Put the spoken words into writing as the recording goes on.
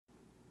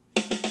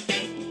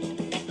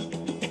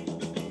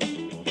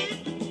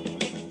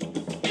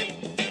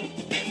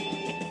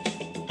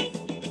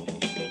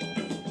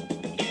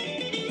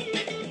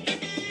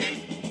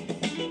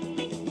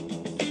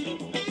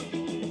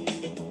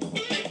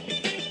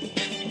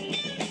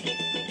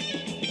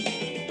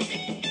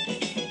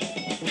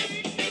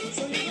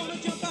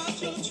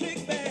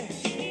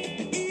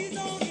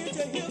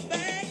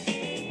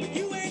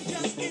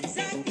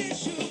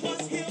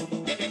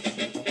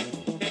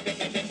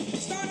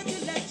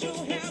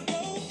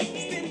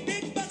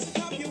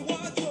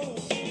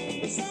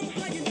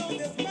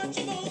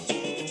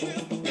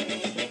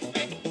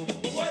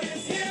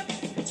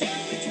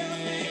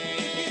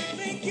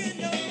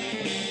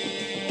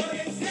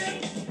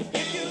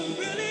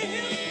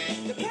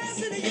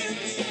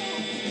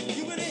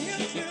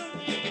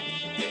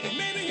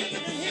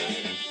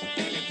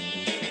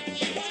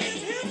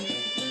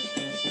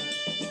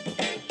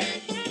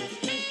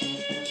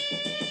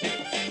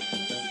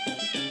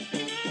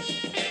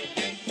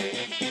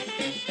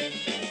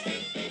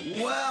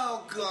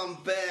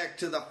Welcome back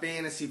to the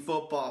Fantasy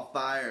Football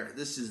Fire.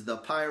 This is the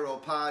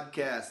Pyro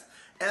Podcast,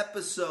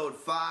 episode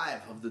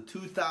 5 of the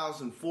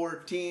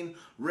 2014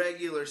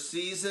 regular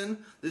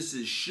season. This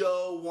is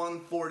show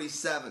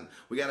 147.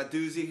 We got a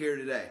doozy here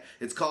today.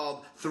 It's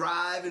called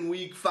Thrive in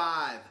Week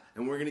 5,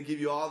 and we're going to give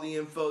you all the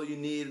info you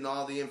need and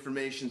all the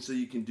information so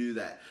you can do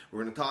that.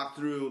 We're going to talk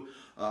through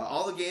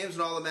all the games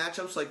and all the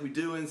matchups like we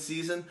do in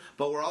season,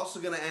 but we're also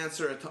going to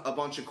answer a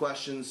bunch of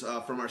questions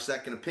from our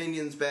Second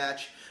Opinions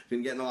batch.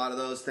 Been getting a lot of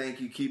those.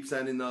 Thank you. Keep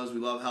sending those. We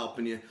love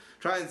helping you.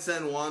 Try and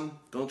send one.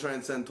 Don't try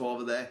and send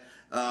 12 a day.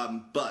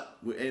 But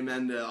we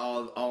amen to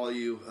all of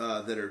you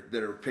that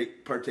are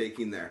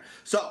partaking there.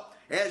 So,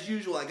 as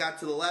usual, I got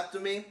to the left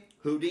of me,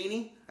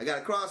 Houdini. I got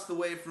across the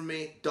way from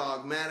me,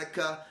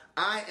 Dogmatica.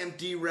 I am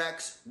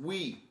D-Rex.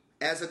 We,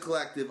 as a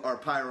collective, are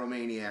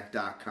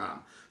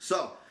Pyromaniac.com.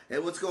 So, hey,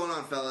 what's going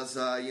on, fellas?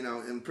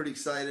 I'm pretty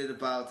excited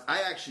about...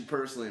 I actually,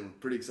 personally, am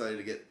pretty excited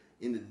to get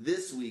into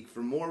this week for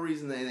more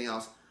reason than anything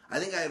else. I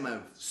think I had my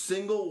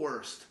single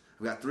worst...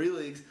 I've got 3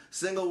 leagues.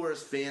 Single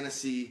worst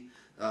fantasy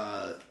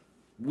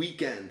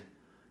weekend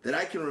that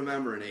I can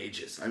remember in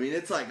ages. I mean,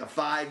 it's like a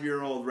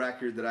 5-year-old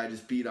record that I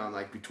just beat on.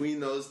 Like, between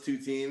those 2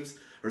 teams,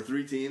 or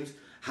 3 teams,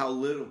 how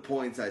little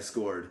points I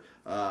scored.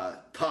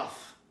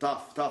 Tough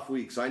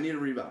week. So I need a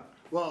rebound.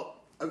 Well,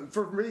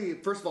 for me,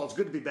 first of all, it's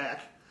good to be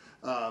back.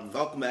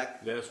 Welcome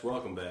back. Yes,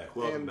 welcome back.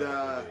 Welcome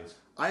back.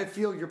 I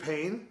feel your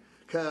pain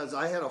because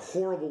I had a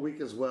horrible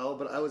week as well,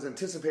 but I was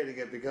anticipating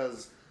it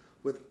because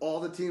with all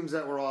the teams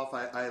that were off,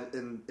 I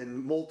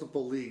in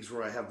multiple leagues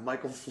where I have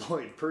Michael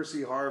Floyd,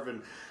 Percy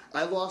Harvin,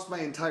 I lost my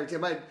entire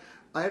team. I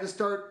had to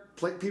start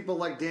playing people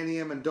like Danny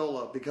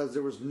Amendola because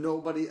there was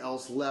nobody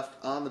else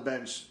left on the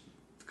bench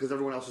because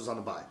everyone else was on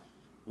the bye.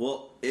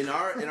 Well, in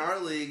our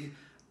league,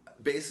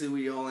 basically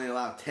we only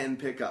allow 10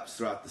 pickups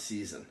throughout the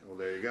season. Well,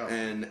 there you go.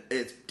 And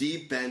it's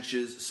deep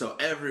benches, so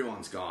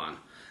everyone's gone.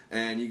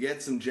 And you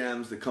get some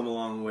gems that come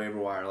along the waiver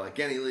wire, like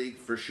any league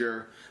for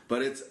sure,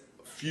 but it's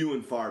few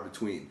and far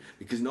between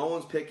because no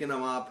one's picking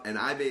them up. And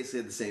I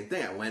basically had the same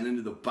thing. I went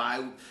into the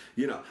bye,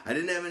 I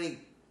didn't have any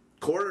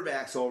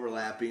quarterbacks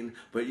overlapping,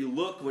 but you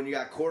look when you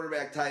got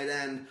quarterback, tight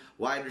end,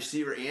 wide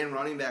receiver, and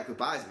running back with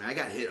buys. I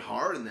got hit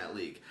hard in that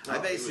league. I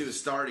basically was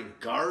starting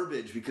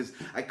garbage because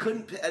I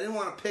didn't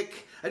want to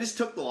pick. I just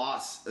took the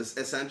loss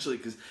essentially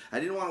because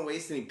I didn't want to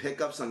waste any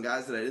pickups on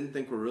guys that I didn't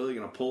think were really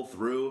going to pull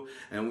through.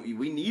 And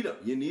we need them.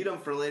 You need them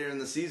for later in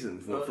the season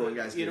for when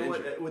guys get injured.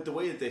 What? With the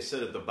way that they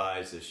set up the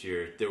buys this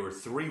year, there were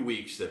 3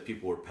 weeks that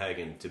people were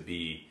pegging to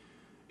be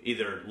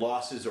either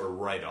losses or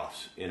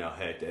write-offs.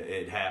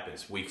 It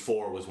happens. Week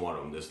 4 was one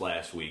of them this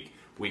last week.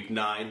 Week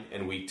 9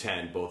 and Week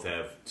 10 both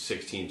have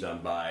 6 teams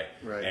on bye,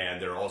 right.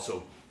 And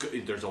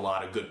there's a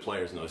lot of good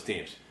players in those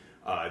teams.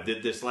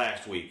 This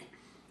last week,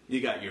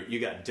 you got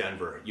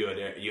Denver, you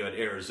had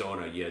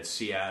Arizona, you had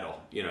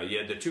Seattle, you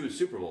had the 2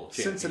 Super Bowl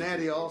champions.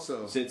 Cincinnati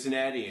also.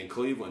 Cincinnati and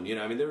Cleveland.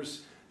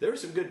 There were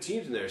some good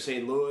teams in there.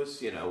 St.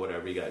 Louis,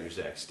 whatever. You got your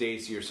Zach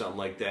Stacy or something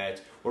like that.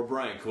 Or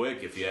Brian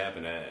Quick if you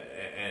happen to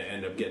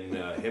end up getting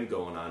him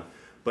going on.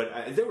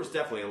 But there was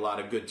definitely a lot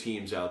of good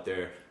teams out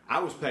there. I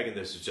was pegging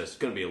this as just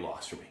going to be a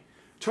loss for me.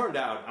 Turned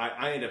out,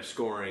 I ended up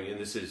scoring,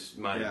 and this is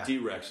my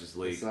D-Rex's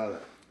league. I saw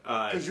that.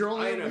 Because you're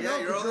only in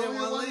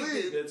one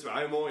league. That's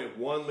right. I'm only in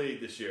 1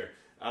 league this year.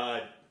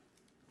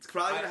 It's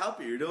probably going to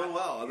help you. You're doing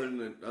well, other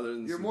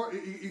than you're more.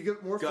 You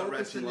get more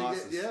focused and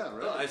losses. Yeah,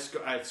 right. Well,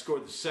 I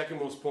scored the 2nd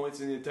most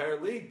points in the entire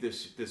league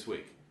this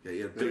week. Yeah,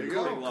 you had a There big you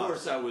go. Of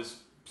course, I was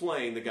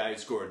playing the guy who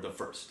scored the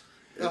first.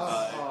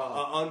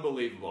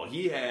 Unbelievable.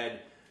 He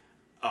had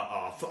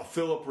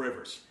Phillip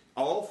Rivers.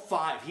 All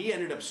 5. He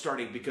ended up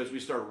starting, because we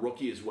started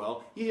rookie as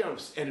well, he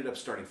ended up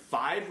starting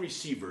 5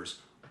 receivers.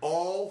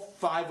 All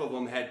 5 of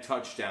them had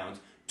touchdowns.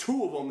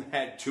 2 of them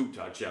had 2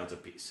 touchdowns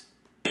apiece.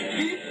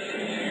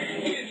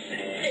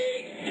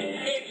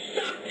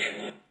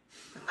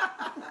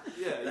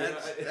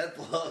 That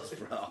blows,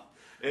 bro.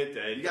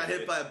 You got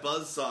hit by a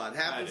buzzsaw. It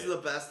happens to the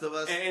best of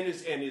us. And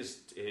his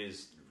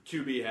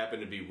QB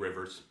happened to be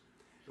Rivers,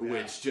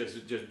 which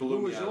just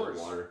blew me out of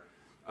the water.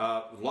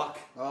 Luck.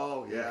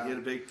 Oh yeah, he had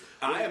a big.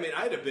 I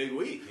had a big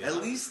week. At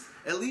least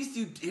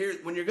you hear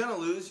when you're gonna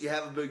lose, you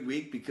have a big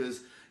week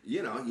because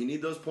you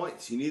need those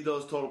points. You need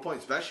those total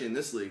points, especially in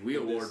this league. We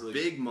award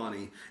big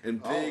money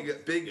and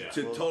big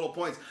total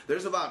points.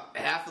 There's about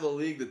half of the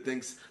league that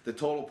thinks the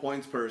total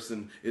points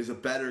person is a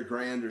better,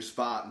 grander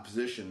spot and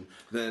position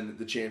than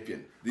the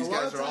champion. These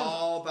guys are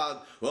all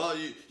about, well,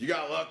 you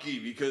got lucky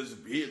because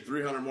he had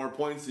 300 more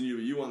points than you,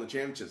 but you won the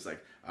championship. It's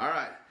like, all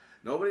right.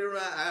 Nobody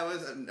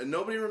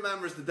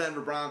remembers the Denver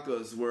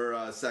Broncos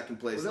were second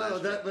place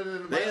last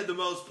year. They had the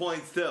most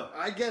points too.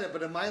 I get it,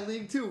 but in my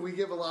league too, we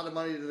give a lot of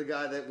money to the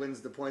guy that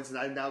wins the points, and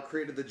I've now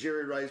created the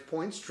Jerry Rice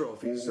Points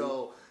Trophy. Mm-hmm.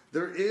 So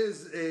there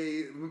is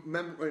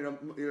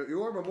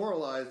you are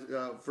memorialized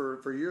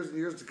for years and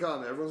years to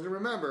come. Everyone's gonna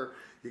remember.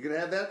 You're gonna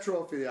have that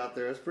trophy out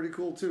there. It's pretty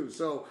cool too.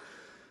 So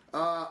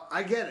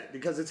I get it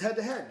because it's head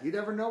to head. You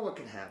never know what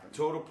can happen.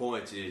 Total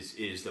points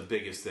is the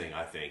biggest thing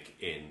I think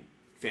in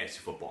fantasy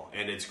football,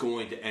 and it's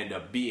going to end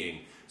up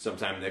being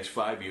sometime in the next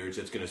 5 years.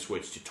 It's going to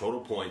switch to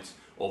total points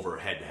over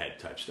head-to-head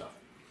type stuff.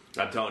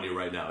 I'm telling you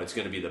right now, it's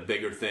going to be the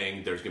bigger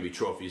thing. There's going to be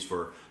trophies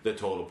for the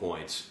total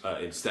points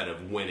instead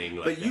of winning.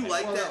 But you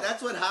like that?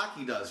 That's what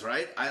hockey does,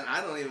 right? I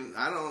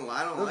don't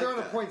like They're on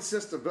a that. point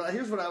system. But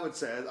here's what I would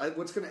say.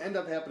 What's going to end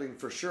up happening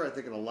for sure, I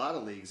think, in a lot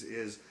of leagues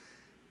is,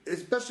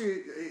 especially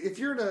if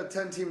you're in a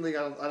 10-team league,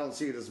 I don't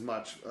see it as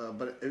much.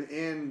 But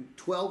in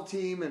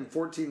 12-team and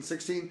 14,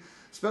 16,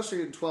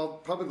 especially in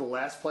 12, probably the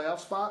last playoff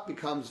spot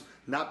becomes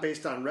not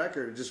based on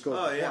record. It just goes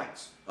to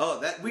points. Oh,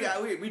 that we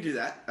do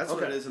that. That's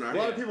what it is in our. A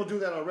lot of people do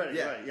that already.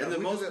 Yeah, Right. Yeah. And the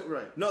most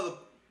right.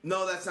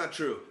 No, that's not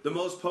true. The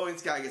most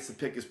points guy gets to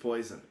pick his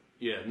poison.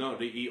 Yeah, no,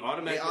 he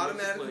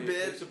automatically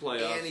bids the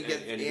playoffs, and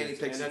he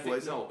picks his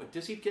poison. No,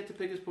 does he get to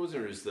pick his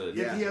poison, or is the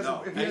Yeah, he does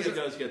get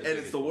to and pick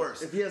it's the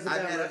worst. If he has a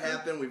I've bad had it record?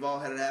 happen. We've all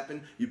had it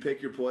happen. You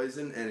pick your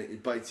poison, and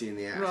it bites you in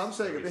the ass. No, I'm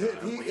saying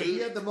if he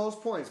had the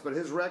most points, but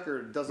his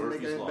record doesn't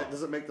make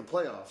the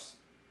playoffs,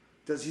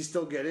 does he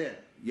still get in?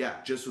 Yeah,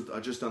 just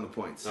on the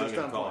points. I'm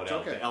going to call it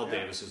Okay. L.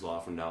 Davis's law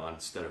from now on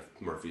instead of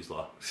Murphy's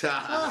law.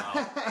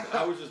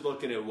 I was just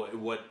looking at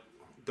what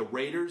the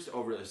Raiders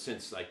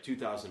since like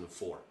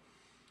 2004,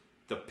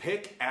 the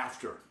pick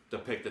after the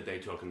pick that they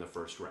took in the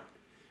first round.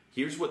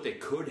 Here's what they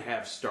could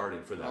have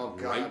starting for them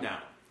right now: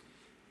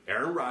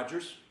 Aaron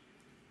Rodgers,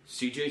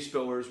 C.J.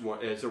 Spiller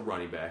as a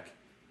running back,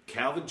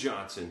 Calvin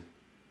Johnson,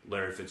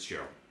 Larry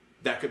Fitzgerald.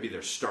 That could be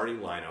their starting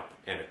lineup,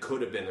 and it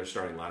could have been their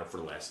starting lineup for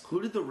the last.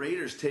 Who did the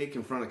Raiders take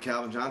in front of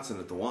Calvin Johnson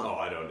at the one? Oh,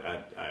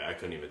 I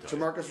couldn't even tell you.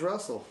 Jamarcus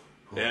Russell.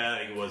 Yeah, I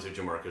think it was a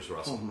Jamarcus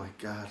Russell. Oh my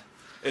God.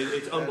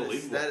 It's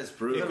unbelievable. That is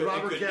brutal.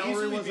 It could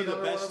easily be the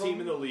best team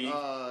in the league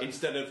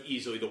instead of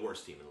easily the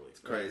worst team in the league. It's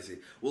crazy.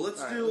 Well,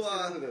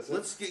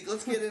 let's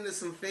get into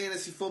some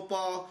fantasy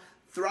football.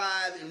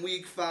 Thrive in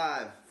Week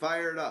 5.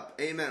 Fire it up.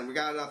 Amen. We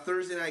got a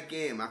Thursday night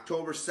game,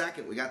 October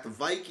 2nd. We got the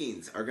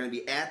Vikings are going to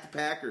be at the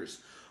Packers.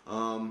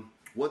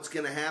 What's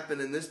going to happen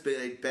in this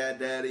bad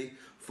daddy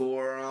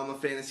for a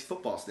fantasy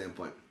football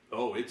standpoint?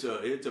 Oh, it's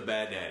a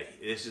bad daddy.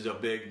 This is a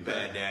big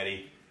bad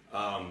daddy.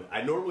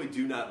 I normally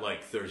do not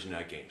like Thursday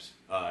night games.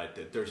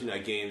 The Thursday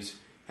night games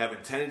have a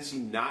tendency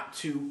not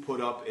to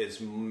put up as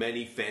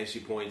many fantasy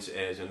points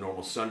as a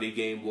normal Sunday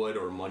game would,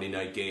 or a Monday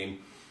night game,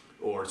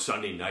 or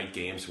Sunday night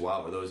games.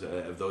 Wow,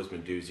 have those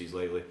been doozies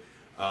lately?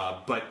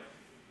 But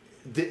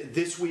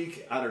this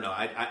week, I don't know.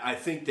 I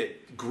think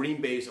that Green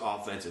Bay's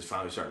offense is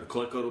finally starting to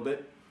click a little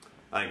bit.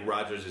 I think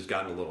Rodgers has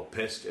gotten a little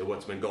pissed at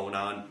what's been going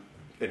on,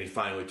 and he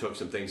finally took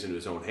some things into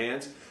his own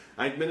hands.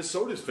 I think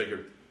Minnesota's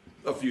figured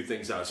a few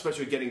things out,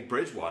 especially getting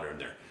Bridgewater in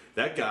there.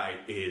 That guy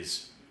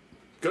is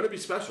going to be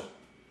special.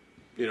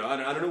 You know, I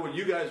don't know what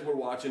you guys were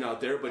watching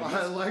out there, but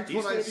I liked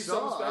he's what I be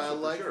something saw. special I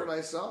liked for sure. what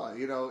I saw.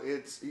 You know,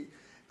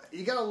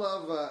 you gotta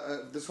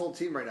love this whole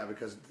team right now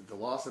because the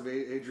loss of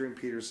Adrian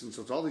Peterson.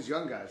 So it's all these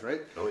young guys,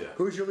 right? Oh yeah.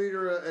 Who's your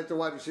leader at the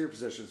wide receiver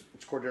positions?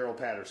 It's Cordero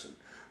Patterson.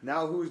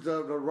 Now who's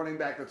the running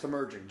back that's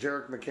emerging?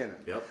 Jarek McKinnon.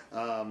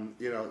 Yep.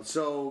 You know,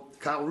 so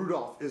Kyle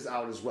Rudolph is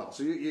out as well.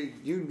 So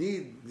you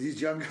need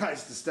these young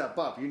guys to step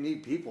up. You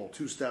need people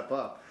to step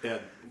up. Yeah.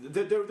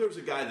 There was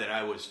a guy that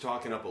I was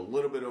talking up a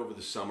little bit over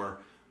the summer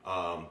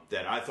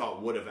that I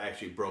thought would have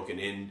actually broken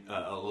in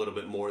a little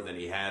bit more than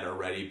he had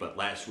already, but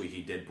last week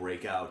he did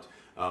break out.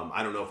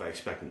 I don't know if I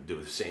expect him to do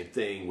the same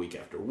thing week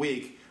after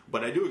week,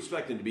 but I do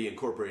expect him to be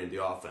incorporated in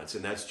the offense,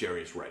 and that's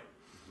Jarius Wright.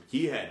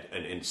 He had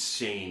an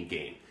insane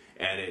game.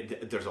 And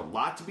there's a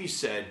lot to be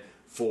said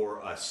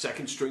for a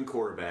second-string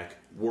quarterback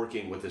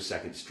working with the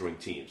second-string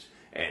teams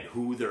and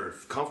who they're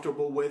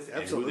comfortable with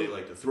and who they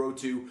like to throw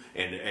to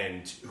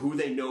and who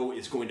they know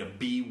is going to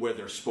be where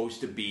they're supposed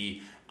to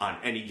be on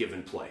any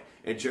given play.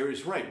 And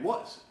Jarius Wright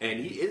was. And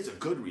he is a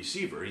good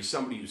receiver. He's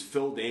somebody who's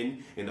filled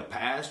in the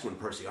past when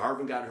Percy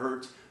Harvin got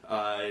hurt.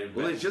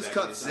 They just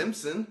cut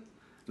Simpson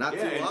not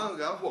too long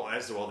ago.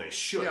 Well, they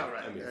should. Yeah,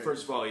 right. I mean,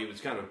 first of all, he was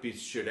kind of a piece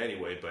of shit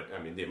anyway, but,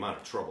 I mean, the amount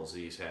of troubles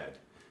he's had.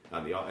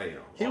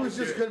 He was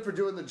just good for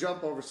doing the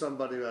jump over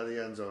somebody by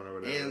the end zone or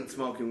whatever. And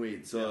smoking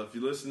weed. So if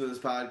you listen to this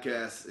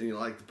podcast and you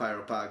like the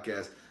Pyro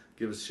podcast,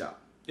 give us a shot.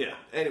 Yeah.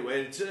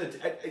 Anyway,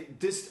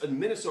 this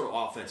Minnesota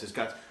offense has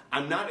got.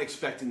 I'm not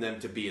expecting them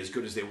to be as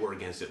good as they were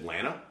against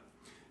Atlanta.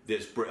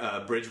 This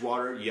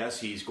Bridgewater,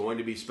 yes, he's going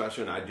to be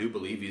special, and I do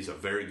believe he's a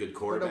very good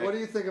quarterback. What do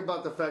you think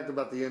about the fact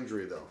about the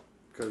injury, though?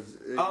 Because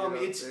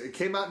it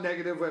came out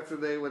negative after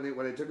when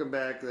they took him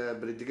back,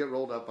 but he did get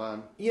rolled up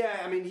on.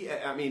 Yeah,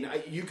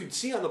 you could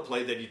see on the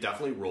play that he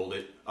definitely rolled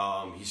it.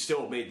 He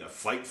still made the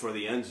fight for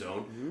the end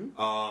zone.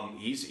 Mm-hmm.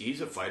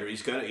 He's a fighter.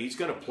 He's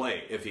gonna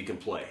play if he can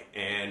play.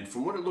 And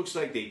from what it looks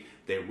like,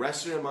 they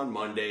rested him on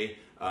Monday.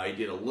 He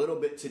did a little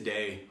bit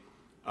today.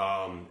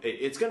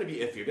 It's going to be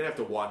iffy. You're going to have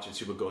to watch and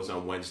see what goes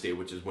on Wednesday,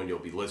 which is when you'll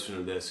be listening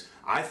to this.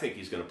 I think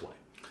he's going to play.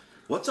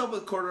 What's up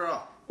with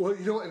Cordero? Well,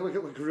 you know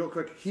what, real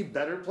quick, he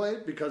better play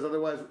because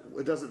otherwise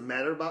it doesn't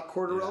matter about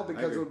Cordero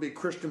because it would be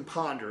Christian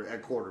Ponder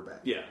at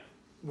quarterback. Yeah.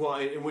 Well,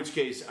 in which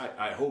case,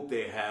 I hope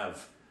they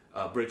have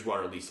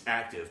Bridgewater at least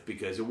active,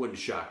 because it wouldn't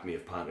shock me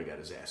if Ponder got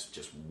his ass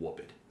just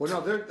whooped.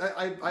 Well, no,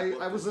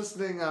 I was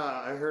listening.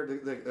 I heard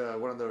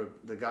one of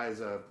the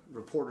guys,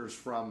 reporters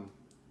from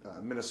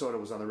Minnesota,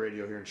 was on the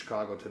radio here in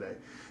Chicago today,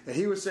 and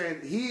he was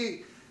saying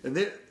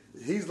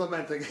he's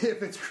lamenting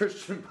if it's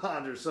Christian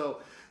Ponder.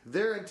 So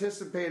they're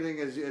anticipating,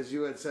 as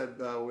you had said,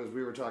 as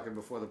we were talking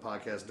before the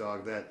podcast,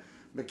 Dog, that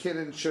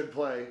McKinnon should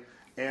play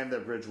and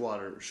that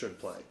Bridgewater should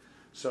play.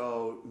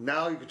 So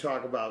now you could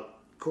talk about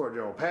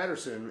Cordero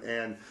Patterson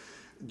and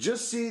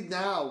just see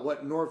now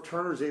what Norv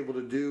Turner's able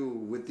to do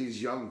with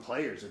these young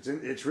players.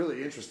 It's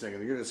really interesting,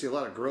 and you're going to see a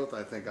lot of growth,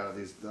 I think, out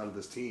of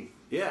this team.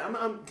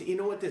 Yeah, you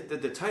know what,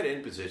 the tight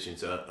end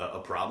position's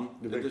a problem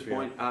at this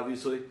point.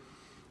 Obviously,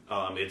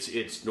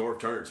 it's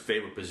Norv Turner's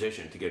favorite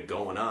position to get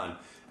going on,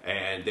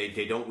 and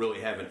they don't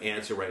really have an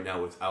answer right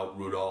now without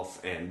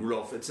Rudolph. And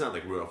Rudolph, it's not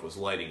like Rudolph was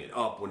lighting it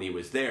up when he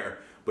was there,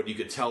 but you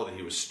could tell that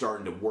he was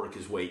starting to work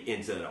his way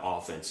into that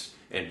offense.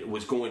 And it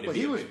was going to but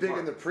be. He was big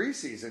part. In the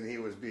preseason. He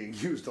was being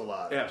used a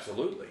lot.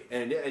 Absolutely,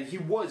 and he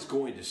was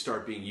going to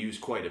start being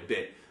used quite a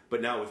bit.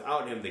 But now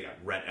without him, they got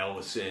Rhett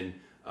Ellison,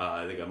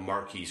 they got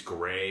Marquise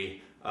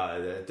Gray.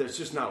 There's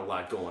just not a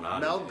lot going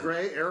on. Mel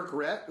Gray, Eric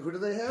Rhett. Who do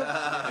they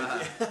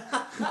have?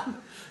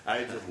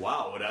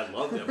 Wow, would I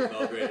love them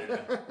Mel Gray?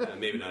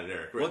 Maybe not an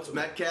Eric Rhett. What's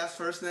Metcalf's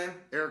first name?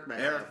 Eric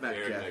Metcalf. Eric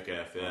Metcalf. Eric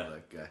Metcalf. Yeah. Oh,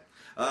 that guy.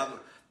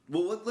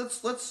 Well,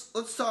 let's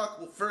talk.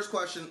 Well, first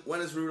question: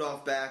 when is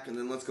Rudolph back? And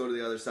then let's go to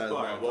the other side of the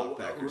ball.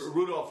 Well,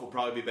 Rudolph will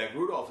probably be back.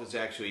 Rudolph is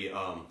actually,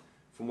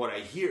 from what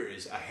I hear,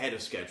 is ahead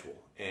of schedule,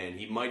 and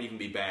he might even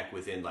be back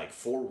within like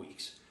 4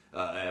 weeks.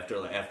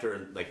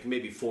 After like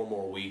maybe 4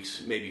 more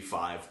weeks, maybe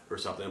 5 or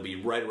something. It'll be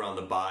right around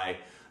the bye,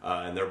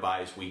 and their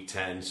bye is week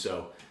 10.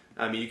 So,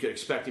 I mean, you could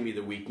expect him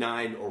either week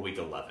 9 or week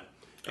 11.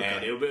 Okay.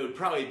 And it would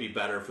probably be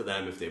better for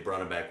them if they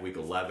brought him back week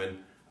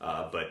 11.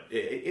 But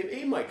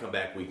it might come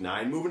back week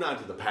 9. Moving on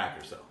to the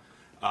Packers, though.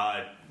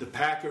 The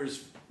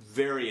Packers,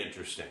 very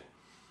interesting.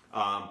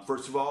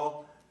 First of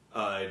all,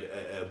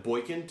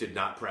 Boykin did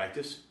not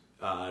practice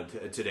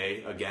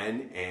today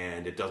again,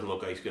 and it doesn't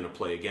look like he's going to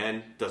play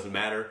again. Doesn't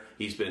matter.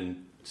 He's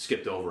been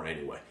skipped over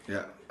anyway.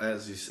 Yeah,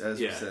 as you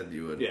said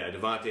you would. Yeah,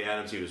 Devontae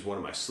Adams, he was one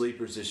of my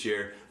sleepers this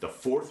year. The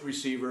 4th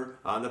receiver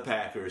on the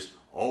Packers,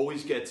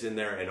 always gets in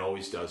there and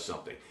always does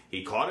something.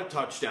 He caught a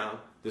touchdown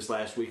this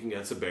last week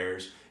against the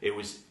Bears. It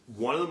was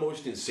one of the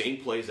most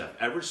insane plays I've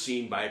ever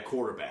seen by a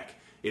quarterback.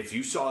 If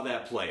you saw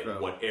that play,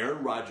 what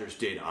Aaron Rodgers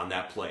did on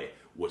that play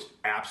was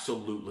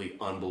absolutely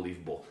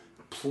unbelievable.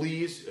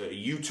 Please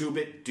YouTube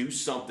it, do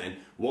something.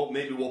 Well,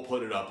 maybe we'll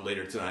put it up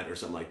later tonight or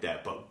something like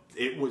that. But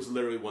it was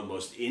literally one of the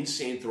most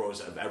insane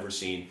throws I've ever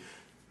seen.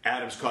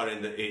 Adams caught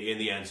it in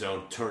the end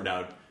zone. Turned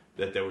out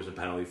that there was a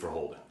penalty for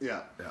holding.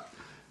 Yeah.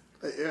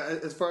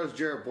 As far as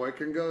Jarrett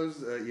Boykin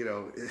goes,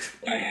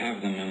 I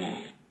have the memo.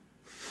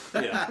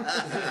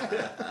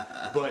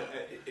 Yeah. But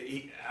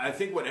I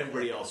think what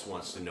everybody else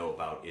wants to know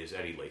about is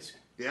Eddie Lacy.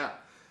 Yeah.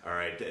 All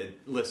right.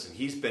 Listen,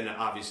 he's been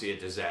obviously a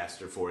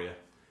disaster for you.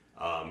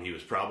 He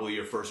was probably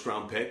your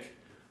first-round pick.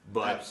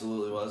 But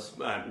Absolutely was.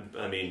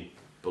 I mean,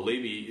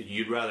 believe me,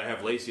 you'd rather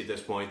have Lacy at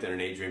this point than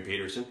an Adrian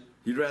Peterson.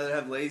 You'd rather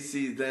have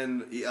Lacy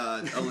than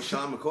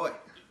LaShawn McCoy.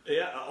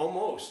 Yeah,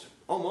 almost.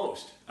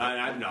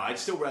 I'd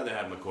still rather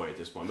have McCoy at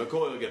this point.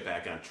 McCoy will get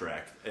back on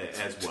track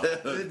as well.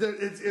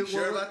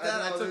 Sure about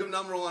that? I took him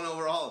number 1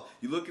 overall.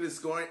 You look at his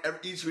scoring,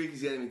 each week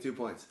he's getting me 2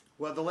 points.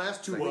 Well, the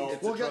last 2 Well,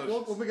 weeks,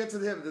 when we get to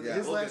him,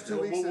 his last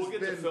 2 weeks we'll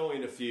get been, to Philly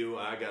in a few.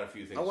 I got a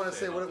few things. I want to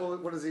say about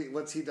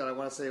what's he done? I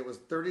want to say it was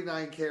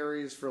 39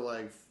 carries for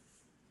like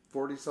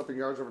 40 something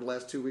yards over the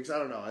last 2 weeks. I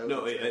don't know.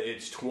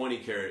 It's 20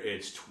 carries.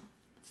 It's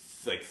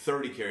like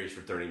 30 carries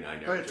for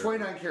 39 yards.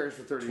 29 carries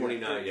for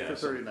 39. Yeah, for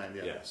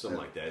 39. Yeah, something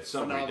like that. It's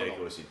something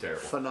ridiculously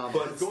terrible.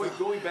 Phenomenal. But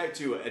going back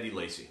to Eddie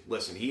Lacy,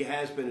 listen, he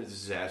has been a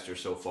disaster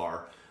so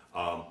far.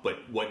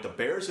 But what the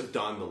Bears have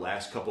done the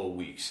last couple of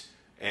weeks,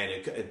 and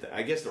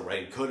I guess the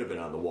writing could have been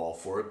on the wall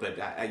for it,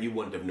 but you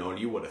wouldn't have known.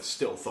 You would have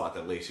still thought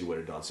that Lacy would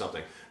have done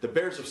something. The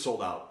Bears have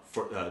sold out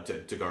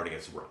to guard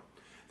against the run.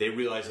 They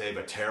realize they have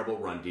a terrible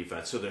run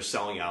defense, so they're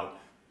selling out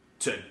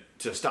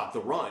to stop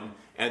the run,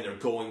 and they're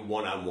going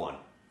one-on-one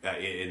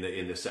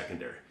in the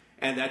secondary.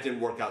 And that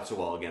didn't work out so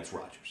well against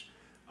Rodgers.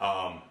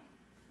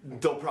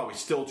 They'll probably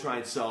still try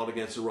and sell it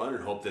against the run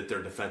and hope that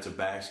their defensive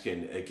backs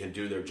can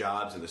do their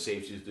jobs and the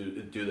safeties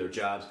do their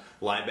jobs.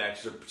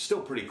 Linebackers are still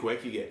pretty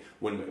quick. You get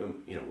when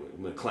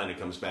McClendon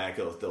comes back,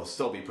 they'll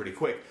still be pretty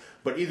quick.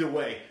 But either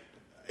way,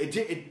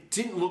 it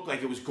didn't look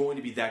like it was going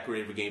to be that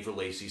great of a game for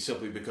Lacy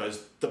simply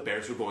because the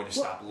Bears were going to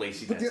stop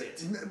Lacy. That's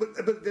it.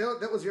 But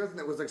that was the other thing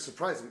that was like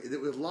surprising. It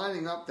was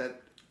lining up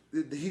that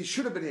he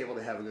should have been able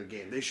to have a good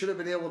game. They should have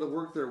been able to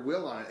work their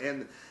will on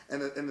it.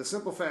 And the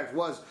simple fact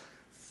was,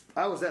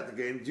 I was at the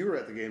game. You were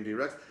at the game,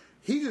 D-Rex.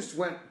 He just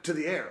went to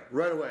the air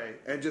right away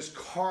and just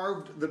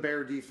carved the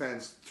Bear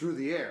defense through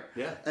the air.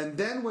 Yeah. And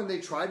then when they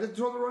tried to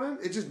throw the run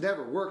in, it just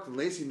never worked. And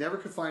Lacy never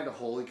could find a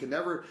hole. He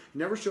never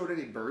showed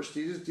any burst.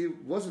 He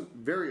wasn't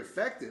very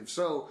effective.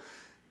 So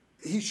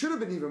he should have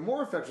been even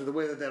more effective the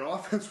way that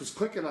offense was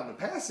clicking on the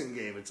passing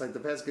game. It's like the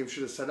passing game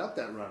should have set up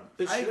that run.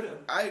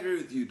 I agree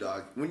with you,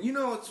 Doug. When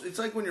it's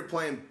like when you're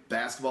playing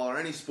basketball or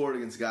any sport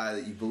against a guy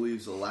that you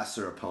believe is a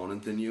lesser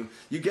opponent than you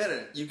get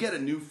a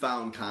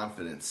newfound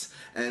confidence.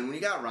 And when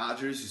you got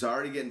Rodgers, who's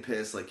already getting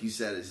pissed, like you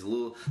said, he's a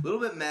little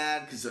bit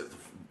mad because the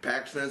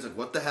Packers fans are like,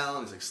 what the hell?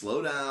 And he's like,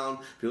 slow down.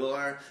 People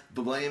are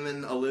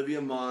blaming Olivia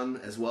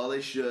Munn, as well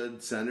they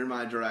should. Send her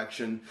my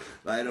direction.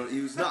 He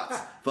was nuts.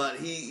 But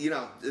he,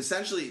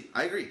 essentially,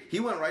 I agree.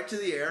 He went right to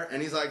the air,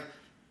 and he's like,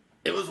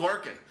 it was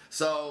working.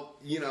 So,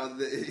 at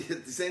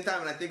the same time,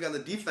 and I think on the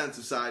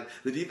defensive side,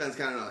 the defense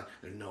kind of like,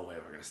 there's no way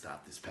we're going to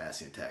stop this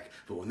passing attack.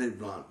 But when they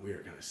run,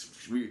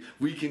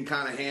 we can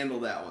kind of handle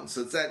that one.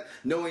 So it's that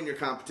knowing your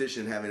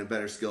competition, having a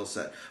better skill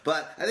set.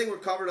 But I think we're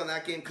covered on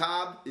that game.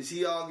 Cobb, is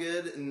he all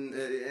good? And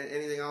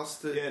anything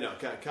else? Yeah, no,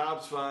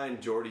 Cobb's fine.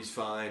 Jordy's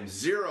fine.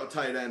 Zero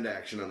tight end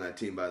action on that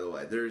team, by the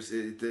way.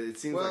 It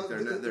seems like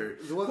they're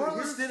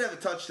Corliss did have a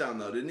touchdown,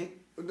 though, didn't he?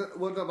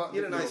 Well, no, he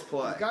had a nice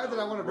play. The guy that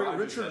I want to bring,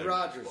 Rodgers Richard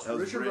Rodgers.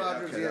 Richard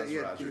Rodgers,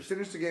 Okay, he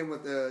finished the game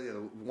with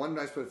one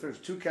nice play.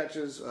 Finished 2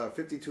 catches,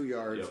 52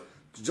 yards. Yep.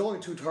 It's only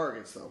 2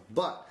 targets, though.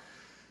 But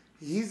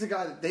he's the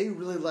guy that they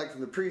really liked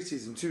from the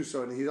preseason, too.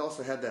 So, and he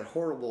also had that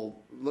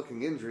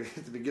horrible-looking injury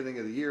at the beginning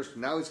of the year. So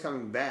now he's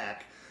coming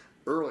back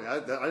early. I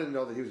didn't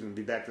know that he was going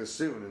to be back this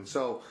soon. And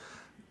so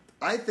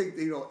I think,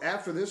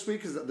 after this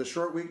week, because the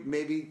short week,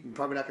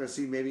 probably not going to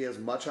see maybe as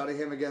much out of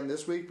him again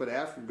this week, but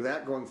after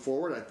that going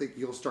forward, I think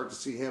you'll start to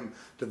see him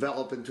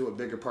develop into a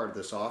bigger part of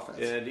this offense.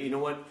 And you know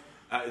what?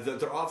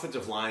 Their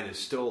offensive line is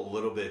still a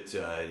little bit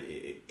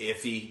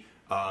iffy.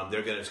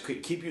 They're going to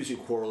keep using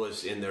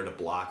Corliss in there to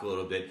block a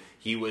little bit.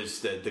 He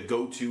was the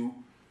go-to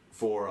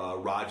for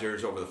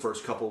Rodgers over the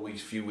first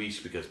few weeks,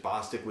 because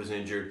Bostic was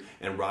injured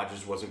and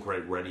Rodgers wasn't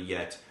quite ready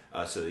yet.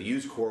 So they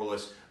used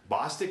Corliss.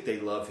 Bostic, they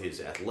love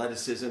his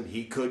athleticism.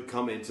 He could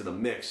come into the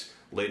mix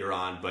later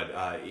on, but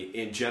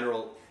in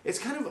general, it's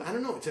kind of, I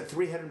don't know, it's a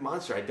three-headed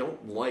monster. I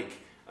don't like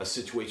a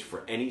situation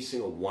for any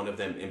single one of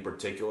them in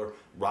particular.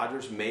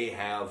 Rodgers may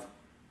have,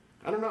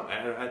 I don't know.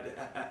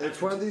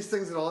 It's one of these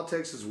things that all it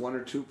takes is 1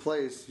 or 2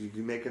 plays. You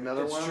can make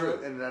another one, true.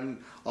 And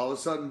then all of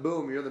a sudden,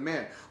 boom, you're the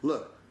man.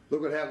 Look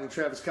what happened with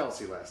Travis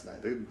Kelce last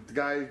night. The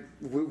guy,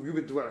 we've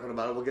been talking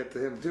about it. We'll get to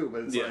him too.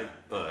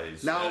 But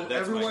it's now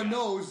everyone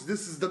knows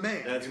this is the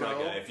man. That's my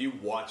guy. If you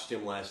watched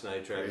him last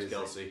night, Travis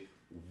Kelce,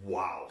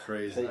 wow,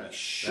 crazy. Holy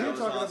shit! We were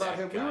talking about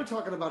him. We were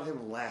talking about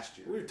him last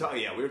year. We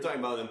were talking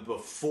about him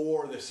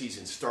before the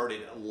season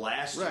started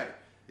last year. Right.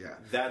 Yeah,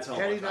 that's how.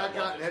 Had he not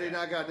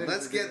gotten.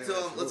 Let's get to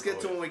him. Let's get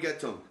to him when we get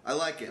to him. I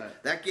like it.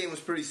 Right. That game was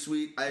pretty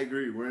sweet. I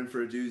agree. We're in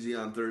for a doozy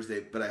on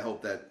Thursday, but I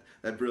hope that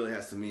really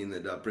has to mean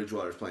that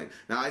Bridgewater's playing.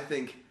 Now, I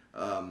think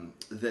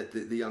that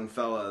the young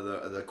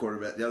fella, the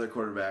quarterback, the other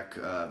quarterback,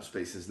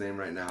 space his name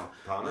right now,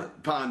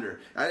 Ponder.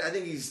 I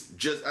think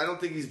I don't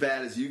think he's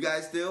bad as you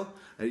guys do.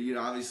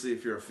 Obviously,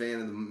 if you're a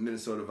fan of the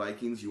Minnesota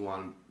Vikings, you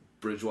want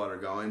Bridgewater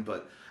going,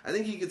 but I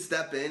think he could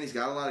step in. He's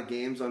got a lot of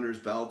games under his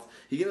belt.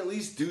 He can at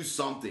least do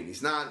something.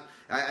 He's not.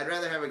 I'd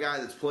rather have a guy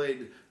that's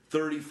played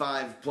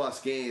 35 plus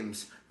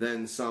games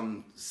than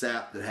some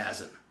sap that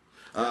hasn't.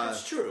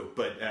 That's true,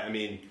 but I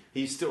mean,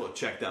 he's still a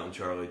check down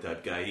Charlie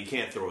type guy. He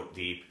can't throw it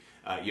deep.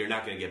 You're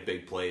not going to get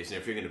big plays, and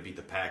if you're going to beat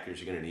the Packers,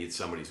 you're going to need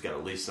somebody who's got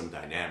at least some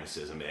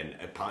dynamicism, and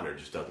Ponder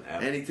just doesn't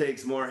have it. And he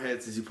takes more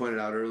hits, as you pointed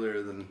out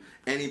earlier, than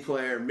any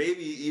player,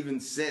 maybe even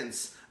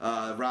since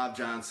Rob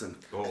Johnson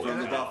from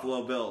the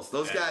Buffalo Bills.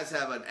 Those guys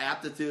have an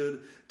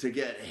aptitude to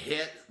get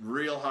hit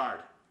real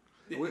hard.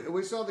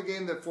 We saw the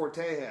game that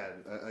Forte had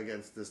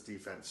against this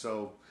defense.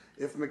 So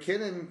if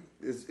McKinnon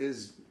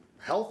is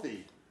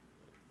healthy,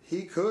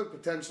 he could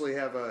potentially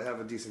have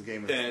a decent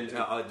game. And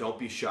don't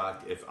be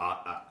shocked if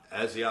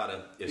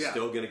Asiata is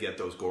still going to get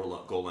those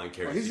goal line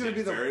carries. Well, he's going to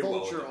be the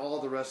vulture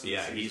all the rest of the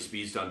season. Yeah,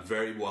 he's done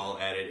very well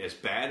at it. As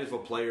bad as a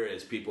player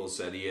as people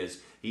said he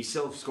is, he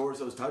still scores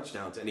those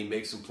touchdowns, and he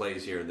makes some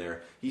plays here and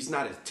there. He's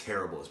not as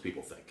terrible as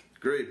people think.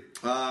 Agreed.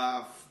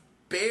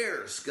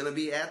 Bears going to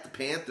be at the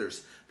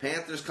Panthers.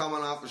 Panthers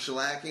coming off of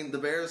shellacking. The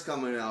Bears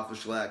coming off of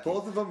shellacking.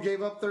 Both of them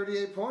gave up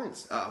 38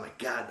 points. Oh, my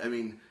God. I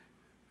mean,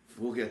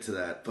 we'll get to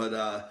that.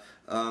 But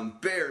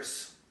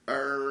Bears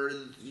are,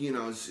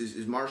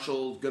 is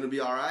Marshall going to be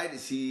all right?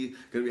 Is he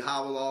going to be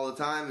hobbled all the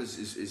time?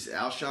 Is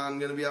Alshon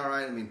going to be all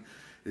right? I mean,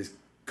 is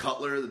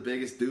Cutler the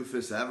biggest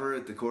doofus ever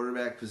at the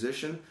quarterback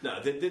position?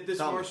 No, this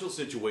Marshall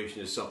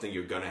situation is something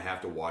you're going to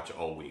have to watch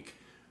all week.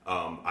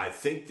 I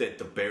think that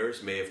the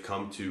Bears may have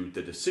come to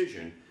the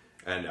decision,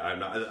 and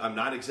I'm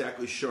not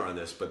exactly sure on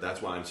this, but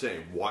that's why I'm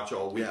saying watch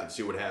all week and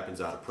see what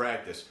happens out of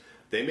practice.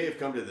 They may have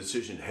come to the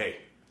decision, hey,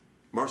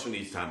 Marshall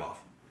needs time off.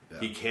 Yeah.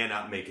 He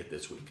cannot make it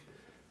this week.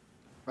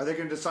 Are they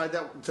going to decide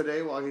that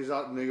today while he's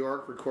out in New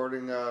York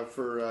recording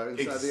for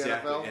Inside the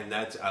NFL? And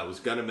I was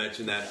going to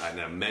mention that,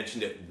 and I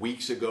mentioned it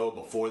weeks ago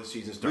before the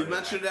season started. We've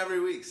mentioned it every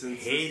week since.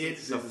 Hated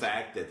the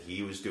fact that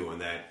he was doing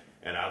that,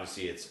 and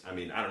obviously I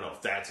don't know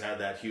if that's had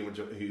that huge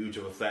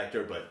of a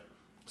factor, but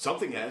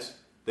something has.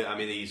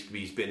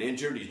 He's been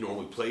injured. He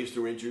normally plays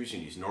through injuries,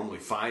 and he's normally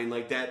fine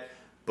like that.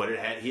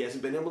 but he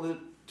hasn't been able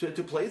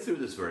to play through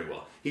this very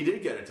well. He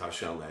did get a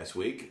touchdown last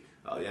week.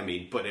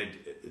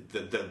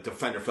 The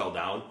defender fell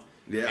down.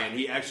 Yeah. And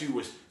he actually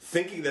was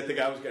thinking that the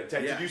guy was going to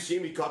attack. Yeah. Did you see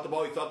him? He caught the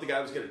ball. He thought the guy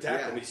was going to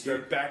attack him. He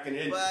started backing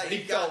in. But and he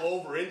fell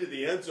over into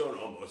the end zone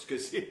almost.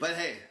 But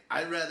hey,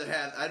 I'd rather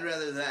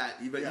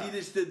that. But he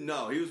just didn't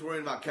know. He was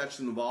worrying about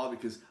catching the ball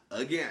because,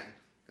 again,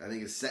 I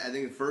think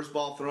the first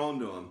ball thrown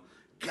to him,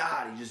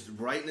 God, he just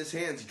right in his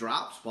hands. He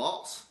drops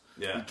balls.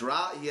 Yeah.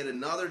 He had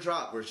another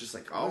drop where it's just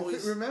like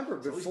always. Remember,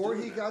 before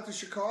he got to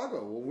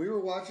Chicago, when we were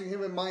watching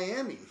him in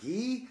Miami,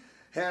 he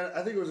had,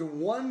 I think it was in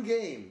one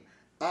game,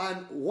 on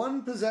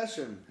one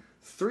possession,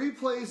 3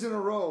 plays in a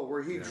row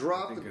where he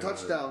dropped the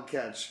touchdown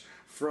catch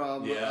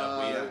from.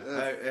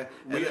 I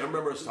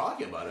remember us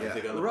talking about it. I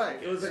think on the right.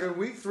 podcast. It was like in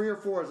week 3 or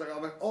 4. It's like,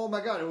 I'm like, oh my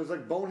God! It was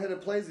like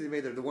boneheaded plays that he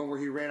made there. The one where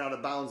he ran out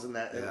of bounds in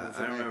that. Yeah,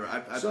 I remember.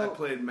 I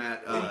played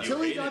Matt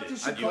until he got to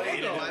Chicago.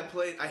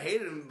 I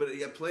hated him, but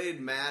I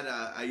played Matt.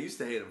 I used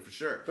to hate him for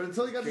sure. But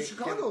until he got to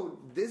Chicago,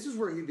 this is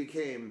where he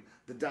became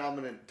the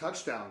dominant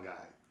touchdown guy.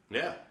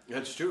 Yeah,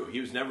 that's true.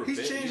 He's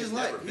changed his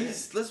life.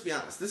 Let's be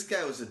honest. This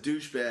guy was a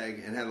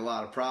douchebag and had a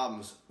lot of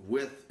problems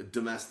with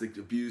domestic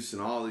abuse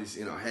and all these,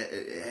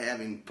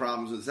 having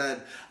problems with his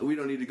head. We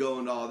don't need to go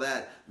into all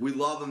that. We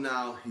love him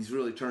now. He's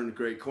really turned a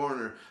great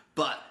corner.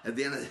 But at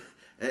the end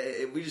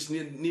of we just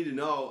need to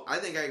know. I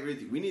think I agree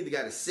with you. We need the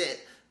guy to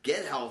sit,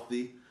 get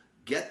healthy,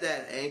 get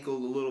that ankle a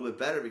little bit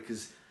better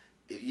because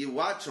you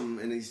watch him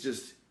and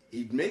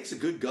he makes a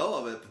good go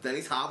of it, but then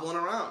he's hobbling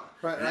around.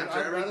 Right, and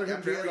I'd rather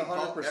him be at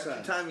 100%.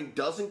 Every time he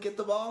doesn't get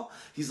the ball,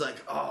 he's like,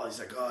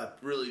 I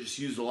really just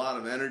used a lot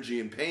of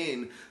energy and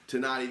pain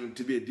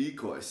to be a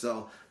decoy.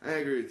 So I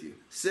agree with you.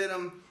 Sit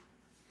him.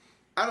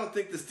 I don't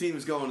think this team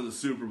is going to the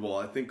Super Bowl.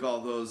 I think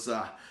all those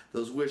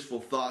wishful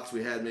thoughts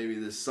we had maybe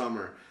this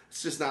summer,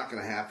 it's just not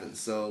going to happen.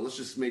 So let's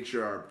just make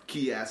sure our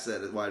key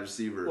asset at wide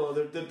receiver. Well,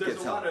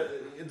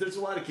 there's a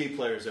lot of key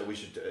players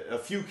a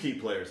few key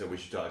players that we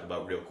should talk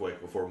about real quick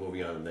before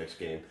moving on to the next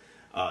game.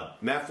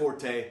 Matt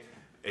Forte.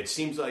 It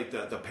seems like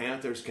the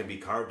Panthers can be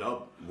carved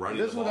up running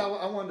the ball. This one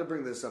I wanted to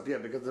bring this up,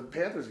 because the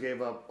Panthers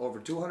gave up over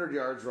 200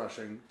 yards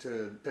rushing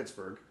to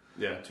Pittsburgh.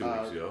 Yeah, 2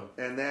 weeks ago.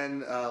 And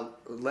then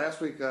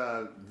last week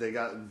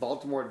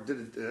Baltimore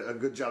did a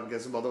good job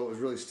against them, although it was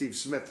really Steve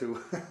Smith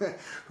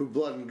who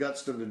blood and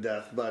guts them to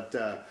death. But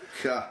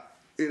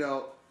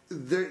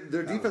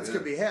their defense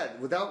could be had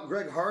without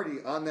Greg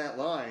Hardy on that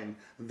line.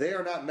 They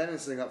are not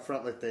menacing up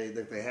front like they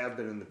have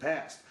been in the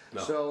past.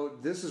 No. So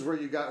this is where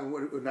you got.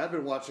 When I've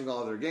been watching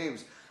all their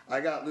games, I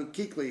got Luke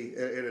Kuechly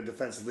in a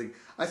defensive league.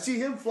 I see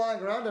him flying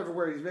around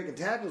everywhere. He's making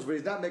tackles, but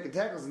he's not making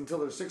tackles until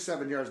they're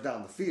 6-7 yards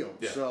down the field.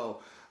 Yeah.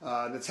 So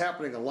it's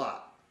happening a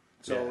lot.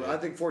 So I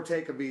think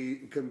Forte can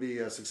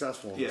be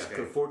successful in this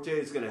game. Forte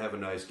is going to have a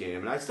nice game,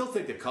 and I still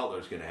think the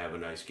Cutler's going to have a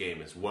nice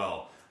game as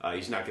well.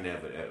 He's not going to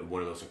have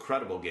one of those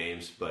incredible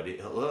games, but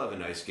he'll have a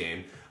nice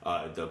game.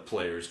 The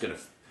player is going to,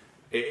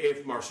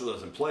 if Marshall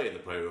doesn't play, the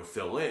player will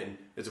fill in.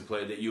 It's a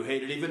player that you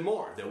hated even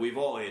more, that we've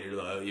all hated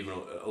even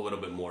a little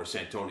bit more,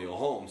 Santonio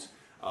Holmes.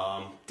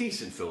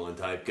 Decent fill-in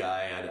type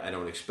guy. I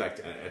don't expect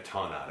a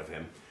ton out of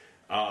him.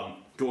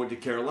 Going to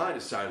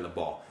Carolina's side of the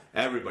ball,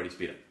 everybody's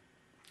beat him.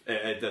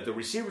 The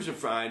receivers are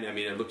fine. I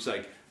mean, it looks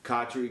like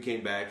Cotchery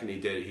came back and he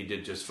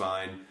did just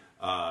fine.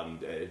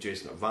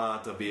 Jason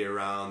Avant will be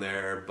around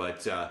there,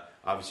 but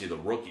obviously the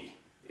rookie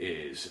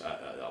is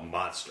a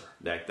monster.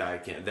 That guy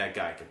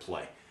can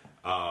play.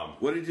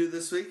 What did he do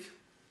this week?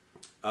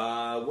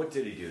 What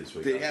did he do this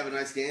week? Did he have a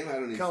nice game? I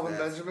don't know. Calvin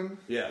Benjamin?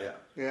 Yeah.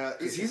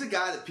 Because he's a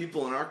guy that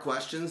people in our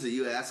questions that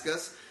you ask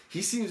us,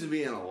 he seems to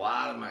be in a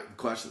lot of my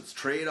questions.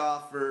 Trade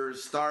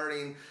offers,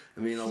 starting. I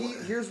mean,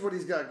 here's what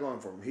he's got going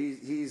for him.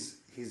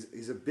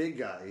 He's a big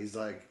guy. He's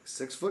like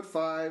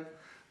 6'5".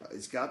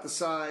 He's got the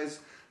size.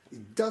 He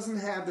doesn't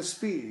have the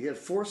speed. He had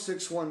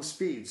 4.61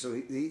 speed. So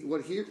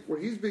what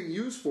he's being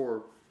used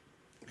for,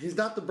 he's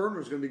not the burner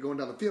who's going to be going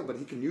down the field, but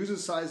he can use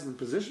his size and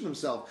position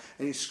himself,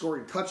 and he's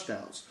scoring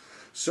touchdowns.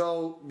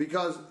 So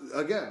because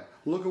again,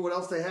 look at what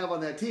else they have on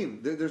that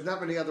team. There's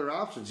not many other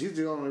options. He's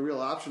the only real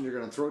option you're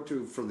going to throw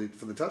to for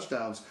the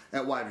touchdowns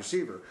at wide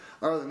receiver.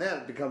 Other than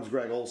that, it becomes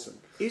Greg Olsen.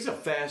 He's a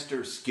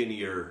faster,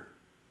 skinnier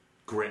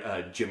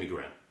Jimmy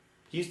Graham.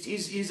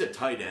 He's a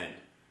tight end.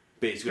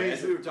 Basically,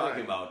 as we were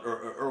talking about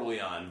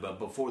early on, but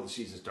before the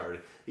season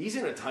started, he's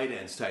in a tight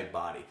end's type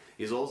body.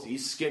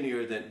 He's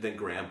skinnier than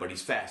Graham, but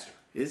he's faster.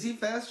 Is he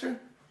faster?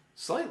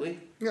 Slightly.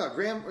 Yeah,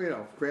 Graham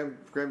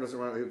doesn't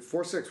run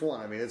 4.61.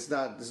 I mean, this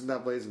is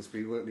not blazing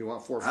speed. You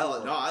want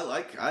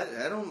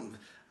 4.4?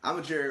 I'm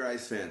a Jerry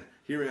Rice fan.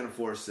 He ran a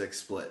 4.6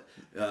 split.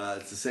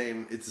 It's the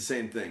same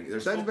thing.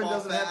 There's Benjamin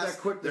doesn't fast. have that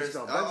quickness.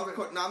 No,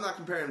 I'm not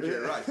comparing him to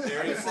Jerry Rice.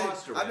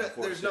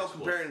 There's no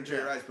comparing him to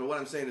Jerry Rice. But what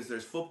I'm saying is,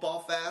 there's football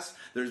fast.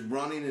 There's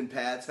running in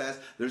pads fast.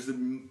 There's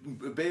the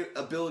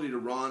ability to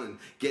run and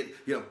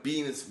get.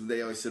 Being as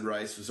they always said,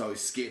 Rice was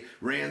always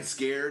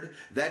scared.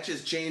 That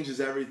just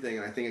changes everything.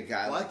 And I think a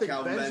guy like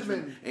Calvin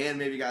Benjamin and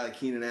maybe a guy like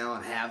Keenan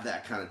Allen have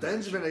that kind of.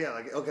 Benjamin,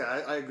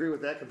 I agree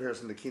with that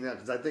comparison to Keenan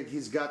Allen because I think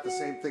he's got the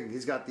same thing.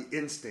 He's got the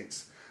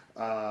instincts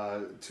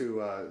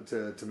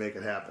to make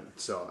it happen.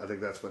 So I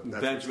think that's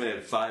Benjamin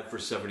had 5 for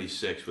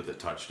 76 with a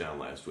touchdown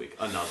last week.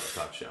 Another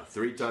touchdown.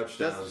 3 touchdowns.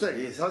 That's the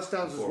thing.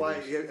 Touchdowns is why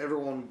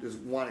everyone is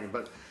wanting it,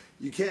 but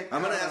you can't.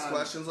 I'm going to ask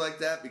questions like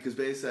that because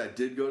basically I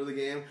did go to the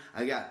game.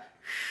 I got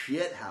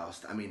shit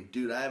housed. I mean,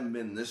 dude, I haven't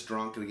been this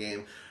drunk in a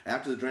game.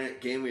 After the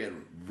game, we had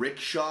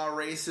rickshaw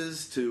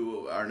races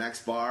to our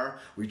next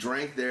bar. We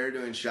drank there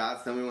doing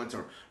shots. Then we went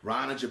to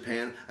Rana,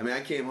 Japan. I mean,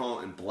 I came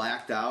home and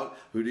blacked out.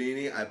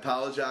 Houdini, I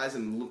apologize.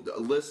 And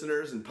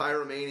listeners and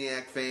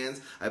Pyromaniac fans,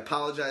 I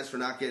apologize for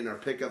not getting our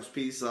pickups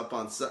piece up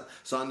on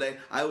Sunday.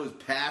 I was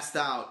passed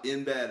out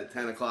in bed at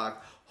 10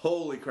 o'clock.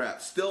 Holy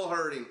crap. Still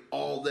hurting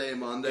all day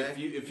Monday.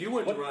 If you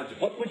went to Rana,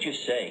 what would you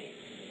say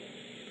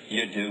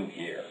you do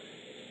here?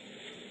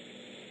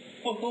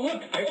 Well,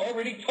 look, I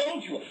already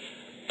told you.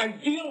 I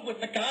deal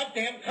with the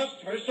goddamn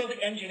customers so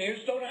the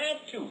engineers don't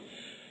have to.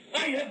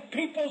 I have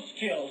people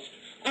skills.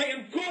 I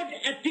am good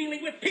at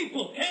dealing with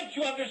people. Can't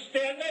you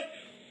understand that?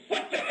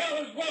 What the hell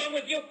is wrong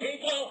with you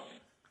people?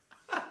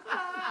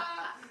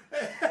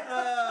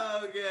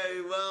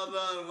 Okay, well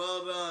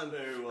done.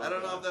 Very well I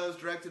don't know done. if that was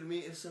directed to me.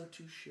 If so,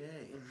 touche.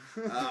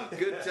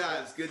 Good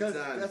times.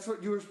 That's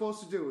what you were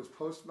supposed to do, was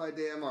post my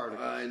damn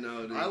article. I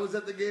know, dude. I was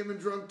at the game and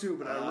drunk too,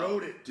 but I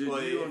wrote it. Dude,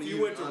 well, don't if you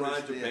even went to Rana,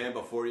 understand. Japan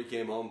before you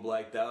came home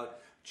blacked out,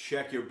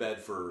 check your bed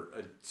for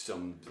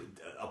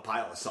a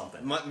pile of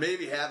something.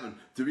 Maybe haven't.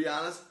 To be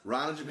honest,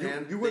 Rana,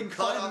 Japan. You wouldn't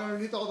find it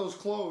underneath all those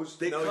clothes.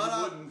 They No, you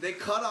cut wouldn't. They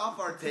cut off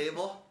our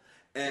table,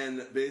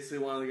 and basically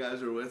one of the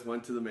guys we were with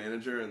went to the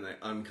manager and they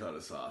uncut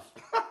us off.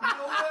 No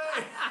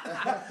way!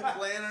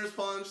 Planners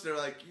punch. They're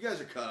like, "You guys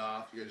are cut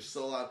off. You guys are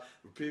so loud."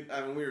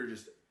 I mean, we were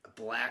just a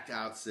blacked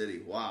out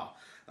city. Wow.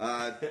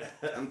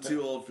 I'm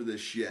too old for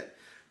this shit.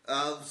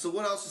 So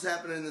what else is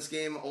happening in this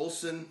game?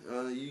 Olsen,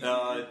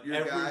 your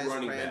every guys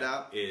running panned back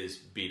out. is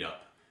beat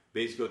up.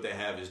 Basically, what they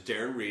have is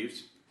Darren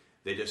Reeves.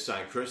 They just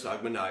signed Chris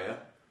Ogmanaya,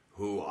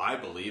 who I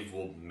believe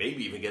will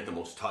maybe even get the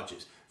most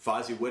touches.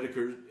 Fozzie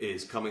Whitaker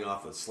is coming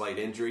off a slight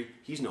injury.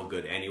 He's no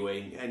good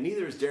anyway, and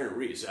neither is Darren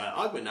Reeves.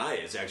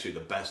 Ogmanaya is actually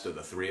the best of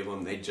the three of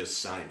them. They just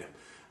signed him.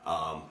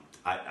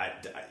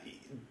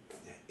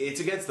 It's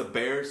against the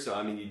Bears, so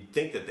I mean, you'd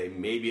think that they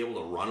may be able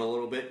to run a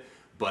little bit,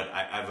 but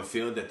I have a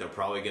feeling that they're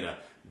probably going to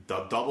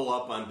double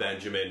up on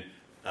Benjamin,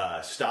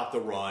 stop the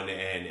run,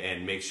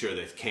 and make sure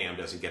that Cam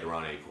doesn't get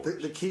around any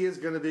corners. The key is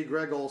going to be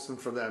Greg Olsen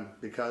for them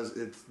because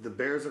the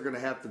Bears are going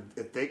to have to,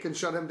 if they can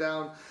shut him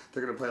down,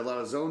 they're going to play a lot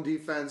of zone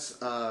defense,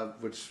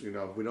 which we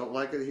don't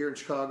like it here in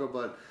Chicago,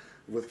 but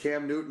with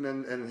Cam Newton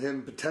and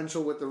him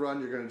potential with the run,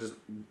 you're going to just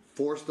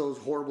force those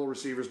horrible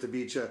receivers to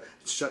beat you.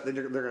 Then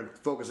they're going to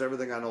focus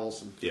everything on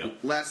Olsen. Yeah.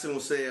 Last thing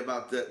we'll say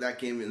about that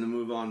game and then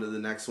move on to the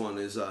next one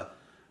is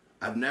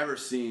I've never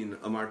seen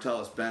a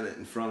Martellus Bennett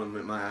in front of him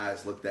in my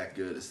eyes look that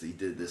good as he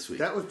did this week.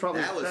 That was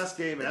probably the best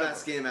game ever.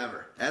 Best game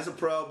ever. As a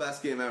pro,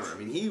 best game ever. I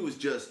mean, he was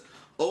just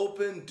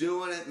open,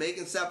 doing it,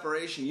 making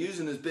separation,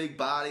 using his big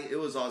body. It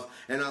was awesome.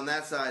 And on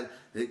that side,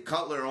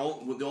 Cutler,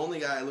 the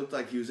only guy I looked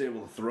like he was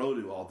able to throw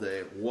to all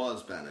day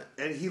was Bennett.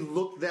 And he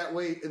looked that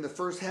way in the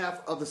first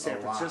half of the San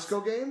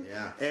Francisco game.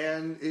 Yeah.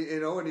 And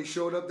and he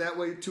showed up that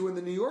way too in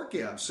the New York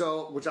game. Yeah.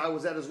 So, which I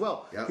was at as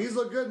well. Yep. He's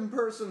looked good in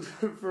person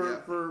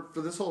for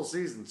this whole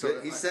season.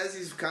 So He says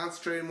he's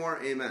concentrating more.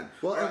 Amen.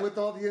 Well, All and right. with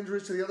all the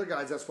injuries to the other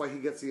guys, that's why he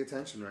gets the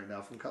attention right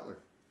now from Cutler.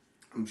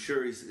 I'm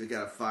sure he's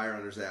got a fire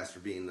under his ass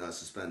for being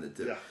suspended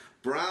too. Yeah.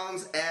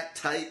 Browns at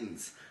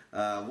Titans.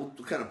 We'll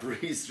kind of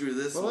breeze through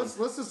this Well, one.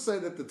 let's just say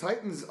that the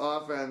Titans'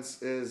 offense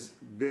has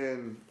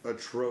been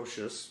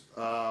atrocious.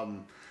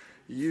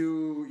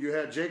 You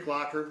had Jake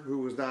Locker, who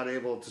was not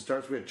able to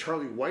start. So we had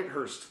Charlie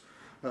Whitehurst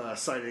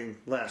sighting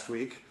last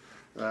week.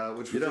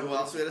 Which You know who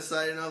else we had a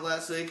sighting of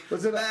last week?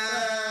 Was it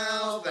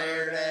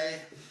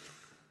Valverde?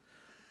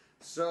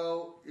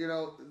 So,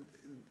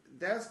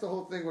 that's the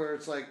whole thing where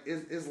it's like,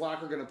 is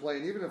Locker going to play?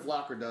 And even if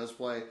Locker does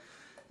play,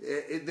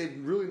 they've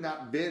really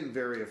not been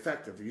very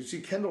effective. You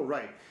see Kendall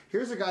Wright.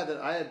 Here's a guy that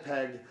I had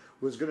pegged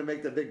was going to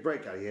make the big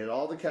breakout. He had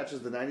all the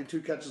catches, the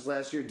 92 catches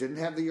last year, didn't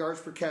have the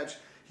yards per catch.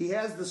 He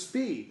has the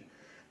speed.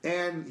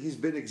 And he's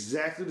been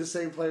exactly the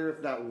same player,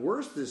 if not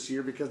worse, this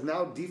year because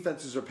now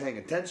defenses are paying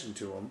attention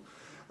to him.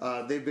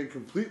 They've been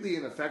completely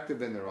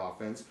ineffective in their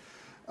offense.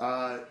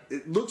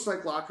 It looks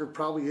like Locker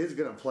probably is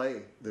going to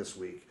play this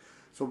week.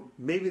 So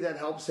maybe that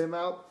helps him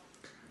out.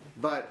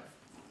 But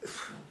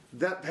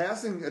that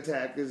passing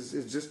attack is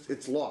just,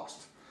 it's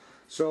lost.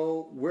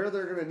 So where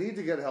they're going to need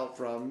to get help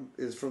from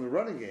is from the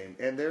running game.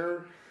 And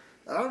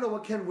I don't know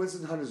what Ken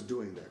Whisenhunt is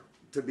doing there,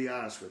 to be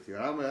honest with you.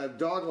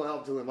 Dog will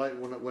help to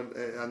enlighten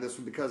on this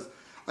one because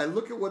I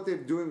look at what they're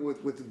doing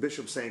with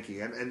Bishop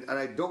Sankey, and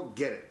I don't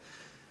get it.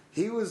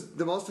 He was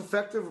the most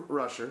effective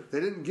rusher.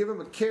 They didn't give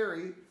him a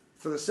carry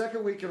for the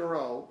second week in a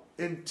row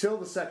until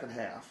the second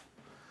half.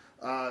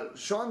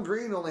 Sean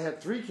Green only had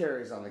 3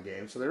 carries on the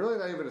game, so they're really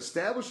not even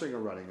establishing a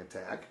running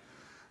attack.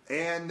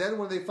 And then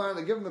when they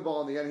finally give him the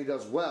ball in the end, he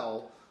does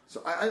well.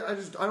 So I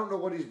don't know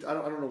what I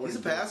don't know what He's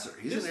a doing. passer.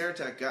 He's an air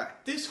tech guy.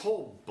 This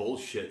whole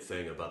bullshit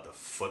thing about the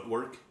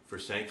footwork for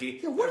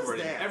Sankey, Yeah, what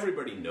is that?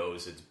 Everybody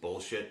knows it's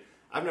bullshit.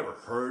 I've never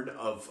heard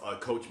of a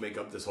coach make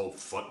up this whole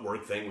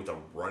footwork thing with a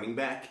running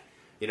back.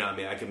 You know, I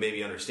mean, I can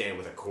maybe understand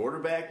with a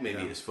quarterback,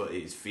 maybe his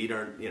feet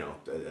aren't,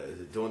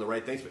 doing the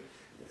right things, but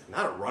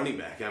not a running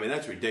back. I mean,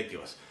 that's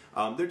ridiculous.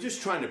 They're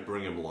just trying to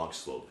bring him along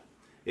slowly.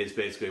 It's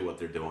basically what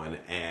they're doing,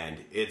 and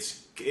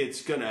it's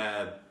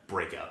gonna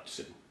break out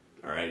soon.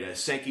 All right,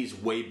 Sankey's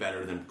way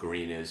better than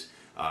Green is.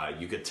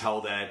 You could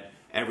tell that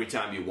every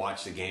time you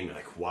watch the game. You're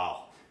like,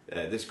 wow,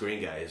 this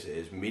Green guy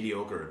is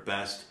mediocre at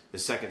best. The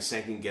second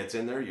Sankey gets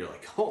in there, you're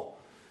like, oh,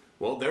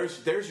 well,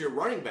 there's your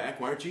running back.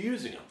 Why aren't you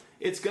using him?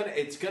 It's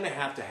gonna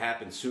have to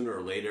happen sooner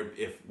or later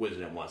if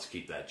Wisdom wants to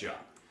keep that job.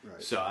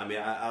 Right. So I mean,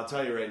 I'll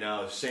tell you right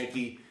now, if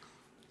Sankey,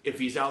 if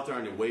he's out there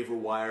on the waiver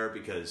wire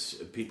because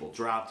people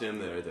dropped him,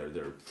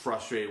 they're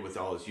frustrated with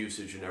all his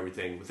usage and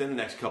everything. Within the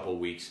next couple of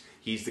weeks,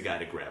 he's the guy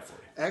to grab for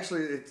you.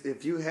 Actually,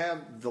 if you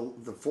have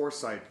the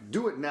foresight,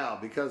 do it now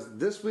because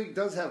this week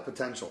does have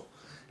potential.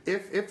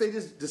 If they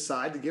just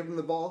decide to give him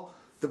the ball,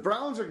 the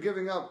Browns are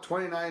giving up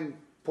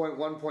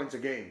 29.1 points a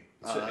game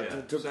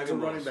to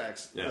running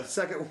backs, the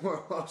second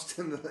most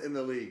in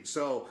the league.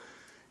 So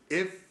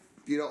if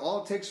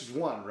all it takes is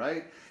one,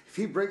 right? If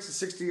he breaks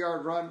a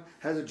 60-yard run,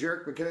 has a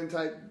Jerick McKinnon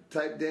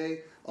type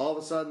day, all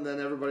of a sudden then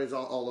everybody's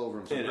all over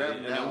him. So grab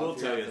him now. I will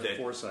tell you that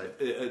foresight.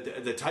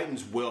 The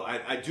Titans will.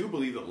 I do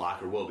believe that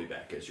Locker will be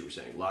back, as you were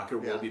saying. Locker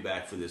will be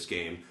back for this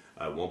game.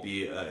 Won't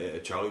be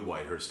Charlie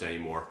Whitehurst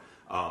anymore.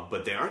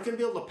 But they aren't going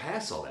to be able to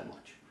pass all that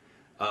much.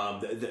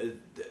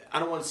 I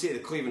don't want to say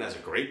that Cleveland has a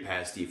great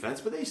pass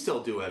defense, but they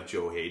still do have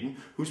Joe Hayden,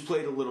 who's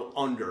played a little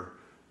under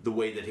the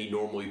way that he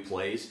normally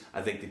plays.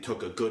 I think they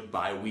took a good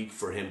bye week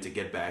for him to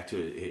get back to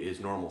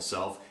his normal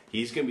self.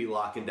 He's going to be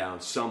locking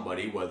down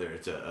somebody, whether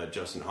it's a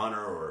Justin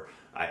Hunter or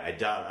I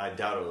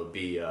doubt it'll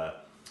be the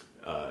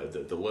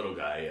little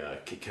guy,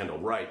 Kendall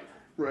Wright.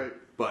 Right.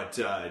 But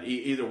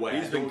either way,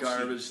 he's been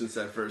garbage since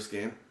that first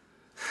game.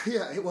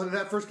 Yeah, well, in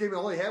that first game,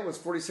 all he had was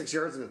 46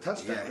 yards and a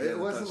touchdown. Yeah, it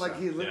wasn't like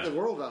he lit the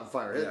world on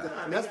fire.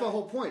 Yeah. And that's my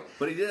whole point.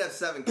 But he did have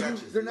 7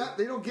 catches.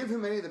 They don't give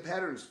him any of the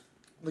patterns.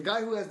 The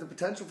guy who has the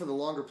potential for the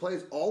longer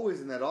plays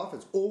always in that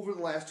offense over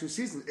the last 2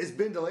 seasons has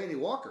been Delaney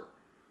Walker.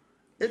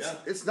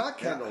 It's not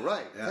Kendall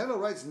Wright. Yeah. Kendall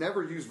Wright's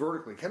never used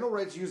vertically. Kendall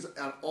Wright's used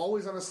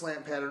always on a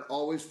slant pattern,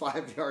 always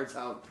 5 yards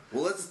out.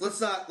 Well, let's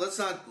not.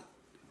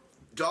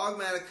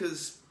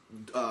 Dogmatica's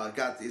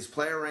got his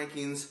player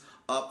rankings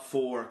up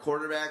for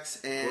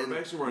quarterbacks and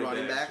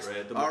running backs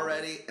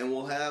already, and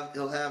he'll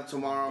have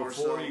tomorrow or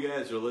so. Before you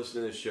guys are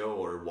listening to the show,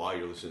 or while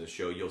you're listening to the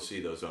show, you'll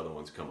see those other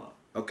ones come up.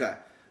 Okay,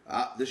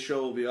 this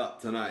show will be up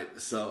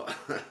tonight, so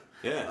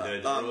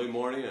yeah, early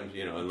morning.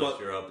 Unless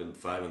you're up at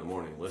 5 in the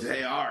morning. Listen,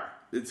 they are.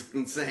 It's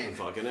insane.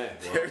 Fucking A.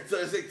 Well,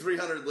 there's like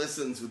 300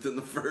 listens within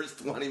the first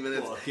 20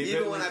 minutes. Well,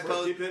 even when I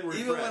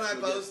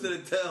posted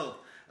it till.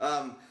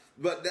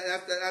 But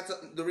that's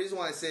the reason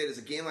why I say it is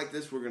a game like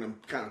this we're going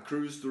to kind of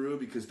cruise through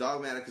because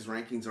Dogmatica's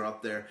rankings are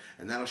up there,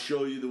 and that'll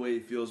show you the way he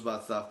feels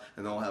about stuff,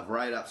 and they'll have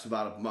write-ups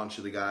about a bunch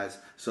of the guys.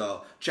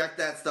 So check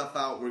that stuff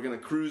out. We're going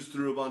to cruise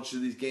through a bunch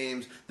of these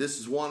games. This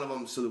is one of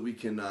them so that we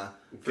can ask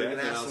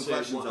some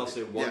questions. I'll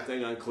say one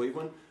thing on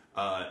Cleveland.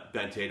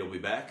 Ben Tate will be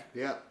back.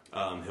 Yeah.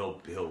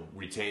 He'll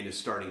retain his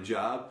starting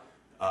job.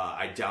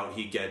 I doubt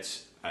he'll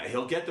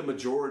get the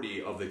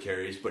majority of the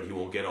carries, but he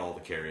won't get all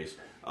the carries.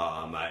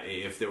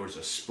 If there was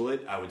a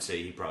split, I would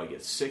say he probably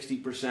gets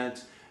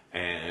 60%,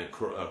 and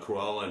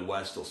Crowell and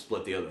West will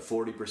split the other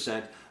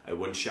 40%. It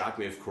wouldn't shock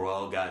me if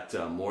Crowell got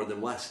more than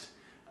West.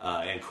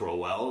 And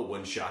Crowell, it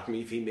wouldn't shock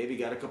me if he maybe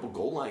got a couple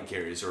goal line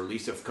carries or at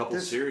least a couple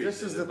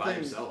series by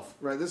himself.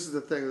 Right, this is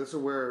the thing. This is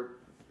where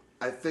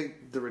I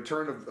think the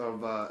return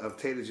of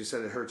Tate, as you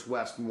said, it hurts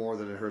West more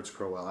than it hurts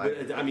Crowell.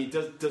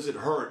 Does it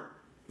hurt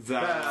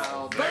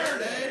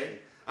Valverde?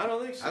 I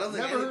don't think so. I don't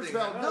think Never hurts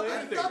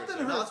Valverde.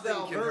 Nothing hurts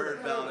can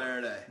hurt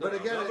Valverde. But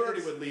again,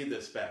 Valverde would lead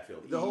this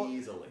backfield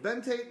easily.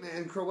 Ben Tate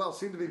and Crowell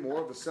seem to be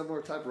more of a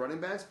similar type of running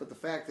backs, but the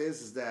fact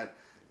is that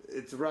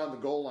it's around the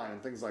goal line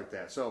and things like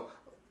that. So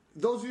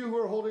those of you who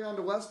are holding on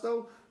to West,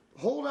 though,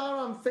 hold out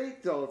on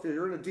faith, though, if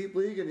you're in a deep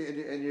league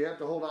and you have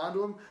to hold on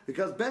to him,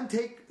 because Ben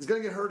Tate is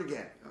going to get hurt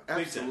again.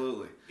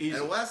 Absolutely.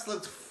 And West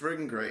looked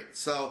friggin' great.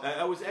 So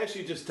I was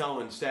actually just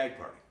telling Stag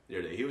Party the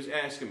other day. He was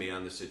asking me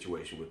on the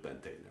situation with Ben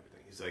Tate and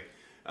everything. He's like,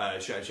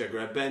 should I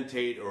grab Ben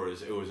Tate or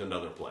it was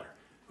another player,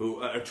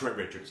 Trent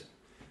Richardson?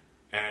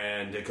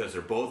 And because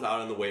they're both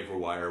out on the waiver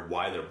wire,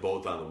 why they're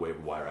both on the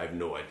waiver wire, I have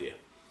no idea.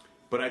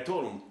 But I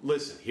told him,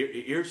 listen,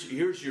 here's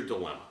your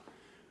dilemma.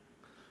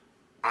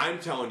 I'm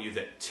telling you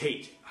that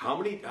Tate,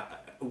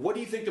 what do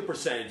you think the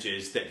percentage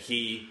is that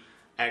he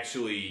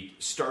actually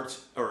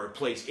starts or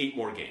plays 8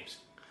 more games?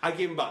 I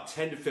gave him about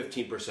 10 to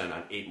 15%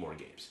 on 8 more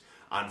games.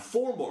 On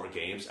 4 more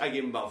games, I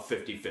gave him about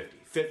 50-50.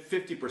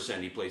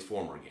 50% he plays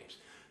 4 more games.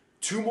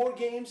 2 more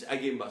games, I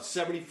gave him about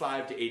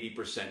 75 to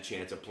 80%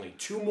 chance of playing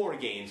 2 more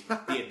games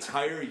the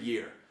entire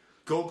year.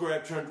 Go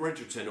grab Trent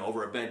Richardson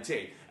over at Ben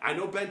Tate. I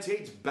know Ben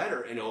Tate's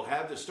better and he'll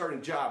have the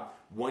starting job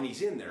when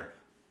he's in there.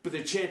 But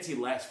the chance he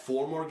lasts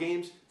 4 more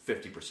games,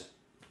 50%.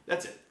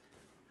 That's it.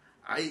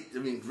 I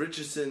mean,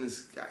 Richardson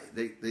is.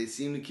 They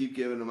seem to keep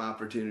giving him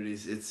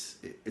opportunities.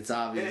 It's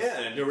obvious.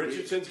 Yeah, and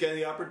Richardson's getting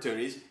the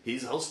opportunities.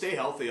 He'll stay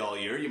healthy all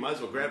year. You might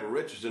as well grab a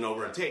Richardson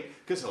over a Tate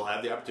because he'll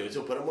have the opportunities.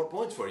 He'll put up more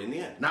points for you in the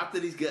end. Not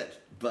that he's good,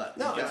 but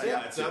No,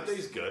 it's not that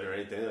he's good or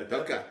anything like that.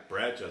 Okay.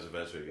 Bradshaw's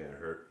eventually getting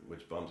hurt,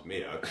 which bums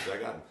me out because I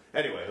got him.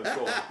 Anyway, let's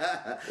go on.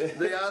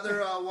 The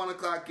other 1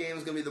 o'clock game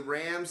is going to be the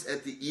Rams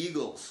at the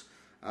Eagles.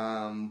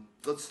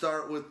 Let's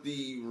start with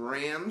the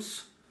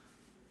Rams.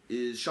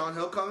 Is Sean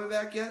Hill coming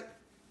back yet?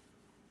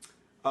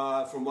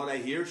 From what I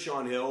hear,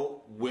 Sean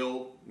Hill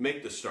will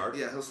make the start.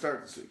 Yeah, he'll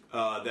start this week.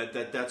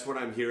 That's what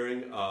I'm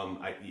hearing.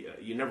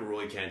 You never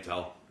really can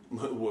tell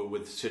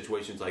with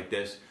situations like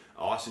this.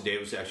 Austin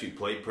Davis actually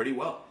played pretty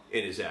well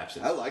in his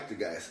absence. I like the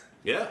guys.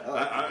 Yeah,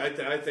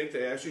 I think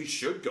they actually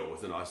should go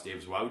with an Austin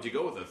Davis. Why would you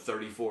go with a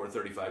 34 or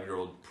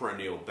 35-year-old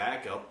perennial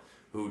backup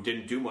who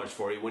didn't do much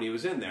for you when he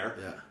was in there?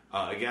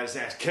 Yeah. He got his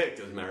ass kicked,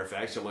 as a matter of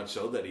fact, so much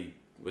so that he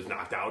was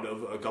knocked out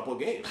of a couple of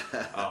games.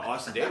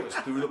 Austin Davis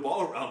threw the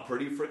ball around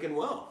pretty freaking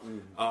well.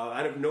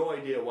 I have no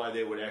idea why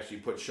they would actually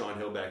put Sean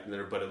Hill back in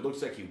there, but it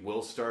looks like he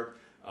will start.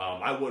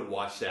 I would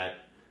watch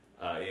that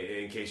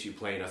in case you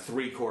play in a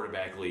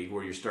 3-quarterback league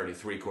where you're starting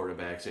 3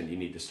 quarterbacks and you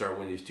need to start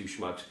one of these 2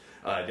 schmucks.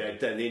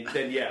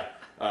 Then yeah,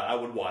 I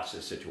would watch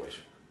this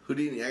situation.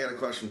 Houdini, I got a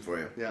question for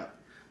you. Yeah.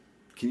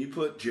 Can you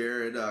put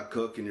Jared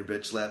Cook in your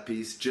bitch slap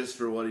piece just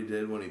for what he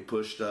did when he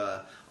pushed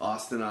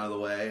Austin out of the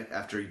way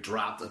after he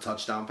dropped a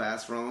touchdown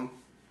pass from him?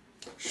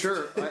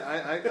 Sure,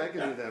 I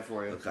can do that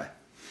for you. Okay.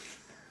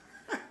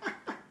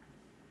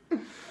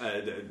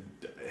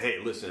 Hey,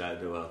 listen, I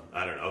don't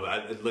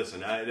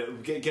know.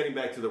 Getting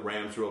back to the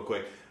Rams real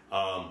quick.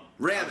 Ram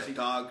it,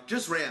 dog.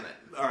 Just ram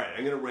it. All right,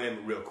 I'm going to ram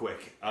it real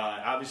quick.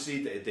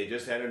 Obviously, they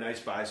just had a nice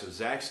bye, so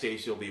Zach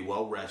Stacy will be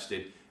well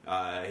rested.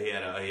 He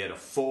had a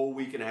full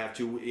week and a half,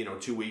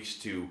 2 weeks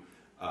to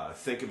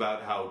think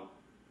about how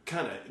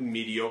kind of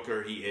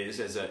mediocre he is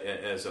as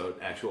an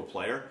actual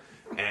player,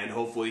 and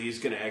hopefully he's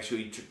going to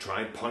actually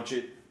try and punch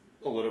it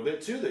a little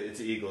bit to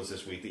the Eagles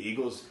this week. The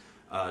Eagles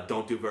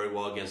don't do very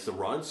well against the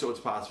run, so it's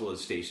possible that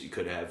Stacy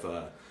could have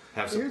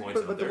some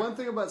points. But the one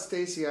thing about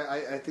Stacy,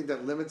 I think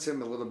that limits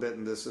him a little bit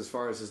in this as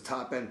far as his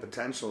top end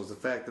potential is the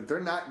fact that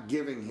they're not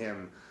giving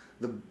him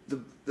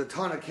the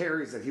ton of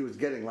carries that he was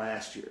getting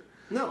last year.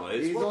 No,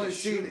 he's only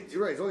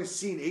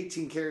seen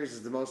 18 carries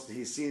is the most that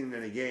he's seen in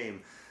any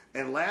game,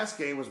 and last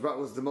game was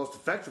the most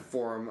effective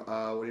for him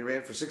when he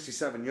ran for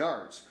 67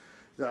 yards.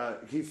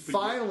 He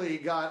finally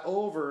got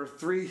over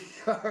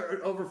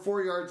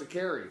 4 yards a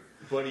carry.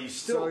 But he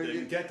still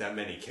didn't get that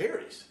many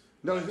carries.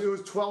 No, it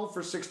was 12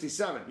 for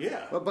 67.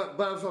 Yeah. But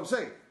that's what I'm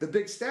saying. The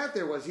big stat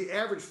there was he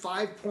averaged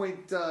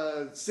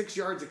 5.6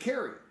 yards a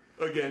carry.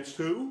 Against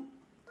who?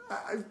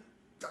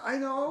 I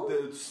know.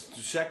 The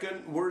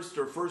second worst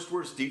or first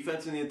worst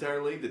defense in the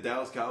entire league, the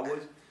Dallas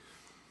Cowboys.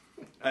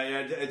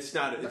 It's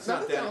not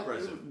that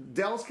impressive.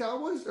 Dallas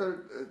Cowboys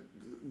are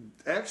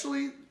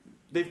actually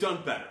they've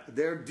done better.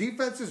 Their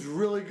defense is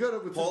really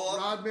good with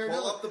Rod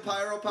Marinelli. Pull up the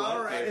Pyro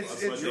Power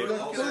It's rankings. they're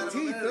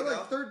 13th. They're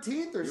like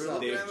 13th or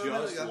something. They've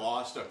just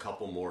lost a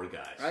couple more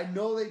guys. I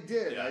know they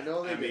did. Yeah. I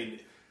know they did. mean,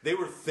 they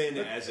were thin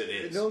as it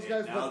is. Those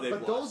guys,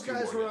 but those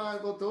guys were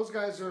on. Well, those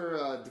guys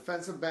are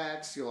defensive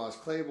backs. You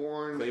lost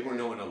Claiborne. And a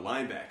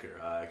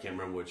linebacker. I can't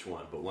remember which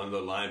one, but one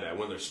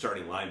of their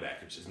starting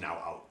linebackers is now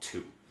out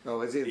too.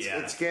 Oh, it's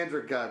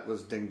Skandrick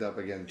was dinged up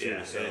again too.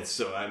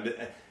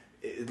 Yeah,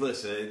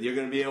 listen, you're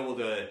going to be able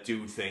to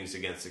do things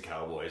against the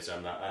Cowboys.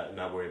 I'm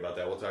not worried about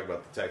that. We'll talk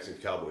about the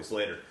Texans Cowboys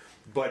later.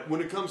 But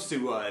when it comes to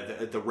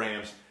the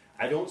Rams,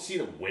 I don't see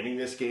them winning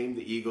this game.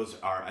 The Eagles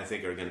I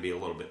think are going to be a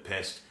little bit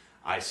pissed.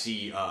 I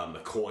see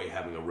McCoy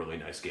having a really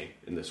nice game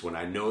in this one.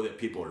 I know that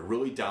people are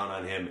really down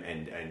on him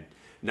and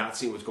not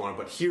seeing what's going on.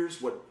 But here's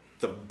what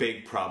the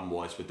big problem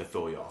was with the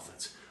Philly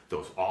offense.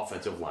 Those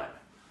offensive linemen,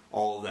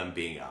 all of them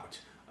being out.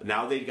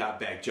 Now they got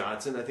back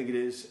Johnson, I think it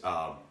is,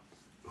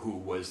 who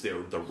was the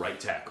right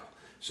tackle.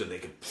 So they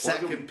could plug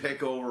second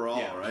pick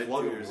overall, right?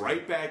 Plug him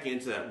right back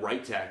into that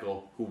right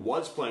tackle, who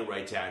was playing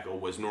right tackle,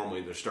 was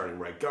normally their starting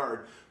right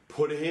guard.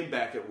 Put him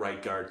back at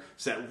right guard,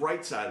 so that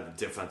right side of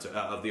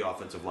the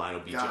offensive line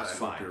will be just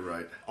fine. You're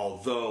right.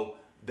 Although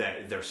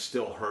that they're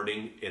still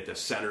hurting at the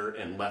center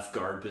and left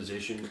guard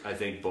position. I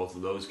think both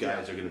of those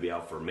guys are going to be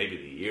out for maybe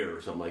the year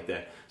or something like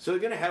that. So they're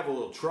going to have a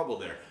little trouble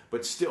there.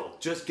 But still,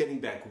 just getting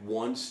back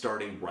one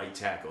starting right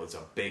tackle is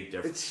a big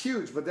difference. It's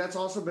huge, but that's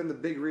also been the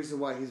big reason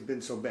why he's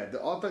been so bad.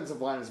 The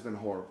offensive line has been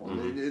horrible.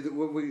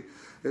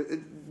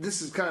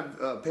 This is kind of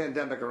a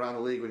pandemic around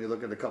the league when you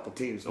look at a couple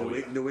teams.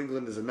 New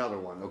England is another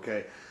one,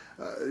 okay?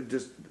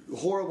 Just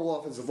horrible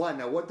offensive line.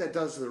 Now, what that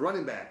does to the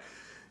running back,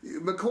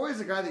 McCoy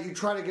is a guy that you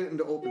try to get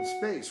into open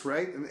space,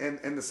 right?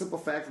 And the simple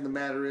fact of the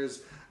matter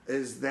is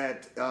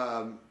that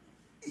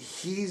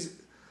he's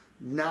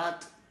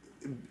not,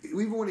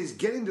 even when he's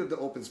getting to the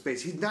open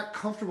space, he's not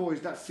comfortable.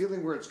 He's not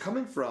feeling where it's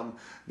coming from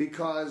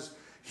because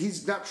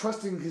he's not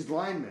trusting his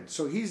linemen,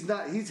 so he's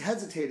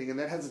hesitating, and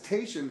that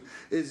hesitation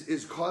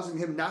is causing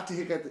him not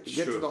to get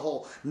to the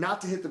hole,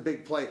 not to hit the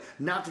big play,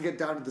 not to get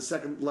down to the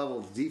second level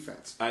of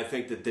defense. I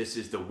think that this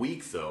is the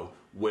week, though,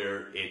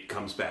 where it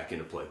comes back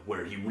into play,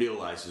 where he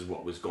realizes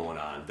what was going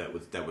on,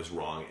 that was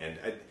wrong. And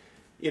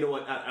you know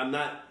what? I'm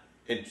not.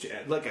 And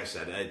like I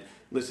said,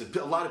 listen,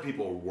 a lot of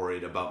people were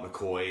worried about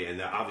McCoy,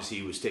 and obviously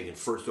he was taken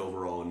first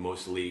overall in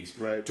most leagues.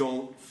 Right.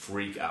 Don't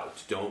freak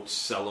out. Don't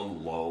sell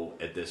him low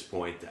at this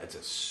point. That's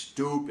a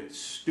stupid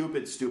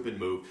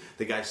move.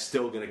 The guy's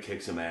still going to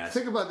kick some ass.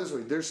 Think about it this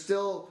way. There's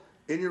still,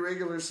 in your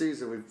regular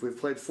season, we've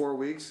played 4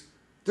 weeks.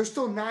 There's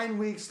still 9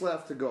 weeks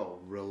left to go.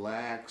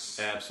 Relax.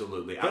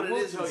 Absolutely. But it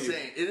is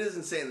insane. It is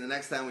insane. The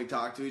next time we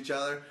talk to each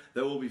other,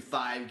 there will be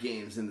 5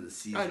 games into the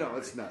season. I know, already.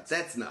 it's nuts.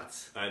 That's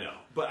nuts. I know.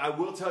 But I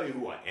will tell you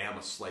who I am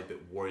a slight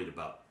bit worried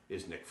about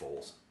is Nick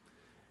Foles.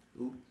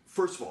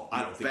 First of all,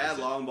 I don't think bad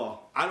long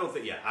ball. I don't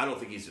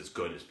think he's as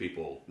good as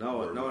people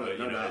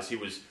as he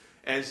was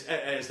as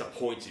the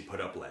points he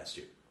put up last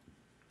year.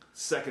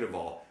 Second of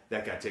all,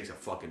 that guy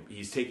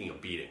he's taking a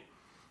beating.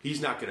 He's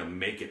not going to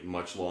make it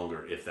much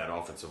longer if that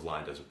offensive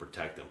line doesn't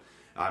protect him.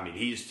 I mean,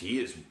 he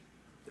is.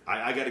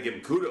 I got to give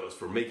him kudos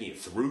for making it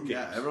through games.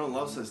 Yeah, everyone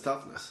loves his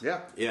toughness.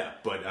 Yeah.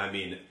 But I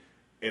mean,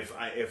 if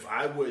I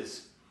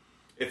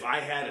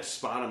had a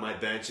spot on my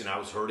bench and I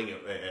was hurting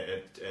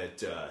at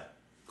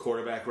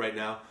quarterback right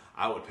now,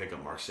 I would pick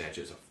up Mark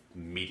Sanchez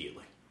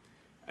immediately,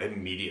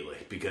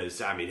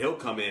 because I mean he'll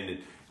come in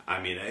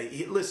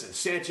and listen,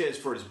 Sanchez,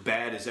 for as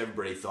bad as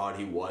everybody thought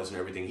he was and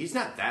everything, he's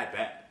not that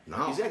bad.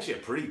 No. He's actually a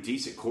pretty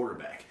decent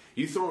quarterback.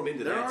 You throw him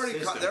into that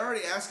system. They're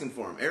already asking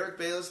for him. Eric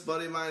Bayless, a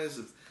buddy of mine,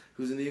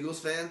 who's an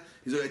Eagles fan,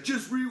 he's like, I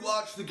just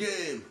rewatched the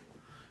game.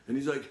 And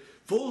he's like,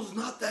 Foles is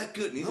not that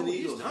good. And he's an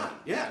Eagles fan.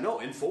 Yeah, no,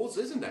 and Foles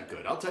isn't that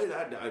good. I'll tell you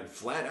that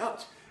flat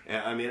out.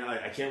 I mean,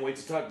 I can't wait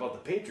to talk about the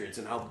Patriots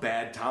and how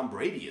bad Tom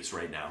Brady is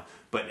right now.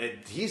 But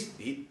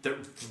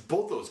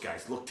both those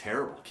guys look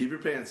terrible. Keep your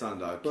pants on,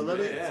 dog.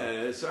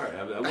 Sorry.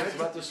 I was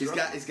about to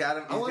He's got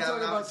him. I want to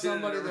talk about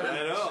somebody that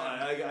I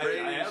know. Brady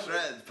I have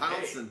shreds,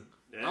 pouncing.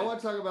 Hey. I want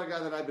to talk about a guy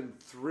that I've been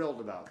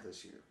thrilled about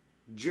this year,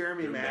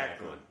 Jeremy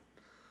Maclin.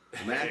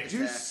 Did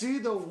you see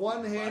the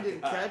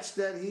one-handed catch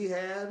that he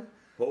had?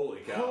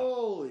 Holy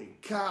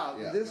cow!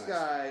 Yeah, this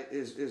guy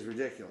is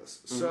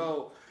ridiculous. Mm-hmm.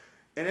 So,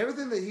 and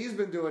everything that he's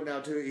been doing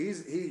now too,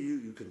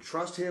 you can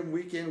trust him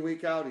week in,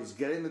 week out. He's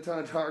getting a ton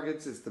of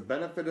targets. It's the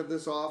benefit of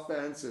this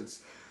offense.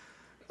 It's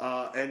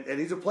and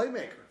he's a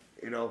playmaker.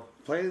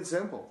 Plain and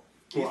simple.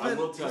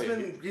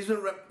 He's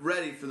been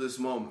ready for this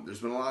moment. There's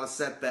been a lot of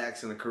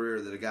setbacks in a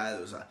career that a guy that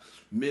was a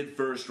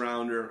mid-first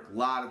rounder, a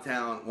lot of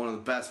talent, one of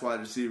the best wide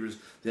receivers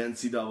the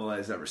NCAA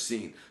has ever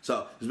seen.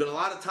 So there's been a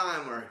lot of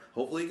time where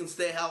hopefully he can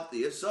stay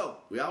healthy. If so,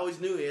 we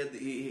always knew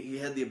he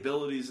had the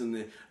abilities and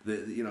the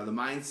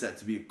mindset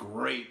to be a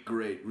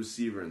great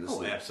receiver in this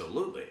league.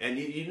 Absolutely. And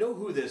you know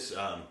who this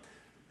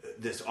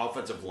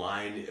offensive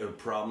line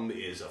problem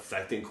is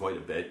affecting quite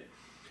a bit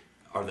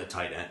are the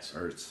tight ends.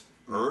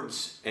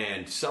 Ertz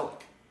and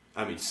Selleck.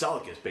 I mean,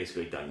 Selleck has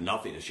basically done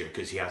nothing this year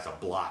because he has to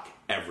block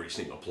every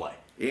single play.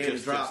 And he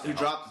dropped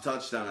a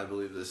touchdown, I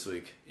believe, this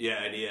week.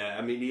 Yeah, and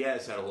I mean, he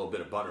has had a little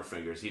bit of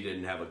butterfingers. He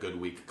didn't have a good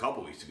week a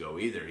couple weeks ago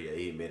either.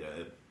 He made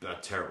a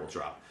terrible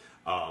drop.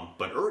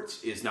 But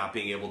Ertz is not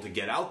being able to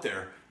get out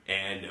there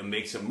and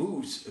make some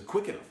moves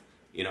quick enough.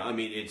 I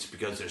mean, it's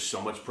because there's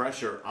so much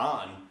pressure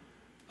on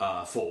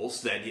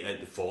Foles that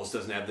Foles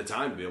doesn't have the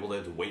time to be able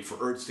to wait for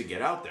Ertz to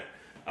get out there.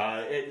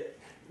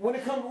 When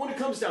it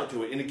comes down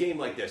to it, in a game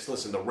like this,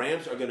 listen, the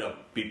Rams are going to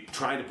be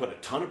trying to put a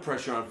ton of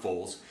pressure on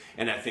Foles,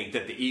 and I think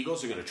that the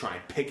Eagles are going to try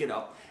and pick it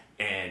up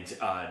and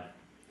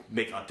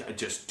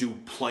just do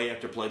play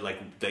after play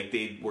like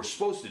they were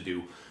supposed to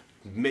do,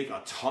 make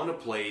a ton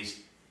of plays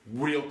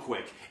real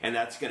quick, and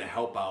that's going to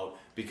help out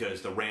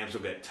because the Rams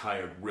will get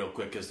tired real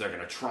quick because they're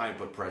going to try and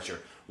put pressure.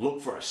 Look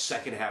for a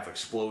second half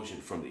explosion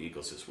from the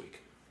Eagles this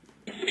week.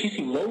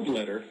 PC load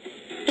letter?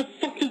 What the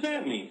fuck does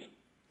that mean?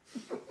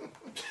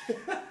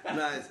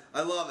 Nice.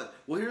 I love it.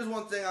 Well, here's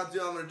one thing I'll do.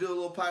 I'm going to do a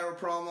little Pyro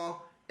promo.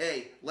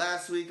 Hey,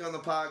 last week on the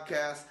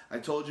podcast, I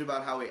told you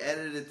about how we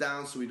edited it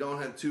down so we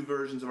don't have 2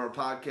 versions of our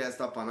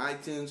podcast up on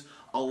iTunes.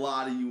 A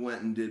lot of you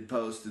went and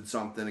posted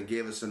something and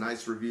gave us a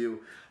nice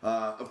review.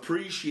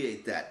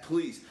 Appreciate that.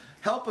 Please,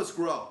 help us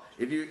grow.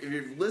 If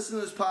you're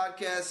listening to this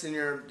podcast and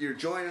you're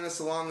joining us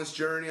along this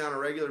journey on a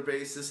regular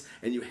basis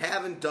and you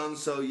haven't done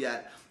so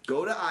yet,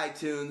 go to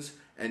iTunes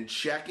and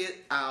check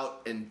it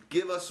out and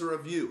give us a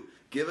review.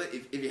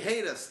 If you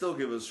hate us, still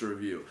give us a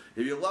review.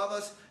 If you love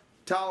us,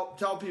 tell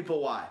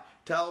people why.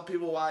 Tell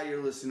people why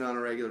you're listening on a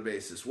regular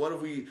basis. What are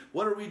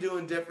we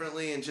doing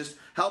differently? And just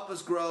help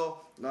us grow.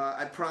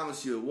 I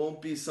promise you, it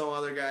won't be some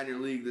other guy in your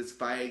league that's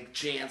by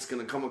chance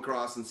going to come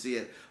across and see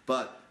it.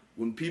 But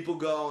when people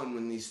go and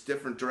when these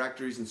different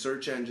directories and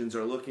search engines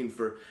are looking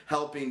for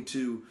helping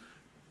to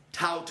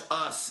tout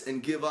us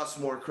and give us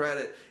more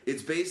credit,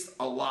 it's based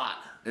a lot.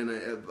 And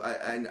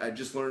I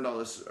just learned all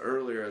this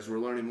earlier as we're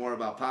learning more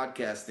about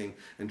podcasting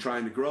and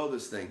trying to grow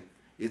this thing.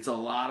 It's a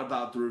lot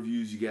about the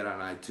reviews you get on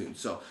iTunes.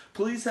 So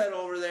please head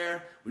over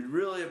there. We'd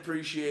really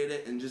appreciate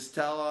it. And just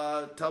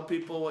tell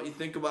people what you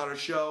think about our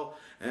show.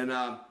 And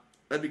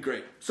that'd be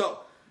great. So,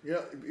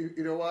 You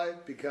know why?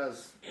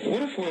 Because...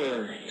 What if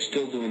we're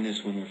still doing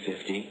this when we're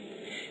 50?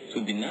 It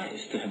would be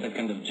nice to have that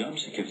kind of job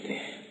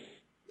security.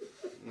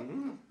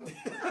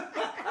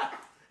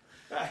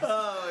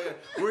 Oh, yeah.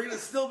 We're going to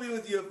still be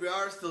with you if we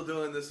are still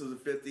doing this with a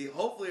 50.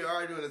 Hopefully we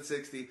are doing it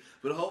 60.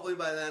 But hopefully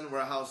by then we're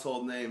a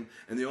household name.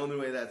 And the only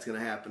way that's going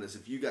to happen is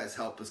if you guys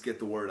help us get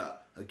the word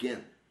out.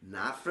 Again,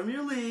 not from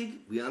your league.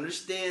 We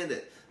understand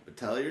it. But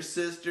tell your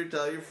sister,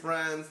 tell your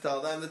friends,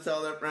 tell them to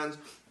tell their friends.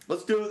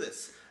 Let's do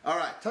this. All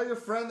right. Tell your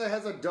friend that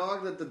has a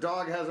dog that the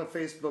dog has a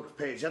Facebook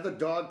page. Have the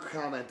dog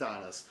comment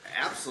on us.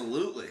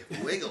 Absolutely.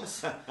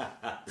 Wiggles.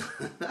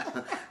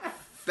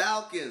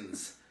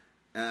 Falcons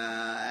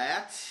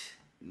at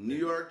New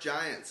York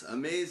Giants.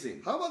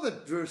 Amazing. How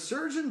about the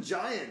resurgent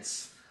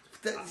Giants?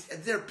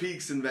 They're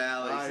peaks and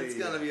valleys. It's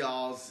going to be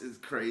all it's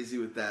crazy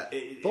with that.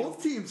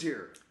 Both teams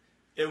here.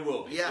 It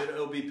will be. Yeah.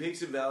 It'll be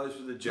peaks and valleys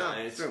for the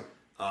Giants. No,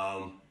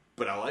 true.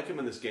 But I like them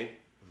in this game.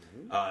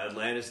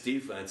 Atlanta's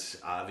defense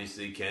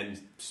obviously can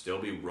still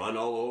be run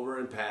all over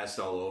and passed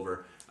all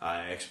over.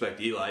 I expect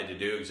Eli to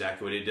do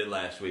exactly what he did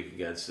last week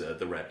against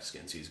the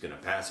Redskins. He's going to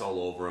pass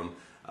all over them.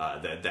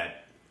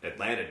 That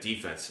Atlanta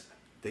defense,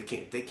 they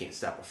can't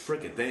stop a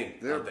freaking thing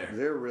out there.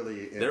 They're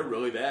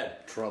really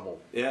bad. Trouble.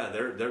 Yeah,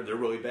 they're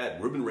really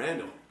bad. Ruben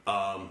Randall,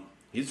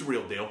 he's the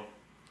real deal.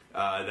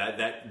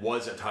 That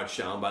was a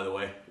touchdown, by the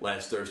way,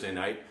 last Thursday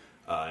night.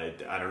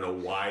 I don't know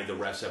why the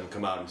refs haven't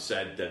come out and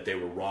said that they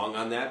were wrong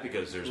on that,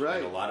 because there's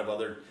been a lot of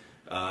other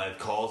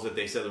calls that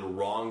they said were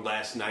wrong.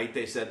 Last night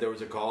they said there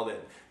was a call that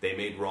they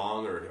made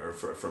wrong or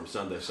from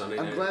Sunday night.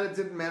 I'm glad it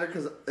didn't matter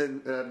because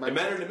it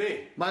mattered to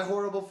me. My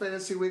horrible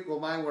fantasy week,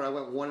 mine where I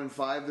went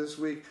 1-5 this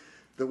week.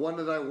 The one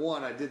that I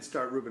won, I did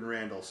start Ruben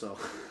Randall. So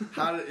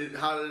how did it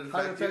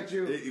affect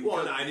you?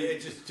 Well, no, you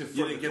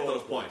didn't get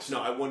those points.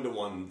 No, I wouldn't have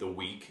won the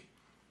week.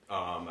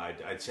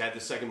 I'd had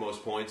the second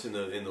most points in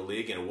the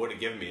league, and it would have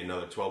given me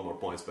another 12 more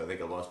points, but I think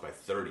I lost by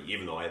 30,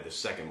 even though I had the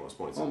second most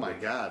points. Oh my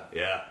God!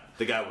 Yeah,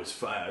 the guy was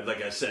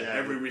like I said. Yeah.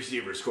 Every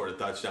receiver scored a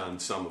touchdown.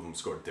 Some of them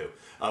scored two.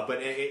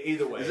 But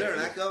either way, is there an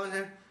echo in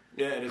here?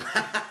 Yeah.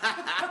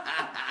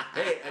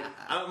 Hey,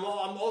 I'm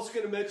also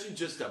going to mention,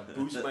 just to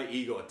boost my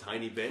ego a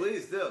tiny bit.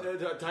 Please do.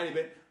 A tiny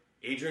bit.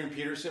 Adrian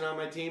Peterson on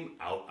my team,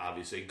 out,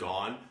 obviously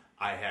gone.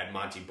 I had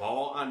Monty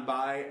Ball on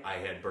bye, I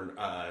had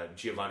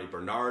Giovanni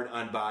Bernard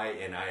on bye,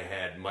 and I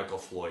had Michael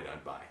Floyd on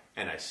bye,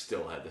 and I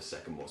still had the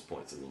second most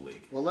points in the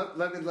league. Well, let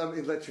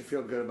me let you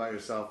feel good about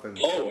yourself. And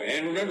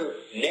remember,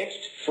 next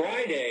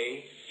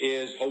Friday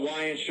is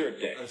Hawaiian Shirt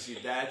Day. See,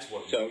 that's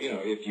what. So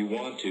if you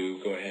want to,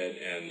 go ahead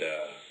and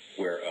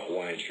wear a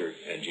Hawaiian shirt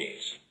and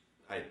jeans.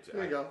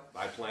 There you go.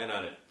 I plan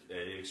on it.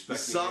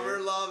 Summer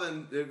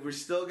loving, we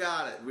still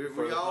got it. We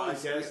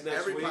always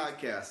every week,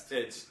 podcast.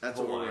 That's Hawaiian.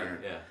 what we're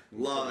wearing. Yeah,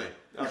 love it.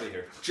 I'll be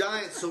here.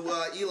 Giants. So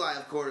Eli,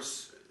 of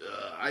course,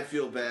 I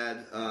feel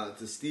bad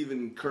to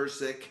Stephen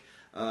Kursick,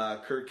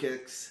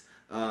 Kirkicks.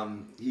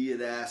 He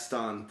had asked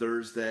on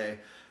Thursday,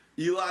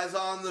 Eli's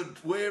on the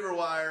waiver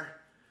wire.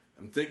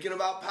 I'm thinking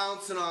about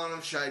pouncing on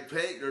him. Should I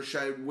pay or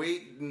should I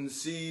wait and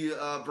see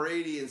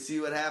Brady and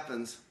see what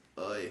happens?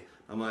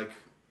 I'm like,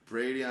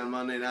 Brady on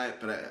Monday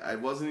night, but I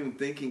wasn't even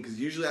thinking, because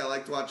usually I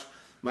like to watch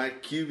my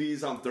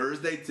QBs on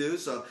Thursday too,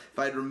 so if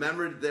I'd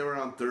remembered they were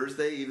on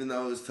Thursday, even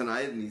though it was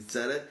tonight and he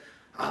said it,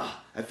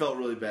 I felt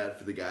really bad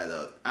for the guy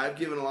though. I've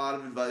given a lot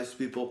of advice to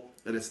people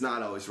that it's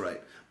not always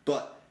right,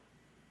 but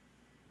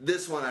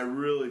this one I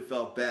really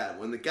felt bad.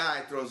 When the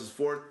guy throws his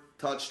fourth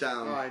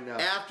touchdown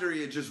after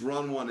he had just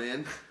run one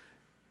in,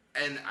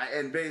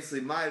 and basically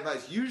my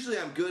advice, usually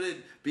I'm good at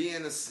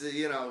being,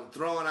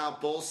 throwing out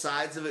both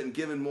sides of it and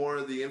giving more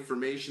of the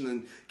information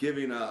than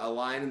giving a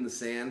line in the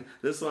sand.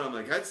 This one I'm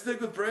like, I'd stick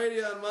with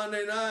Brady on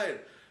Monday night.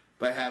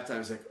 By halftime, I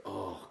was like,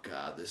 oh,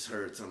 God, this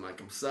hurts. I'm like,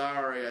 I'm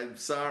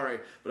sorry.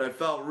 But I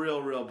felt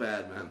real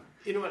bad, man.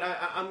 You know what?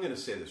 I'm going to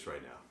say this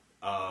right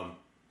now.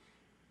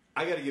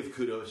 I got to give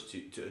kudos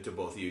to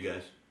both of you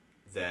guys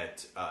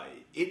that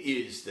it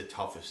is the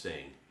toughest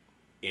thing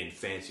in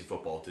fantasy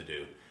football to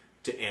do,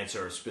 to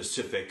answer a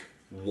specific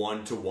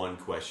one-to-one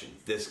question.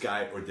 This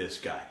guy or this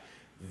guy.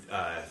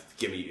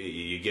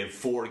 You give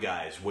four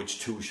guys,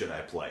 which two should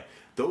I play?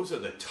 Those are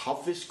the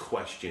toughest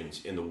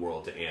questions in the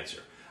world to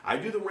answer. I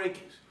do the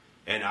rankings,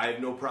 and I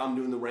have no problem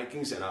doing the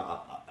rankings, and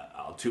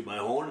I'll toot my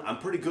horn. I'm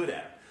pretty good at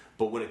it.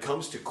 But when it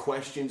comes to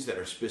questions that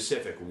are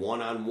specific,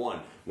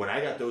 one-on-one, when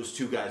I got those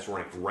two guys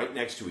ranked right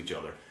next to each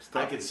other,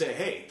 I could say,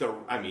 hey,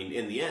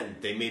 in the end,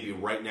 they may be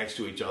right next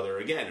to each other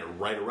again, or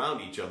right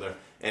around each other,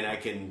 and I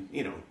can,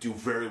 do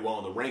very well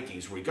in the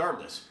rankings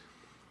regardless.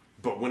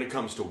 But when it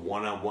comes to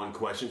one-on-one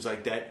questions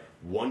like that,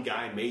 one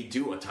guy may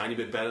do a tiny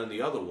bit better than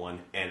the other one,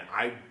 and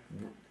I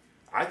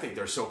think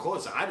they're so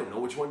close. I don't know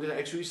which one to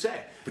actually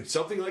say. But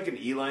something like an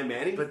Eli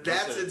Manning, but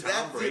that's the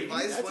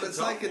advice when it's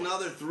like one.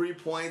 Another 3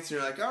 points, and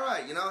you're like, all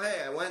right,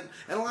 hey, I went.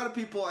 And I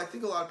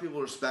think a lot of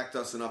people respect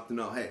us enough to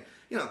know, hey,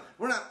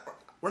 we're not.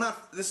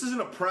 This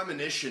isn't a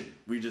premonition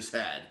we just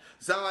had.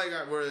 It's not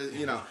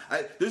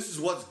like this is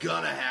what's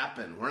gonna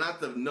happen. We're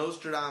not the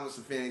Nostradamus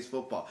of fantasy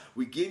football.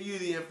 We give you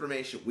the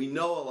information. We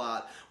know a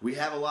lot. We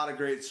have a lot of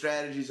great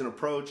strategies and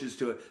approaches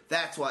to it.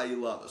 That's why you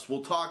love us.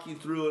 We'll talk you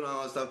through it and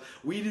all that stuff.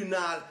 We do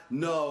not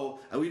know,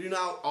 and we do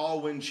not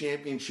all win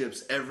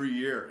championships every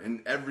year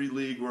in every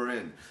league we're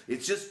in.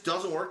 It just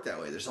doesn't work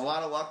that way. There's a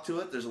lot of luck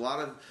to it. There's a lot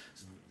of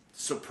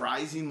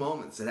surprising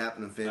moments that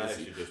happen in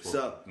fantasy. I actually just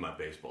won my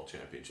baseball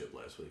championship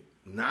last week.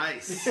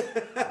 Nice,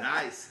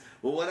 nice.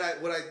 Well, what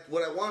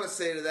I want to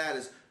say to that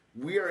is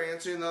we are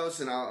answering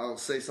those, and I'll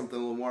say something a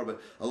little more. But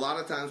a lot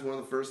of times, one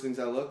of the first things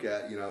I look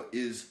at,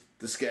 is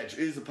the schedule,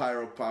 is the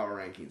Pyro Power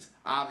rankings.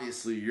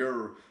 Obviously,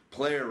 your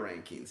player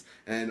rankings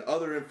and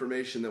other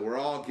information that we're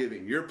all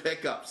giving. Your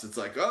pickups. It's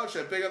like, oh,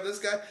 should I pick up this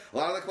guy? A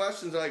lot of the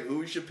questions are like, who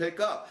we should pick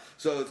up.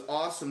 So it's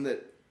awesome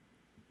that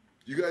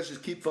you guys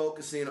just keep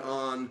focusing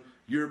on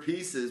your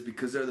pieces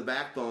because they're the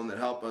backbone that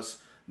help us,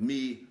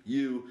 me,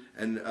 you,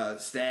 and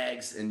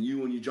Stags, and you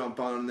when you jump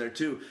on there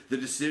too, the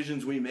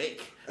decisions we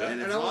make.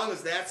 And as long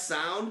as that's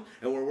sound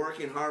and we're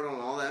working hard on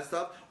all that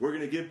stuff, we're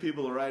going to give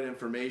people the right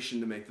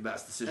information to make the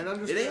best decision.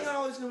 It ain't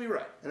always going to be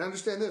right. And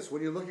understand this,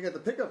 when you're looking at the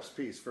pickups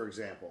piece, for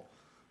example,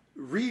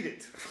 read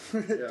it.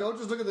 Yeah. Don't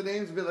just look at the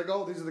names and be like,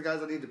 oh, these are the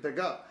guys I need to pick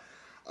up.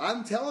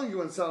 I'm telling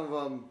you in some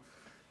of them,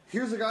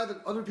 here's a guy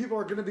that other people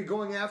are going to be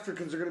going after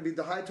because they're going to be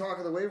the high talk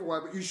of the waiver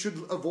wire, but you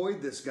should avoid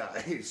this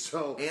guy.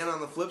 So, and on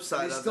the flip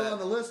side, he's still on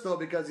the list though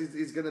because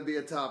he's going to be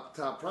a top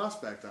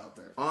prospect out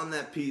there. On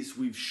that piece,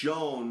 we've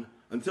shown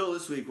until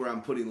this week where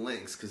I'm putting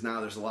links because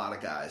now there's a lot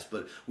of guys,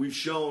 but we've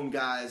shown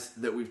guys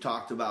that we've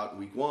talked about in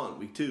week 1,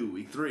 week 2,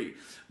 week 3.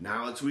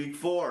 Now it's week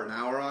 4.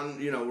 Now we're on.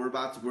 We're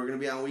going to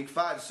be on week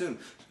 5 soon.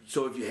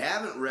 So if you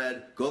haven't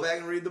read, go back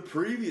and read the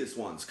previous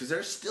ones because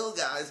there's still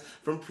guys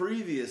from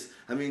previous.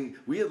 I mean,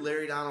 we had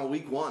Larry Donald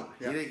week 1.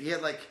 Yeah. He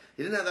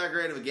didn't have that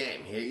great of a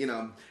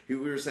game. We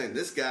were saying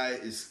this guy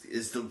is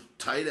the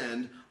tight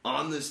end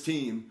on this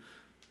team.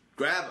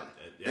 Grab him,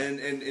 yeah.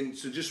 and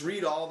so just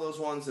read all those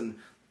ones and.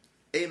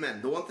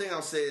 Amen. The one thing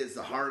I'll say is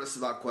the hardest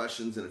about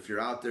questions, and if you're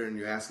out there and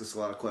you ask us a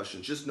lot of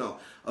questions, just know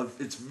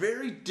it's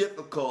very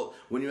difficult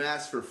when you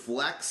ask for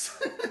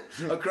flex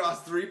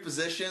across 3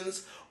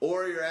 positions,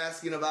 or you're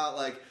asking about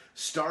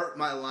start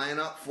my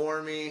lineup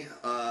for me.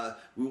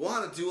 We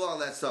want to do all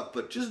that stuff,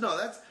 but just know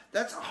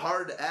that's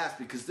hard to ask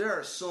because there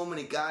are so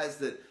many guys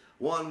that.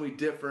 One, we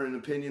differ in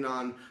opinion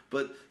on,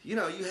 but you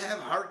have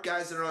heart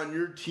guys that are on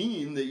your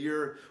team that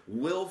you're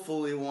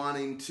willfully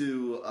wanting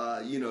to,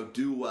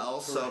 do well.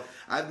 So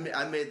I've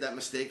made that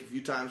mistake a few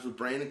times with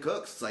Brandon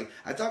Cooks. It's like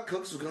I thought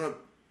Cooks was going to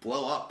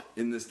blow up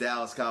in this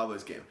Dallas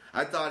Cowboys game.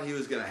 I thought he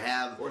was going to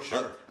have, for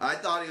sure. I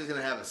thought he was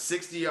going to have a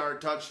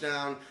 60-yard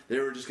touchdown. They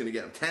were just going to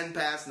get him 10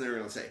 passes, and they were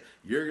going to say,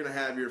 "You're going to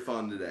have your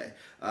fun today."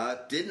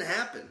 Didn't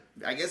happen.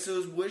 I guess it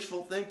was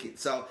wishful thinking.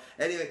 So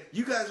anyway,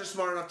 you guys are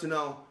smart enough to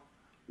know.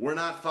 We're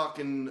not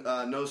fucking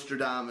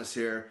Nostradamus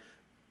here.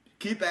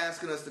 Keep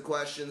asking us the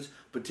questions,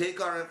 but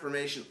take our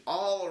information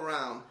all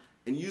around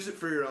and use it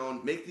for your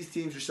own. Make these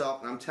teams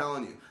yourself, and I'm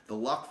telling you, the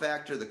luck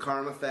factor, the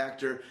karma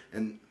factor,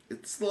 and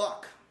it's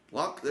luck.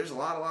 Luck. There's a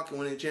lot of luck in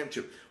winning the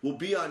championship. We'll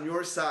be on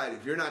your side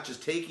if you're not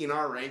just taking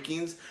our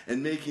rankings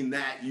and making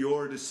that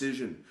your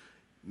decision.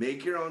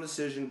 Make your own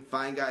decision.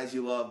 Find guys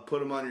you love.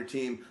 Put them on your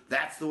team.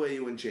 That's the way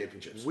you win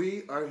championships.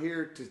 We are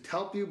here to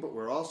help you, but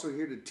we're also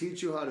here to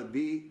teach you how to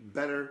be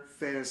better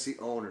fantasy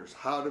owners,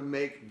 how to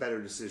make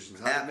better decisions,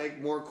 how to make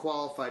more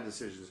qualified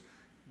decisions.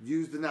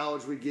 Use the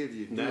knowledge we give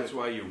you. That's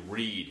why you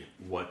read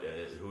what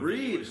who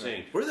is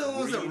saying. We're the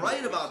ones that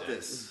write about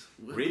this.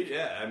 Read,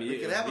 yeah. I mean, we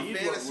can have a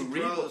fantasy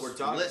pros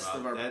list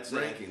of our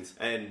rankings.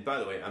 And by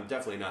the way, I'm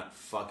definitely not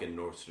fucking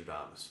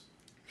Nostradamus.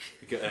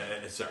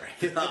 Sorry.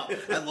 No,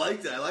 I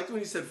liked it. I liked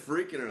when you said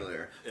freaking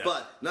earlier. Yeah.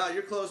 But no,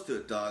 you're close to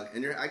it, dog.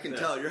 And I can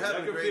tell you're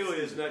having a great season.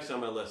 Is next on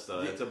my list,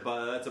 though. That's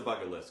a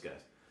bucket list, guys.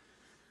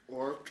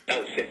 Or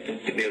I'll set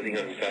the building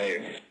on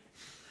fire.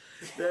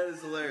 That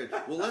is hilarious.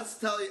 Well,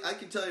 I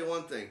can tell you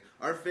one thing.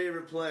 Our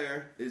favorite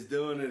player is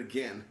doing it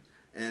again.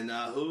 And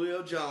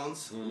Julio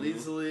Jones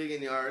leads the league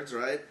in yards,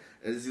 right?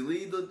 Is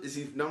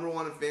he number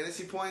 1 in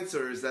fantasy points,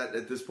 or is that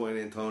at this point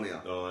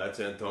Antonio? Oh, that's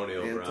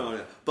Antonio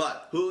Brown.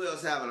 But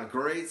Julio's having a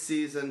great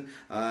season,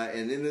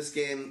 and in this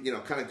game,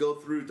 kind of go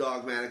through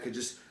Dogmatica,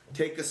 just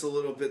take us a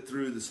little bit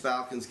through this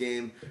Falcons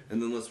game,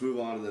 and then let's move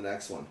on to the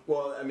next one.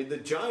 Well, I mean, the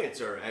Giants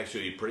are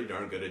actually pretty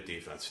darn good at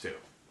defense too.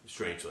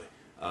 Strangely,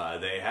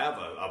 they have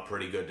a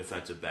pretty good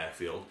defensive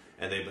backfield,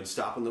 and they've been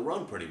stopping the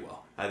run pretty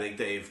well. I think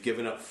they've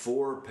given up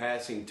 4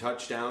 passing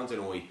touchdowns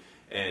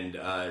and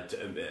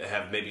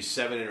have maybe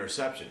 7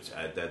 interceptions.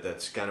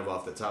 That's kind of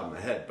off the top of my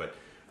head, but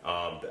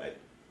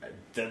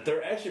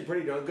they're actually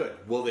pretty darn good.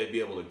 Will they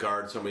be able to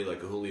guard somebody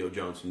like a Julio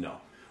Jones?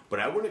 No. But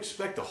I wouldn't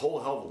expect a whole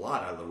hell of a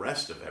lot out of the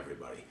rest of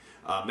everybody.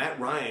 Matt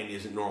Ryan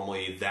isn't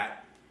normally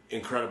that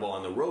incredible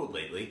on the road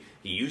lately.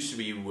 He used to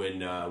be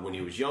when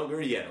he was younger.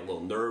 He had a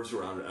little nerves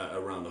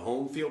around the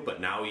home field, but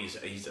now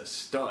he's a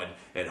stud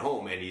at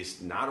home, and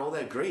he's not all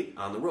that great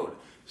on the road.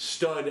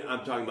 Stud,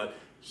 I'm talking about.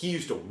 He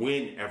used to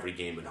win every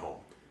game at home.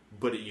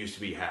 but it used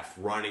to be half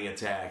running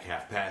attack,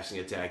 half passing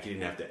attack.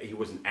 He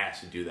wasn't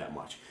asked to do that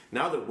much.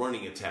 Now the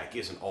running attack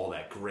isn't all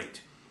that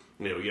great.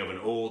 You have an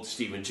old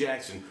Steven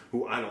Jackson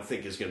who I don't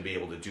think is going to be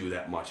able to do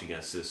that much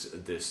against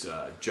this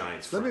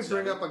Giants. Let me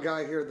bring up a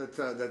guy here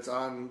that's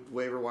on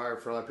waiver wire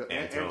for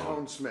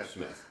Antone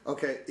Smith.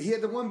 Okay, he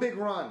had the one big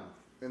run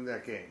in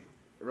that game,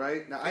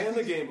 right? Now,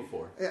 the game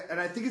before. And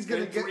I think he's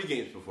going to get 3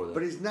 games before that.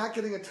 But he's not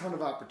getting a ton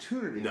of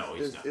opportunities. No,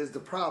 he's not. Is the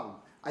problem.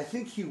 I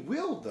think he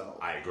will, though.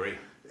 I agree.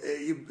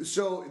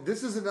 So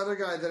this is another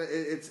guy that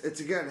it's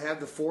again, have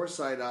the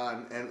foresight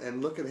on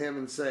and look at him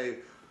and say,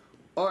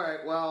 all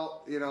right,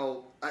 well,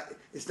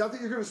 it's not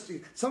that you're going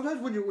to. Sometimes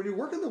when you're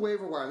working the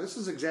waiver wire, this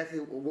is exactly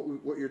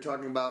what you're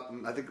talking about,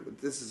 and I think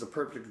this is a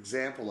perfect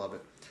example of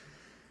it.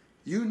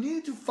 You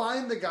need to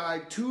find the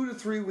guy 2 to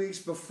 3 weeks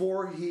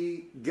before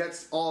he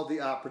gets all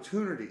the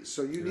opportunities.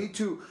 So you need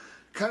to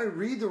kind of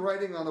read the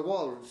writing on the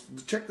wall,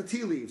 check the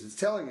tea leaves. It's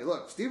telling you,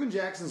 look, Steven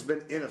Jackson's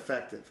been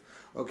ineffective.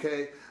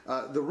 Okay,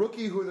 the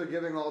rookie who they're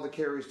giving all the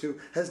carries to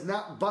has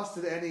not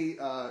busted any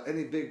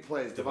big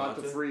plays.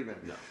 Devonta Freeman.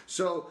 No.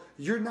 So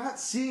you're not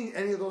seeing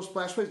any of those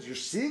splash plays. You're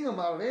seeing them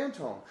out of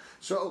Antone.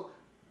 So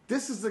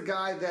this is the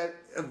guy that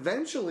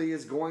eventually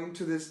is going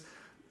to this.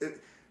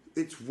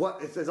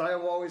 It's as I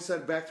have always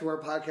said back to our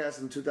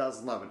podcast in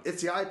 2011.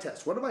 It's the eye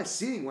test. What am I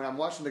seeing when I'm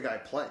watching the guy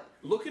play?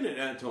 Looking at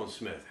Antone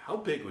Smith, how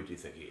big would you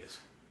think he is?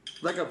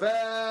 Like a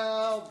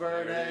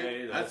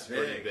Valverde. That's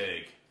pretty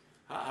big.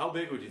 How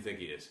big would you think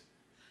he is?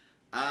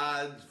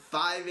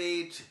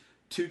 5'8",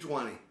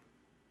 220.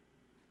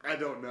 I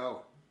don't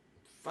know.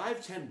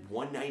 5'10",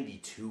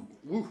 192.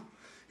 Woo.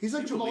 He's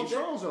like Jamal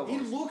Charles almost. He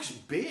looks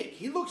big.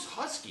 He looks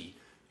husky.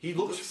 He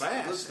looks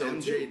fast.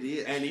 And he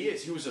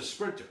is. He was a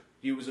sprinter.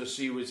 He was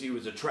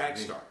a track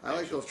star. I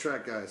like those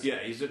track guys. Yeah,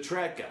 he's a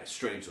track guy,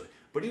 strangely.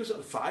 But he was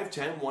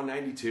 5'10",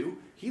 192.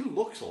 He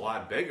looks a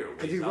lot bigger.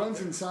 Because he runs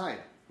inside.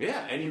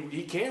 Yeah, and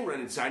he can run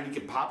inside. He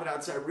can pop it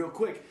outside real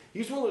quick.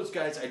 He's one of those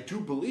guys I do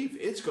believe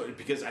it's good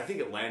because I think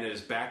Atlanta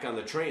is back on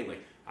the train.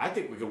 Like, I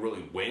think we can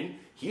really win.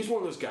 He's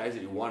one of those guys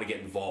that you want to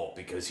get involved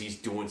because he's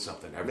doing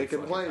something every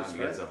fucking time he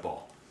gets that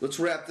ball. Let's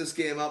wrap this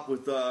game up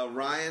with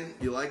Ryan.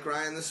 You like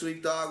Ryan this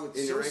week, dog?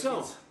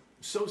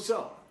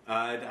 So.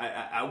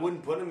 I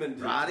wouldn't put him in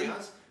Roddy?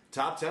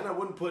 Top 10. I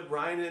wouldn't put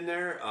Ryan in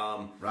there.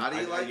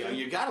 Roddy,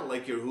 you gotta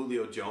like your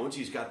Julio Jones.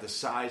 He's got the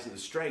size and the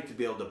strength to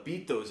be able to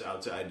beat those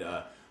outside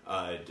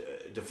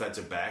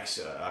defensive backs,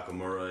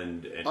 Akamura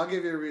and. I'll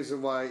give you a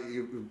reason why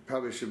you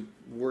probably should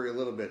worry a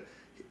little bit.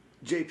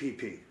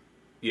 JPP.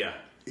 Yeah.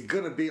 You're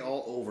gonna be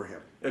all over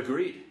him.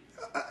 Agreed.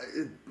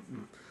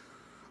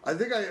 I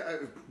think I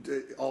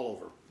all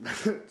over.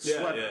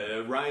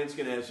 Yeah. Ryan's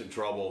going to have some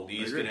trouble.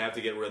 He's going to have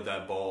to get rid of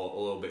that ball a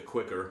little bit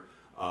quicker,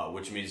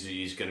 which means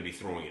he's going to be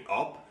throwing it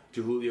up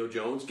to Julio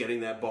Jones,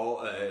 getting that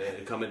ball,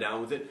 coming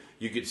down with it.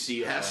 You could see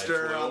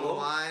Hester on the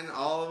line,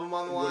 all of them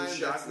on the line. Wouldn't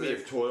shock me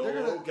if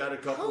Toilo got a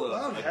couple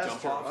of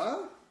jump offs. Huh?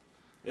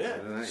 Yeah.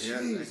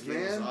 Jeez, that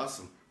game was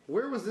awesome.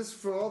 Where was this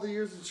for all the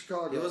years in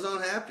Chicago? He was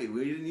unhappy.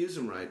 We didn't use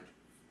him right.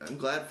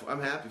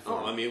 I'm happy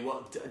for him. I mean,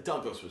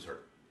 Douglas was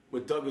hurt.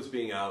 With Douglas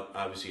being out,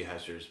 obviously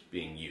Hester's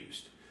being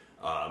used.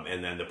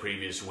 And then the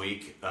previous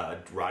week,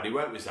 Roddy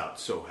Wright was out,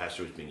 so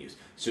Hester was being used.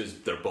 So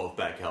they're both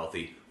back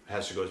healthy.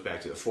 Hester goes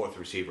back to the fourth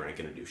receiver, ain't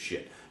going to do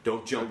shit.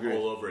 Don't jump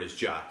all over his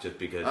jock just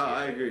because.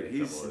 I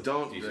agree.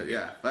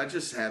 I'm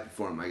just happy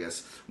for him, I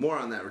guess. More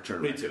on that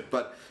return. Me too.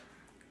 But,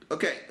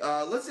 okay,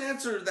 let's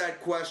answer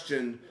that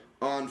question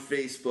on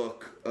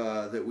Facebook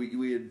that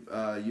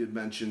you had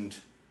mentioned.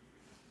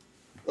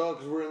 Oh,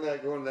 because we're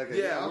going that game.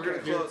 Yeah, we're going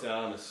to close.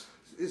 Thomas.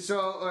 So,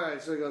 all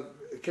right. So, he goes,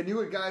 can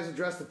you guys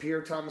address the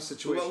Pierre Thomas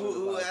situation?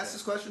 Who asked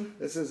this question?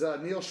 This is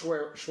Neil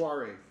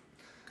Schwari.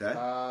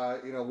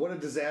 Okay. What a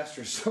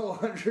disaster. So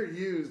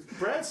underused.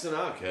 Brad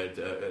Sinak had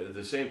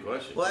the same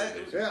question. Well,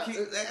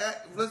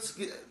 let's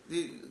get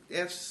the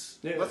answers.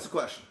 Yeah. What's the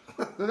question?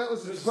 No, that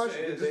was the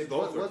question.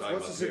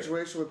 What's the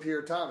situation with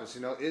Pierre Thomas?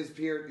 Is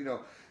Pierre?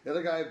 The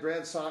other guy,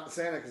 Brad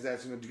Sinak, is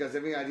asking, do you guys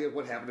have any idea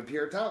what happened to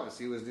Pierre Thomas?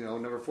 He was,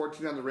 number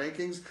 14 on the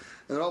rankings, and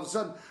then all of a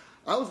sudden,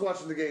 I was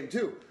watching the game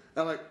too.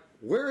 I'm like,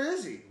 where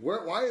is he?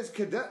 Why is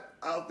Cadet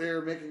out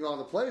there making all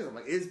the plays? I'm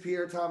like, is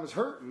Pierre Thomas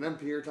hurt? And then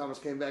Pierre Thomas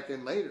came back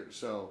in later.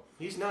 So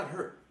he's not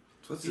hurt.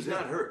 He's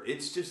not hurt.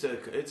 It's just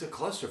it's a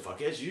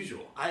clusterfuck as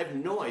usual. I have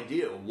no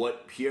idea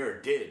what Pierre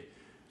did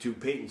to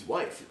Peyton's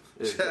wife,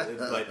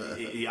 but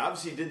he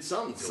obviously did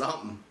something to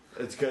him.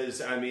 It's because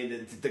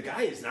the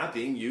guy is not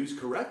being used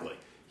correctly.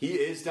 He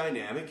is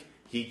dynamic.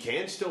 He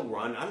can still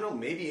run. I don't know.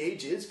 Maybe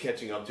age is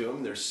catching up to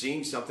him. They're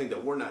seeing something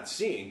that we're not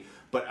seeing.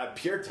 But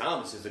Pierre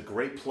Thomas is a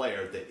great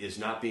player that is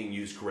not being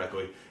used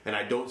correctly, and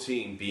I don't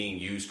see him being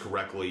used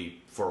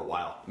correctly for a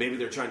while. Maybe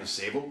they're trying to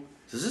save him.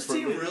 Does this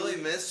team really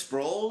miss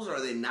Sproles?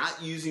 Are they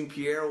not using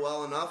Pierre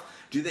well enough?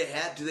 Do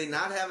they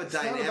not have a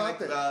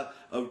dynamic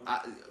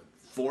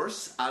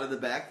force out of the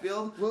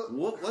backfield?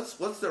 Well,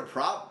 what's their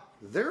problem?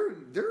 They're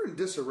in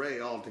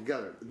disarray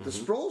altogether. The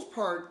Sproles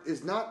part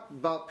is not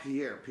about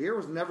Pierre. Pierre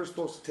was never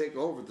supposed to take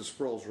over the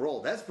Sproles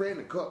role. That's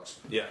Brandon Cooks.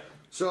 Yeah.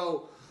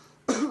 So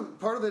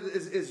part of it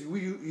is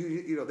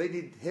you know, they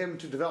need him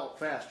to develop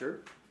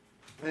faster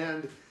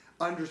and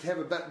have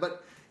a better,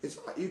 but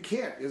you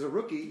can't, as a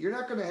rookie, you're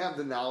not going to have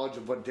the knowledge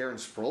of what Darren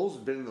Sproles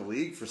has been in the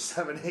league for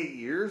 7-8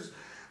 years,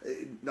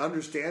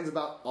 understands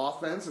about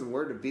offense and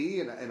where to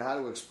be and how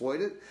to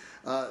exploit it.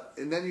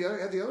 And then you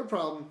have the other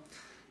problem.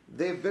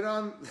 They've been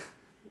on,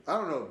 I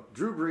don't know,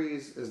 Drew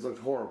Brees has looked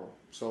horrible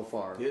so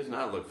far. He does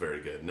not look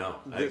very good. No,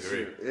 I agree.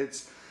 Year.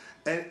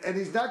 And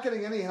he's not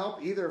getting any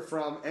help either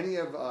from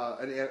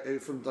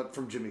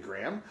from Jimmy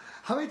Graham.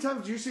 How many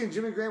times do you see in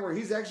Jimmy Graham where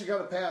he's actually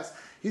got a pass,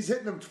 he's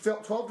hitting them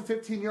 12 to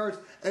 15 yards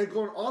and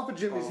going off of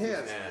Jimmy's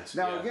hands?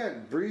 Now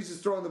again, Breeze is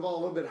throwing the ball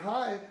a little bit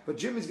high, but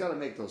Jimmy's got to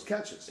make those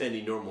catches. And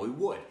he normally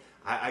would.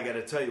 I got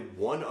to tell you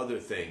one other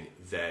thing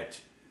that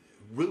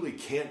really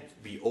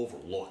can't be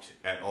overlooked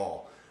at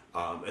all.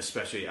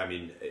 Especially, I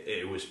mean,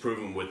 it was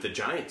proven with the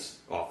Giants'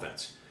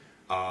 offense.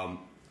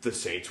 The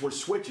Saints were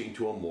switching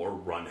to a more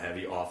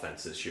run-heavy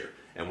offense this year.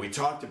 And we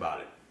talked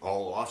about it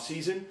all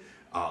offseason.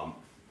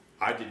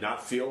 I did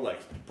not feel like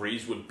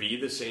Breeze would be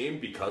the same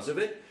because of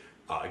it.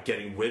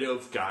 Getting rid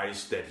of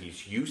guys that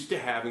he's used to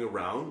having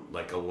around,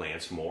 like a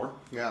Lance Moore.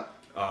 Yeah.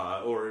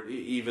 Or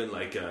even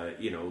like a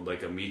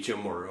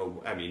Meacham,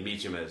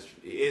 Meacham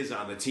is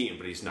on the team,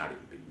 but he's not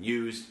even being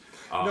used.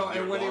 No,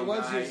 and when he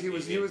was used,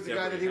 he was the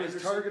guy that he was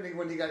targeting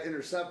when he got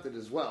intercepted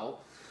as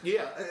well.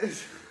 Yeah.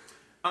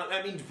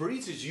 I mean,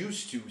 Breeze is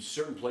used to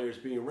certain players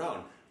being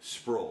around.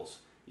 Sproles,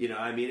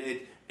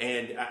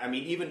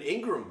 even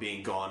Ingram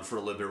being gone for a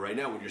little bit right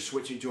now. When you're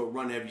switching to a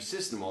run-heavy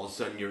system, all of a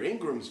sudden your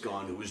Ingram's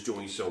gone, who was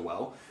doing so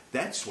well.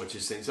 That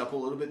switches things up a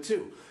little bit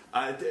too.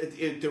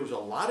 There was a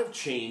lot of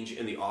change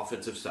in the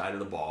offensive side of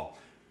the ball,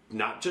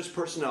 not just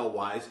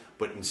personnel-wise,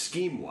 but in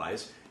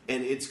scheme-wise.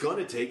 And it's going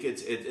to take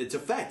its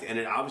effect, and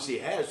it obviously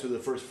has for the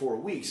first 4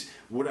 weeks.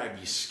 Would I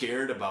be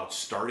scared about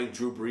starting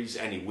Drew Brees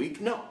any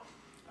week? No.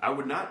 I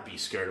would not be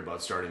scared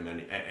about starting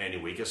him any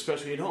week,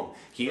 especially at home.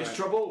 He has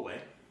trouble away,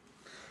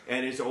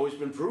 and it's always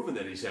been proven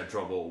that he's had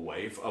trouble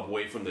away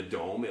from the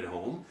dome at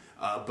home.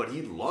 But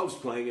he loves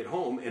playing at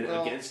home, and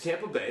against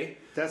Tampa Bay.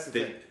 That's the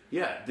thing.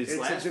 Yeah, it's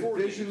last a 4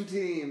 division games,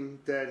 team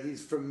that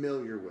he's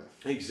familiar with.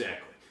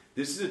 Exactly.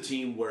 This is a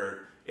team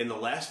where in the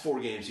last 4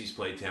 games he's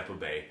played Tampa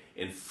Bay,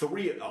 in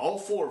all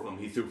 4 of them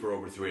he threw for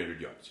over 300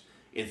 yards.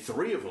 In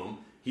 3 of them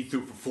he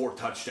threw for 4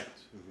 touchdowns.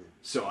 Mm-hmm.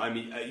 So, I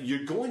mean,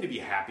 you're going to be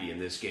happy in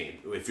this game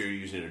if you're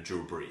using a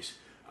Drew Brees.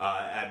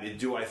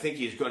 Do I think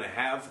he's going to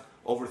have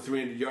over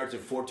 300 yards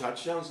and 4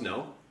 touchdowns?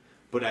 No.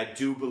 But I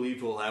do believe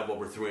he'll have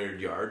over 300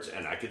 yards,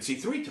 and I could see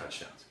 3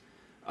 touchdowns.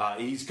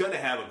 He's going to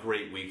have a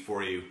great week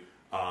for you.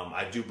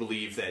 I do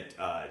believe that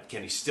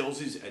Kenny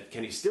Stills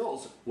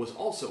was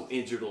also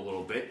injured a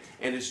little bit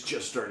and is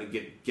just starting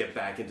to get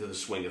back into the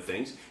swing of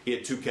things. He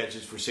had 2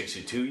 catches for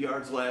 62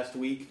 yards last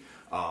week.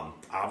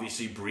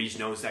 Obviously, Breeze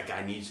knows that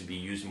guy needs to be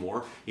used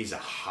more. He's a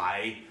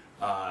high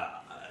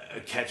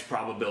catch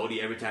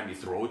probability every time you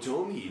throw it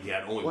to him. He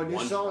had only one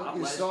drop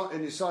last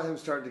week. You saw him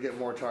starting to get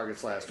more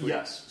targets last week.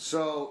 Yes.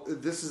 So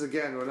this is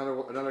again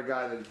another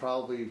guy that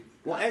probably.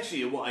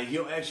 He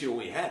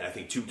only had, I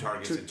think, 2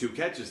 targets and 2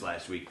 catches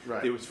last week.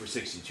 Right. It was for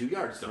 62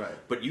 yards, though. Right.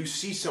 But you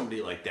see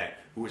somebody like that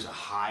who was a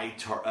high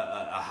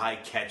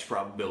catch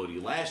probability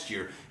last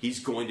year. He's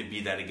going to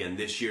be that again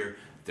this year.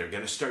 They're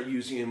going to start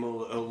using him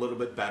a little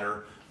bit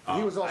better.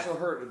 He was also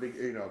hurt a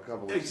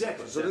couple weeks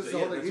exactly. ago. So this is the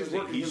whole thing.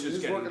 He's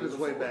working his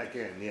way back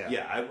in. Yeah.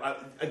 Yeah.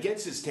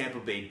 Against his Tampa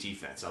Bay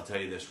defense, I'll tell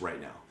you this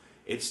right now.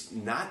 It's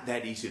not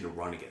that easy to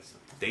run against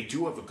them. They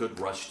do have a good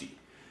rush team.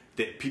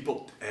 That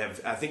people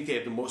have, I think they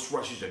have the most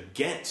rushes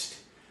against.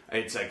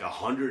 It's like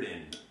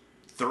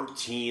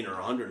 113 or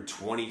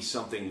 120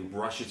 something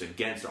rushes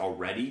against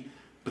already,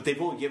 but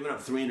they've only given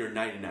up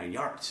 399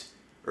 yards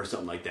or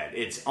something like that.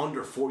 It's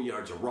under 4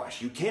 yards a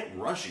rush. You can't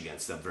rush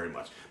against them very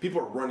much. People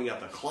are running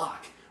out the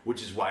clock,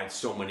 which is why it's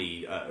so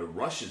many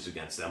rushes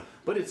against them.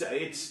 But it's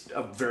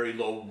a very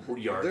low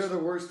yards. They're the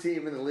worst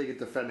team in the league at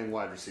defending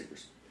wide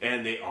receivers.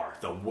 And they are.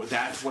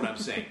 That's what I'm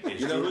saying.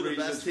 You know who the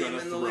best team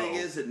in the league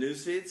is at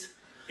Newsfeeds?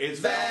 It's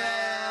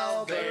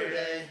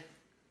Valverde.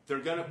 They're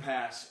going to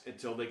pass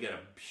until they get a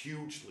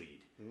huge lead.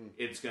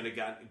 It's going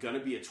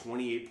to be a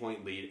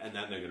 28-point lead, and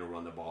then they're going to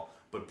run the ball.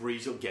 But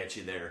Breeze will get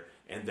you there,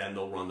 and then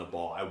they'll run the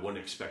ball. I wouldn't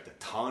expect a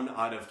ton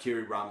out of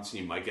Kerry Robinson.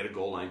 You might get a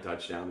goal line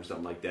touchdown or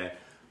something like that.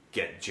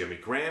 Get Jimmy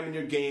Graham in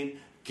your game.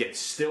 Get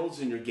Stills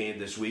in your game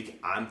this week.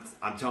 I'm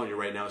telling you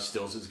right now,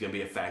 Stills is going to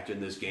be a factor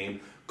in this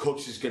game.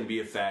 Cooks is going to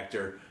be a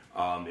factor.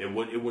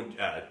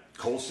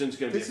 Colston's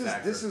going to be a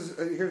factor. Here's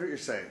what you're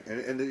saying,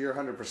 and you're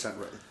 100%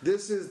 right.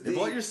 If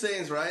what you're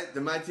saying is right,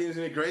 then my team's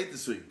going to be great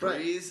this week.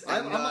 Breeze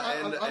I'm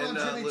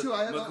on Jimmy too.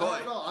 I'm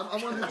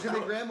one of the Jimmy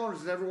Graham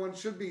owners, and everyone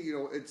should be.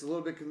 It's a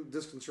little bit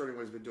disconcerting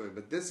what he's been doing,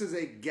 but this is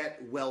a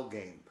get well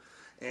game,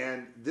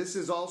 and this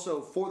is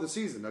also for the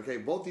season. Okay,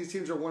 both these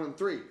teams are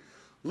 1-3.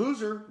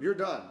 Loser, you're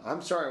done.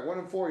 I'm sorry,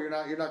 1-4.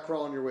 You're not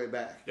crawling your way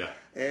back. Yeah.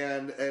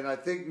 And I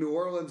think New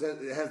Orleans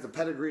has the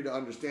pedigree to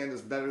understand this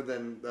better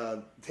than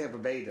Tampa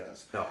Bay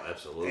does. Oh,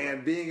 absolutely.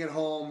 And being at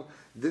home,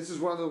 this is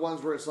one of the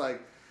ones where it's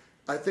like,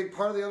 I think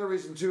part of the other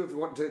reason, too, if you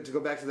want to go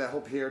back to that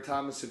whole Pierre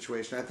Thomas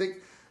situation, I think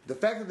the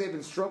fact that they've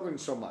been struggling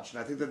so much, and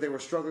I think that they were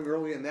struggling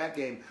early in that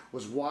game,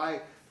 was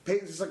why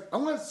Peyton's just like, I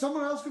want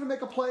someone else going to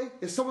make a play.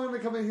 Is someone going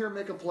to come in here and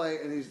make a play?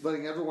 And he's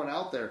letting everyone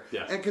out there.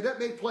 Yeah. And Cadet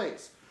made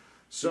plays.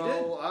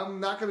 So I'm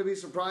not going to be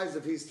surprised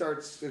if he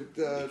starts. He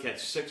catch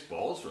 6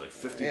 balls for like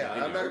 59 Yeah,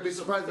 I'm not going to be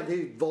surprised if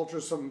he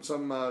vultures some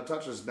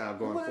touches now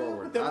going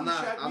forward. I'm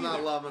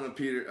not loving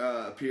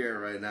a Pierre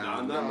right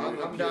now. No,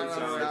 I'm down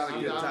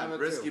on it. I'm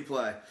Risky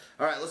play.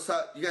 All right, let's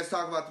talk. You guys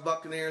talk about the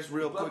Buccaneers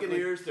real quickly.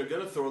 Buccaneers, they're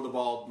going to throw the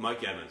ball.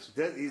 Mike Evans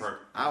He's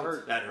hurt.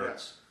 out. That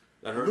hurts.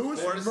 That hurts.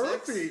 Lewis 4-6.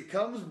 Murphy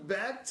comes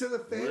back to the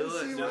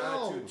fantasy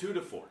realm.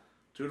 2-4.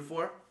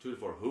 2-4.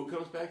 2-4. Who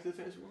comes back to the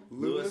fantasy world?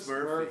 Lewis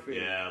Murphy.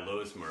 Yeah,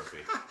 Lewis Murphy.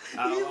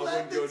 He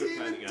led the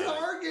team in on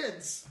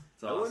targets.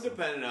 it. I wouldn't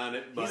depend on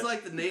it. But He's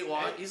like the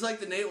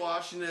Nate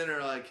Washington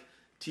or like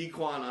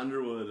Tequan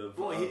Underwood of.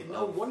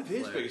 Well, one of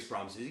his players. biggest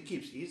problems is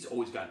he's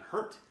always gotten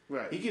hurt.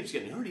 Right. He keeps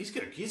getting hurt.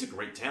 He's a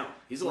great talent.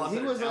 He's a lot He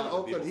better was on talent than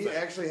Oakland. He people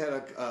think. actually had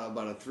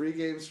about a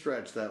 3-game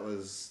stretch that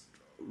was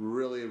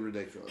really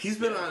ridiculous. He's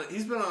been on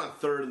a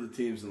third of the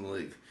teams in the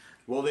league.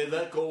 Well, they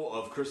let go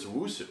of Chris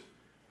Owusu,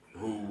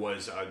 who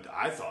was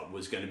I thought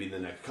was going to be the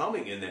next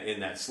coming in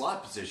that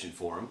slot position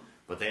for him,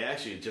 but they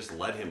actually just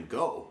let him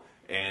go,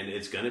 and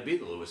it's going to be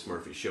the Lewis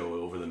Murphy show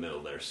over the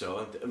middle there.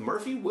 So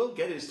Murphy will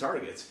get his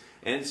targets,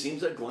 and it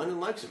seems like Glennon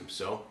likes him.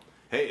 So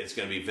hey, it's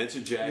going to be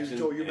Vincent Jackson.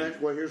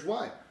 Well, here's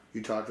why.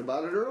 You talked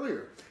about it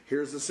earlier.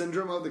 Here's the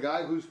syndrome of the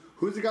guy who's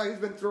the guy who's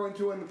been throwing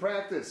to in the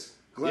practice.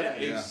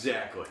 Glenn. Yeah,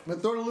 exactly.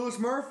 But throw to Lewis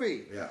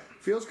Murphy. Yeah.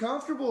 Feels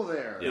comfortable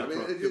there. Yeah, I mean,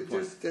 good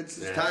point. it's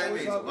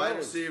Timing, always wide how it goes.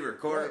 receiver,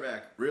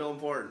 quarterback, real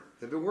important.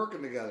 They've been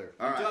working together.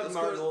 All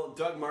right,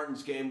 Doug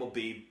Martin's game will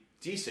be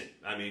decent.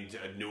 I mean,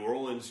 New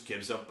Orleans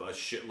gives up a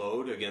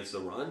shitload against the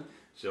run,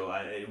 so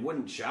it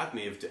wouldn't shock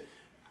me if.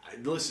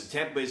 Listen,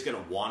 Tampa Bay's going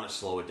to want to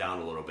slow it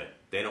down a little bit.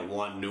 They don't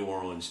want New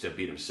Orleans to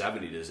beat them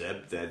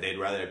 70-0. They'd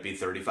rather it be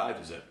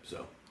 35-0.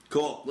 So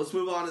Cool. Let's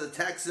move on to the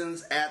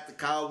Texans at the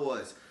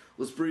Cowboys.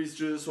 Let's breeze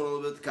through this one a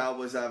little bit. The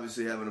Cowboys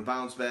obviously having a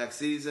bounce back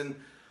season.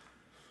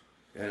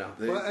 You know,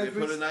 they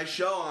put a nice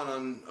show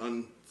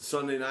on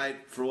Sunday night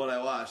for what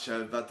I watched.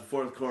 About the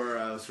fourth quarter,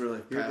 I was really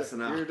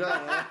passing out. You're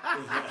done,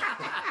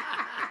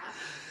 huh?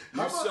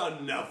 you saw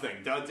nothing.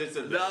 No,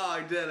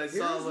 I did. I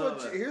saw a little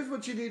bit. Here's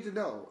what you need to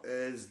know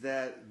is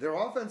that their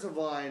offensive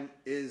line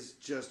is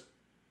just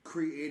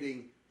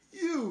creating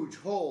huge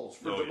holes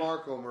for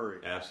DeMarco Murray.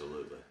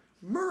 Absolutely.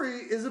 Murray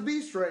is a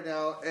beast right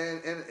now,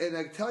 and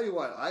I tell you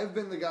what, I've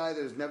been the guy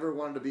that has never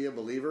wanted to be a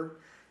believer,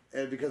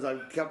 and because I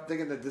kept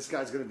thinking that this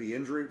guy's going to be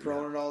injury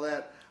prone and all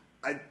that.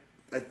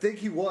 I think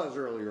he was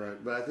earlier,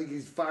 but I think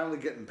he's finally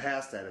getting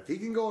past that. If he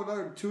can go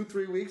another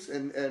 2-3 weeks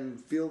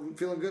and feeling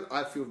good,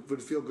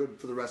 would feel good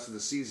for the rest of the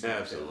season.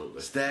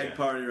 Absolutely. Stag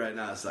party right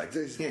now. It's like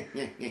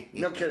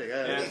no kidding.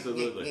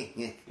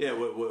 Absolutely. Yeah,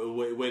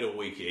 wait a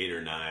week 8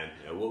 or 9.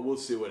 Yeah, we'll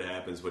see what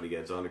happens when he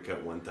gets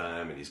undercut one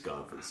time and he's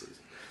gone for the season.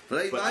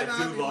 But I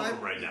do love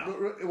him right now.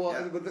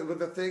 Well, but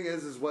the thing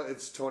is what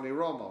it's Tony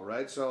Romo,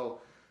 right? So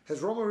has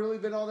Romo really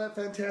been all that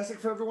fantastic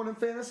for everyone in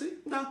fantasy?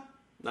 No,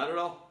 not at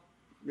all.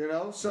 You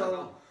know,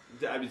 so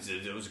I mean,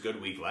 it was a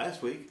good week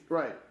last week,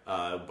 right?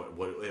 But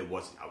it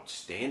wasn't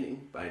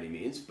outstanding by any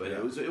means. But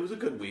it was a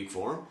good week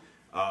for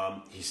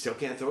him. He still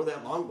can't throw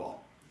that long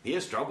ball. He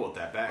has trouble with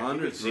that back. You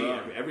can see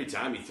it every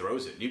time he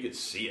throws it. You can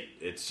see it.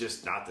 It's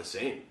just not the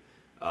same.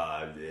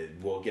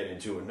 We'll get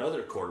into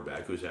another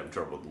quarterback who's having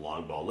trouble with the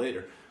long ball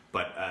later.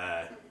 But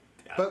I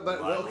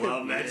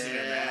love mentioning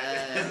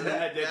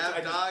that.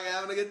 Dog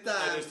having a good time.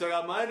 I just took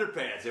out my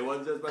underpants. It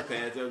wasn't just my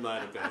pants, it was my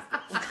underpants.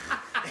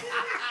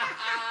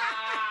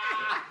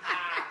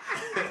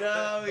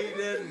 No, he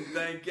didn't.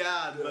 Thank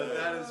God. But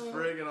that is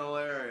friggin'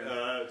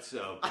 hilarious.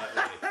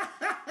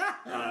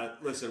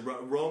 Listen,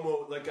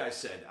 Romo, like I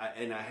said,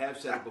 and I have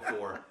said it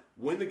before,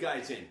 when the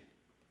guy's in,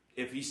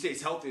 if he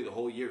stays healthy the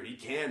whole year, he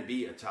can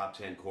be a top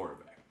 10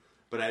 quarterback.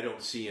 But I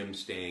don't see him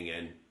staying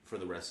in for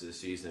the rest of the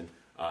season.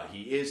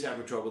 He is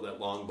having trouble with that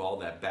long ball.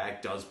 That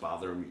back does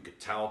bother him. You could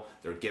tell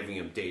they're giving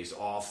him days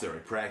off. They're in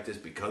practice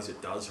because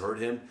it does hurt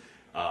him.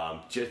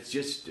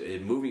 Just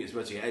moving as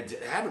much as he had,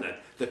 having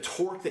the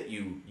torque that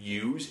you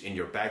use in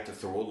your back to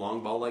throw a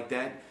long ball like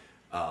that,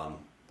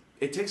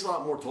 it takes a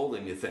lot more toll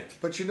than you think.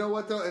 But you know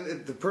what though,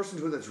 and the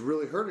person that's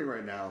really hurting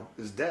right now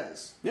is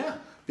Dez. Yeah,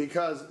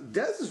 because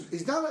Dez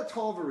he's not that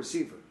tall of a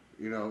receiver.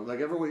 You know, like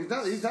everyone, he's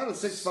not a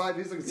 6'5".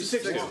 He's like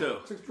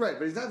 6'2". Right,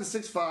 but he's not the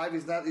 6'5".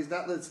 He's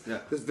not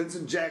this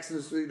Vincent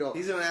Jackson. You know,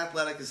 he's an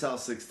athletic as hell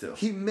 6'2".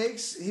 He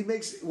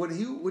makes when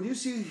you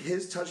see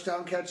his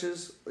touchdown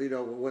catches. You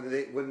know, when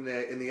they in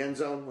the end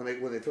zone when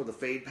they throw the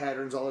fade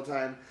patterns all the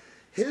time.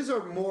 His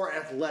are more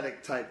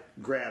athletic type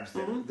grabs.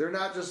 Mm-hmm. They're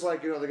not just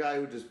like the guy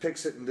who just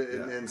picks it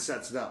and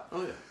sets it up.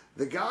 Oh yeah.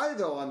 The guy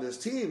though on this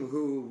team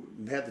who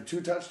had the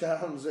 2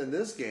 touchdowns in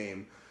this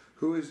game.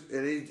 Who is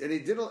and he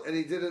did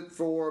it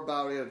for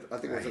about I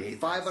think it was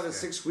 5 out of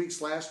 6 weeks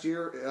last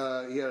year.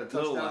 He had a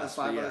touchdown in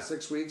 5 out of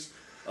 6 weeks.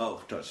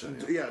 Oh,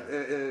 touchdown! Yeah,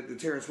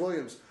 Terrence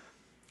Williams.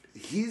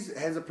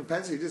 has a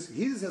propensity.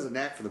 He just has a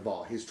knack for the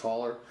ball. He's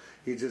taller.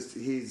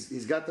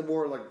 He's got the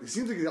more like. It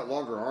seems like he's got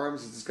longer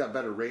arms. He's just got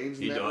better range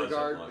in that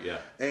regard.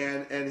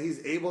 And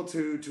he's able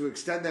to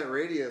extend that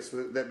radius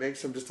that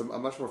makes him just a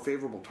much more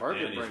favorable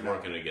target. And he's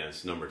working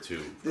against number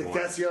 2.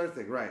 That's the other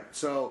thing, right?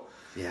 So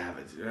yeah,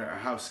 but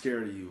how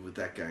scared are you with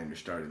that guy in your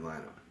starting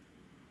lineup?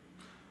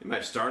 In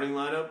my starting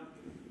lineup,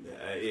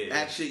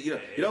 actually, you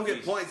don't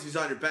get points if he's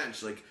on your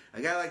bench. Like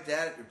a guy like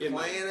that, you're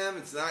playing him.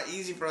 It's not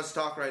easy for us to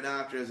talk right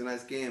now after he has a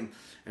nice game.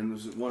 And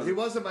was one of he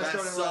wasn't my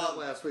starting sub lineup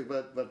last week,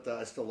 but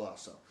I still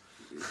lost. So.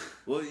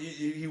 Well,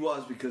 he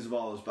was because of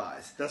all those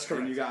buys. That's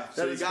correct. And you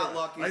got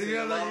lucky. But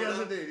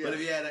if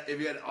you had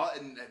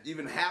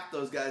even half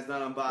those guys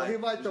not on buy, well, he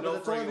might though. But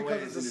it's only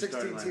because it's a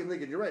 16-team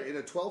league, and you're right. In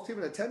a 12-team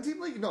and a 10-team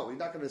league, no, he's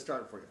not going to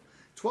start for you.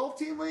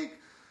 12-team league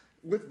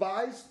with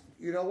buys.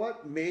 You know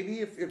what? Maybe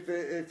if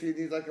you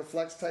need like a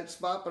flex type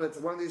spot, but it's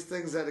one of these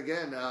things that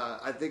again,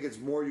 I think it's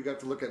more you got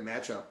to look at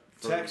matchup.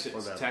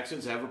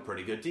 Texans have a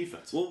pretty good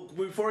defense. Well,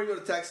 before we go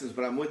to Texans,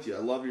 but I'm with you. I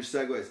love your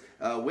segues.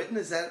 Witten,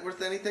 is that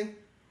worth anything?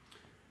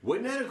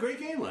 Witten had a great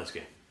game last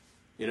game.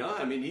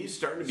 He's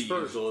starting to be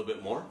used a little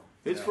bit more.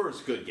 His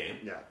first good game.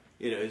 Yeah.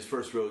 His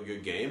first really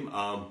good game.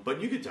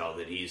 But you could tell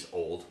that he's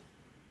old.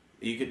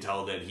 You could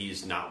tell that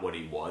he's not what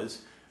he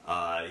was.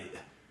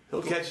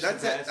 He'll catch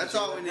that's it. That's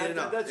all we need to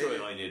know. That's really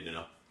all I need to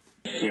know.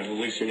 Yeah, at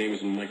least your name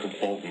isn't Michael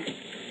Bolton.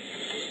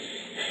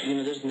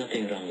 There's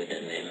nothing wrong with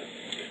that name.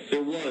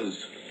 There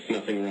was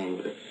nothing wrong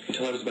with it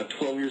until I was about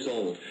 12 years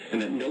old,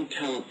 and that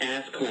no-talent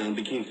ass clown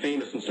became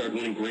famous and started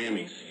winning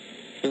Grammys.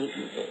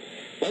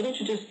 Why don't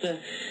you just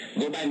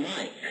go by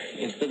Mike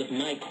instead of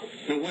Michael?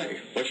 No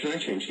way. Why should I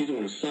change? He's the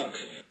one who sucks.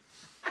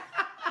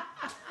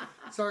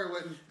 Sorry,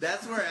 Witten.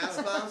 That's where ass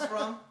clown's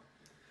from?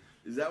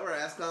 Is that where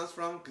ass clown's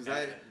from? Because you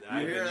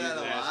hear that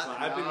a lot.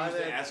 I've been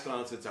using ass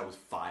clown since I was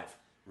 5.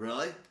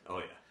 Really? Oh,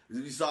 yeah.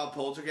 You saw a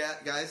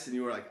poltergeist and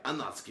you were like, I'm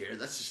not scared.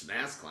 That's just an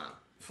ass clown.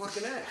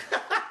 Fucking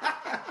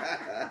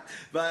A.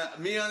 But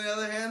me, on the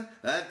other hand,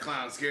 that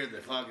clown scared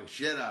the fucking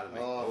shit out of me.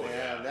 Oh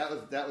man, yeah.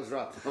 that was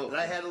rough. And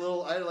I had a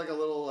little,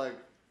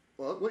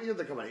 what year did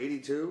they come out?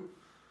 82.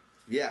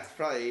 Yeah, it's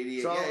probably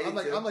 88. So yeah,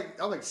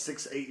 I'm like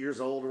 6, 8 years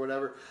old or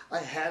whatever. I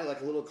had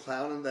like a little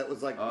clown that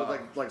was with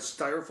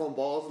styrofoam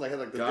balls, and I had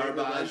like the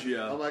garbage.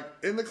 I'm like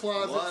in the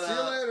closet. See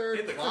you later.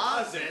 In the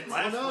closet. In the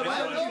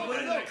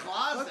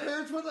closet. My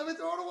parents wouldn't let me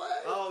throw it away.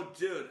 Oh,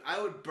 dude,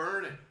 I would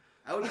burn it.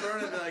 And be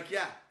like,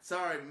 yeah,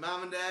 sorry,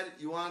 mom and dad,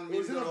 you wanted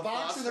me to go to a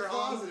foster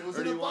home? It was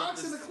in a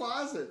box in the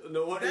closet.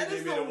 No wonder you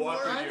need me to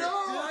walk in here. I know.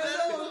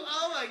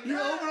 Oh my god. You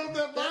open up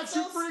that box,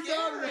 you freak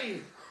out.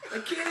 I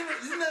can't even.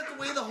 Isn't that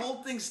the way the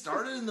whole thing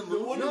started in the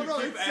movie? No,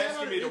 you keep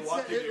asking me to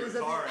walk into your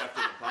car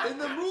after the podcast. In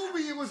the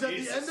movie, it was at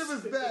the end of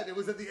his bed. It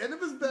was at the end of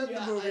his bed in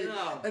the movie.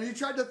 And he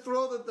tried to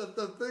throw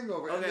the thing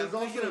over. Okay, and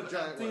I'm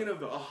thinking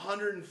of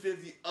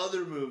 150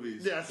 other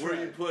movies where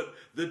you put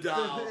the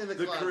doll,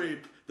 the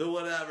creep, the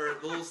whatever,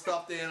 the little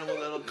stuffed animal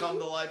that'll come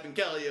to life and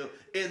kill you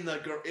in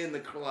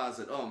the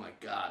closet. Oh my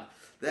god.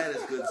 That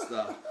is good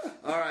stuff.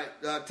 All right,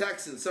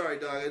 Texans. Sorry,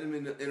 dog. I didn't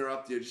mean to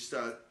interrupt you. Just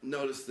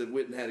noticed that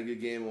Witten had a good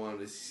game. I wanted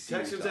to see.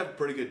 Texans have a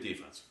pretty good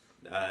defense.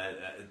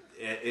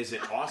 Is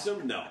it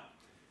awesome? No.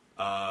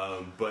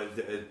 But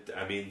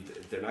I mean,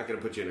 they're not going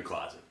to put you in a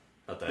closet.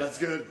 That's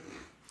good.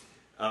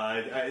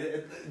 Are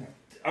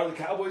the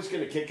Cowboys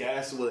going to kick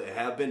ass the way they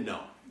have been?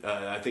 No.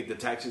 I think the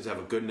Texans have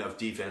a good enough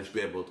defense to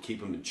be able to keep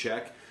them in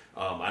check.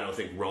 I don't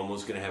think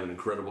Romo's going to have an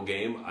incredible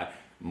game.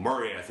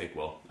 Murray, I think,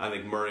 will. I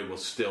think Murray will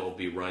still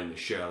be running the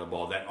shit out of the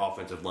ball. That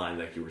offensive line,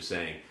 like you were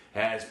saying,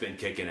 has been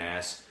kicking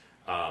ass.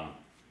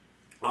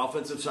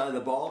 Offensive side of the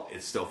ball,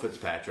 it's still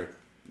Fitzpatrick.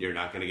 You're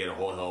not going to get a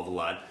whole hell of a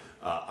lot.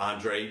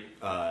 Andre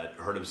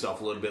hurt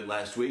himself a little bit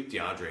last week.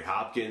 DeAndre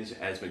Hopkins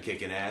has been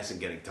kicking ass and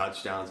getting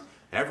touchdowns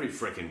every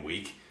freaking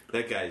week.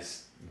 That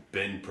guy's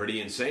been pretty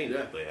insane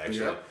lately,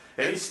 actually. Yeah.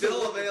 And he's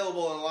still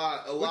available in a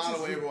lot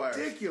of waiver wires.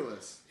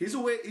 Ridiculous. He's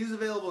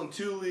available in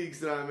 2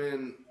 leagues that I'm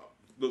in.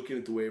 Looking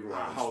at the waiver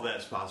wires. How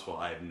that's possible,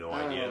 I have no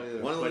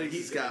idea. One of the leagues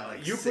he's got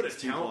like you put a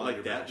talent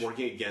like that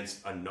working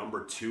against a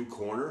number 2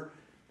 corner,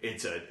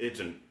 it's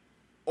an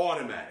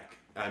automatic.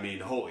 I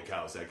mean, holy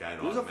cow, is that guy an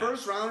automatic? He was a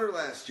first rounder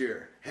last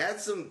year. Had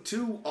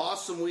 2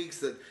 awesome weeks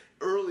that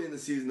early in the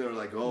season they were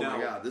like, oh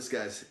my god, this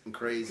guy's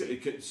crazy.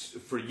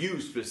 For you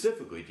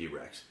specifically,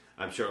 D-Rex,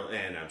 I'm sure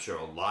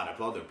a lot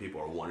of other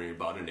people are wondering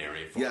about an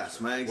area.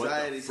 Yes, my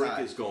anxiety's high. What the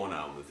frick is going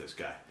on with this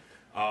guy?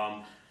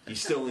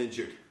 He's still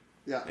injured.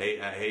 Yeah.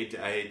 I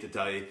hate to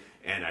tell you,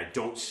 and I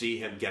don't see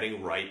him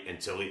getting right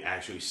until he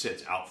actually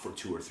sits out for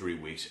 2 or 3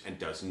 weeks and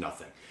does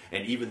nothing.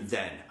 And even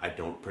then, I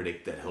don't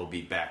predict that he'll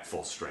be back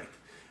full strength.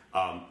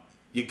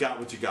 You got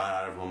what you got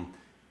out of him,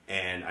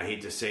 and I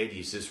hate to say it,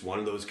 he's just one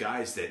of those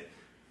guys that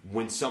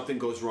when something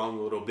goes wrong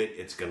a little bit,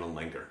 it's going to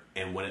linger.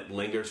 And when it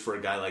lingers for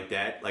a guy like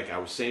that, like I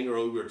was saying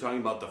earlier, we were talking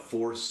about the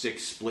 4-6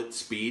 split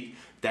speed.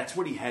 That's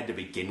what he had to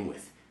begin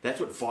with. That's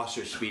what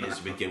Foster's speed is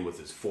to begin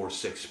with, is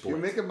 4.6 split.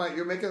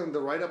 You're making the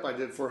write-up I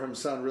did for him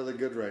sound really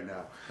good right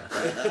now.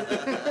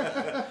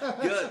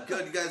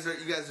 Good. You guys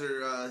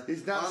are.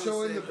 He's not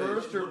showing the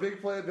burst or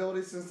big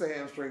playability since the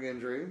hamstring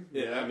injury.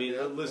 Yeah, I mean,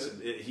 listen,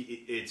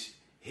 it's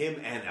him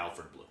and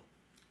Alfred Blue.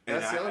 And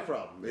That's the other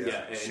problem.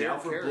 Yeah, and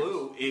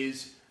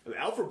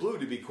Alfred Blue,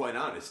 to be quite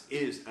honest,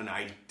 is an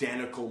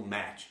identical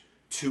match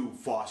to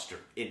Foster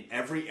in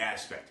every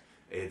aspect.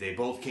 They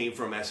both came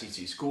from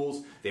SEC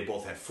schools. They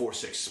both had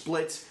 4.6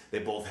 splits. They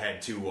both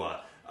had to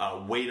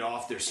wait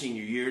off their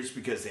senior years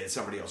because they had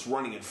somebody else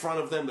running in front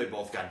of them. They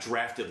both got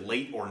drafted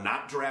late or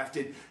not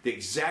drafted. The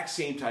exact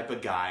same type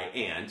of guy,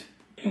 and...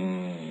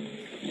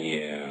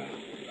 Yeah.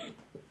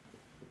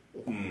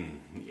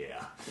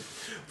 Yeah.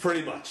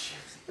 Pretty much.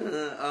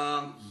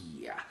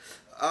 Yeah.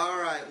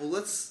 All right. Well,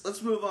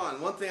 let's move on.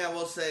 One thing I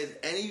will say is,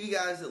 any of you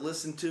guys that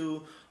listen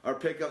to our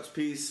pickups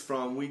piece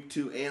from week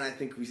 2, and I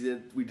think we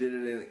did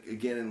it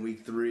again in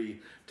week 3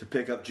 to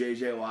pick up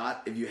J.J.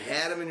 Watt. If you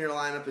had him in your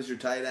lineup as your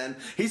tight end,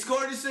 he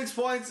scored you 6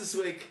 points this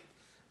week.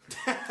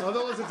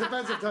 Although it was a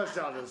defensive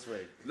touchdown this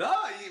week. No,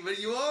 but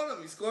you own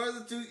him. You scored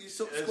the 2. You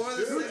scored the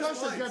 6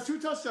 points. You got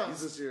 2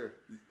 touchdowns this year.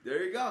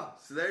 There you go.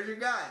 So there's your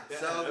guy. Yeah,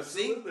 so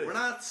absolutely. see, we're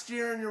not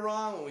steering you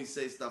wrong when we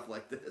say stuff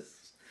like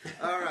this.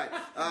 All right.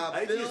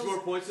 I think he has more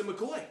points than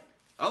McCoy.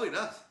 Oh, he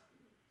does.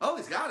 Oh,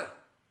 he's got it.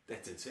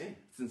 That's insane.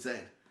 It's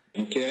insane.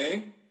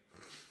 Okay.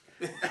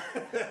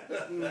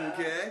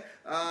 Okay.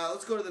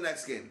 Let's go to the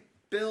next game.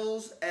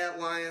 Bills at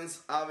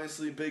Lions.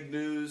 Obviously, big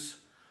news.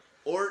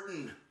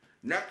 Orton,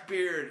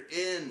 neckbeard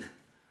in.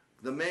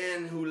 The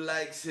man who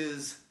likes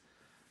his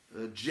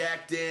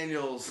Jack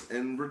Daniels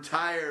and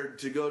retired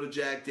to go to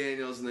Jack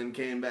Daniels and then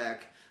came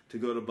back to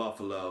go to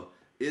Buffalo,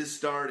 is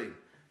starting.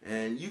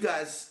 And you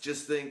guys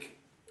just think,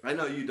 I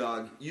know you,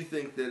 dog, you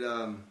think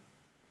that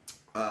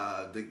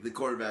the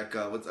quarterback,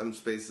 I'm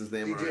spacing his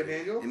name DJ already.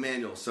 Emmanuel?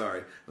 Emmanuel,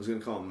 sorry. I was going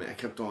to call him, I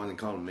kept on and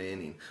calling him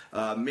Manning.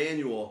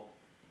 Manuel,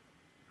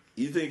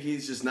 you think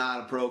he's just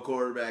not a pro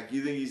quarterback.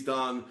 You think he's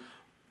done,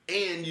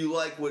 and you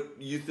like what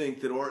you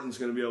think that Orton's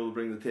going to be able to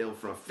bring to the table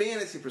from a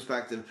fantasy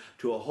perspective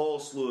to a whole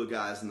slew of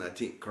guys in that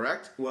team,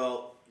 correct?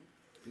 Well,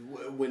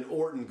 when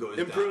Orton goes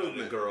down on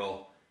the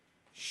girl,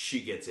 she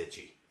gets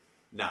itchy,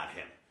 not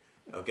him.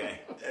 Okay,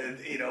 and,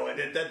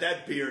 and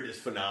that beard is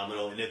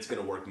phenomenal, and it's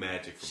going to work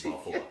magic for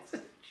Buffalo.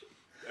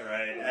 All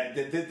right,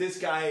 this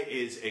guy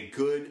is a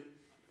good,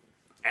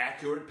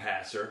 accurate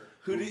passer.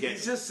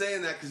 He's just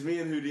saying that because me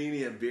and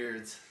Houdini have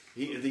beards.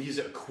 He's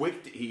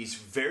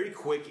very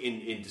quick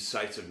in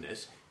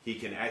decisiveness. He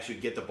can actually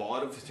get the ball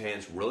out of his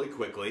hands really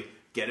quickly,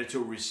 get it to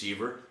a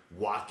receiver.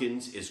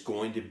 Watkins is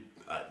going to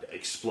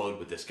explode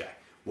with this guy.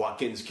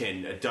 Watkins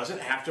doesn't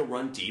have to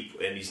run deep,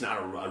 and he's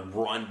not a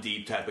run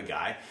deep type of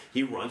guy.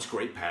 He runs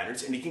great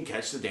patterns, and he can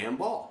catch the damn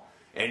ball.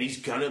 And he's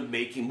going to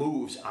make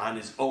moves on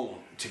his own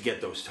to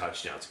get those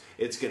touchdowns.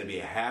 It's going to be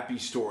a happy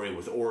story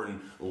with Orton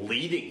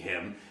leading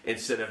him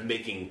instead of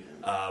making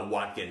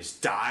Watkins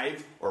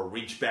dive or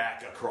reach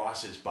back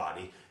across his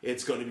body.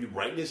 It's going to be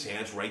right in his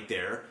hands, right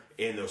there,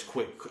 in those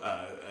quick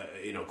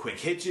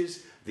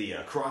hitches, the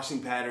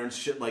crossing patterns,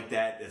 shit like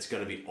that. It's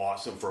going to be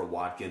awesome for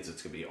Watkins.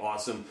 It's going to be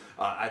awesome.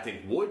 I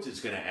think Woods is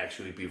going to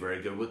actually be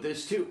very good with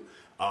this, too.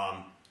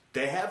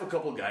 They have a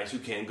couple guys who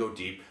can go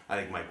deep. I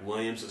think Mike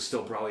Williams will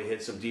still probably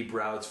hit some deep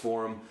routes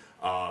for him.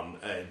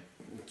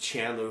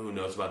 Chandler, who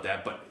knows about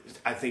that. But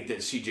I think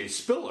that C.J.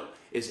 Spiller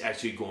is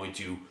actually going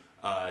to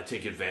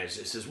take advantage of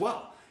this as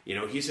well.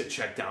 He's a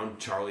check down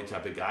Charlie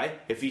type of guy.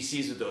 If he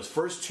sees that those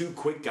first 2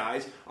 quick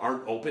guys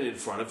aren't open in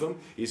front of him,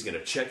 he's going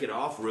to check it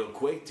off real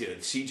quick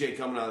to C.J.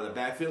 coming out of the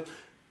backfield.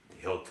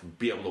 He'll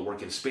be able to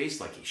work in space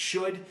like he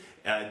should.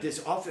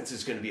 This offense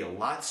is going to be a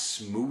lot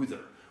smoother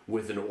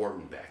with an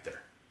Orton back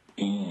there.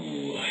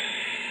 Ooh,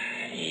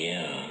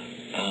 yeah.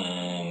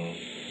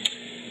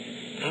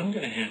 I'm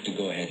going to have to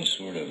go ahead and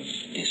sort of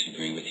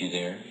disagree with you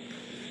there.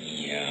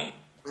 Yeah.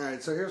 All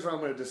right, so here's what I'm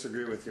going to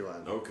disagree with you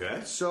on.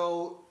 Okay.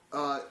 So,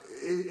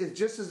 it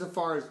just as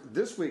far as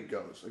this week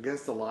goes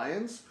against the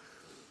Lions,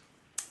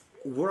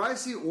 where I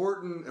see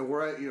Orton and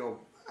where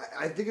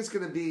I think it's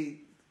going to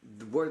be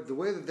the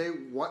way that they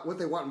want what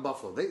they want in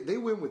Buffalo. They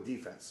win with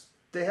defense.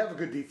 They have a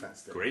good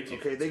defense there. Great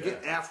defense. Okay, they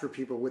get after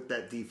people with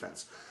that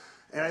defense.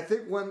 And I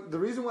think the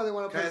reason why they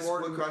want to play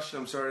Orton. One question?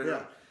 I'm sorry.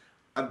 Yeah.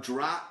 I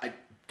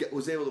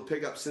was able to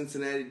pick up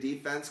Cincinnati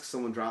defense because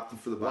someone dropped them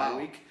for the bye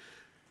week.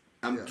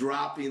 I'm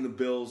dropping the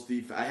Bills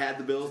defense. I had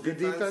the Bills good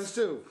defense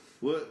too.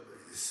 What?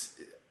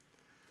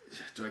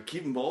 Do I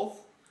keep them both?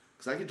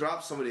 Because I could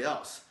drop somebody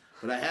else.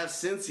 But I have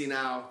Cincy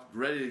now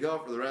ready to go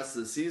for the rest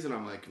of the season.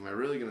 I'm like, am I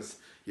really going to?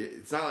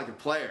 It's not like a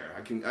player.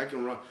 I can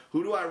run.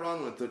 Who do I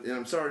run with? And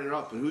I'm sorry to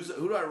interrupt, but who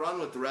do I run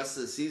with the rest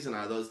of the season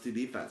are those 2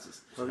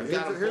 defenses.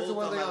 Here's the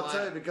one thing I'll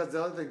tell you, because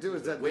the other thing too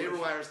is that waiver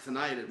wires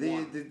tonight at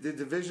 1. The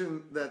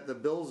division that the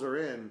Bills are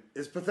in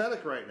is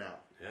pathetic right now.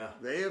 Yeah.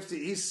 The AFC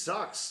East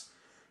sucks.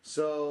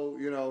 So,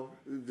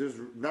 there's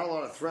not a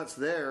lot of threats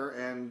there.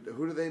 And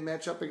who do they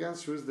match up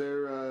against? Who's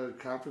their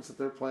conference that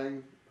they're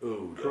playing?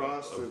 Ooh,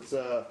 Cross. It's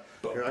here,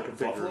 I can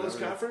figure Buffalo's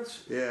it out.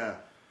 conference? Yeah.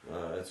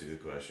 That's a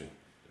good question.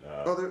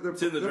 They're in the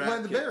playing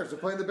draft the kit. Bears. They're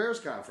playing the Bears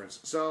conference.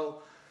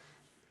 So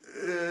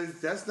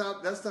that's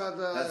not. That's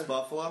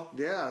Buffalo.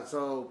 Yeah.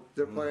 So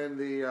they're playing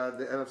the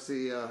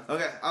NFC.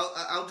 Okay,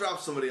 I'll drop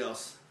somebody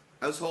else.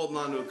 I was holding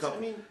on to a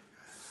couple.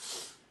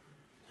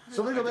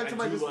 So let me go back to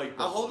my.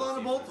 I'll hold on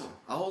to both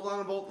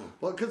of them.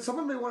 Well, because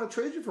someone may want to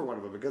trade you for one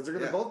of them because they're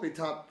going to Yeah. both be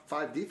top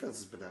 5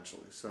 defenses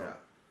potentially. So Yeah.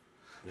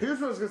 here's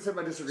what I was going to say.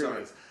 My disagreement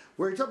Sorry. is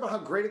where you talk about how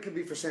great it could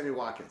be for Sammy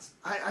Watkins.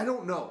 I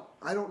don't know.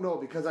 I don't know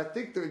because I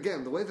think that,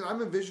 again, the way that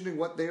I'm envisioning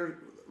what they're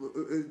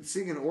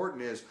seeing in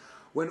Orton is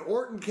when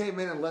Orton came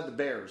in and led the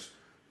Bears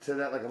to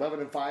that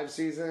 11-5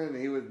 season, and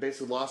he was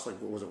basically lost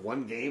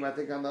one game I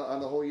think on the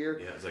whole year.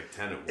 Yeah, it was like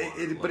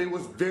 10-1. But it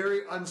was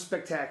very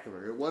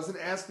unspectacular. It wasn't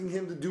asking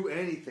him to do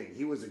anything.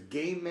 He was a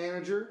game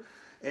manager,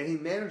 and he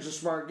managed a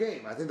smart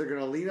game. I think they're going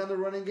to lean on the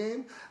running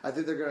game. I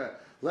think they're going to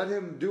let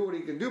him do what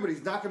he can do, but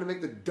he's not going to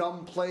make the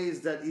dumb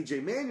plays that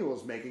E.J.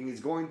 Manuel's making. He's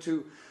going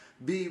to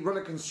run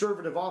a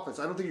conservative offense.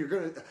 I don't think you're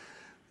going to.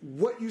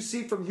 What you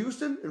see from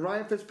Houston and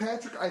Ryan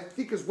Fitzpatrick, I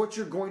think, is what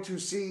you're going to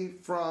see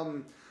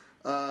from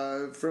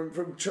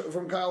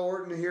Kyle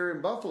Orton here in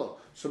Buffalo.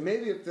 So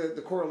maybe if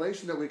the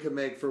correlation that we can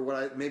make for what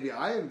I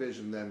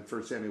envision then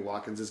for Sammy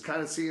Watkins is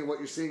kind of seeing what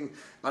you're seeing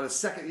on a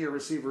second-year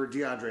receiver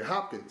DeAndre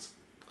Hopkins.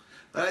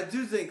 But I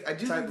think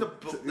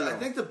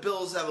the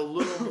Bills have a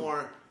little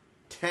more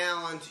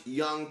talent,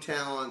 young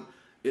talent.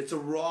 It's a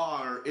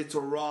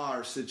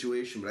raw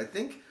situation, but I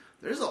think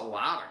there's a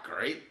lot of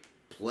great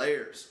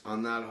players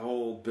on that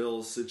whole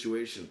Bills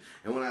situation.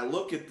 And when I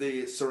look at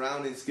the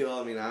surrounding skill,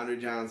 I mean, Andre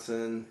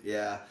Johnson,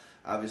 yeah,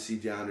 obviously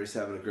DeAndre's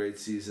having a great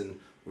season.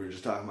 We were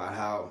just talking about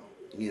how,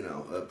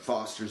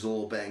 Foster's a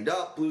little banged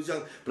up, Blue's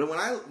young. But when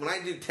I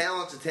do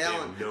talent to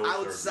talent,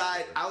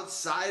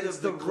 outside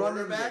of the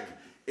quarterback,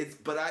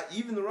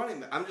 even the running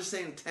back, I'm just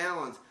saying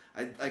talent.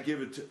 I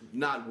give it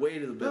not way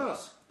to the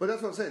Bills. No, but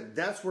that's what I'm saying.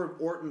 That's where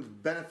Orton's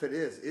benefit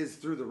is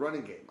through the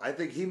running game. I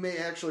think he may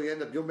actually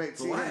end up.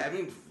 I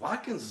mean,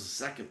 Watkins is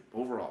second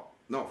overall.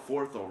 No,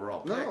 fourth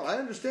overall pick. No, I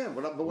understand.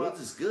 But Woods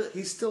is good.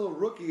 He's still a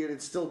rookie, and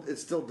it's still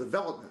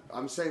development.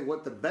 I'm saying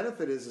what the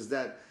benefit is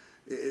that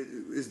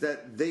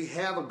they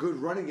have a good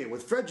running game.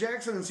 With Fred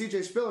Jackson and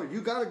C.J. Spiller,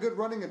 you got a good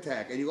running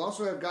attack, and you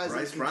also have guys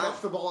that can catch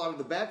the ball out of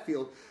the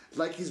backfield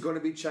like he's going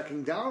to be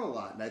checking down a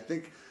lot. And I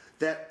think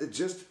that it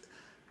just.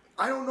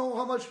 I don't know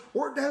how much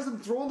Orton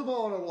hasn't thrown the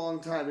ball in a long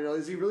time.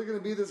 Is he really going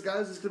to be this guy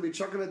who's just going to be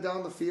chucking it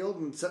down the field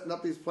and setting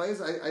up these plays?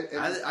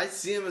 I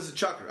see him as a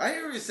chucker. I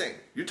hear what you're saying.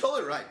 You're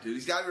totally right, dude.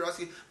 He's got to be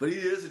rusty, but he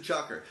is a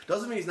chucker.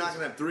 Doesn't mean he's not going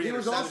to have 3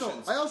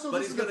 interceptions. I also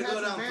but he's listened going to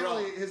to go Patrick down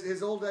Manley,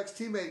 his old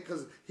ex-teammate,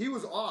 because he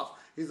was off.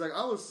 He's like,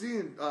 I was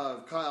seeing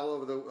Kyle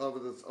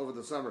over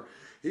the summer.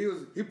 He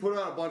put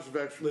on a bunch of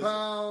extra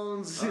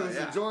pounds. He was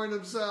enjoying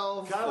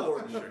himself. Kyle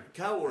Orton is a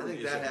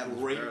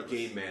great regardless.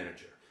 game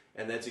manager.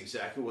 And that's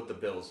exactly what the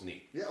Bills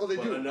need. Yeah, well, they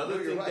do.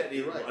 Another You're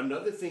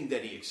thing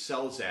that he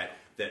excels at,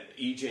 that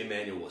E.J.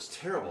 Manuel was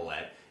terrible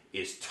at,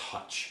 is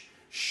touch.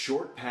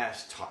 Short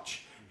pass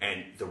touch.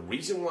 And the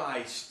reason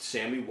why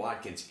Sammy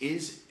Watkins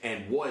is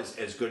and was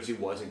as good as he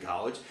was in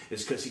college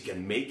is because he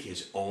can make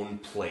his own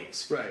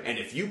plays. Right. And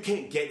if you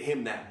can't get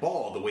him that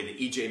ball the way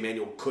that E.J.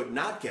 Manuel could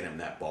not get him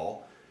that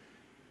ball,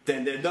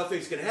 then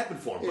nothing's going to happen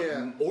for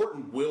him. But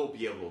Orton will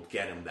be able to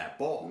get him that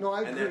ball. No,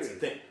 I agree. And that's the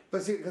thing.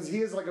 But see, because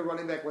he is like a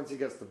running back once he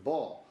gets the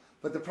ball.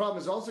 But the problem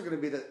is also going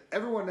to be that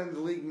everyone in the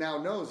league now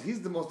knows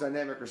he's the most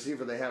dynamic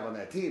receiver they have on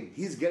that team.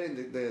 He's getting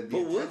the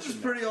But Woods is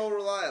pretty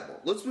reliable.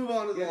 Let's move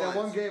on to the Lions.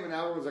 That one game, and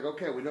now everyone's like,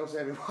 okay, we know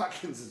Sammy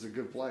Watkins is a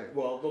good player.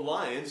 Well, the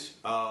Lions,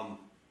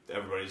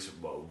 everybody's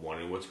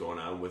wondering what's going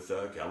on with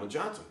Calvin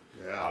Johnson.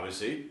 Yeah.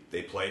 Obviously,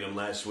 they played him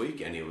last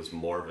week, and he was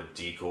more of a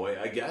decoy,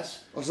 I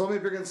guess. Well, so let me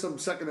bring in some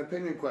second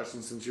opinion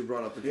questions since you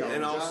brought up the Calvin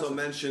and Johnson. also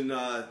mention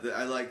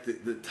I like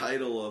the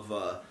title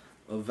of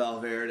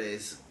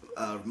Valverde's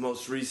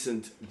most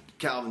recent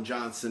Calvin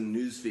Johnson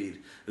newsfeed.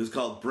 It was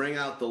called "Bring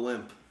Out the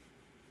Limp."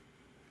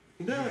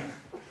 No.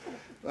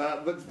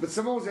 But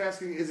someone was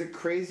asking, is it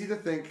crazy to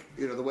think,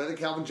 the way that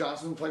Calvin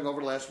Johnson was playing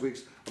over the last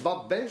weeks,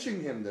 about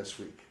benching him this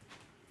week?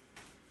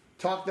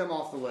 Talk them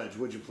off the ledge,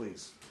 would you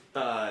please?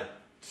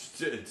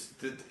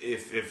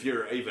 If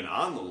you're even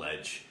on the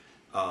ledge,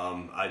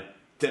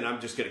 then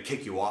I'm just going to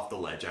kick you off the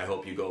ledge. I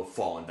hope you go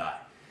fall and die.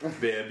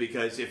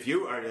 Because if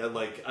you are,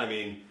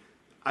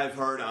 I've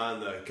heard on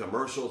the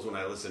commercials when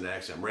I listen to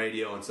XM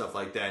radio and stuff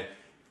like that,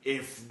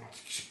 if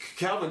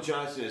Calvin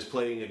Johnson is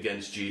playing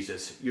against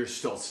Jesus, you're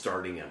still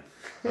starting him.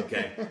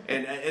 Okay?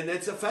 and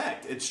it's a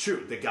fact. It's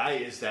true. The guy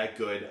is that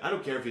good. I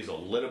don't care if he's a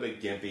little bit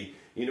gimpy.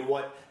 You know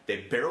what?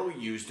 They barely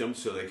used him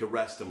so they could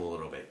rest him a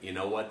little bit. You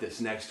know what?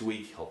 This next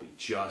week, he'll be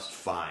just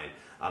fine.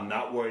 I'm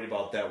not worried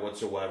about that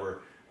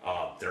whatsoever.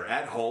 They're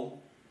at home,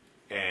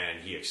 and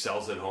he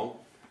excels at home.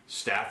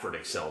 Stafford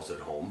excels at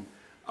home.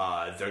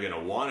 They're going to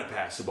want to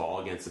pass the ball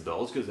against the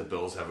Bills because the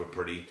Bills have a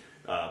pretty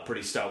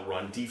stout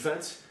run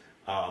defense.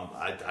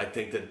 I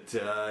think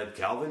that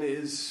Calvin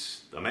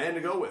is the man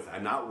to go with.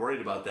 I'm not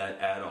worried about that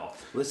at all.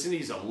 Listen,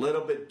 he's a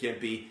little bit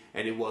gimpy,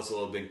 and he was a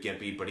little bit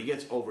gimpy, but he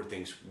gets over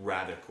things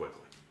rather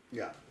quickly.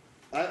 Yeah.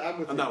 I'm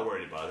with I'm you. not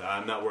worried about it.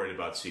 I'm not worried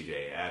about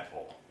CJ at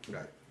all.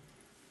 Right.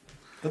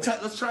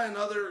 Let's try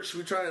another. Should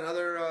we try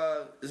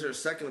another? Is there a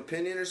second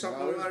opinion or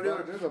something we want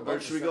to do? Or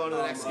should we go to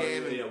the next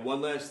game? Yeah,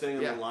 one last thing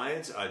on Yeah. the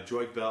Lions.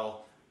 Joyke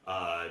Bell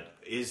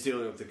is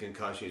dealing with the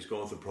concussion. He's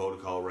going through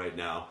protocol right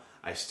now.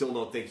 I still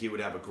don't think he would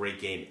have a great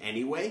game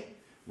anyway,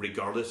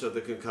 regardless of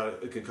the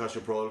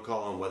concussion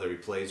protocol and whether he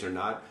plays or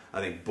not. I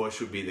think Bush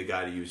would be the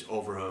guy to use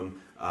over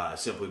him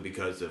simply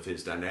because of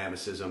his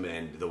dynamicism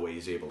and the way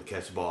he's able to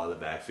catch the ball out of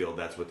the backfield.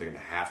 That's what they're going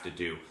to have to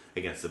do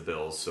against the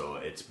Bills. So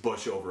it's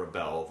Bush over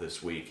Bell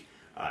this week.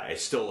 I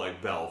still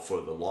like Bell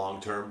for the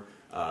long term,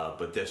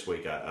 but this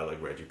week I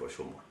like Reggie Bush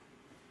a little more.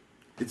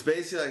 It's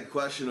basically like a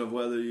question of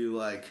whether you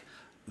like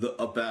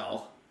a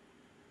Bell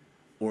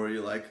or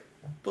you like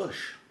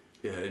Bush.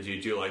 Yeah, do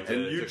you like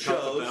And to you cut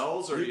chose the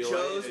bells, or you do you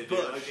chose like, Bush.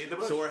 do you like the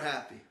Bush? So we're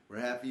happy. We're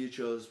happy you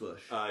chose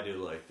Bush. I do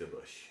like the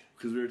Bush.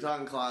 Because we were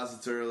talking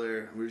closets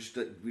earlier. We're just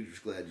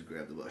glad you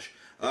grabbed the Bush.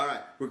 All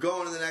right, we're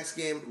going to the next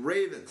game.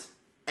 Ravens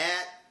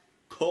at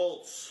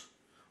Colts.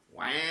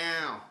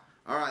 Wow.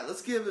 All right,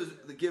 let's give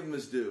him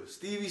his due.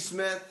 Stevie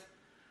Smith.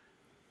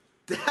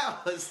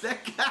 That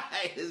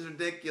guy is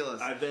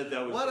ridiculous. I bet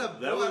that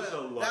was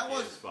the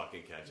luckiest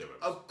fucking catch I've ever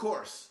seen. Of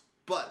course,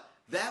 but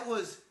that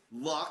was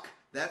luck.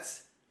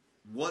 That's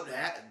what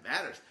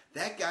matters.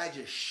 That guy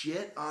just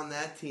shit on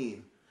that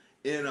team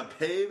in a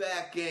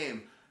payback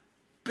game.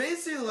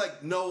 Basically,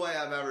 like no way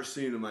I've ever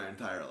seen in my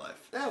entire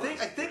life. I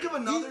think of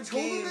another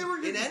game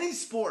in any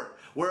sport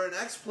where an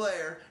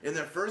ex-player in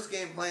their first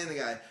game playing the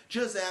guy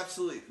just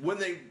absolutely when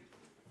they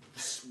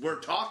were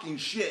talking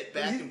shit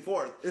back and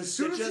forth. As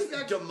soon as just he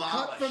got demolished.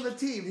 cut from the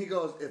team, he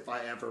goes, "If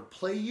I ever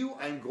play you,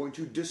 I'm going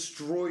to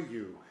destroy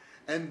you."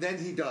 And then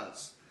he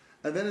does.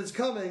 And then it's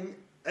coming,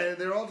 and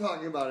they're all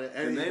talking about it.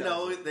 And they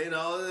know that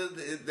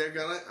they're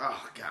gonna.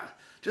 Oh God!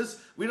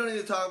 We don't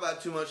need to talk about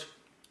it too much.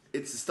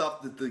 It's the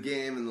stuff that the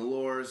game and the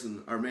lores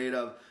are made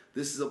of.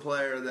 This is a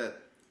player that.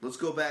 Let's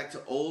go back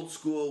to old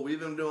school. We've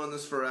been doing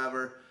this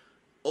forever.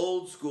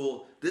 Old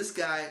school. This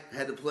guy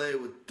had to play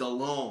with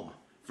Delhomme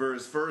for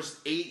his first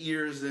 8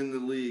 years in the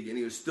league, and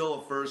he was still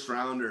a first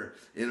rounder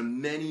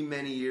in many,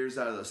 many years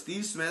out of those.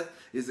 Steve Smith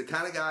is the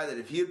kind of guy that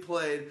if he had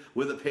played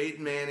with a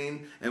Peyton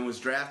Manning and was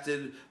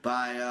drafted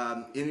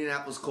by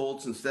Indianapolis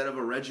Colts instead of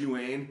a Reggie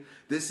Wayne,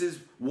 this is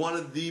one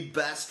of the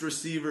best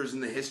receivers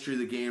in the history of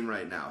the game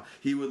right now.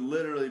 He would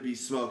literally be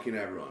smoking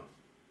everyone.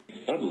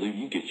 I believe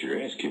you get your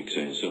ass kicked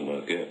saying something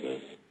like that,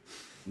 man.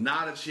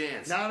 Not a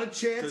chance. Not a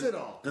chance at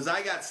all. Because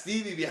I got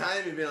Stevie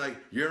behind me being like,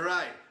 you're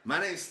right. My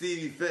name's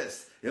Stevie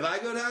Fist. If I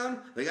go down,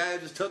 the guy who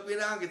just took me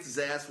down gets his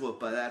ass whooped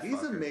by that He's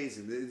fucker.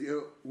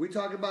 amazing. We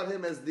talk about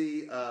him as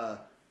the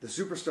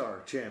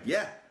superstar champion.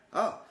 Yeah.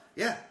 Oh,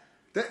 yeah.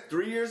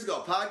 3 years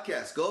ago,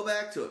 podcast. Go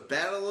back to it.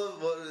 Battle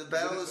of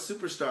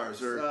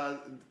Superstars.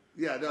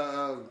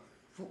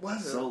 What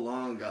is it? So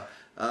long ago.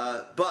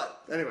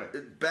 But Anyway.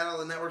 Battle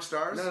of the Network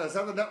Stars? No, it's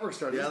not the network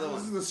star. The other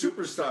This one. is the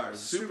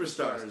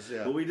Superstars.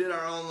 yeah. Well, we did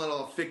our own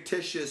little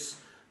fictitious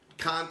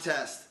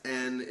contest,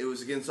 and it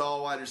was against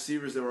all wide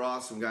receivers that were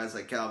awesome. Guys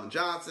like Calvin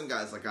Johnson,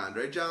 guys like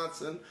Andre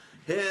Johnson,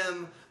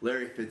 him,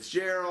 Larry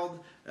Fitzgerald.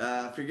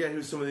 I forget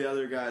who some of the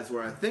other guys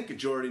were. I think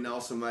Jordy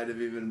Nelson might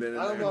have even been in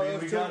I don't there. know. I mean,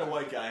 we got a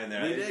white guy in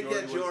there. We did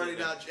get Jordy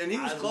Nelson, and he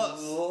was close.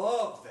 I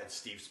love that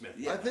Steve Smith.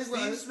 Yeah, I think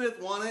Steve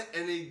Smith won it,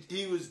 and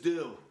he was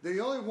due. They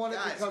only won it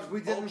Guys, because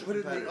we didn't ultra put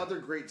in the competitive. other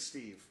great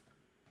Steve.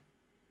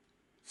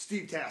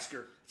 Steve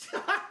Tasker.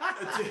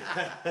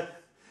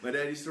 My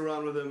dad used to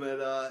run with him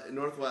at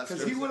Northwestern.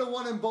 Because he would have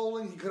won in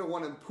bowling, he could have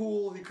won in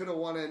pool, he could have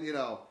won in,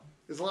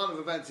 there's a lot of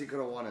events he could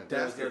have won in.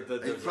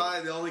 He's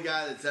probably the only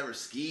guy that's ever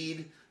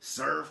skied,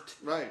 surfed,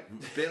 Right.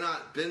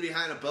 been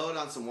behind a boat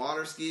on some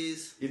water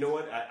skis. You know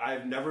what?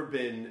 I've never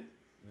been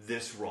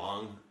this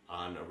wrong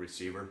on a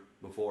receiver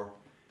before,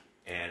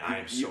 and I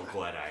am so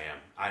glad I am.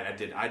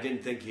 I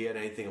didn't think he had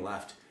anything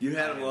left. You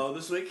had him low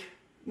this week?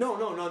 No.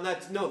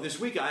 This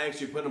week I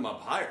actually put him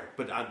up higher,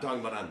 but I'm talking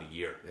about on the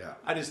year. Yeah.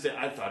 I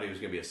thought he was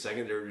going to be a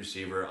secondary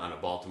receiver on a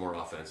Baltimore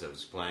offense that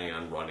was planning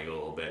on running a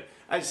little bit.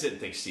 I just didn't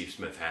think Steve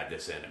Smith had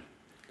this in him.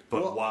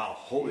 But Well, wow,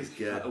 holy he's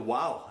good.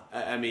 wow!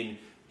 I mean,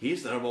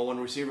 he's the number one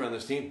receiver on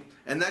this team,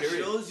 And that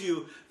period. shows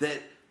you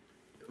that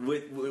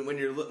when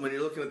you're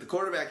looking at the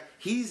quarterback,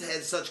 he's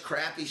had such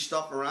crappy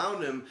stuff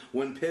around him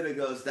when Pitta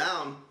goes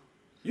down.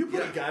 You put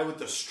Yeah. a guy with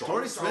the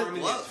strongest Torrey Smith arm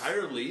in the loves.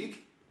 entire league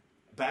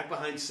back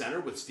behind center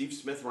with Steve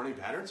Smith running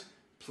patterns.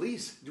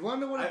 Please. Do you want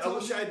to know what I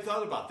wish I had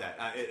thought about that.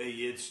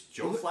 It's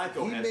Joe Well,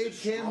 Flacco he has made the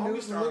Cam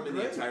strongest Newton arm look in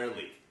the great. entire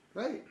league.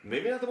 Right.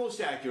 Maybe not the most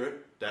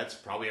accurate. That's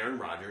probably Aaron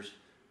Rodgers.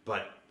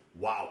 But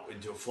wow,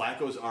 Joe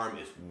Flacco's arm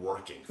is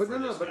working. But for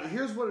this but guy.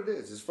 here's what it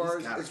is. As far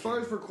as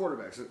for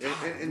quarterbacks,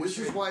 and this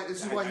is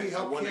why he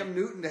helped Cam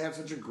Newton to have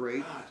such a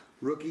great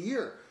rookie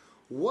year.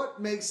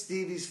 What makes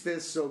Stevie's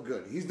fist so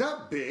good? He's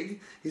not big.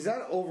 He's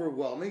not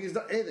overwhelming. He's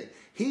not anything.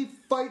 He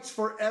fights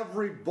for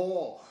every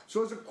ball.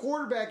 So as a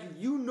quarterback,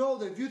 you know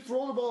that if you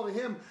throw the ball to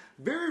him,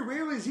 very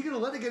rarely is he going to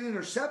let it get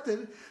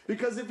intercepted,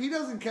 because if he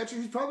doesn't catch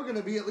it, he's probably going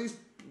to be at least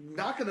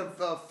knocking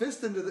a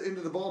fist into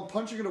the ball and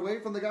punching it away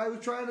from the guy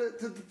who's trying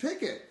to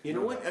pick it. You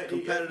know what?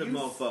 Competitive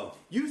mofo.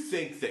 You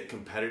think that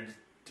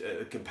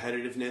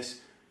competitiveness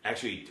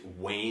actually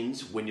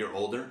wanes when you're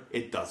older?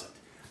 It doesn't.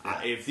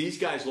 If these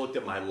guys looked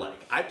at my leg,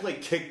 I play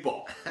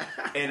kickball,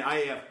 and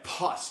I have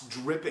pus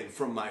dripping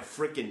from my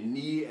freaking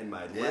knee and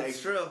my leg.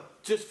 It's true.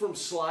 Just from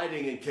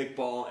sliding in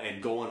kickball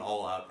and going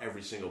all out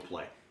every single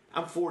play.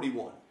 I'm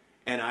 41,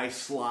 and I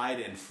slide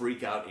and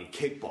freak out in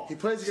kickball. He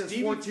plays against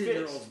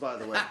 14-year-olds, by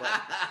the way.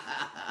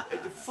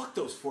 Fuck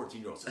those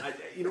 14-year-olds.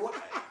 You know what?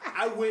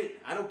 I win.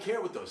 I don't care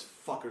what those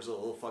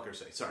little fuckers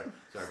say. Sorry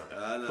about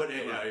that. No, but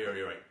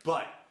you're right.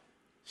 But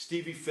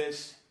Stevie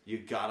Fist, you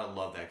gotta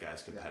love that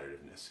guy's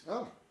competitiveness.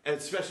 Oh. And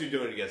especially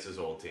doing it against his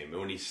old team. And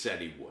when he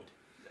said he would.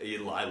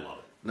 I love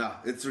it. No,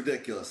 it's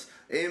ridiculous.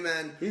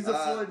 Amen. He's the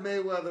Floyd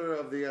Mayweather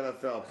of the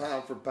NFL.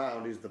 Pound for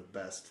pound, he's the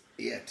best.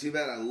 Yeah, too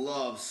bad I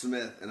love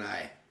Smith and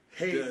I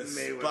Hate hate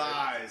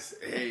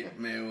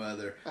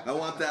Mayweather. I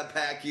want that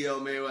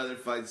Pacquiao-Mayweather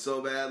fight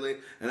so badly,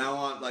 and I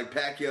want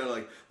Pacquiao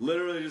to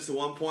literally just at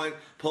one point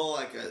pull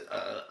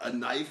a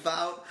knife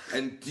out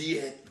and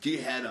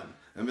de-head him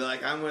and be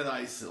like, I'm with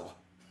ISIL.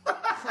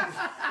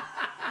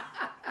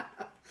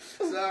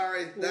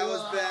 Sorry, that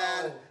was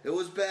bad. It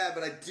was bad,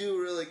 but I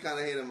do really kind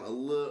of hate him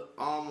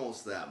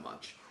almost that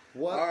much.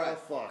 What the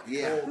fuck?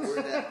 Yeah,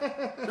 we're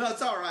dead. No,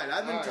 it's all right.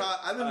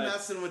 I've been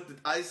messing with the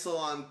ISIL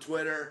on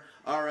Twitter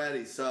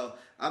already, so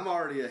I'm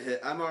already a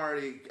hit.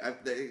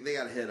 They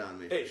got a hit on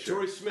me. Hey, sure.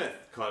 Torrey Smith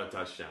caught a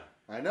touchdown.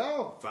 I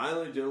know.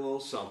 Finally did a little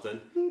something.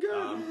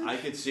 I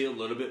could see a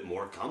little bit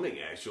more coming,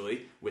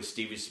 actually, with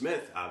Stevie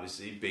Smith,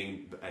 obviously,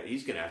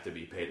 he's going to have to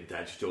be paid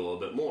attention to a little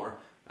bit more.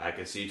 I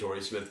could see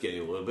Torrey Smith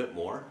getting a little bit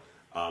more.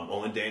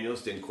 Owen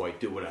Daniels didn't quite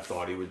do what I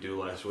thought he would do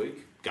last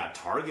week. Got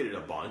targeted a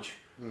bunch.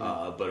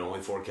 But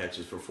only 4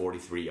 catches for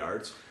 43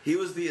 yards. He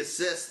was the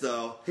assist,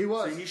 though. He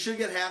was. So he should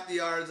get half the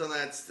yards on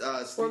that.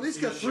 Or at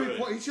least got 3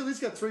 points. He should at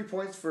least got 3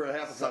 points for a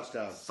half a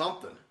touchdown.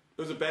 Something.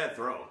 It was a bad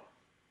throw.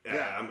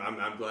 Yeah.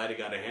 I'm glad he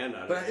got a hand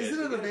on it. But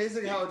isn't it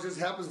amazing how it just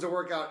happens to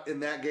work out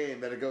in that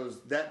game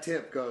that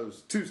tip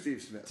goes to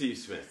Steve Smith? Steve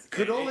Smith.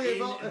 Could only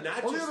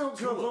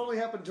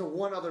happen to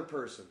one other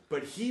person.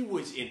 But he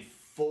was in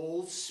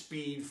full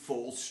speed,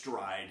 full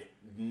stride,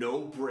 no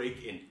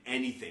break in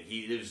anything.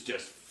 He was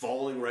just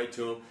falling right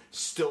to him,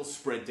 still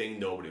sprinting.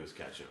 Nobody was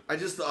catching him. I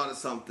just thought of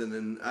something,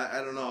 and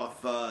I don't know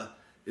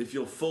if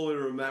you'll fully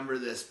remember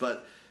this,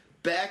 but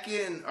back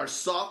in our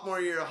sophomore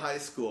year of high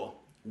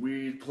school,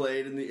 we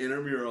played in the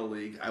intramural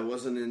league. I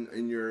wasn't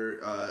in your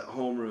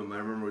homeroom. I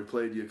remember we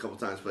played you a couple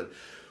times, but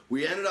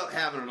we ended up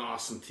having an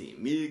awesome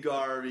team. Me,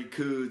 Garvey,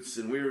 Coots,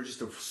 and we were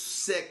just a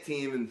sick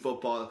team in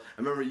football.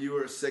 I remember you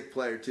were a sick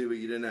player too, but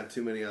you didn't have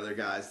too many other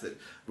guys that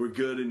were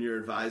good in your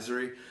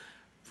advisory.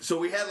 So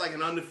we had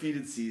an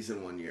undefeated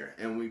season one year,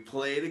 and we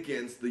played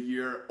against the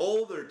year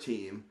older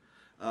team,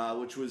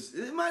 which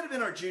it might have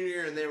been our junior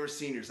year and they were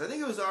seniors. I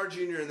think it was our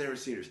junior and they were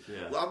seniors.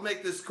 Yeah. Well, I'll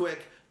make this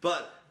quick,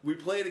 but we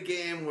played a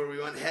game where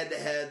we went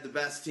head-to-head, the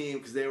best team,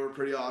 because they were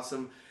pretty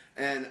awesome.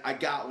 And I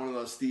got one of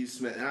those Steve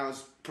Smith, and I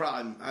was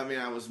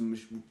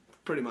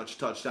pretty much a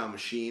touchdown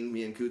machine,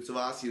 me and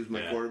Kutsavas. He was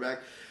my quarterback.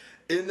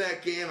 In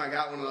that game, I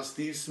got one of those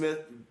Steve Smith,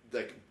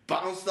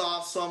 bounced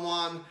off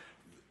someone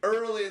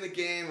early in the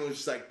game. It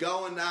was just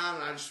going down,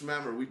 and I just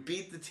remember we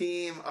beat the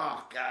team.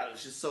 Oh, God, it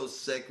was just so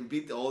sick. We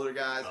beat the older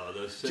guys. Oh,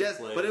 those sick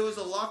plays. But it was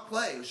a luck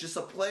play. It was just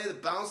a play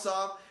that bounced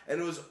off, and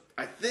it was,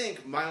 I think,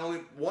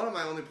 one of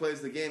my only plays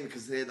in the game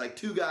because they had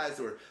 2 guys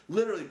that were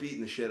literally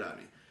beating the shit out of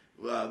me.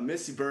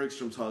 Missy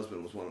Bergstrom's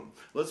husband was one of them.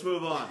 Let's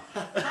move on.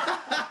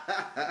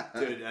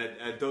 Dude,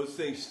 those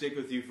things stick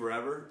with you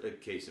forever.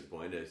 Case in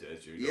point, as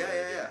you're going.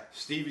 Yeah.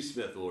 Stevie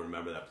Smith will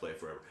remember that play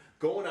forever.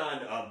 Going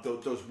on,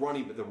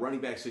 the running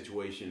back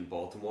situation in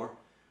Baltimore,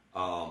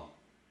 I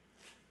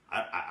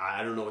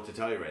don't know what to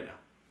tell you right now.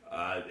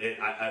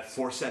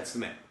 Forset's the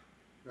man.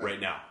 Right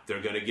now,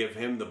 they're going to give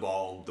him the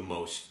ball the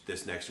most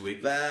this next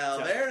week.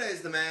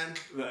 Valverde's the man.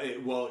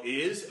 Well,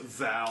 is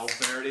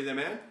Valverde the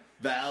man?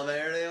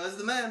 Valverde was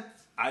the man.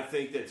 I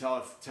think that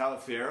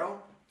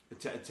Taliaferro. I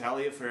think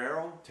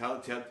Taliaferro.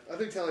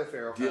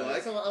 Do you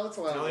like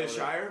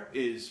Talia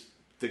is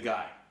the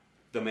guy,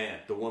 the man,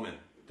 the woman,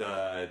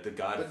 the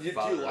godfather. Do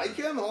you like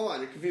him? Hold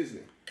on, you're confusing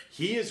me.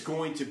 He is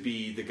going to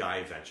be the guy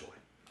eventually.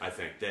 I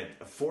think that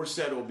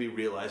Forsett will be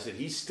realized that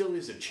he still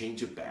is a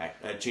change of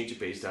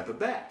pace type of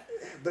back.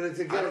 But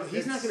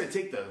he's not going to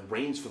take the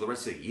reins for the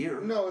rest of the year.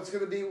 No, it's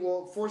going to be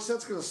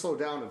Forsett's going to slow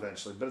down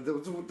eventually. But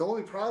the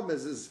only problem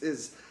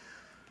is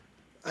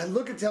I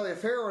look at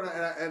Taliaferro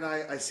and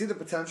I see the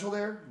potential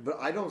there, but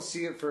I don't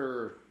see it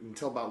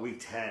until about week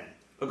 10.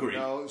 Agreed.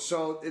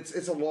 So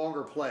it's a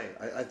longer play.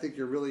 I think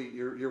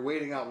you're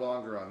waiting out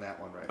longer on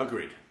that one right now.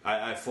 Agreed.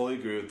 I fully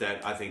agree with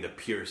that. I think that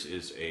Pierce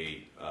is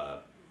a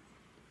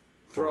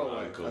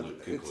throwaway.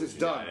 It's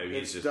done. Yeah,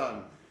 it's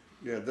done.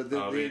 Yeah,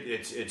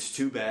 it's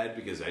too bad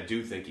because I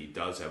do think he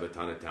does have a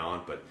ton of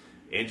talent, but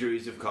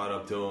injuries have caught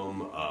up to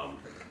him.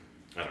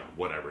 I don't know,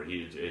 whatever.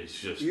 It's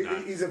just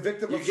he's a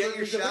victim. You of get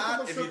your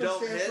shot if you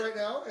don't circumstance hit. right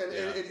now, and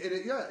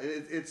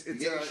it's You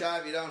get your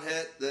shot if you don't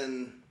hit,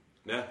 then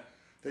yeah.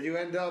 Then you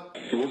end up.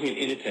 You're working at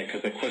Initech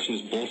because that question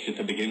is bullshit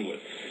to begin with.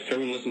 If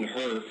everyone listened to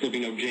her, there'd be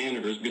no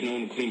janitors because no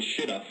one would clean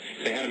shit up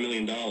if they had $1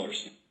 million.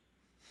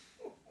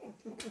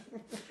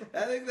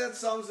 I think that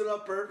sums it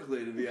up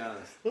perfectly, to be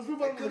honest. Let's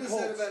move on I to the could have said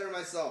it Colts. better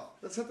myself.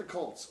 Let's hit the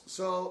Colts.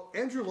 So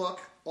Andrew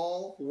Luck,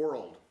 all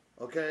world.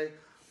 Okay,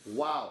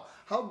 wow.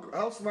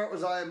 How smart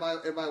was I in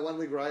my one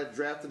league where I had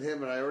drafted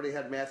him and I already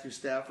had Matthew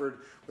Stafford,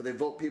 where they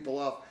vote people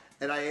off,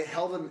 and I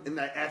held him and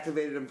I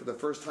activated him for the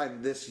first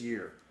time this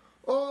year.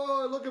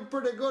 Oh, looking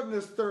pretty good in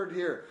his third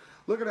year.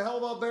 Looking a hell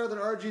of a lot better than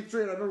RG3.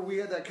 And I remember we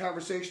had that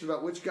conversation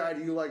about which guy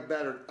do you like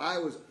better. I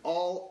was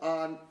all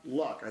on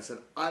Luck. I said,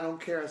 I don't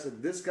care. I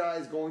said, this guy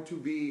is going to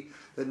be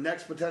the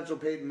next potential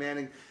Peyton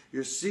Manning.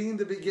 You're seeing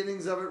the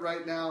beginnings of it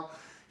right now.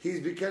 His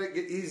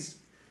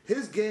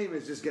game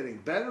is just getting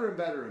better and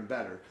better and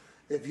better.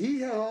 If he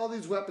had all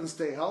these weapons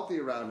stay healthy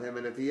around him,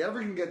 and if he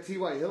ever can get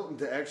T.Y. Hilton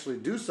to actually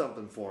do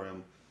something for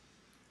him.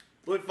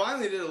 Well, he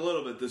finally did a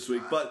little bit this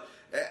week, but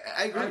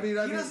I agree.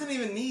 I mean, doesn't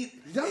even need.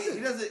 He doesn't.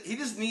 He doesn't. He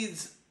just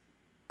needs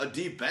a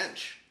deep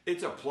bench.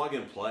 It's a plug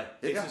and play.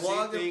 It's the plug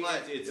same and thing. play.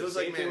 It's It the was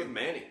same like thing Manning.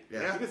 with Manning.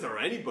 Yeah. You can throw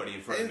anybody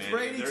in front And of it's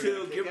Manning. Brady and they're too.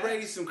 gonna kick Give ass.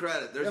 Brady some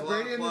credit. There's a lot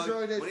Brady of in his plug.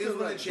 early days When he was too,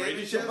 winning right.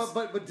 championships, But a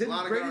lot didn't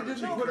of Brady garbage.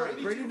 didn't put up,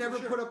 Brady Brady too, never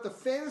for sure. put up the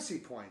fantasy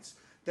points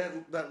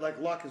that like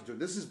Luck is doing.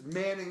 This is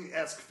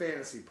Manning-esque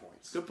fantasy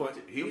points. Good point.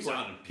 He's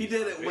on. He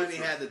did it when he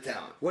had the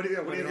talent. When he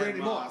When had he had Randy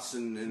Moss Moss,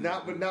 and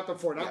not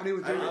before, not when he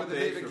was doing it I'll with the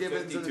pay David for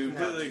Gibbons and 52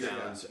 the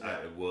touchdowns.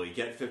 Will he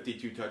get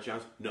 52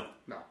 touchdowns? No.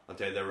 I'll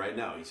tell you that right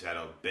now. He's had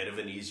a bit of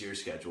an easier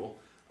schedule.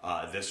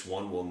 This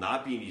one will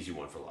not be an easy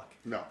one for Luck.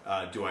 No.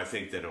 Do I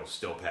think that he'll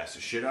still pass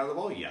the shit out of the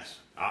ball? Yes,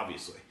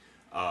 obviously.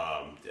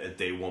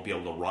 They won't be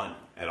able to run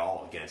at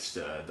all against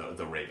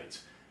the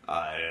Ravens.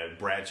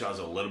 Bradshaw's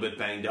a little bit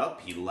banged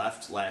up. He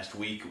left last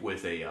week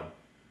with a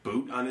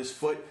boot on his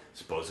foot.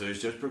 Supposedly it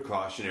was just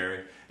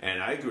precautionary.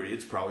 And I agree,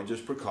 it's probably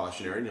just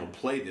precautionary, and he'll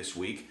play this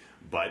week.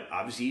 But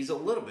obviously he's a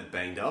little bit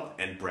banged up,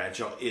 and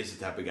Bradshaw is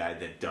the type of guy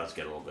that does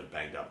get a little bit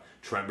banged up.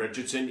 Trent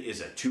Richardson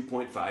is a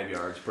 2.5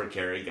 yards per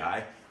carry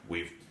guy.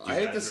 I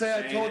hate to say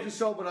I told you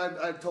so, but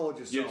I've told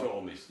you so. You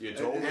told me. You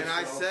told me. And so.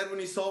 I said when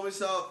he told me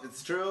so,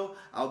 it's true.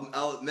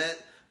 I'll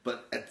admit.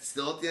 But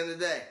still, at the end of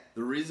the day,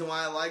 the reason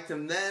why I liked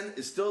him then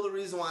is still the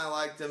reason why I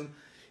liked him.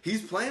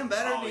 He's playing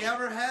better than he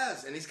ever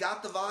has, and he's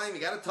got the volume. He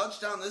got a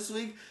touchdown this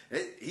week.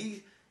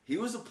 He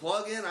was a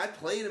plug-in. I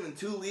played him in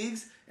 2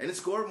 leagues, and it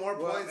scored more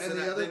points and than,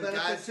 the other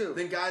benefit, too.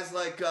 than guys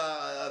like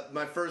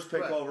my first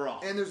pick Right.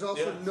 overall. And there's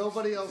also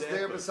nobody else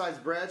there exactly. besides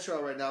Bradshaw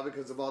right now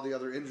because of all the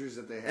other injuries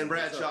that they have. And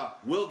Bradshaw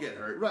will get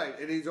hurt. Right,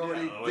 and he's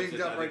already dinged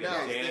up right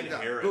now.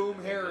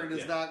 Boom Herron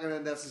is not going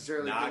to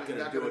necessarily not going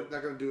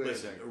to do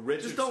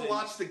anything. Just don't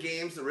watch the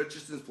games that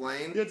Richardson's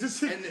playing. Yeah, just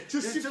check the If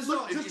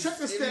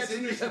stats. he's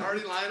in your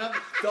starting lineup,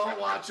 don't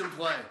watch him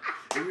play.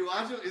 If you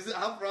watch him,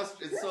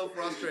 it's so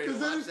frustrating to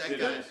watch that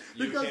guy.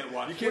 You can't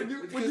watch When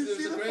you Because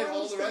see there's a the great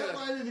final hold right stat now.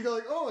 line and you go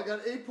like, oh, I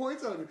got 8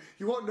 points on him.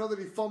 You won't know that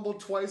he fumbled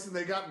twice and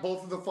they got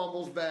both of the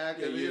fumbles back.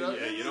 Yeah, and, you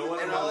know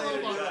what? And Well, all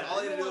you all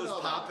had to do is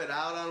pop it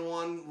out on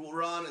one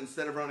run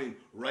instead of running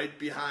right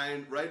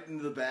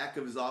into the back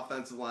of his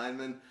offensive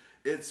lineman.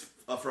 It's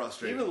a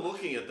frustrating. Even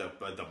looking at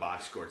the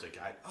box score, it's like,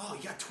 oh,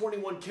 he got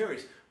 21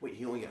 carries. Wait,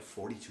 he only got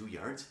 42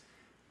 yards?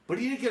 But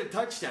he didn't get a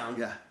touchdown.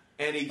 Yeah.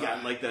 And he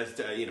got like the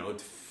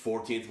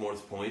 14th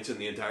most points in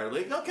the entire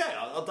league. Okay,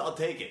 I'll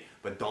take it.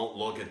 But don't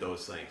look at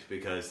those things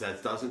because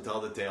that doesn't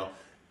tell the tale.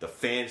 The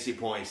fantasy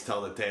points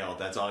tell the tale.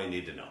 That's all you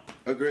need to know.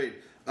 Agreed.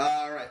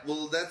 All right.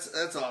 Well,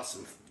 that's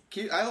awesome.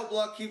 I hope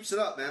Luck keeps it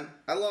up, man.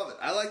 I love it.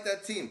 I like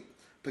that team.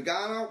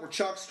 Pagano, we're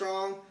Chuck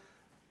Strong.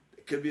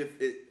 It could be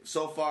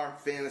so far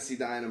fantasy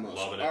dynamos.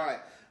 Loving it. All right.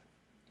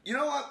 You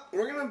know what?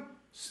 We're gonna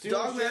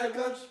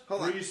Jaguars?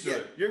 Hold on. Breeze through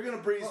it. You're gonna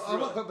breeze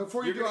through it. But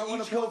before you You're do, I gonna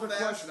want to each pose go a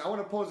fast. question. I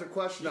want to pose a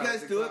question. You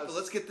guys do it, but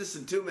let's get this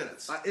in 2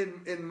 minutes.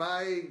 In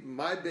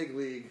my big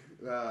league,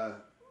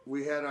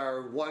 we had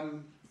our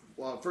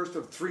first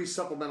of 3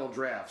 supplemental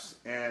drafts,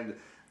 and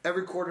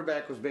every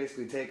quarterback was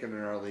basically taken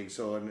in our league.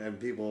 So and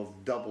people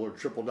have doubled or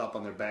tripled up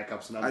on their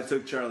backups. And I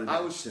took Charlie. I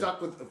was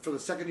stuck for the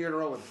second year in a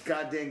row with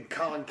goddamn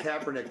Colin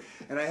Kaepernick,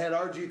 and I had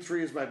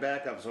RG3 as my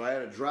backup, so I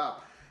had a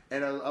drop.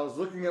 And I was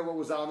looking at what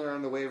was on there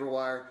on the waiver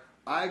wire.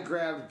 I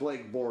grabbed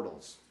Blake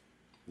Bortles.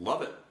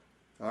 Love it.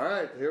 All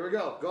right, here we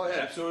go. Go ahead.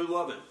 Absolutely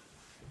love it.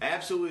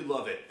 Absolutely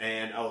love it.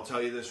 And I'll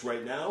tell you this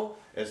right now,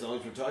 as long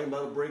as we're talking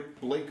about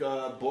Blake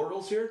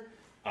Bortles here,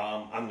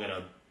 I'm going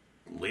to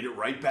lead it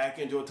right back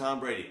into a Tom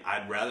Brady.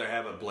 I'd rather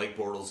have a Blake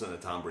Bortles than a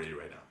Tom Brady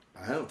right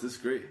now. I don't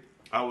disagree.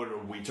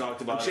 We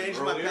talked about Changed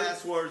it my earlier.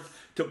 passwords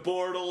to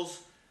Bortles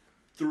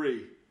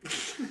 3.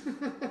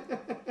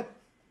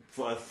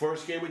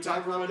 First game we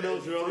talked about.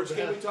 knows your First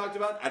other game we half. talked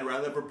about. I'd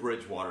rather have a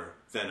Bridgewater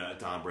than a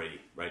Tom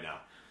Brady right now.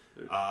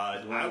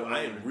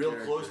 I am real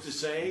close to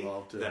saying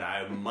that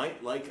I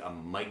might like a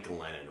Mike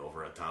Glennon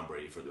over a Tom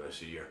Brady for the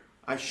rest of the year.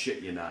 I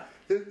shit you not.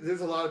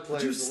 There's a lot of Would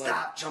players. you that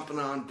stop jumping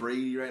on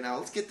Brady right now?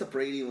 Let's get to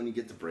Brady when you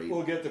get to Brady.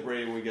 We'll get to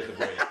Brady when we get to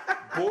Brady.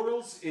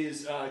 Bortles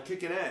is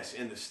kicking ass,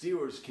 and the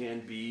Steelers can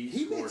be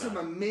he scored made some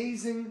on.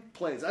 amazing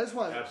plays. I just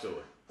want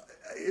Absolutely.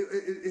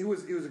 it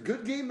was a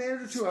good game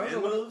manager too. I don't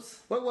Spin know moves?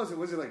 what was it.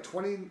 Was it like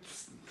 29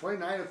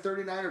 to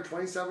 39 or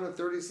 27 to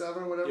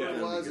 37, whatever Yeah,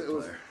 it was? good It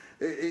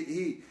was.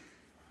 He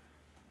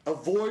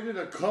avoided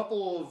a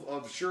couple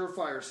of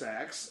surefire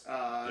sacks,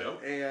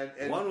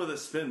 and One with a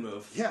spin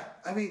move. yeah,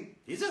 I mean,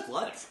 He's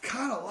athletic.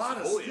 got a lot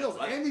of Totally skills,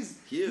 athletic. and he's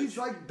Huge.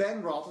 like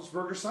Ben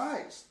Roethlisberger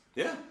size.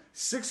 Yeah.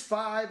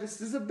 6'5",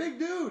 this is a big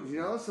dude, you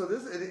know. So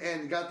this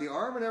and got the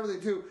arm and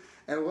everything too.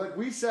 And like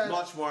we said,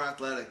 Much more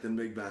athletic than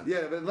Big Ben.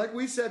 yeah, but like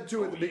we said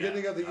too at the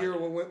beginning of the year I-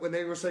 when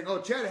they were saying, "Oh,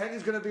 Chad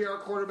Henne's going to be our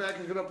quarterback.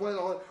 He's going to play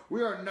all."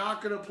 We are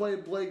not going to play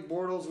Blake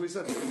Bortles. We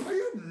said, "Are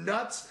you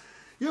nuts?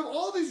 You have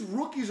all these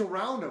rookies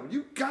around him.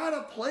 You got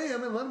to play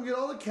him and let him get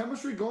all the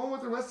chemistry going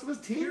with the rest of his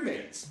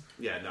teammates."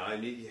 Yeah, no, I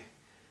mean,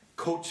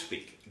 coach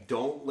speak.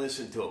 Don't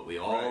listen to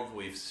it.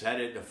 We've said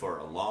it for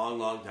a long,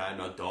 long time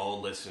now.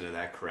 Don't listen to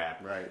that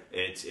crap. Right.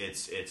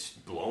 It's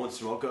blowing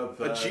smoke up.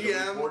 A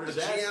GM reporters'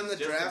 that asses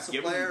just drafts to a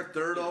give them, player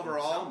third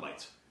overall. sound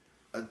bites.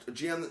 A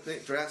GM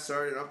that drafts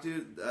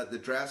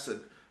that drafts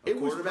a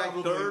It was quarterback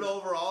probably- third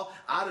overall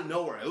out of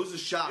nowhere. It was a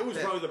shock. It was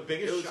pick. probably the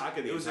biggest shock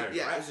of the entire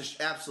Yeah, draft. it was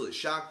an absolute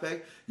shock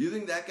pick. You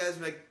think that guy's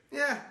like,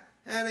 yeah,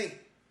 Henny,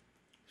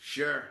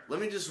 sure.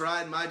 Let me just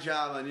ride my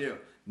job on you.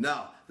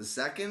 No, the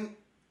second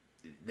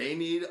they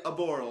need a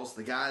Bortles,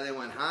 the guy they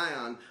went high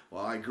on.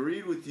 Well, I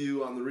agreed with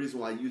you on the reason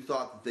why you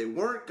thought that they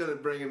weren't going to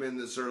bring him in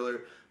this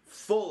earlier.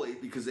 Fully,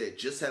 because they had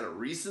just had a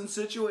recent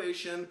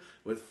situation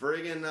with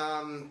friggin'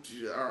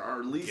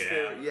 our least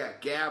favorite,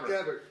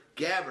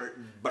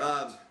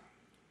 Gabbert.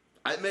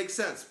 It makes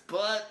sense,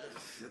 but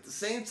at the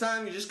same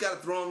time, you just got to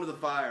throw him to the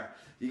fire.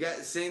 You got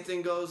the same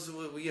thing goes.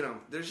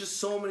 There's just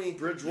so many.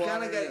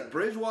 Bridgewater,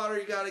 Bridgewater.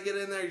 You got to get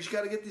in there. You just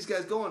got to get these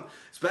guys going.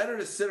 It's better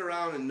to sit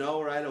around and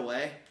know right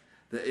away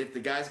that if the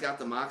guy's got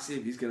the moxie,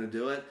 if he's going to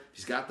do it, if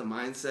he's got the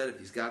mindset, if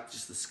he's got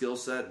just the skill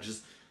set,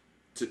 just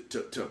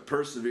to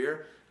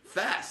persevere.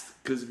 Fast,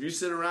 because if you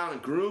sit around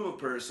and groom a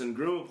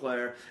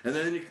player, and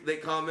then they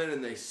come in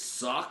and they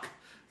suck,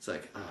 it's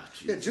like, oh,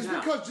 geez. Yeah,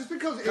 just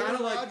because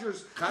Aaron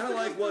Rodgers, kind of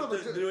like what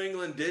the New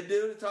England did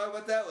do to talk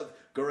about that with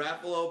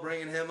Garoppolo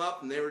bringing him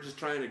up, and they were just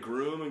trying to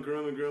groom.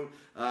 You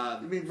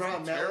mean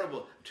Ron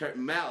terrible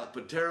Mallet,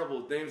 but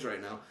terrible with names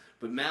right now.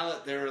 But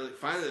Mallet, they were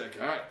finally like,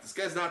 all right, this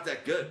guy's not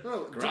that good.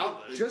 No,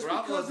 just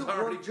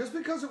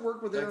because it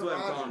worked with Aaron That's why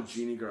I'm calling him Rodgers.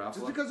 Genie Garoppolo.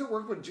 Just because it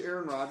worked with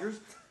Aaron Rodgers.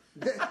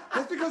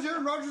 That's because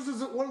Aaron Rodgers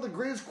is one of the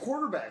greatest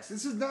quarterbacks.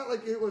 This is not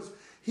like it was.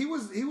 He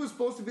was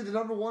supposed to be the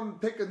number one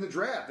pick in the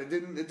draft. It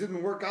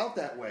didn't work out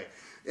that way.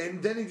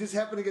 And then he just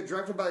happened to get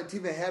drafted by a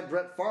team that had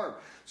Brett Favre.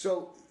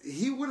 So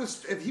he would have,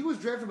 if he was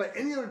drafted by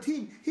any other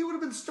team, he would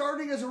have been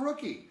starting as a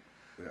rookie.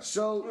 Yeah.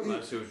 So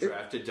unless he was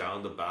drafted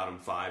down the bottom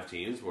 5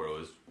 teams where it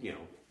was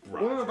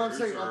Rodgers what I'm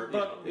saying, or,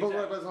 but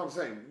that's what I'm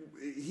saying.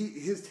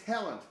 His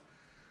talent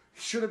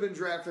should have been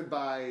drafted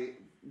by.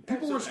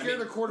 People were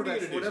scared of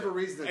quarterbacks for whatever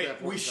reason at that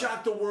point. We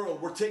shocked the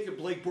world. We're taking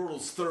Blake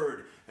Bortles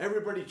third.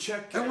 Everybody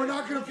check. And we're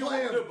not going to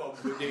play him.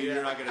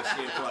 You're not going to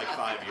see him for like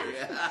 5 years.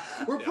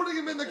 Yeah. We're putting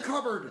him in the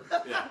cupboard.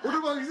 Yeah.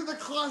 He's in the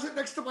closet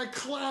next to my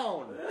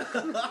clown.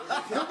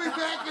 He'll be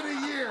back in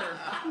a year.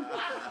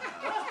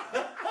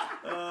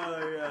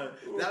 Oh, yeah.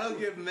 That'll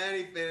give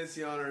many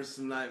fantasy owners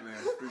some nightmares,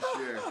 for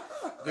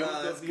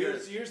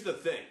sure. Here's the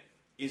thing.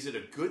 Is it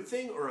a good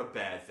thing or a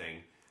bad thing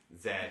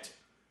that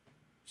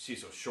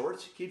Cecil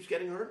Shorts keeps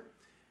getting hurt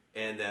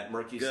and that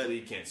Marquise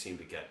Lee can't seem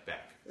to get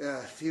back?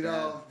 Yeah,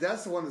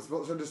 that's the one that's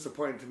so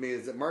disappointing to me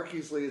is that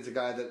Marquise Lee is a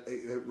guy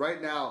that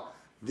right now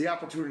the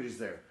opportunity's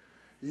there.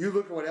 You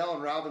look at what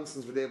Allen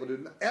Robinson's been able to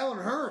do. Alan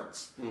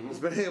Hearns has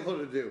been able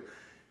to do.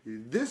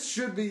 This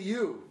should be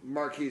you,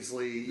 Marquise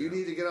Lee. You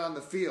need to get on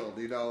the field.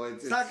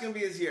 It's not going to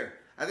be his year.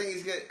 I think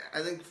he's good.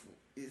 I think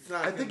it's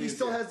not. I think he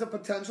still has the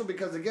potential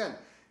because again,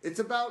 it's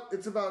about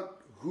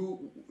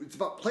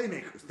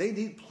playmakers. They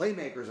need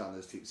playmakers on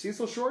this team.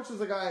 Cecil Shorts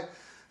is a guy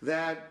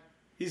that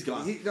he's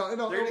gone. If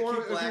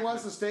he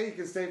wants to stay, he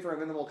can stay for a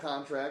minimal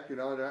contract. You're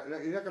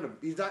not going to.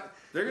 He's not.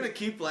 They're going to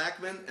keep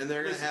Blackman, and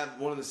they're going to have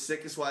one of the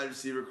sickest wide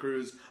receiver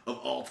crews of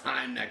all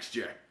time next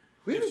year.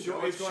 If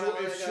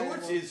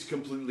Shorts is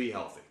completely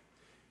healthy,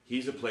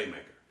 he's a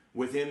playmaker.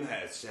 With him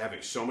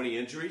having so many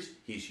injuries,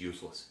 he's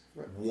useless.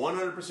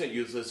 100%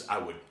 useless. I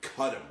would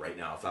cut him right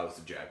now if I was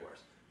the Jaguars,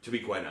 to be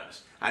quite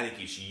honest. I think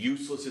he's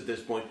useless at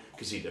this point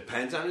because he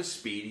depends on his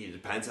speed, he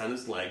depends on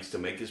his legs to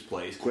make his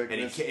plays, and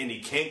he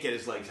can't get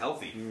his legs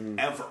healthy,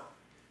 ever.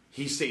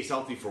 He stays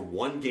healthy for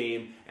one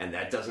game, and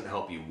that doesn't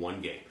help you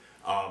one game.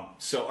 All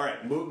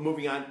right,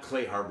 moving on.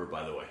 Clay Harbor,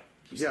 by the way.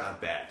 He's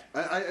not bad.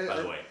 By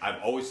the way,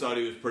 I've always thought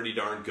he was pretty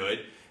darn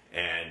good,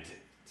 and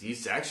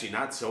he's actually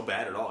not so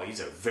bad at all. He's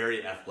a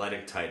very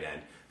athletic tight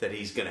end that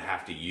he's going to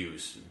have to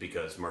use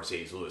because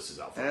Mercedes Lewis is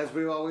out for As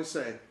we always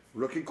say,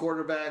 rookie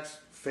quarterbacks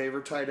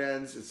favor tight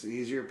ends. It's an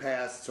easier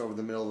pass. It's over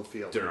the middle of the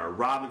field.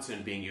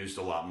 Robinson being used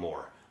a lot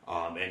more.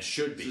 and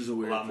should be a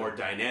lot more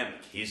dynamic.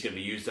 He's going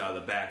to be used out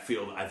of the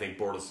backfield. I think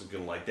Bortles is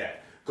going to like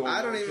that.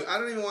 I don't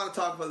even want to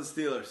talk about the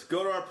Steelers.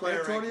 Go to our player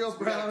Antonio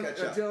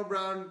rankings.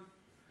 Brown,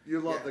 you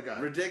love the guy.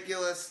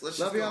 Ridiculous. Let's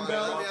just Le'Veon go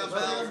on.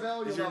 Le'Veon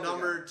Bell you is your love the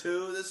number guy.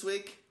 2 this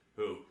week.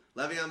 Who?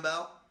 Le'Veon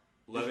Bell.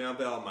 Le'Veon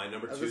Bell, my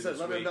number 2 As I said,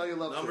 this Le'Veon week. Bell, you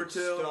love Number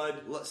too.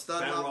 2.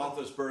 Stud Ben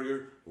Muffin.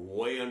 Roethlisberger,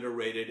 way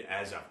underrated,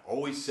 as I've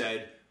always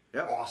said.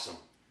 Yep. Awesome.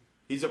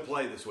 He's a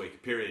play this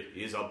week, period.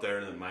 He's up there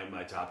in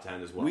my top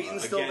 10 as well.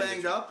 Wheaton's still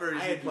banged up, or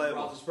is I he had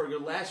playable?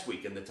 Roethlisberger last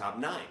week in the top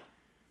 9.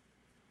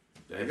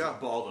 There you go.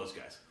 All those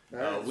guys.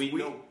 Right.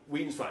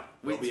 Wheaton's fine.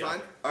 Wheaton's fine?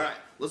 All right.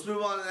 Let's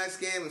move on to the next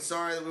game. And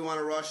sorry that we want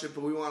to rush it,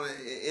 but we want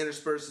to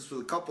intersperse this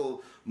with a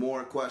couple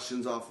more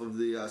questions off of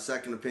the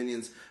second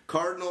opinions.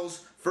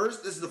 Cardinals.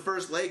 This is the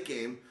first late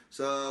game.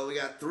 So we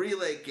got 3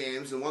 late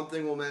games. And one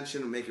thing we'll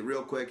mention, and make it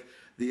real quick,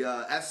 the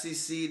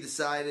FCC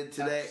decided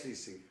today.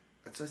 FCC.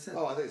 That's what I said.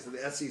 Oh, I think it's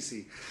the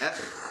SEC.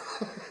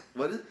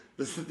 What is it?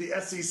 This is the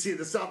SEC,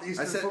 the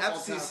Southeastern I said Football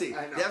FCC. Conference.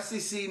 I know. The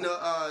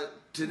FCC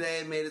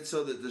today made it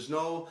so that there's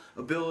no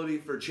ability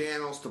for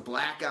channels to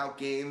black out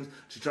games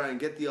to try and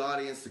get the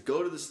audience to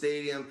go to the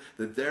stadium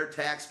that their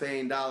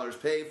tax-paying dollars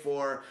pay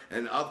for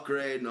and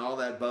upgrade and all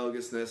that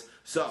bogusness.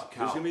 So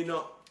there's gonna be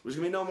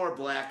no more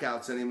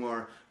blackouts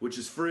anymore, which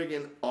is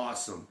friggin'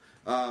 awesome.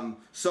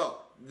 So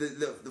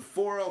the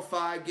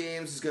 4:05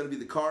 games is going to be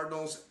the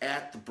Cardinals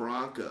at the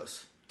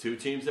Broncos. 2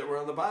 teams that were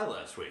on the bye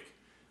last week.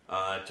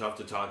 Tough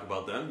to talk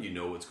about them. You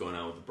know what's going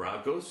on with the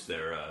Broncos.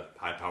 They're a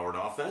high-powered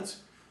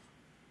offense.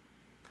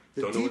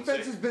 The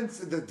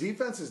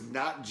defense is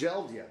not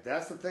gelled yet.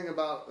 That's the thing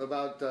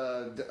about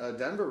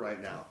Denver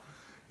right now.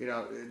 You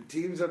know,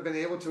 teams have been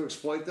able to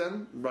exploit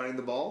them running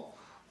the ball,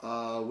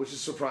 which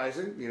is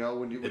surprising. You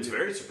know, It's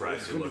very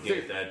surprising looking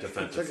at that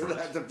defensive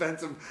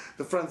front.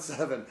 The front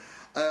 7.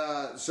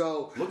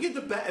 So looking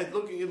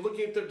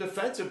at their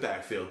defensive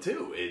backfield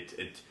too.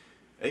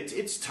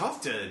 It's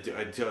tough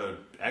to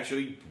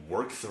actually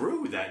work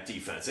through that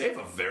defense. They have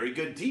a very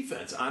good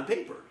defense on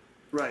paper,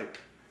 right.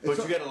 but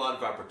you get a lot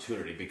of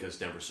opportunity because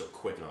Denver's so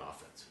quick on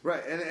offense.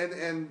 Right,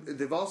 and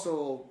they've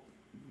also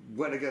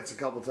went against a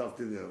couple tough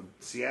teams.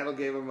 Seattle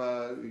gave them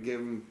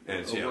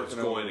and Seattle's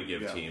going to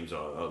give teams a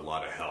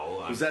lot of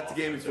hell. Was that the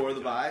game before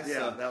the bye?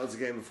 Yeah, that was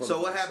the game before.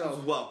 So what happens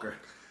with Welker?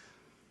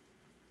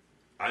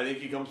 I think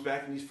he comes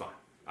back and he's fine.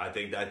 I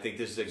think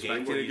this is a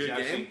game where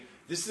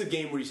this is a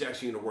game where he's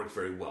actually going to work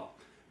very well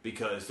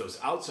because those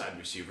outside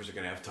receivers are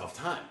going to have a tough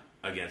time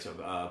against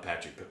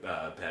Patrick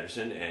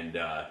Patterson and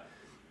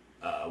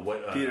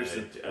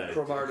Peterson,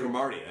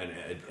 Cromartie, and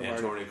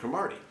Antonio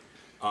Cromartie.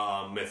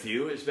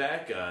 Matthew is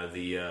back.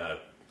 The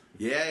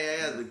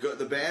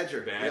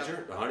Badger,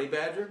 the Honey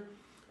Badger.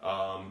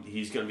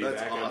 He's going to be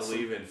back, awesome. I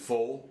believe, in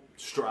full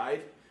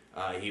stride.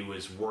 He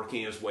was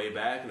working his way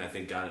back, and I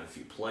think got in a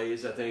few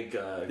plays. I think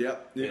a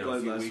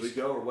few weeks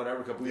ago or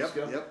whatever, a couple weeks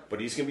ago. Yep. But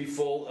he's going to be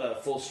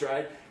full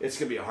stride. It's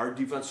going to be a hard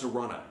defense to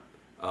run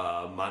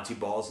on. Monty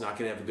Ball's not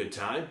going to have a good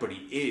time, but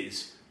he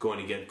is going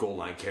to get goal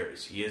line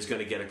carries. He is going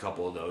to get a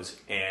couple of those,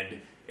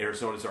 and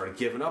Arizona's already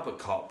given up a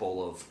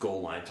couple of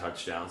goal line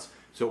touchdowns.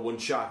 So it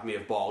wouldn't shock me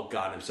if Ball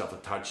got himself a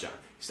touchdown.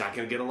 He's not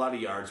going to get a lot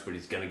of yards, but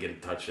he's going to get a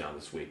touchdown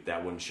this week.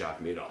 That wouldn't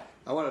shock me at all.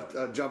 I want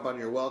to jump on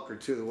your Welker,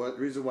 too.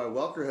 The reason why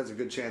Welker has a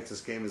good chance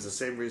this game is the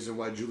same reason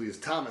why Julius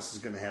Thomas is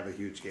going to have a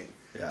huge game.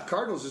 Yeah.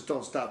 Cardinals just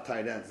don't stop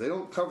tight ends. They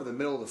don't cover the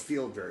middle of the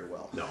field very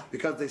well. No.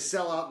 Because they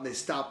sell out and they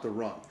stop the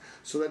run.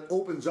 So that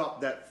opens up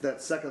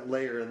that second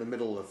layer in the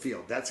middle of the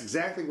field. That's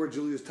exactly where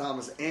Julius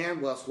Thomas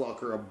and Wes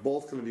Welker are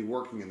both going to be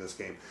working in this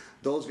game.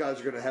 Those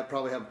guys are going to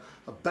probably have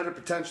a better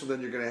potential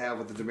than you're going to have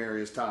with the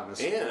Demaryius Thomas.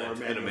 And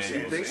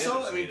You think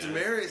so? I mean,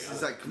 Demaryius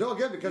is like... No,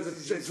 again, because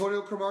it's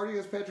Antonio Cromartie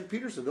and Patrick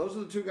Peterson. Those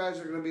are the 2 guys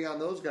that are going to be on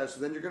those guys.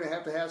 So then you're going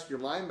to ask your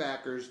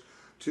linebackers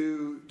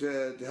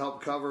to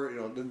help cover.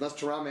 You know, unless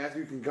Tyrann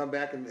Mathieu can come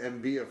back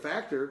and be a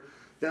factor,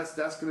 that's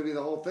going to be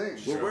the whole thing.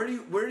 Well,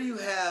 where do you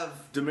have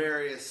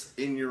Demaryius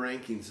in your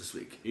rankings this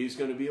week? He's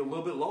going to be a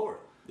little bit lower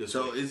this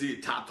week. Is he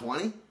top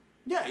 20?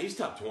 Yeah, he's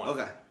top 20.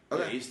 Okay.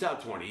 Yeah, he's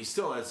top 20. He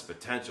still has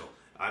potential.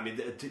 I mean,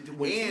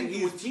 when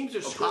teams are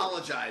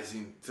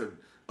apologizing to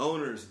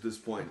owners at this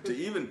point, to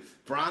even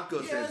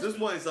Broncos fans. At this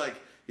point,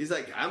 he's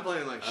like, I'm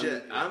playing like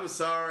shit. I'm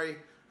sorry.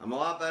 I'm a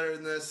lot better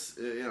than this.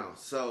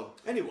 So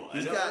anyway,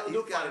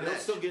 he'll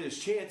still get his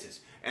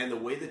chances. And the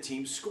way the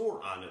teams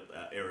score on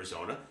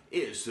Arizona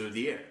is through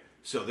the air.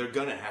 So they're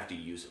going to have to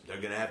use him. They're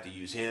going to have to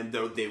use him.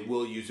 They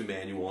will use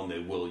Emmanuel, and they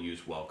will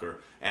use Welker.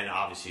 And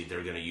obviously,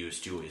 they're going to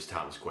use Julius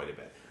Thomas quite a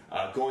bit.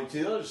 Going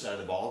to the other side of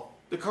the ball,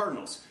 the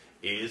Cardinals.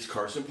 Is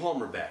Carson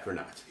Palmer back or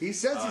not? He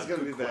says he's going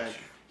to be back.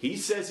 He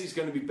says he's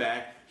going to be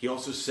back. He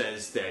also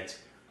says that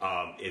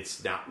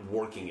it's not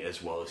working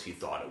as well as he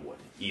thought it would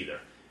either.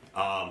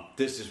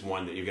 This is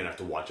one that you're going to have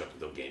to watch up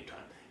until game time.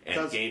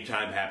 And game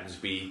time happens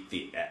to be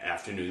the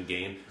afternoon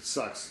game. It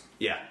sucks.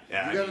 Yeah.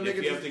 You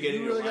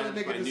really got to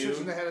make a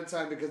decision ahead of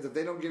time because if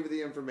they don't give you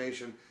the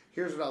information,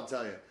 here's what I'll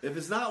tell you. If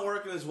it's not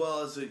working as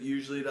well as it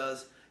usually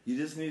does, you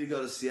just need to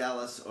go to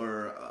Cialis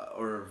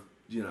or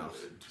you know.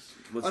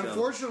 What's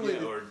Unfortunately,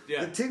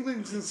 Yeah, the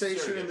tingling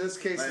sensation in this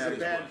case is a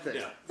bad thing.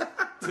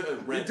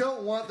 Yeah. You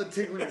don't want the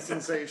tingling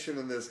sensation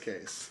in this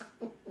case.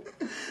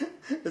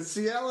 And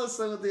Cialis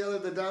said with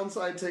the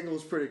downside tingle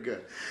is pretty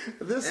good.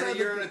 This And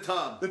you're in a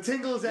tub. The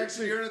tingle is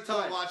actually you're in a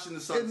tub watching the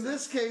sunset. In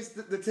this case,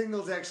 the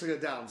tingle is actually a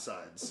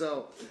downside.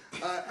 So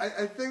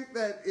I think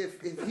that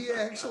if he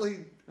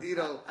actually,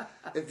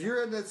 if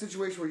you're in that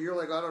situation where you're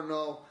like, I don't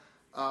know.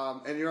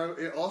 And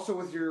you're also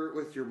with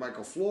your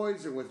Michael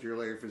Floyds and with your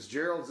Larry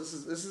Fitzgeralds. This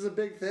is a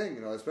big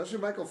thing, especially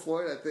Michael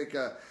Floyd. I think,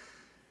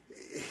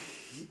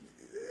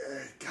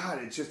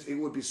 it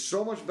would be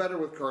so much better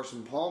with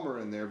Carson Palmer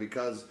in there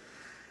because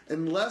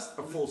unless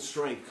a full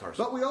strength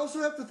Carson. But we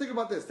also have to think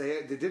about this.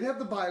 They did have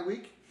the bye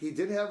week. He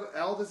did have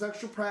all this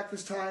extra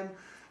practice time.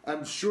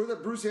 I'm sure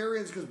that Bruce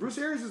Arians, because Bruce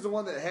Arians is the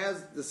one that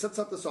sets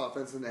up this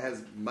offense and that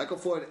has Michael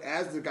Floyd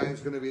as the guy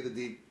who's going to be the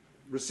deep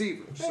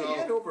receiver. Hey, he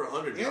had over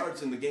 100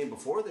 yards in the game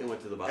before they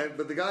went to the bye.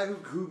 But the guy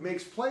who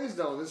makes plays,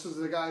 though, this is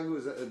the guy who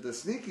is the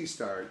sneaky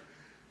start,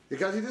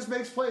 because he just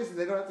makes plays and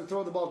they don't have to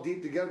throw the ball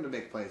deep to get him to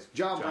make plays.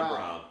 John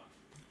Brown.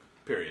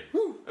 Period.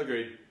 Whew.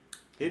 Agreed.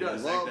 He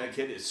does. That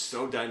kid is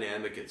so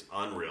dynamic, it's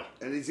unreal.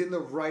 And he's in the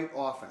right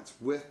offense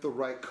with the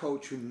right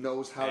coach who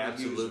knows how to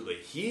use him. Absolutely.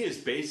 He is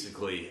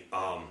basically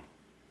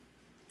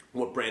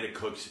what Brandon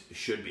Cooks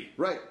should be.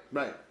 Right.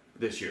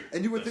 This year.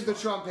 And you would think that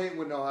Sean Payton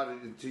would know how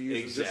to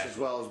use this as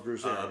well as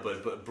Bruce Arians.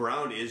 But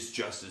Brown is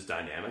just as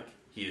dynamic.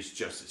 He is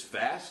just as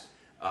fast.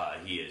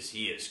 He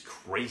is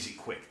crazy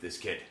quick, this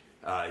kid.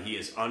 He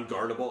is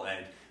unguardable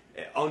and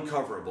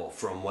uncoverable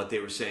from what they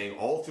were saying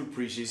all through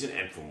preseason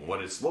and from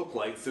what it's looked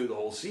like through the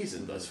whole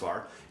season thus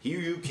far.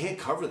 You can't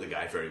cover the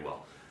guy very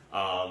well.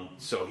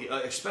 So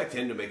expect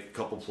him to make a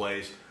couple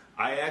plays.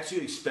 I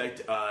actually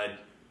expect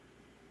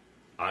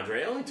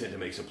Andre Ellington to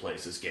make some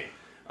plays this game.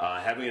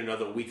 Having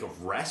another week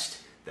of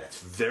rest, that's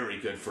very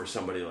good for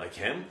somebody like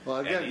him. Well,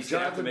 again,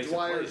 Jonathan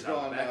Dwyer's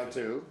gone now,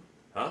 too.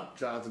 Huh?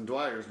 Jonathan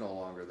Dwyer's no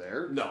longer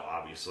there. No,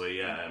 obviously,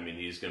 yeah. I mean,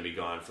 he's going to be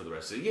gone for the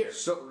rest of the year.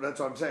 So that's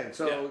what I'm saying.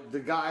 So the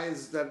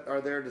guys that are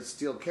there to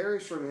steal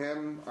carries from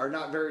him are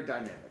not very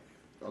dynamic,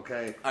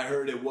 okay? I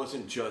heard it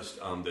wasn't just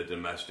the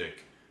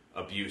domestic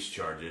abuse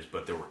charges,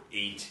 but there were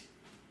 8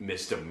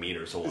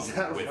 misdemeanors along Is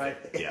that with right?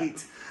 it.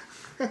 8.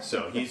 Yeah.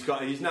 So he's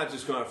gone. He's not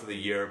just gone for the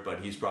year,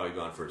 but he's probably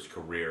gone for his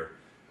career.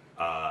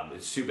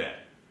 It's too bad.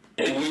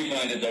 We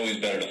find it's always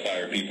better to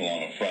fire people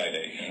on a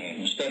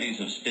Friday. Studies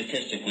have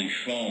statistically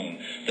shown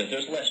that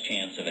there's less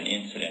chance of an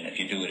incident if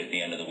you do it at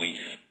the end of the week.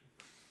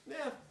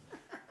 Yeah.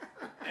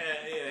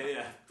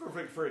 Yeah.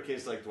 Perfect for a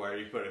case like Dwyer.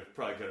 You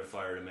probably could have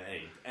fired him at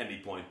any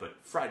point, but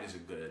Friday's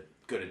as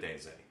good a day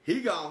as any.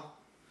 He gone.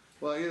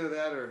 Well, either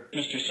that or...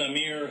 Mr.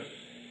 Samir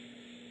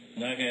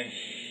Naga...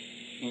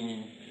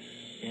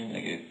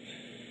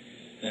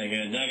 Not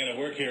going to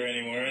work here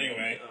anymore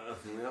anyway.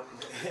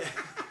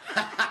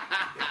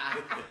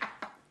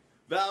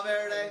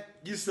 Valverde,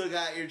 you still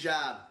got your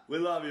job. We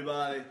love you,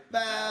 buddy.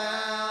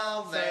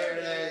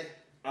 Valverde.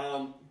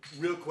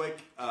 Real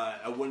quick,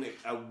 I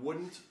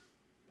wouldn't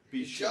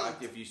be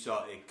shocked if you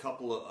saw a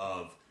couple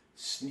of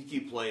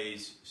sneaky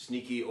plays,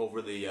 sneaky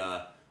over the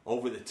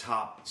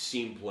top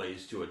seam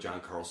plays to a John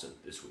Carlson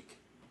this week.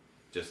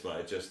 Just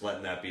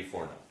letting that be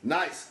for now.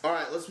 Nice. All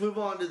right, let's move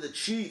on to the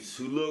Chiefs,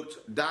 who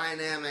looked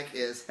dynamic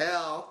as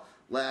hell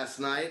last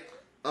night.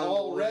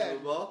 All red.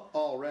 Unbelievable.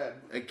 All red.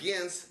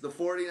 Against the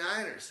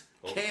 49ers.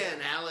 Okay.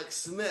 Can Alex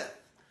Smith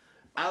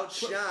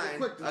outshine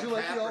Quick, did you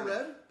like the all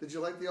red? Did you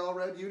like the all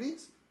red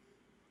unis?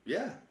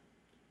 Yeah.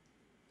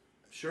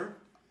 Sure.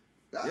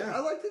 I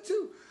liked it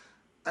too.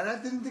 And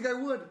I didn't think I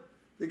would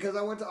because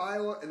I went to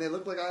Iowa and they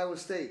looked like Iowa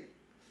State.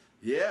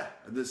 Yeah,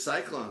 the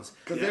Cyclones.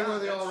 Because they were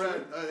the all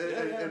red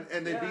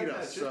and they beat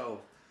us. So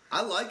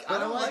I like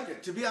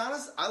it. To be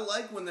honest, I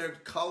like when they're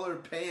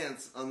colored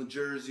pants on the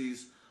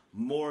jerseys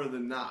more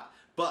than not.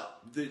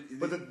 But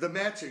the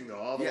matching though,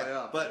 all the way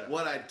up. But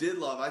what I did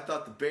love, I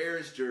thought the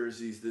Bears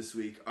jerseys this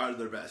week are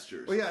their best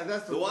jerseys. Well, yeah,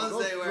 that's the ones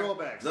those they wear.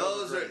 Throwbacks,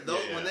 Those are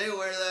when they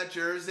wear that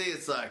jersey,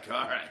 it's like,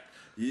 all right,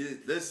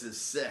 this is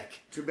sick.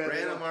 Too bad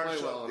Brandon they don't play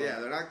Marshall. well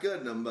Yeah, they're not good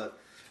in them, but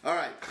all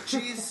right.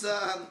 Chiefs.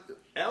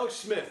 Alex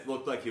Smith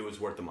looked like he was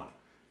worth the money.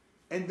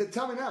 And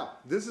tell me now,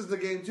 this is the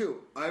game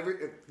too.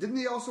 Didn't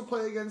he also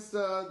play against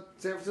San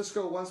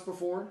Francisco once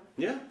before?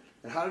 Yeah.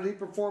 And how did he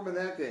perform in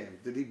that game?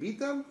 Did he beat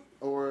them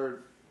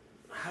or?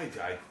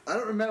 I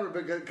don't remember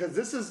because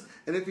this is,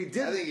 and if he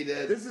did, I think he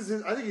did. This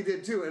is I think he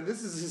did too, and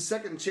this is his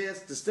second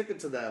chance to stick it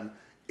to them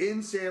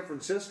in San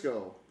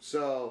Francisco.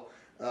 So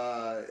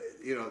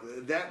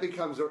that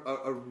becomes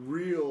a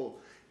real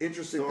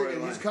interesting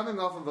thing. And he's coming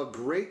off of a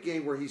great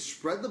game where he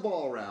spread the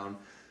ball around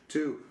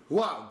to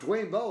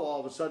Dwayne Bowe all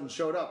of a sudden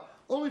showed up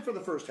only for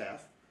the first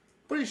half,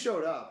 but he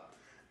showed up,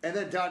 and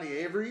then Donnie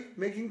Avery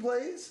making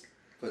plays.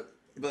 But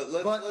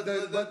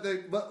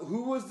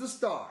who was the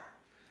star?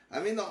 I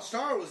mean, the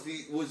star was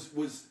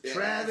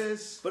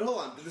Travis. But hold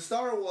on, the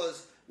star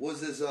was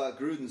as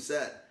Gruden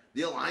said,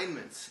 the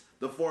alignments,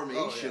 the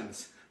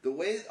formations, the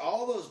way,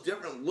 all those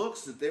different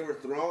looks that they were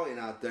throwing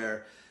out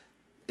there.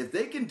 if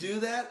they can do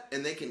that,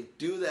 and they can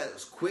do that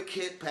as quick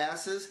hit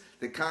passes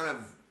that kind of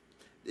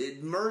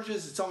it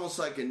merges. It's almost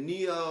like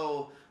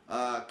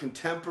a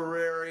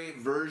contemporary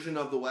version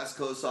of the West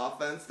Coast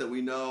offense that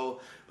we know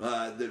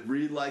that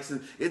Reed likes.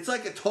 It's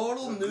like a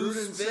total new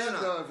Gruden spin. said,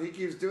 though, if he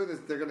keeps doing this,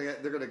 they're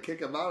gonna kick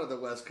him out of the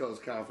West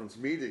Coast Conference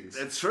meetings.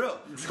 It's true.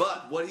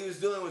 But what he was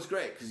doing was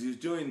great because he was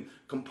doing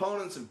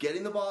components of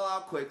getting the ball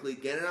out quickly,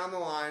 getting on the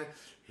line,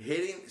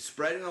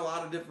 spreading a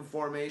lot of different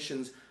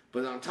formations.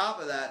 But on top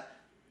of that,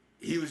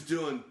 he was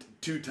doing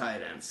 2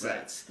 tight end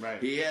sets. Right.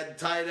 He had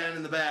tight end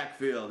in the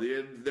backfield.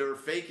 They were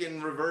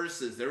faking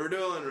reverses. They were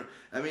doing.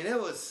 I mean, it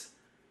was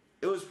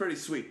pretty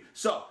sweet.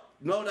 So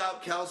no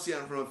doubt, Kelsey,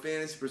 from a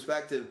fantasy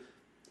perspective,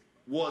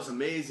 was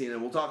amazing,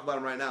 and we'll talk about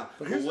him right now.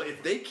 But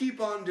if they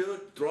keep on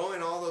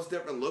throwing all those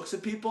different looks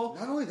at people,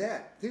 not only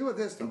that, think about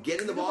this, though. And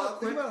getting the ball out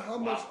quick. Think about how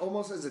much,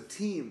 almost as a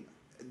team,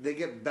 they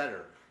get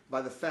better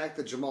by the fact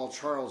that Jamal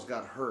Charles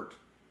got hurt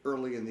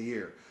early in the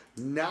year.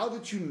 Now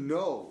that you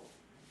know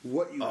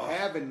what you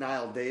have in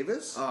Niall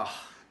Davis,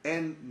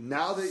 and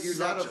now that you're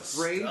not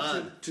afraid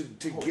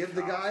to give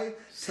the guy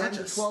 10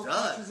 to 12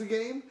 touches a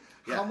game,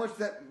 how much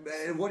that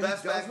and what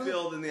best he does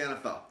backfield in the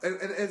NFL. And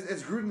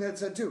as Gruden had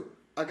said too,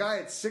 a guy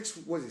at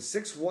 6'1",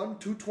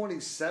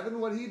 227,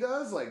 what he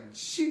does, like,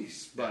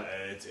 jeez, but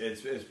it's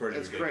pretty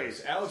ridiculous.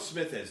 crazy. Alex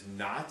Smith has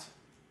not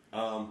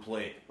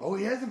played. Oh,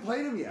 he hasn't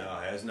played him yet. No,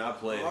 has not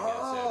played against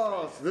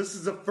Oh, so this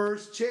is the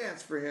first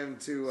chance for him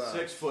to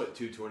 6 foot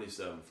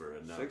 227 for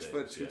a 6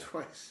 foot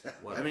 227.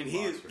 I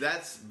mean,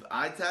 that's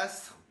eye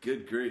test.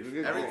 Good grief!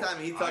 Every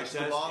time he touches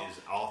the ball,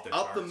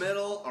 up the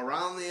middle,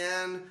 around the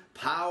end,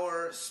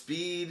 power,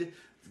 speed,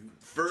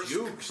 first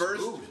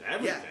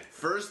everything.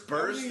 First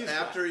burst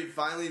after he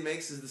finally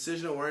makes his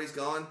decision on where he's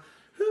going.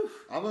 Whew.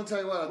 I'm going to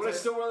tell you what. Would I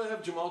still rather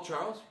have Jamal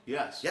Charles?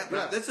 Yes. Yeah,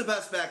 that's the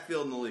best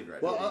backfield in the league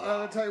right now. Well, I'm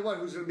going to tell you what,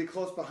 who's going to be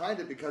close behind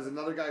it, because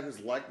another guy who's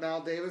like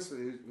Niall Davis,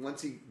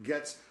 once he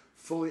gets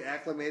fully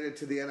acclimated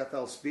to the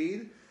NFL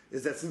speed,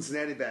 is that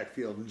Cincinnati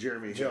backfield and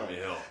Jeremy Hill.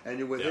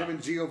 And with him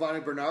and Giovanni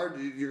Bernard,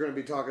 you're going to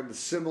be talking the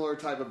similar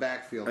type of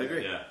backfield. I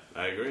agree. Yeah,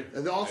 I agree.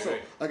 And also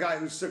a guy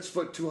who's 6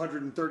 foot,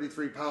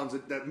 233 pounds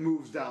that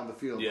moves down the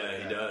field. Yeah,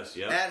 he does.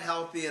 Yeah. Add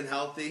healthy.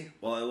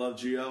 Well, I love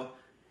Gio.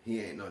 He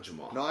ain't no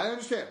Jamal. No, I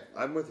understand.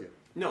 I'm with you.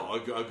 No,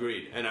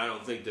 agreed. And I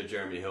don't think that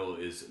Jeremy Hill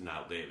is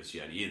Niall Davis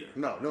yet either.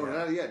 No,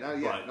 not yet.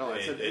 But No,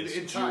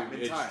 in time.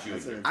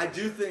 I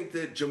do think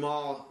that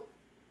Jamal.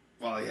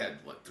 Well, he had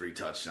 3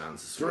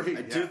 touchdowns this week.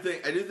 I do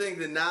think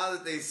that now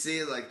that they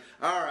see, like,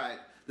 all right,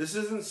 this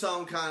isn't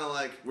some kind of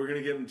like we're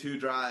gonna give him 2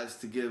 drives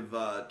to give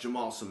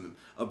Jamal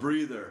a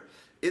breather.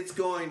 It's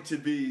going to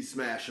be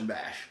smash and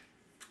bash.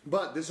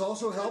 But this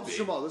also helps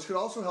Jamal. This could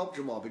also help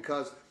Jamal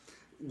because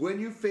when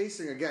you're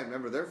facing, again,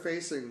 remember they're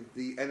facing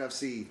the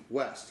NFC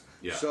West.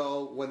 Yeah.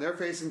 So when they're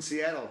facing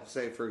Seattle,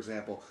 say for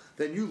example,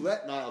 then you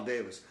let Niall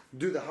Davis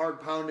do the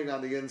hard pounding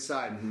on the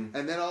inside,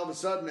 and then all of a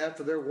sudden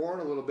after they're worn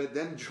a little bit,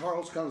 then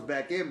Charles comes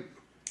back in,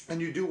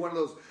 and you do one of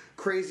those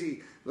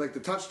crazy like the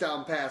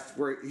touchdown pass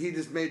where he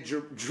just made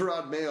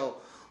Gerard Mayo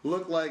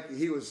look like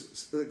he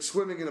was like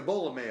swimming in a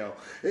bowl of mayo.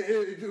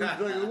 It was like,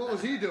 what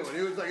was he doing?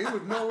 He was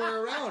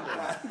nowhere around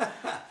it.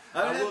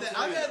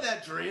 I've had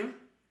that dream.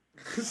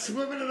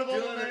 Swimming in a bowl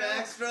Doing of a mayo.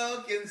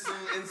 backstroke in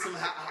some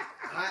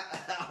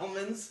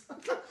helmets.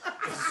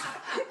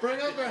 Bring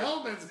out the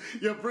helmets.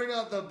 You bring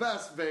out the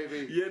best,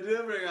 baby. You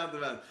do bring out the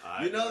best.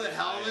 You know that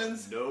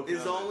Hellman's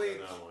is only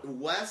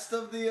west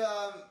of the.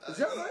 Is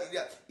that right?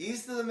 Yeah,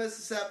 east of the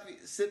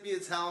Mississippi,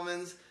 it's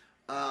Hellman's.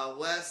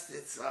 West,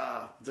 it's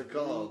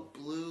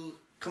blue.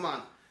 Come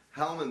on,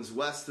 Hellman's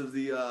west of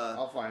the.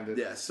 I'll find it.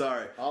 Yeah,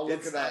 sorry. I'll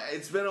look it up.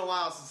 It's been a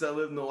while since I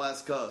lived in the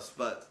West Coast,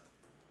 but.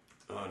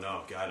 Oh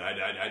no, God!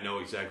 I know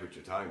exactly what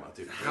you're talking about,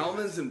 too.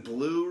 Hellman's and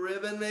Blue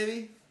Ribbon,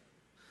 maybe.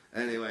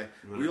 Anyway,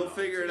 we'll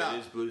figure it out. It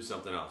is blue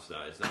something else,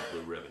 though. It's not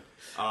Blue Ribbon.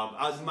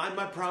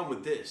 My problem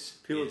with this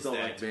People is don't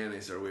that like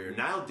mayonnaise are weird.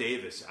 Niall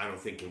Davis, I don't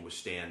think can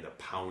withstand the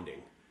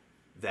pounding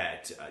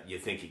that you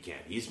think he can.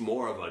 He's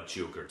more of a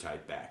juker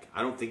type back.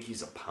 I don't think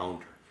he's a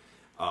pounder.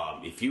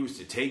 If he was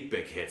to take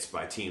big hits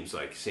by teams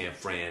like San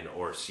Fran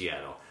or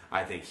Seattle,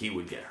 I think he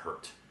would get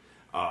hurt.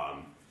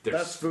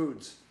 Best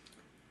Foods.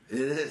 It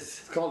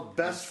is. It's called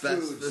Best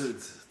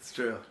Foods. It's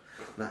true.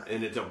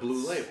 And it's a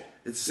blue label.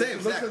 It's the same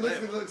exact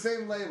label. Look,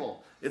 same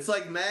label. It's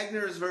like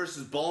Magners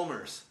versus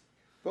Bulmers.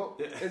 Well,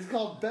 it's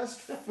called Best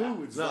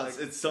Foods. No,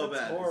 it's so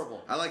that's bad.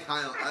 Horrible. I like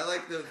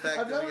the fact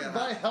I'd that we rather got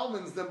buy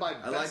Hellman's than buy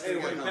Best.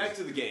 Anyway, back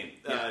to the game.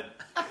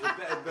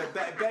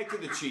 Back to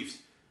the Chiefs.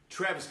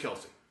 Travis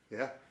Kelce.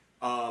 Yeah.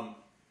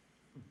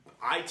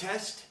 Eye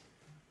test,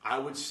 I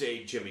would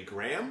say Jimmy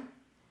Graham.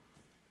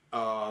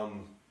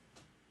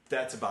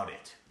 That's about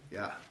it.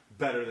 Yeah.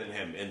 Better than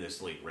him in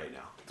this league right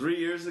now. 3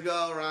 years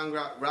ago,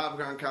 Rob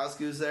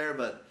Gronkowski was there,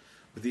 but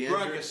with the injury,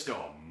 Gronk is still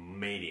a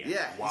maniac.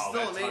 Yeah, wow, he's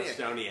still that a maniac.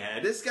 touchdown he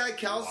had. This guy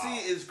Kelsey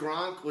is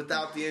Gronk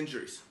without the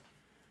injuries.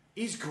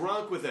 He's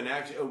Gronk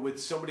with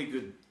somebody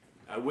good,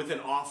 with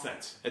an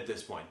offense at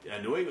this point.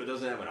 New England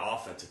doesn't have an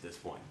offense at this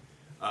point.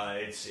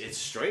 It's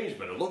strange,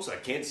 but it looks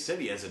like Kansas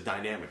City has a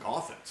dynamic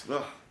offense.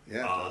 Ugh,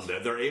 Yeah,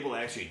 they're able to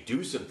actually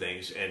do some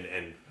things,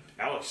 and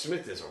Alex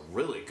Smith is a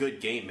really good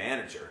game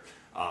manager.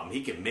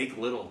 He can make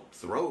little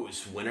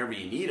throws whenever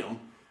you need them,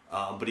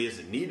 but he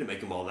doesn't need to make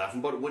them all that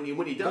often. But when he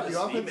does, But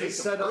the offense he makes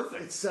is them set up.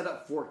 perfect. It's set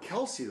up for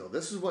Kelsey, though.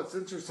 This is what's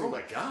interesting. Oh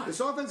my God! This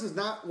offense is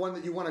not one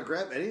that you want to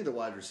grab any of the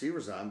wide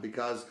receivers on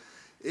because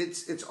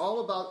it's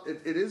all about.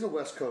 It is a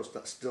West Coast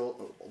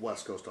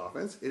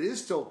offense. It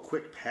is still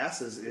quick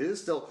passes. It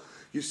is still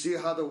you see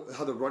how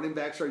the running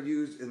backs are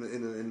used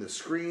in the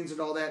screens and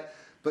all that.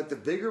 But the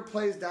bigger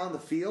plays down the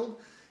field,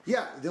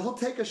 yeah, they'll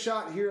take a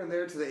shot here and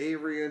there to the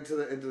Avery into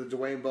the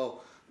Dwayne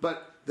Bowe,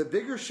 but the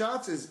bigger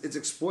shots is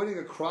exploiting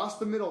across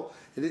the middle.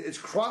 It's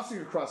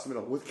crossing across the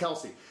middle with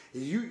Kelsey.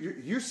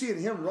 You're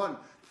seeing him run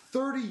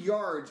 30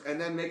 yards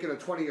and then making a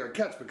 20-yard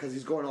catch because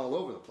he's going all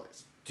over the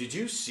place. Did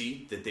you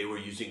see that they were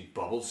using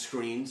bubble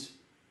screens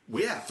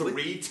with Yeah,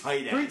 three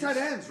tight ends? 3 tight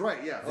ends,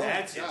 right? Yeah.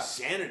 That's Oh, my God.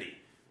 insanity.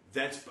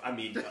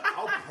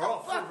 How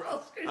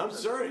powerful. I'm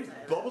sorry,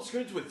 bubble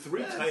screens with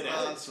 3 tight ends.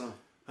 Awesome.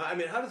 I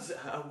mean, how does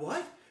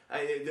what?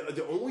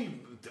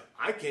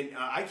 I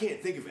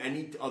can't think of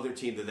any other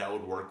team that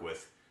would work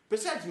with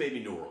besides maybe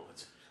New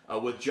Orleans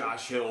with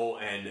Josh Hill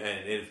and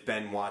if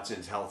Ben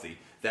Watson's healthy,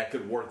 that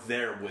could work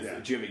there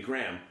with Jimmy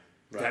Graham.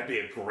 Right. That'd be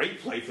a great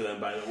play for them,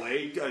 by the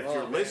way. If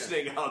you're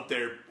listening out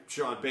there,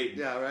 Sean Payton.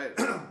 Yeah, right.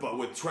 But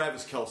with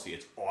Travis Kelce,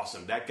 it's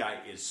awesome. That guy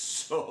is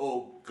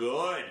so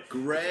good.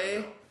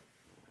 Gray,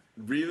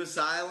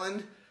 Revis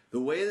Island, the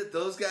way that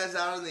those guys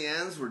out in the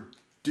ends were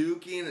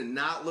duking and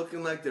not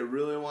looking like they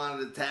really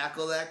wanted to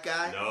tackle that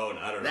guy. No,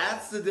 not at all.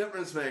 That's the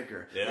difference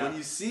maker. Yeah. When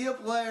you see a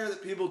player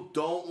that people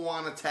don't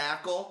want to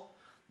tackle,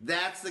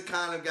 that's the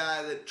kind of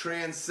guy that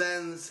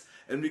transcends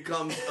and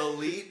becomes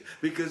elite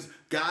because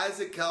guys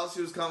that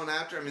Kelsey was coming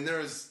after, I mean, there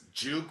was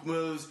juke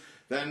moves,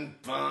 then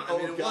it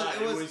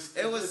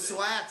was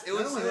slats. It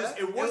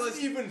wasn't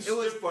even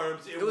stiff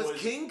arms. It was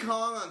King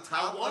Kong on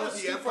top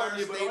of the Empire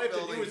State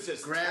Building, was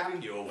just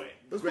grabbing you away.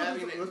 Let's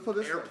put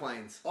this way.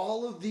 airplanes.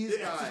 All of these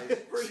guys,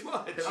 Pretty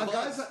much.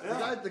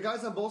 the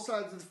guys on both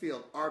sides of the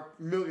field are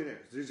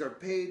millionaires. These are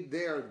paid.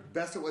 They are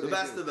best at what they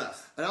do. The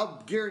best. And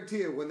I'll guarantee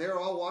you, when they're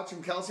all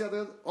watching Kelsey out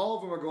there, all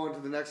of them are going to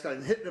the next guy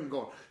and hitting him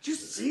going, did you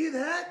see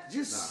that? Did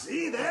you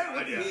see that?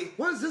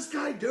 What is this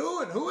guy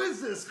doing? Who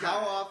is this guy?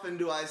 How often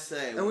do I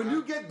say? And when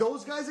you get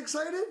those guys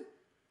excited,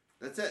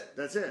 that's it.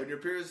 That's it. When your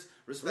peers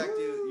respect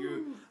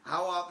you.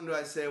 How often do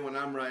I say when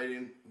I'm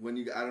writing?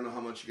 I don't know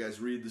how much you guys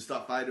read the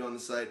stuff I do on the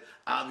site.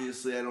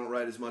 Obviously, I don't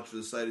write as much for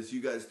the site as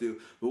you guys do.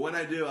 But when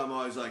I do, I'm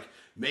always like,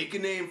 make a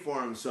name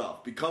for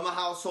himself, become a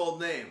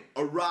household name,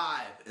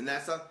 arrive, and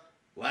that's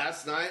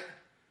last night.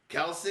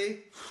 Kelsey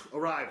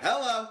arrived.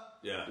 Hello.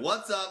 Yeah.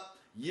 What's up?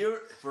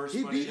 You're First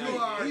He Monday beat night. you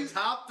out. He's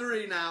top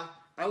 3 now.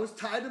 I was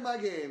tied to my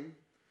game.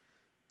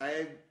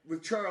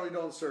 With Charlie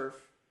Don't Surf,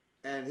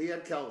 and he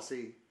had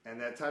Kelsey,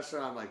 and that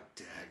touchdown, I'm like,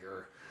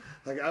 dagger.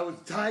 Like, I was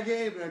tie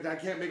game, and I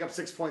can't make up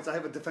 6 points. I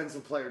have a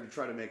defensive player to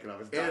try to make it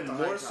up. It's And not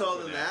more so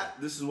than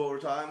that, this is what we're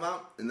talking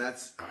about, and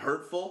that's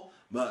hurtful,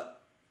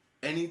 but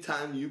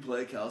anytime you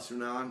play Kelsey from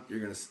now on,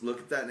 you're going to look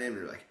at that name and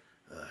you're like,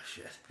 oh,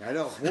 shit. I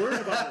know. Worried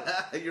about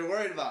it. You're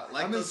worried about it.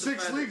 Like I'm in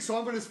 6 leagues, so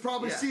I'm going to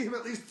probably see him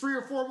at least 3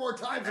 or 4 more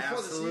times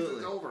before the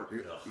season's over.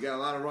 You got a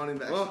lot of running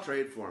backs to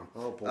trade for him.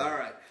 Oh, boy. All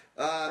right.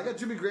 I got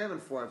Jimmy Graham in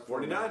for him.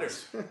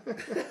 49ers.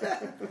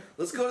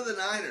 Let's go to the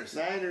Niners.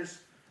 Niners.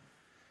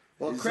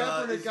 Well,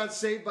 Kaepernick got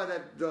saved by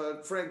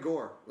that Frank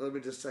Gore. Let me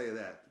just tell you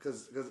that,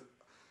 because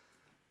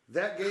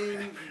that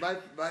game,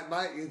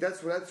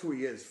 that's who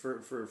he is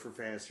for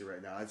fantasy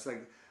right now. It's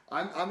like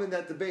I'm in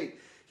that debate.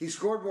 He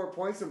scored more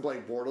points than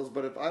Blake Bortles,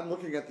 but if I'm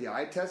looking at the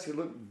eye test,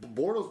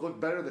 Bortles looked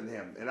better than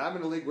him. And I'm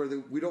in a league where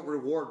we don't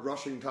reward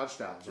rushing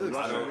touchdowns or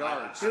rushing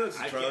yards.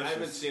 I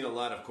haven't seen a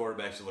lot of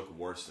quarterbacks that look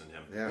worse than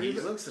him. Yeah, he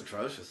looks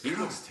atrocious. He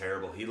looks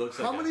terrible. He looks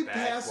like How a many bad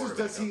passes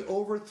does he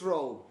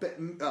overthrow?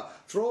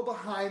 Throw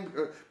behind.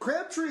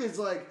 Crabtree is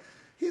like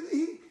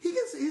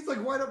he's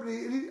like wide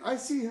open. I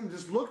see him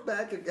just look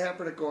back at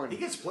Kaepernick going. He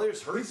gets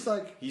players hurt. He's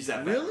like, he's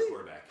that bad really?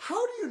 quarterback.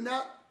 How do you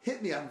not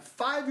hit me? I'm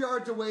 5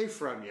 yards away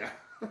from you.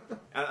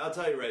 I'll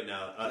tell you right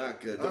now. Not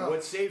good.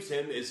 What saves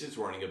him is his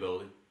running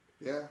ability.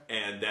 Yeah.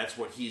 And that's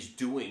what he's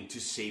doing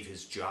to save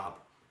his job.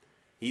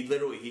 He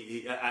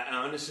literally, I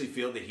honestly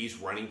feel that he's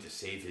running to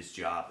save his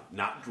job,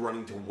 not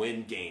running to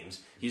win games.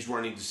 He's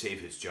running to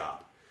save his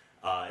job.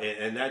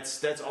 And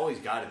that's all he's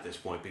got at this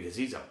point because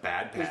he's a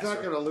bad passer. He's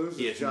not going to lose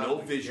his job. No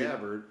vision.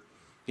 Gabbard.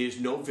 He has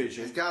no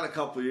vision. He's got a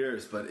couple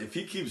years, but if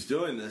he keeps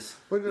doing this,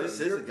 this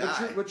is a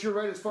guy. But you're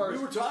right as far as...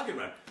 We were talking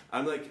about it.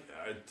 I'm like,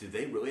 did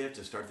they really have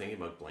to start thinking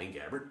about Blaine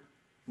Gabbert?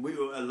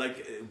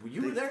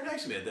 You were there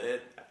next to me.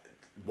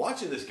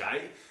 Watching this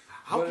guy,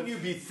 how can you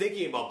be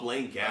thinking about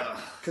Blaine Gabbert?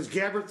 Because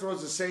Gabbert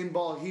throws the same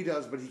ball he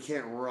does, but he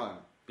can't run.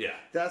 Yeah.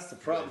 That's the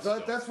problem.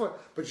 Really That's what.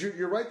 But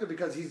you're right there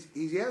because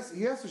he has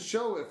to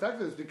show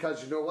effectiveness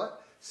because you know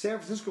what? San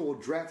Francisco will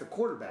draft a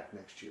quarterback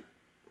next year.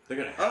 They're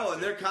gonna have to.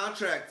 And their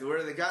contract,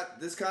 where they got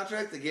this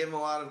contract, they gave him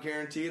a lot of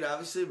guaranteed,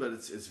 obviously, but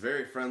it's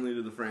very friendly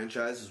to the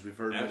franchise, as we've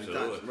heard many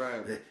times.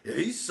 Right. If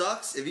he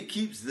sucks, if he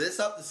keeps this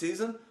up the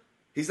season,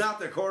 He's not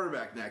their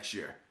quarterback next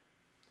year.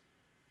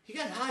 He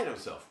got high on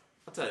himself.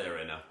 I'll tell you that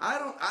right now.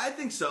 I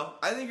think so.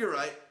 I think you're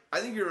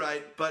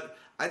right. But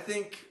I don't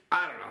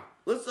know.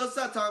 Let's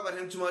not talk about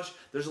him too much.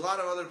 There's a lot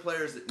of other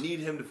players that need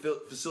him to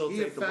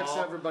facilitate the ball. He affects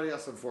everybody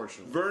else,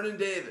 unfortunately. Vernon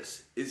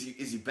Davis, is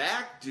he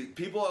back?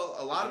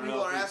 A lot of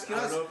people are asking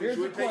us. Here's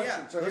the question.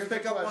 Yeah, So let's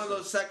pick up one of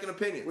those second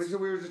opinions. We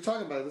were just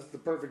talking about it. This is the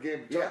perfect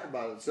game to talk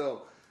about it.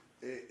 So,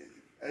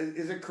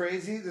 is it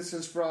crazy? This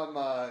is from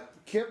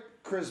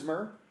Kip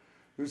Krismer,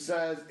 who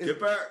says,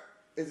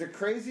 is it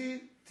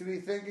crazy to be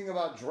thinking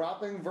about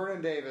dropping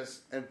Vernon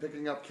Davis and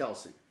picking up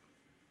Kelsey?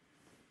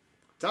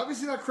 It's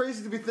obviously not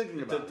crazy to be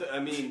thinking about.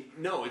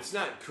 No, it's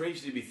not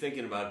crazy to be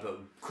thinking about it,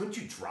 but couldn't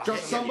you drop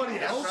somebody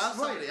else? Drop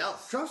somebody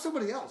else. Drop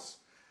somebody else.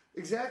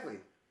 Exactly.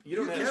 You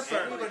don't have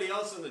anybody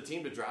else on the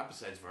team to drop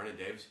besides Vernon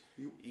Davis.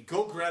 You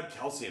go grab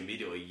Kelsey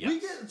immediately.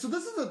 Yes. So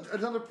this is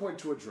another point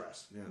to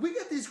address. Yeah. We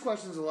get these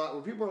questions a lot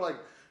where people are like,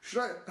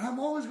 I'm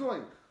always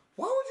going,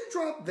 why would you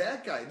drop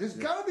that guy? There's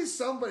got to be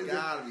somebody.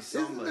 A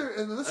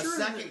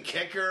second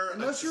kicker.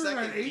 Unless you're in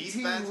an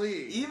 18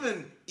 league.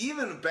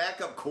 Even a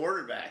backup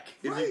quarterback.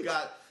 If you've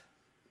got,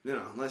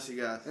 unless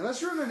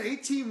you're in an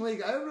 18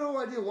 league, I have no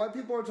idea why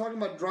people are talking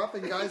about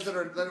dropping guys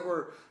that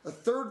were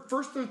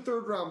first or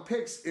third round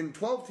picks in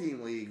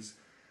 12-team leagues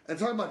and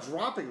talking about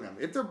dropping them.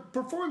 If they're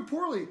performing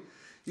poorly,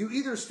 you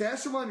either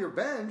stash them on your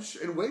bench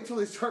and wait till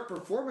they start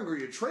performing, or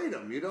you trade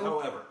them.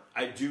 However,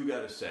 I do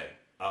got to say,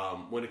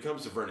 when it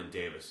comes to Vernon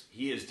Davis,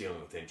 he is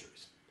dealing with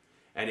injuries.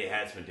 And he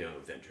has been dealing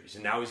with injuries.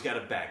 And now he's got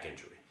a back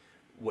injury,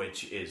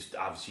 which is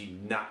obviously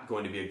not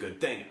going to be a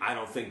good thing. I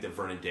don't think that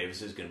Vernon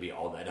Davis is going to be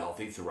all that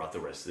healthy throughout the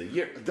rest of the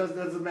year. It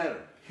doesn't matter.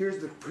 Here's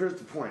the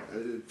point.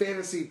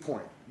 Fantasy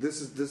point.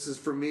 This is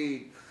for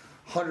me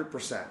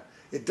 100%.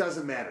 It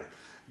doesn't matter.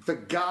 The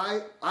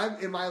guy, I'm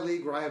in my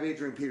league where I have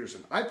Adrian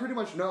Peterson. I pretty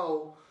much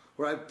know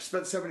where I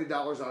spent $70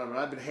 on him, and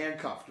I've been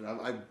handcuffed. And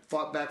I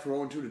fought back from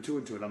 0-2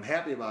 to 2-2, and I'm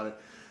happy about it.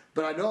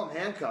 But I know I'm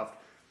handcuffed.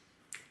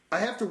 I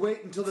have to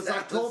wait until this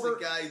October. That's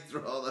the guy you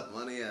throw all that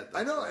money at.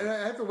 I know, and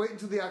I have to wait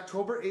until the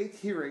October 8th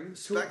hearing.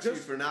 Respect you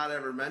for not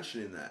ever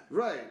mentioning that.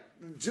 Right,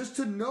 just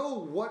to know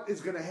what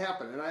is going to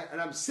happen, and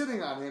I'm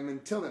sitting on him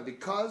until then,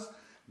 because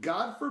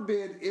God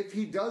forbid if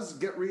he does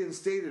get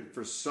reinstated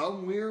for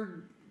some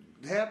weird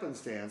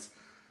happenstance,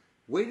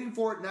 waiting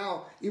for it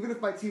now, even if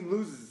my team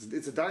loses,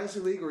 it's a dynasty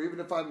league, or even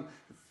if I'm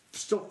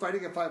still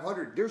fighting at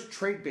 500, there's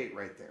trade bait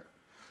right there.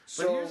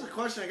 So, but here's the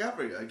question I got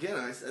for you. Again,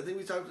 I think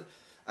we talked.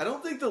 I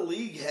don't think the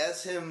league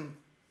has him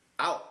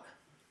out.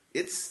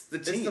 It's the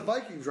team. It's the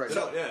Vikings right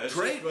now. Yeah,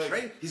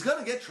 trade. He's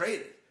going to get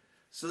traded.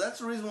 So that's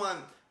the reason why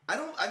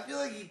I feel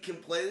like he can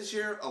play this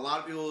year. A lot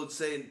of people would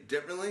say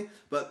differently,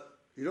 but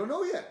you don't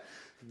know yet.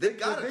 They've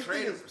got to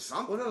trade him for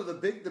something. Well, no, the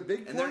big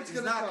point's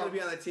he's not going to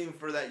be on that team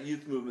for that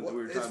youth movement that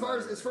we were talking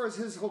about. As far as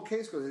his whole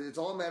case goes, it's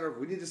all a matter of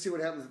we need to see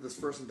what happens with this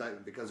first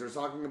indictment, because they're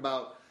talking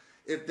about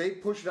if they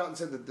push it out and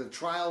said that the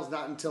trial's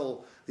not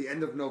until the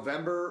end of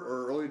November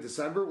or early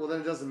December, well, then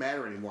it doesn't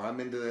matter anymore. I'm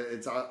into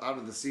it's out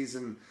of the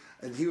season,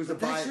 and he was a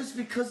buy. That's just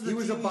because he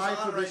was a buy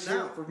for this year.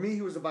 Now. For me,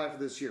 he was a buy for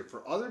this year.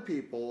 For other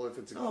people, if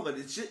it's but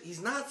it's just,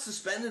 he's not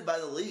suspended by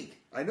the league.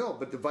 I know,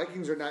 but the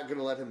Vikings are not going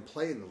to let him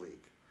play in the league.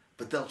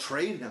 But they'll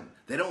trade him.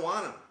 They don't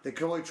want him. They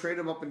can only trade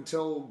him up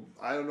until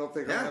I don't know if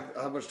they're going to have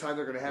how much time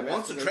they're going to have.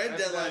 Once the trade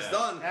deadline's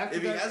done,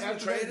 if he hasn't been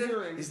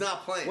traded, he's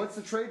not playing. What's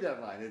the trade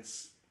deadline?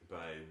 It's by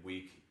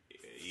week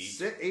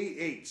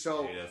 8.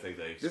 So I think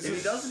if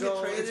he doesn't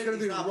get traded, it's going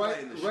to be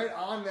right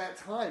on that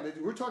time.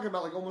 We're talking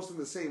about like almost in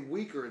the same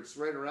week, or it's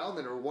right around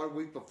then, or 1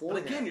 week before.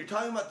 But again, you're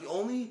talking about the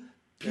only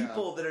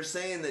people that are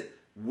saying that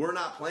we're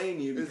not playing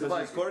you because of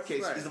this court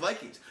case is the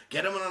Vikings.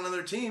 Get him on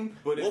another team.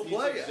 But we'll if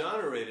play he's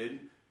exonerated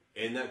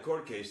in that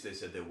court case, they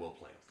said they will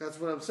play him. That's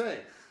what I'm saying.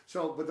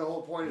 So, but the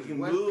whole point is,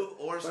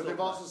 but they've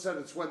also said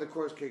it's when the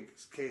court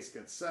case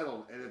gets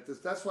settled, and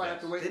that's why I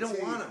have to wait. They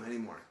don't want him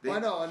anymore. I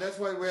know, and that's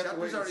why we have to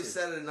wait. Shepard's already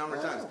said it a number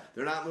of times.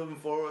 They're not moving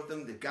forward with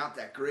him. They've got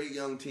that great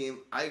young team.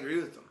 I agree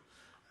with them.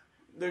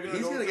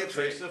 He's going to get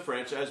traded to the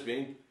franchise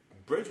being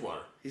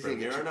Bridgewater from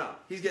here on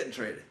out. He's getting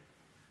traded.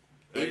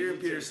 Adrian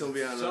Peterson will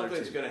be on another team.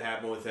 Something's going to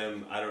happen with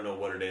him. I don't know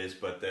what it is,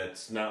 but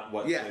that's not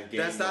what the game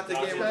that's not the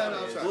game.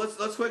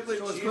 Let's quickly.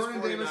 So it's Vernon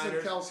Davis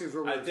and Kelsey is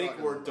where we're I think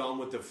we're done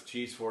with the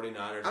Chiefs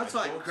 49ers. That's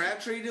fine.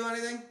 Crabtree do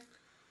anything?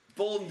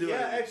 Bolden do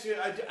anything?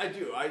 Yeah, actually, I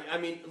do. I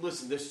mean,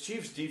 listen, this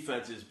Chiefs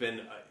defense has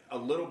been a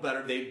little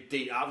better.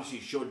 They obviously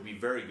showed to be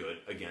very good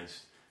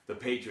against the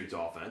Patriots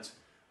offense.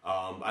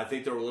 I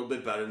think they're a little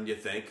bit better than you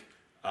think.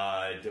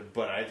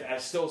 But I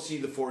still see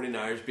the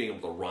 49ers being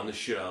able to run the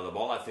shit out of the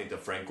ball. I think that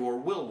Frank Gore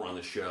will run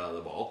the shit out of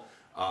the ball.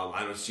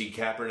 I don't see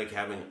Kaepernick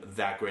having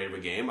that great of a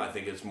game. I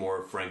think it's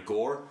more Frank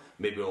Gore,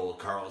 maybe a little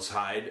Carlos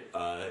Hyde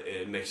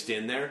mixed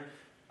in there.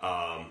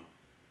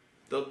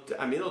 They'll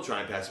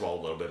try and pass the ball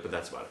a little bit, but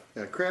that's about it.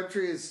 Yeah,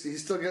 Crabtree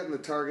he's still getting the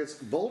targets.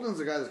 Bolden's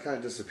the guy that's kind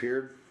of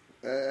disappeared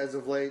as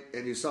of late,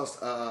 and you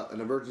saw an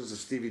emergence of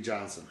Stevie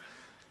Johnson.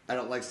 I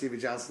don't like Stevie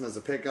Johnson as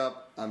a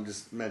pickup. I'm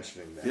just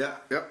mentioning that. Yeah,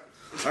 yep.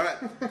 All right,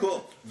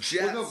 cool.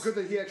 Jets. Well, no, good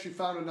that he actually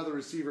found another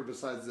receiver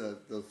besides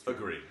those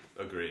three.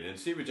 Agreed. And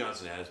Stevie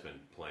Johnson has been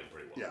playing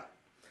pretty well. Yeah.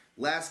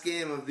 Last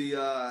game of the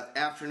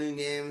afternoon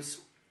games,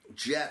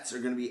 Jets are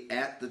going to be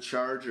at the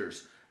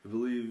Chargers. I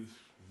believe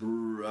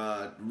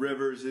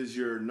Rivers is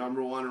your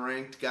number one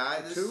ranked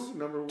guy.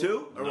 Number one.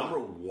 Two? Or Number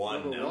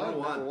one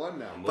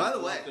now. By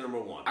the way,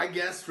 number one. I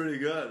guessed pretty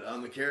good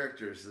on the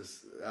characters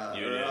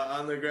You did.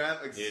 on the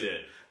graphics. You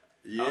did.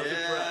 Yeah, I was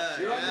impressed.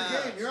 You're on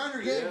your game. You're on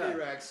your game, Yeah.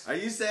 D-Rex. I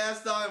used to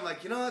ask Dog, I'm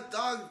like, you know what,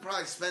 Dog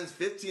probably spends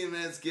 15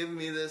 minutes giving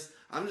me this.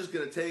 I'm just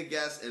going to take a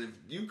guess, and if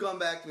you come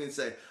back to me and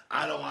say,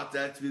 I don't want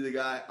that to be the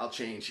guy, I'll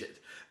change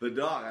it. But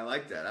Dog, I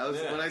like that.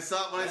 When I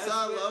saw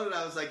it loaded,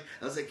 I was like,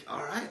 all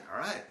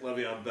right.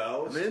 Le'Veon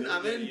Bell. I'm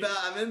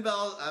in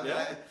Bell.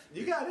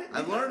 You got it.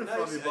 I'm learning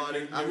from you,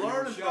 buddy. I'm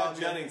learning from you.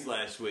 Jennings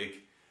last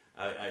week.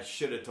 I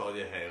should have told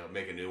you, hey, I'll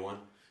make a new one.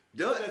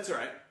 Do it. That's all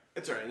right.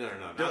 No.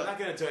 I'm not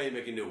going to tell you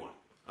make a new one.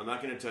 I'm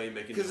not going to tell you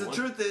make a new one. Because the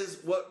truth is,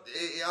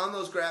 on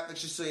those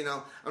graphics, just so you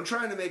know, I'm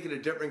trying to make it a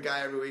different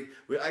guy every week.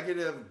 I could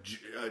have,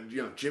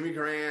 Jimmy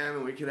Graham,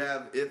 and we could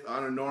have, if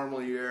on a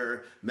normal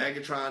year,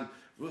 Megatron.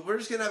 We're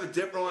just going to have a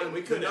different one.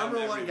 We could the number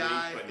have one every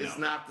guy week, but is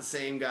no. not the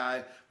same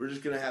guy. We're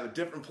just going to have a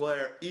different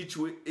player each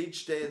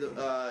day,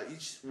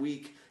 each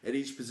week at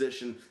each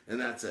position, and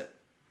that's it.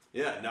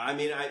 Yeah, no, I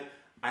mean,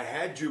 I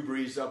had Drew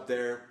Brees up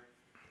there,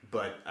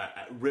 but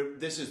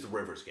this is the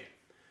Rivers game.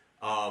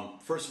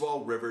 First of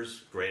all,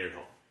 Rivers, great at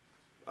home.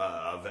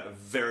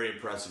 Very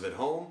impressive at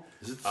home.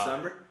 Is it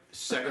December?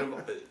 Second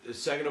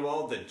of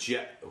all, the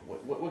Jet.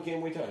 What game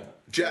are we talking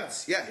about?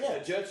 Jets, yeah. Yeah,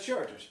 Jets,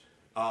 Chargers.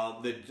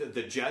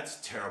 The Jets,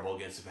 terrible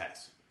against the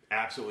pass.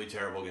 Absolutely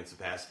terrible against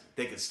the pass.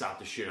 They can stop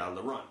the shit out of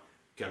the run.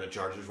 Can the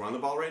Chargers run the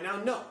ball right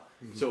now? No.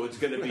 So it's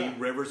going to be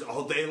Rivers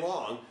all day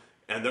long,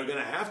 and they're going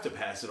to have to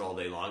pass it all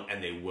day long,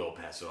 and they will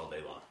pass it all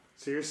day long.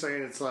 So you're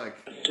saying it's like...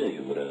 I tell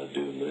you what I'll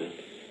do, man.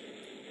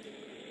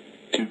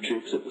 2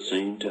 chicks at the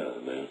same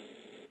time, man.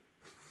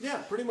 Yeah,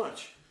 pretty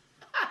much.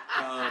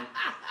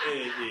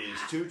 It is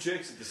 2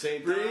 chicks at the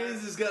same time.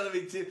 Breeze is going to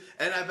be 2.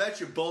 And I bet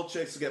you both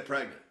chicks will get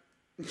pregnant.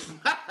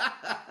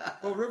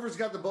 Well, Rivers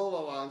got the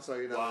bolo on, so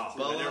you know. Wow,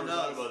 I never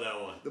thought about that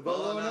one. The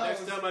bolo knows.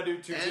 Next time I do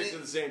 2 chicks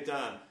at the same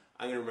time,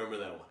 I'm going to remember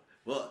that one.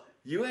 Well,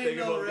 you ain't Think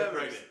no about getting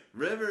Rivers. pregnant.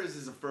 Rivers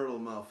is a fertile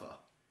mofo.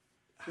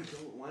 I don't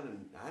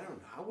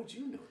know. How would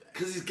you know that?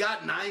 Because he's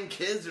got 9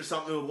 kids or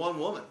something with one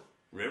woman.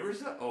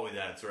 Rivers? Oh,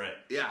 that's right.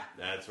 Yeah.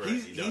 That's right.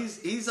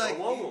 He's like,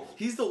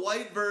 he's the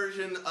white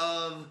version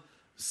of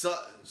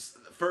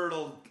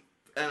fertile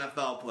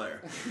NFL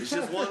player. It's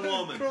just one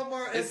woman.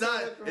 It's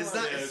not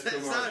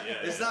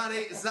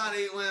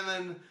 8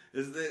 women.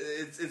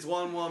 It's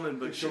one woman,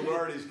 but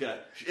Cromartie's got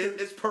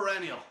it's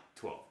perennial.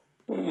 12.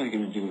 What am I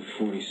going to do with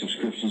 40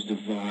 subscriptions to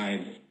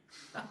Vibe?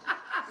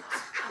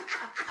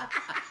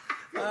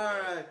 All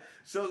right.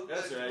 So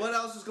That's right. what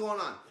else is going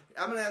on?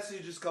 I'm going to ask you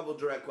just a couple of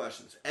direct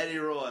questions. Eddie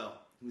Royal,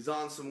 he's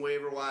on some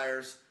waiver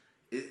wires.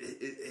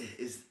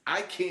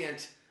 I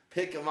can't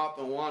pick him up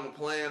and want to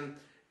play him.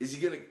 Is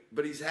he gonna?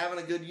 But he's having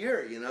a good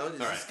year, you know. Is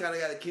this kind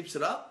of guy that keeps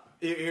it up?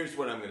 Here's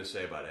what I'm going to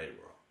say about Eddie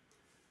Royal.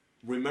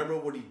 Remember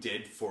what he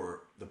did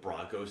for the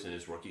Broncos in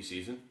his rookie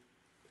season?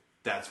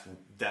 That's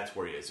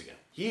where he is again.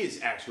 He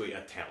is actually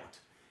a talent.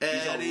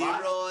 Eddie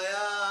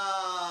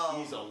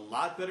Royal. He's a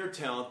lot better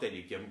talent than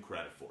you give him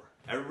credit for.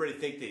 Everybody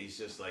think that he's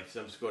just like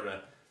some sort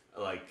of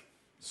like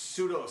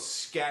pseudo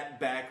scat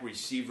back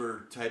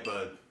receiver type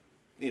of,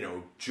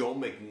 Joe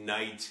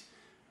McKnight,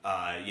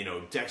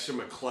 Dexter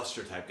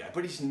McCluster type guy,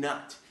 but he's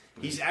not.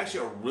 He's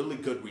actually a really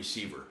good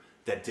receiver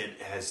that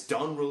has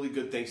done really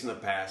good things in the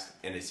past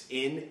and is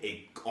in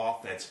a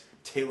offense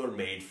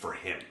tailor-made for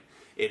him.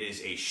 It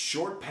is a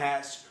short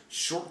pass,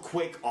 short,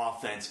 quick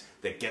offense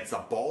that gets the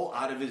ball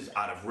out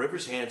of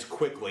Rivers' hands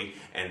quickly,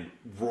 and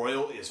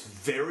Royal is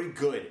very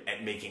good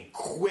at making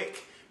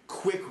quick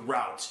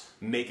routes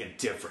make a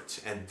difference,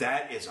 and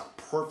that is a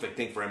perfect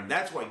thing for him.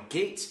 That's why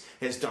Gates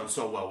has done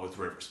so well with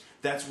Rivers.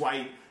 That's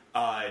why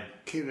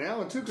Keenan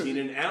Allen too.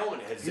 Keenan Allen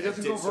has. He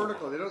doesn't go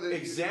vertical. Well.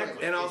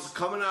 Exactly, and also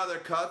coming out of their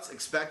cuts,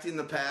 expecting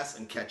the pass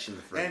and catching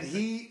the free. And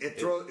he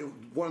throws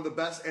one of the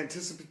best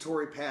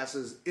anticipatory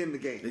passes in the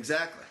game.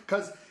 Exactly,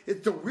 because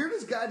it's the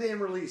weirdest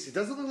goddamn release. It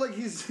doesn't look like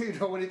he's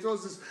when he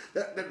throws this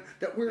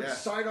that weird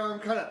sidearm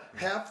kind of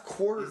half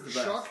quarter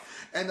chuck,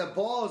 and the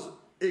ball is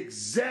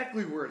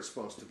exactly where it's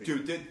supposed to be.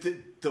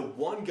 Dude, the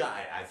one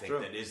guy I think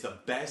that is the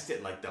best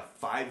at like the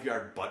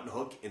 5-yard button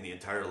hook in the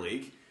entire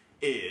league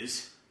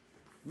is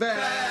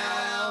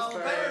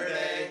Valverde.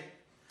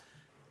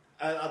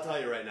 I'll tell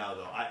you right now,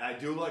 though, I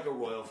do like a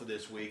Royal for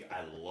this week.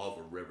 I love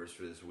a Rivers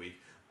for this week.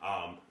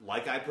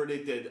 Like I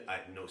predicted, I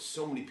know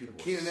so many people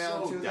were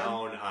so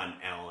down on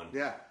Allen.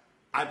 Yeah.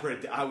 I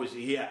predicted, I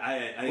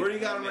think Where do you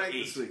got him ranked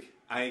this week?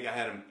 I think I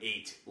had him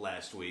 8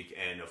 last week,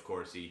 and of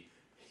course he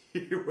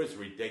was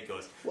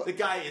ridiculous. The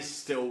guy is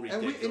still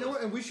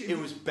ridiculous. And we should, it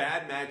was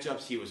bad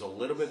matchups. He was a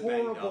little bit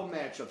banged up. Horrible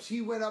matchups.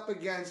 He went up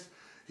against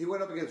he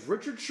went up against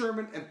Richard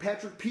Sherman and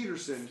Patrick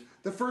Peterson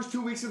the first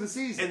 2 weeks of the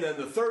season. And then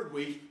the third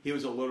week, he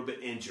was a little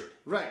bit injured.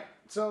 Right.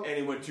 So And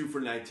he went 2 for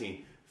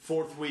 19.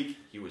 Fourth week,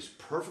 he was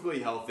perfectly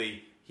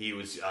healthy. He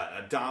was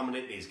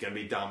dominant. He's going to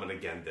be dominant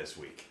again this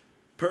week.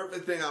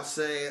 Perfect thing I'll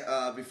say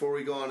before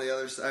we go on the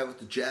other side with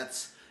the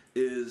Jets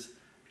is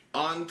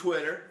on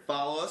Twitter.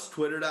 Follow us,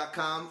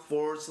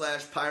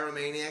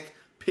 twitter.com/Pyromaniac.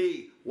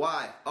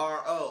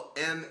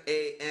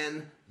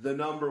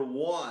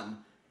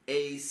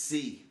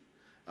 PYROMAN1AC.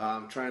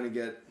 I'm trying to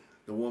get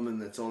the woman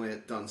that's only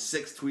done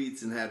 6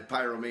 tweets and had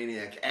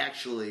Pyromaniac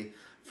actually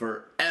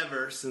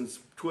forever since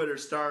Twitter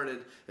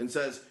started, and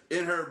says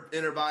in her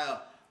bio,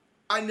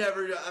 I'm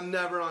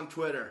never on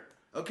Twitter.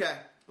 Okay,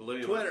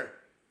 Olivia Twitter,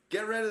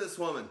 get rid of this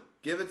woman.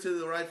 Give it to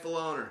the rightful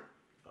owner,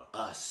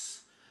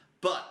 us.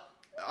 But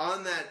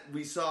on that,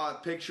 we saw a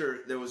picture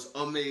that was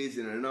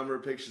amazing, and a number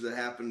of pictures that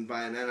happened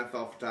by an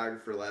NFL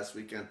photographer last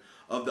weekend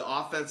of the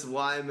offensive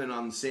lineman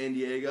on San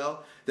Diego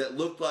that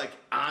looked like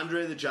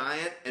Andre the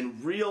Giant,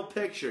 and real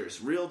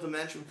pictures, real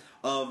dimension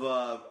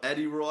of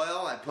Eddie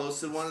Royal. I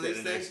posted one of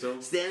these things.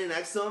 Standing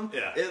next to him.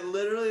 Yeah. It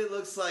literally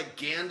looks like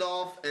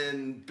Gandalf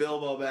and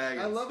Bilbo Baggins.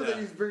 I love it that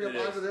you bring up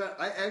it Andre. That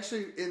I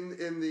actually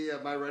in the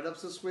my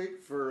write-ups this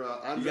week for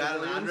Andre. You got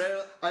an Williams,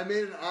 Andre? I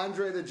made an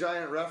Andre the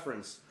Giant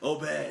reference.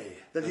 Obey.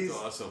 That That's he's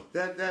awesome.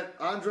 That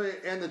Andre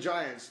and the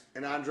Giants,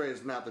 and Andre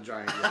is not the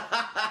Giant yet.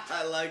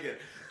 I like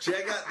it.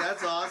 Check out,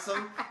 that's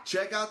awesome.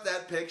 Check out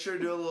that picture,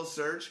 do a little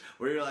search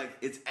where you're like,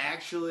 it's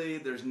actually,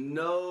 there's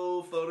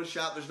no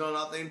Photoshop, there's no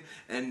nothing,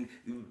 and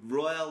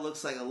Royal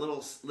looks like a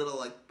little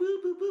like boo,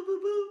 boo, boo, boo,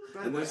 boo.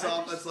 Right, And this I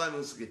offensive just- lineman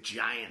looks like a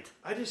giant.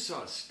 I just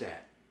saw a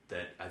stat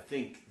that I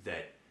think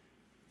that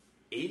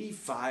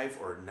 85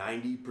 or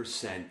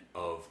 90%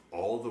 of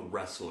all the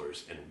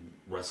wrestlers in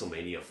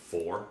WrestleMania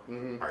 4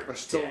 are Or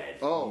still, dead.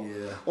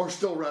 Yeah. or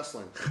still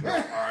wrestling.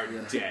 Are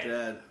dead.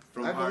 Dead.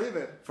 From I heart, believe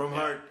it. From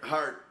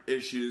heart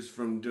issues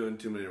from doing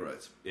too many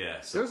roids. Yeah.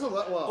 So, There's a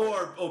lot. Well,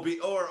 Or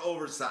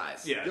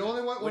oversized. yeah. the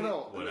only one. Well, When-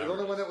 no, the whatever.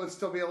 only one that would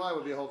still be alive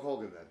would be Hulk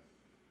Hogan then.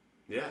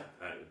 Yeah.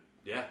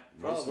 Yeah.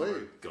 Most of them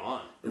Probably. are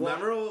gone.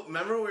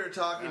 Remember we were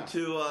talking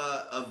to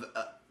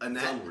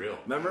Annette. It's unreal.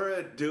 Remember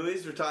at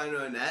Dewey's, we were talking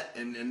to Annette,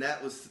 and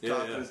Annette was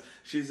talking. yeah.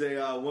 She's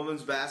a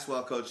women's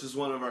basketball coach. This is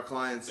one of our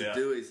clients at Yeah.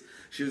 Dewey's.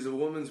 She was a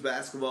women's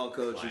basketball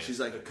coach, and she's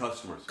like the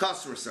customers.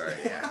 customer. Sorry,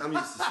 yeah, I'm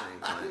used to saying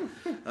client.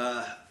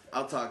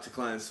 I'll talk to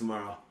clients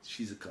tomorrow.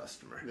 She's a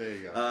customer. There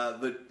you go.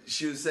 But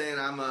she was saying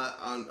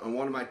on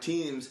one of my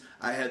teams,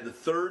 I had the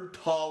third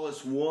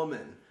tallest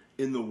woman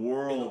in the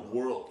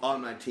world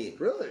on my team.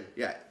 Really?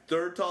 Yeah,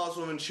 third tallest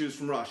woman. She was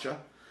from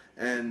Russia,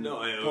 and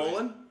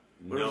Poland.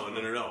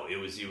 No. It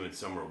was even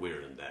somewhere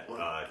weirder than that.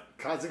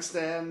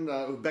 Kazakhstan,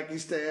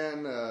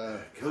 Uzbekistan.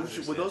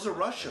 Well, those are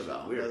Russia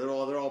though. Yeah, they're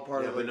all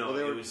part Yeah, of but it. no, Well,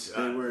 they it were, was.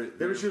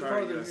 Maybe she was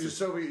part of the USSR.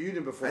 Soviet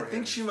Union before. I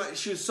think she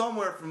was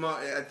somewhere from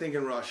I think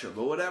in Russia,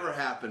 but whatever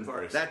happened,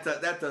 Far East. that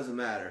doesn't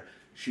matter.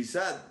 She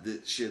said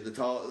that she had the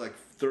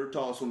third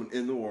tallest woman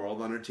in the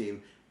world on her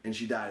team, and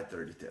she died at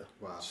 32.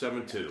 Wow.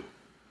 7'2".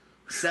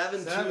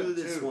 7'2",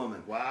 this 7'2".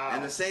 woman. Wow.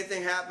 And the same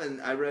thing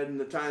happened. I read in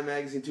the Time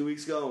magazine 2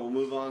 weeks ago, and we'll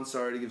move on.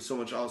 Sorry to give so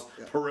much else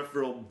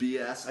peripheral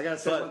BS. I gotta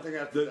say but one thing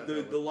after that,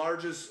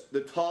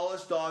 the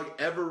tallest dog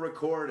ever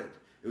recorded.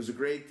 It was a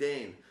Great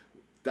Dane.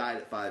 Died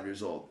at 5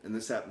 years old, and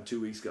this happened 2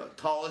 weeks ago.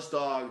 Tallest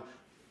dog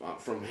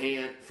from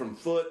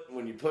foot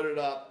when you put it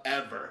up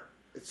ever.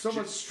 It's so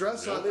much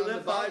stress on They the live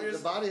 5 body. years.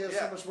 The body has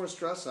Yeah. so much more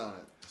stress on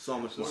it. So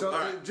much more. So All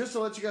right. just to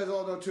let you guys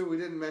all know too, we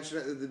didn't mention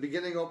it. The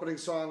beginning opening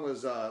song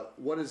was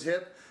 "What Is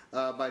Hip"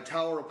 by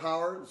Tower of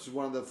Power. This is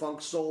one of the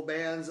funk soul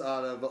bands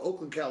out of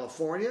Oakland,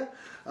 California.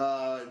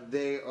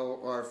 They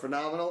are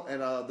phenomenal,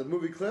 and the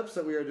movie clips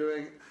that we are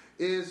doing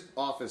is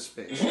Office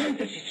Space. Why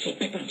does it say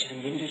paper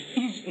jam when there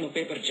is no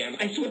paper jam?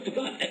 I swear to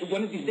God,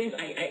 one of these days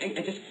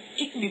I just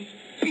kick this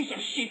piece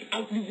of shit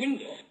out the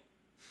window.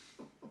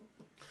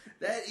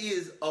 That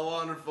is a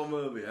wonderful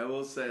movie. I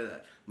will say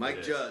that. Mike It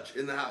is. Judge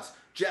in the house.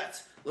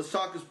 Jets. Let's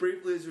talk as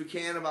briefly as we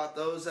can about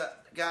those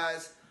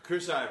guys.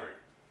 Chris Ivory,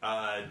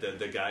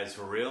 the guy's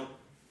for real,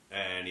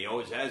 and he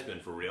always has been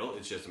for real.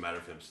 It's just a matter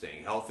of him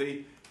staying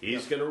healthy.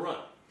 He's going to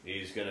run.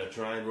 He's going to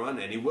try and run,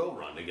 and he will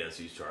run against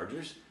these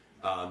Chargers.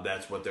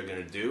 That's what they're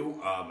going to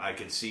do. I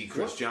could see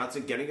Chris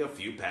Johnson getting a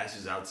few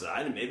passes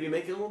outside and maybe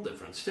making a little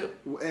difference too.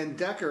 And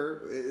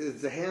Decker,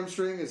 is the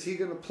hamstring? Is he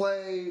going to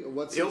play?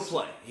 He'll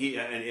play.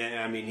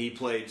 He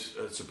played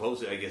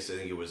supposedly. I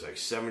think it was like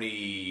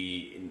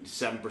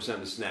 77% of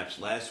the snaps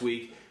last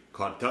week.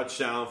 Caught a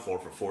touchdown, 4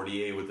 for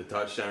 48 with the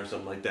touchdown or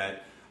something like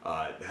that.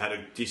 Had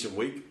a decent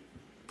week.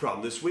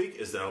 Problem this week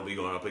is that he'll be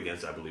going up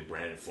against, I believe,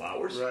 Brandon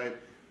Flowers. Right.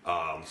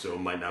 So it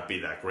might not be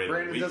that great.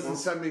 Brandon of a week. doesn't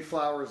send me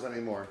flowers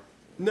anymore.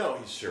 No,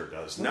 he sure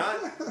does not.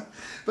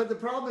 But the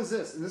problem is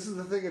this, and this is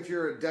the thing if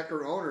you're a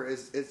Decker owner,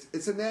 is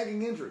it's a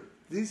nagging injury.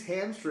 These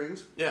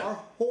hamstrings are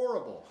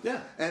horrible. Yeah.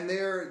 And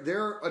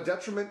they're a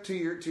detriment to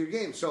your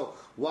game. So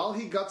while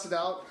he guts it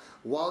out,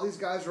 while these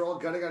guys are all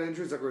gutting out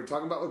injuries, like we were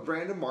talking about with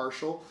Brandon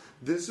Marshall,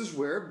 this is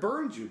where it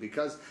burns you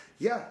because,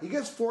 yeah, he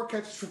gets 4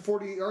 catches for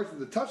 48 yards with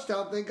the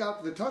touchdown. Thank God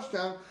for the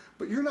touchdown.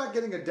 But you're not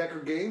getting a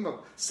Decker game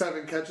of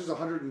 7 catches,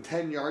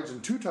 110 yards,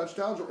 and 2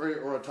 touchdowns,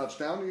 or a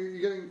touchdown.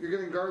 You're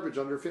getting garbage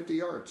under 50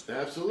 yards.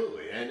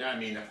 Absolutely, and I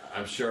mean,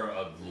 I'm sure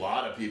a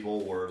lot of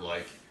people were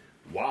like,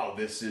 "Wow,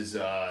 this is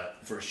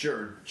for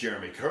sure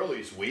Jeremy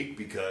Curley's week,"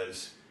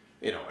 because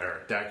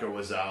Eric Decker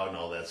was out and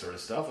all that sort of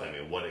stuff. I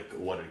mean, what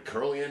did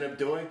Curley end up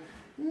doing?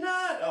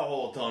 Not a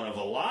whole ton of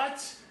a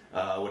lot.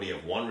 What do you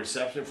have? 1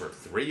 reception for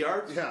 3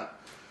 yards?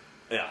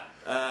 Yeah.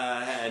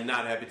 And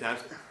not happy times,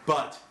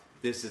 but.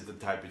 This is the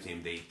type of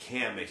team they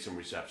can make some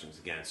receptions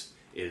against,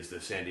 is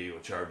the San Diego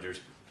Chargers.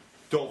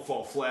 Don't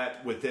fall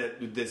flat with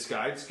this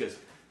guy because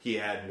he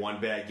had 1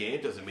 bad game.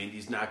 Doesn't mean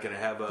he's not going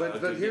to have a good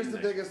game. But here's the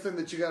biggest thing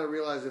that you got to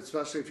realize,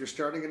 especially if you're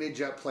starting any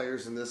Jet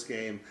players in this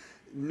game,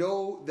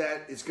 know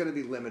that it's going to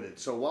be limited.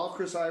 So while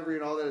Chris Ivory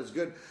and all that is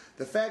good,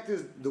 the fact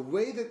is the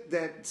way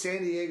that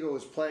San Diego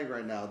is playing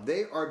right now,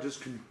 they are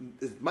just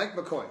Mike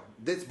McCoy.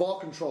 It's ball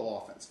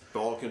control offense.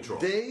 Ball control.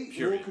 They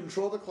will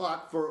control the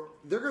clock for.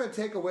 They're going to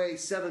take away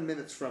 7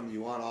 minutes from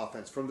you on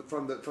offense from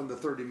the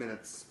 30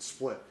 minutes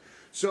split.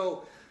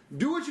 So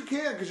do what you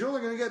can because you're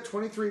only going to get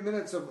 23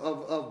 minutes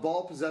of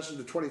ball possession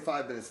to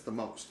 25 minutes at the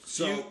most.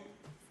 So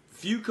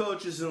few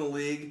coaches in the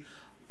league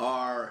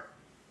are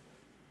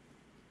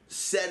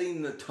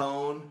setting the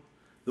tone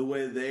the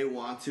way they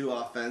want to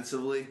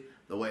offensively,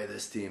 the way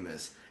this team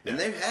is. And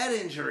they've had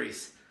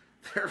injuries.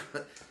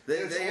 They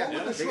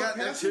got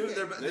their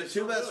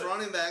two best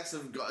running backs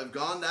have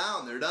gone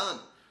down. They're done.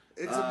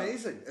 It's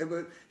amazing.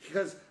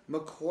 Because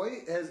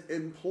McCoy has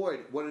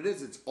employed what it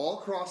is. It's all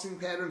crossing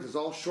patterns. It's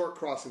all short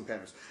crossing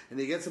patterns. And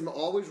he gets them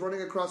always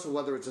running across,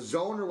 whether it's a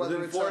zone or whether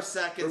within it's 4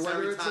 seconds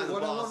every time the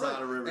ball's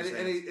out of Rivers' hands.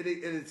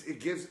 And it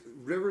gives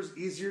Rivers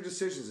easier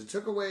decisions. It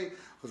took away,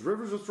 because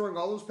Rivers was throwing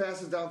all those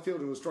passes downfield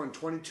and was throwing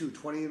 20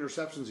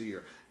 interceptions a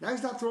year. Now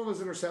he's not throwing those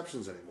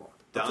interceptions anymore.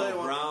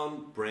 Donald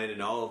Brown,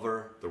 Brandon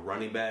Oliver, the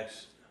running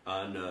backs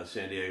on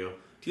San Diego.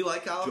 Do you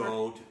like Oliver?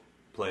 Don't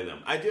play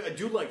them. I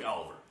do like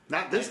Oliver.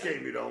 Not this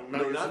game, you don't.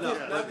 No, not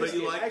this But you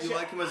game. like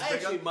him as a I pickup?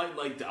 actually might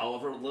like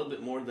Oliver a little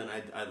bit more than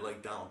I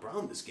like Donald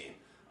Brown this game.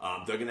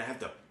 They're going to have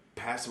to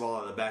pass the ball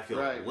out of the backfield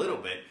a little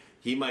bit.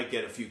 He might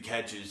get a few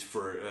catches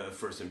for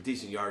some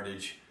decent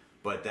yardage,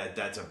 but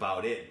that's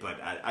about it.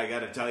 But I got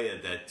to tell you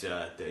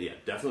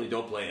that definitely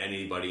don't play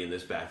anybody in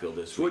this backfield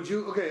this week. Would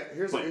you? Okay,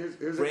 here's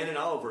Brandon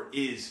Oliver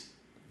is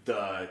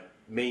the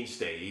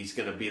mainstay. He's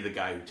going to be the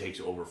guy who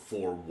takes over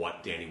for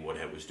what Danny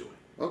Woodhead was doing.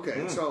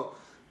 Okay, so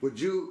would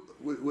you,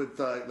 with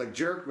like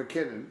Jerick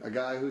McKinnon, a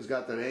guy who's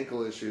got that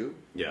ankle issue,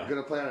 going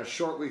to play on a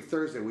short week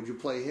Thursday, would you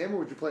play him or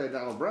would you play a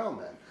Donald Brown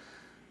then?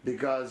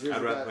 Because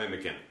I'd rather play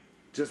McKinnon.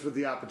 Just with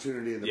the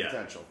opportunity and the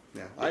potential.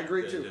 Yeah, I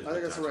agree too. I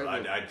think that's the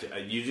right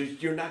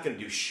move. You're not going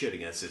to do shit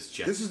against this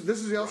Jets.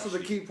 This is also the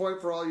key point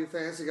for all you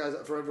fantasy guys,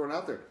 for everyone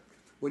out there.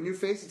 When you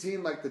face a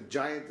team like the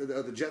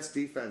the Jets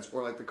defense,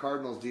 or like the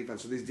Cardinals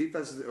defense, or these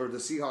defenses, or the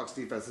Seahawks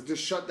defense that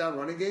just shut down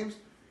running games,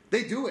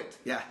 they do it.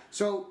 Yeah.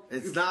 So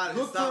look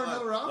for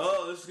another option.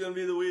 Oh, this is going to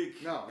be the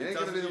week. No, it ain't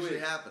going to be the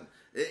week. Happen.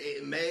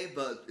 It may,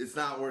 but it's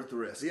not worth the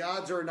risk. The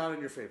odds are not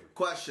in your favor.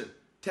 Question: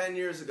 10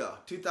 years ago,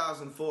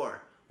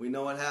 2004, we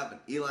know what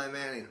happened. Eli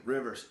Manning,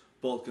 Rivers,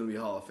 both going to be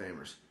Hall of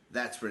Famers.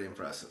 That's pretty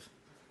impressive.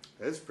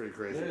 It's pretty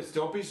crazy.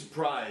 Don't be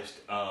surprised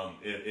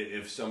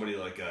if somebody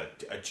like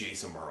a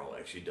Jason Merle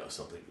actually does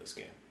something in this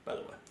game, by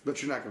the way.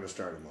 But you're not going to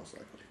start him, most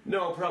likely.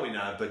 No, probably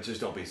not, but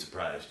just don't be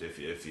surprised if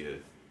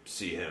you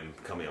see him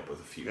coming up with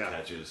a few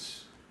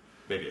catches,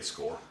 maybe a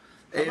score.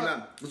 Hey,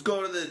 man, let's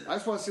go to the I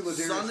just want to see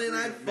Ladarius Sunday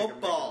Green Night make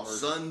Football.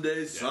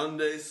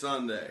 a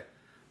Sunday.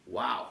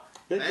 Wow.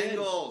 Big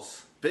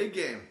Bengals. Big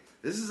game.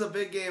 This is a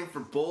big game for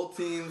both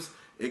teams.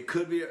 It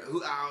could be.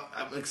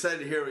 I'm excited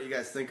to hear what you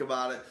guys think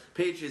about it.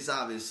 Patriots,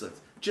 obviously,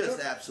 just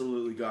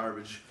absolutely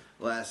garbage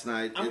last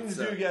night. I'm going to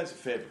do you guys a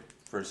favor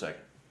for a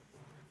second.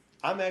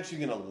 I'm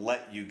actually going to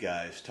let you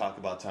guys talk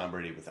about Tom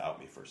Brady without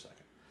me for a second.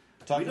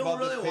 Talk we don't about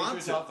really this want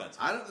Patriots to. offense.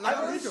 I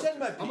already said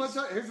my piece. I'm gonna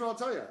tell you, here's what I'll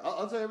tell you.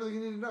 I'll tell you everything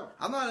you need to know.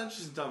 I'm not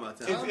interested in talking about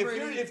that.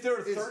 If there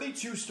are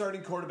 32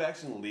 starting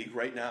quarterbacks in the league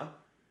right now,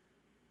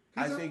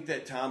 I think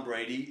that Tom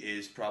Brady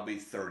is probably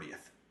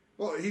 30th.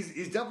 Well,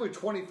 he's definitely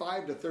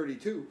 25 to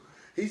 32.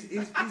 He's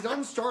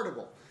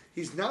unstartable.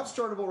 He's not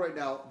startable right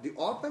now. The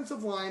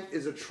offensive line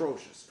is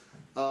atrocious.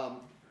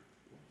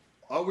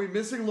 Are we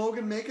missing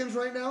Logan Makins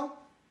right now?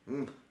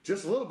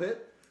 Just a little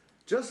bit.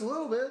 Just a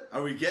little bit.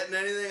 Are we getting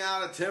anything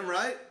out of Tim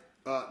Wright?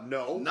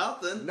 No.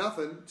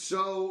 Nothing.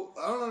 So,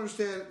 I don't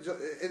understand.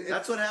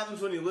 That's what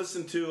happens when you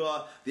listen to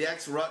the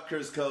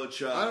ex-Rutgers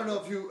coach. I don't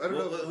know if you... I don't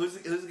know. Who's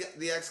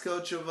the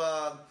ex-coach of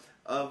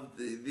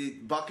the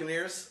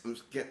Buccaneers? No,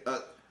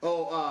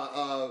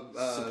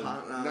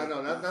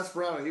 that's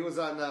Sparano. He was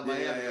on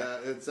Miami. Yeah.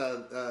 It's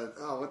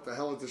what the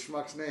hell is the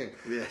schmuck's name?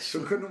 Yeah,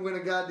 who couldn't win a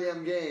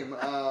goddamn game.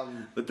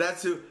 But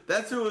that's who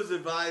was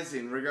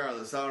advising.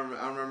 Regardless, I'll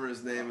remember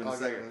his name in a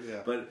second.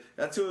 Yeah. But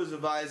that's who was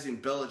advising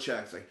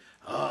Belichick's like,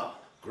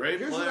 Great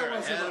Here's what I player. I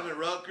wanna say had about- him at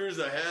Rutgers.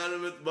 I had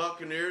him at the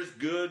Buccaneers.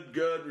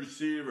 Good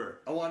receiver.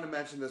 I wanted to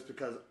mention this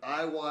because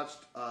I watched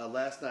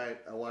last night.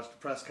 I watched the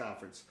press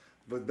conference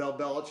with Bill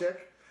Belichick,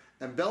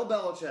 and Bill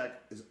Belichick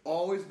has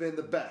always been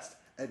the best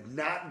at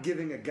not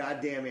giving a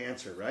goddamn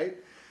answer, right?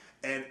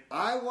 And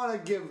I want to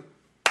give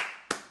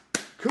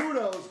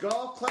kudos,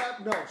 golf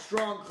clap, no,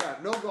 strong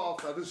clap, no golf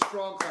clap, this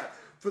strong clap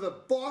for the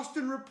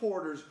Boston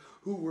reporters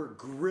who were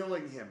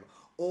grilling him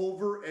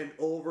over and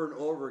over and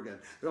over again.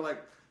 They're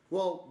like,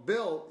 well,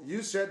 Bill,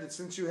 you said that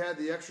since you had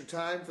the extra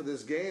time for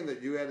this game,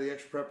 that you had the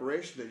extra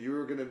preparation, that you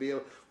were going to be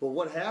able. Well,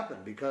 what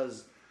happened?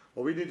 Because,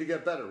 well, we need to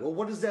get better. Well,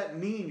 what does that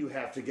mean? You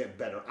have to get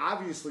better.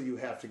 Obviously, you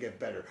have to get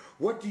better.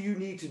 What do you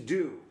need to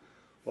do?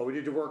 Well, we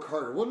need to work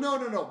harder. Well,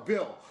 no,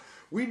 Bill.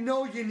 We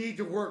know you need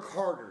to work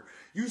harder.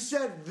 You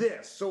said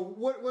this. So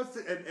what's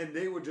the? And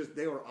they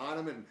were on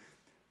him. And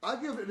I'll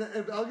give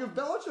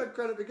Belichick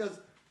credit because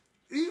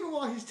even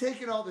while he's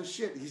taking all this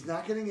shit, he's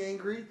not getting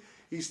angry.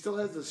 He still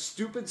has the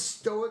stupid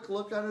stoic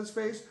look on his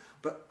face.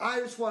 But I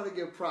just want to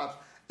give props.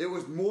 It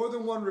was more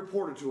than one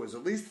reporter to us.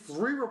 At least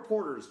 3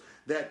 reporters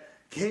that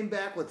came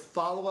back with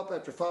follow-up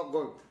after follow-up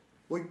going,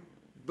 well,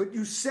 but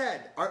you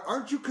said,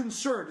 aren't you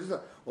concerned?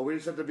 Well, we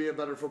just have to be a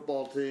better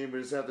football team.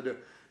 We just have to do.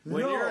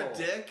 When No. you're a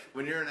dick,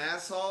 when you're an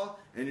asshole,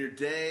 and your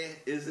day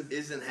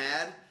isn't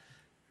had,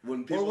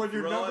 when people when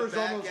your throw numbers it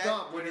back almost at,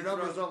 up, when your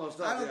numbers almost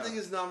up, I don't yeah. think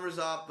his numbers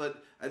up,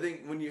 but I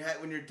think when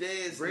your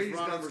day is Brady's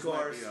run its numbers might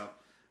course, be up.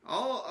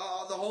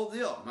 the whole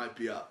deal might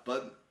be up,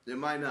 but it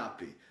might not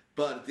be.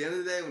 But at the end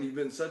of the day, when you've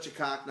been such a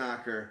cock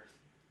knocker,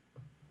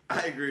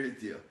 I agree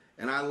with you,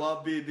 and I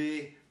love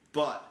BB,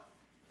 but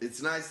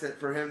it's nice that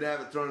for him to have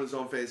it thrown in his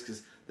own face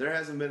because there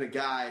hasn't been a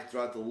guy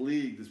throughout the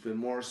league that's been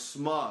more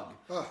smug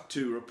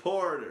to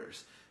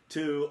reporters,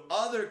 to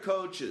other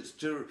coaches,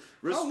 to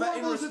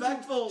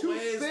respectful to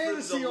ways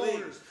fantasy for the league.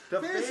 owners.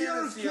 To Fantasy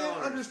owners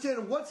can't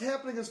understand what's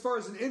happening as far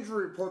as an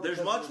injury report. There's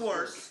because much of this.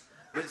 worse.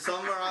 But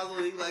some are out of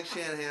the league, like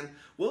Shanahan.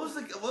 What's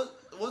the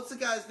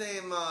guy's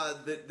name?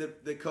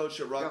 The coach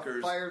at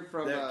Rutgers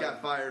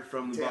got fired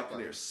from the Tampa.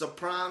 Buccaneers.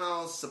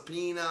 Sapino.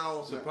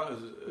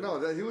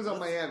 No, he was on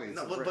Miami.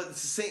 No, but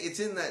it's the same. It's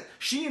in that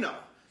Shiano.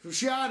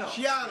 Shiano.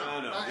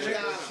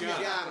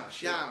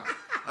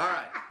 All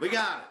right, we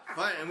got it.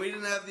 Fine, and we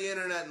didn't have the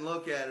internet and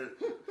look at it.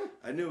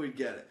 I knew we'd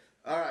get it.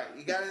 All right,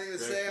 you got anything to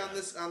say on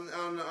this on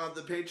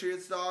the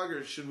Patriots, dog,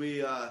 or should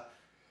we?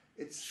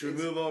 Should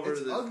we move over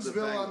to the Uggsville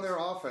Bengals? on their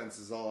offense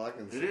is all I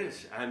can say. It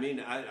is. I mean,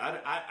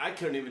 I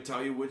couldn't even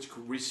tell you which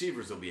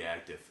receivers will be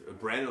active.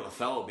 Brandon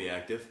LaFell will be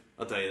active.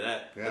 I'll tell you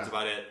that. Yeah. That's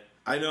about it.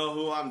 I know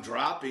who I'm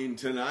dropping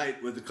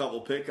tonight with a couple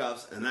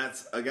pickups, and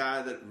that's a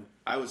guy that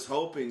I was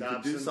hoping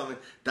could do Dobson. something.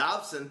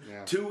 Dobson,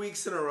 Yeah. 2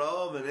 weeks in a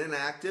row of an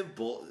inactive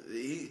bull.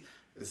 He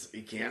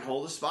can't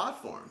hold a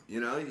spot for him. You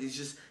know, he's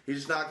just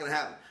not going to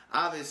happen.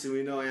 Obviously,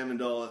 we know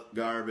Amendola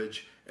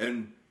garbage,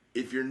 and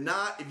if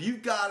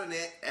you've got an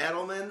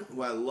Edelman,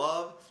 who I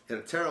love, had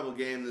a terrible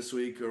game this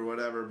week or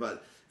whatever,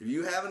 but if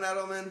you have an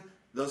Edelman,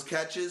 those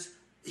catches,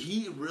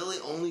 he really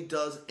only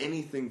does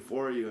anything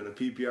for you in a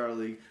PPR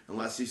league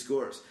unless he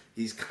scores.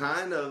 He's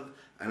kind of,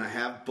 and I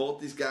have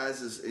both these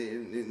guys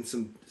in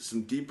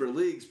some deeper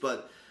leagues,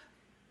 but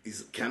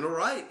he's Kendall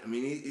Wright. I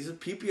mean, he's a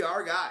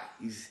PPR guy.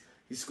 He's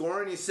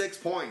scoring you 6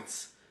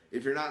 points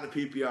if you're not in a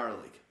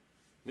PPR league.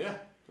 Yeah,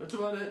 that's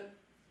about it.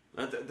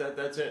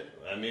 That's it.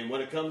 I mean,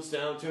 when it comes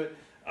down to it,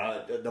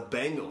 the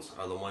Bengals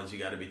are the ones you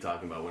got to be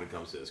talking about when it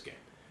comes to this game.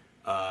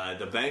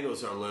 The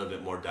Bengals are a little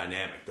bit more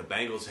dynamic. The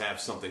Bengals have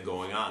something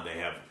going on. They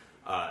have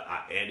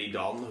Andy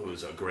Dalton, who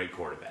is a great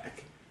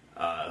quarterback,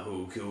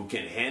 who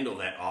can handle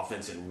that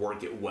offense and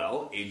work it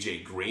well.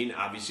 AJ Green,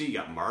 obviously, you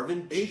got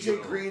Marvin AJ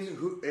Jones. Green,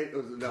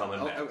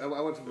 Coming back.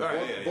 I went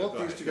to both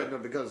these two guys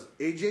because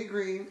AJ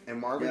Green and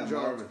Marvin Jones.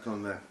 Marvin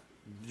coming back.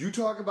 You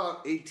talk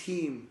about a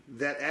team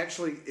that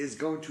actually is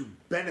going to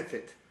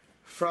benefit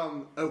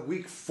from a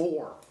week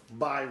 4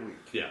 bye week.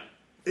 Yeah.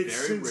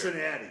 It's Very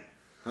Cincinnati.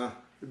 Huh.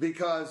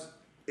 Because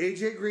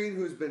AJ Green,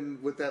 who's been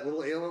with that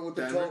little ailment with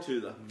the Denver toe, too,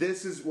 though.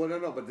 this is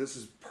but this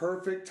is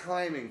perfect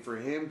timing for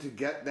him to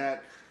get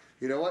that.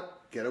 You know what?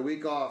 Get a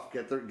week off.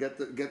 Get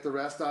the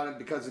rest on it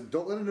because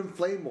don't let it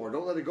inflame more.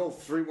 Don't let it go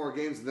 3 more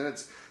games and then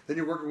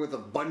you're working with a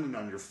bunion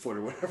on your foot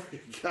or whatever you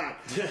got.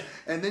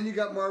 And then you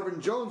got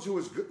Marvin Jones, who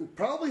was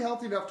probably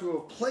healthy enough to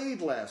have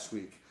played last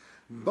week.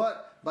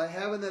 But by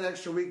having that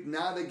extra week,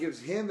 now that gives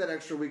him that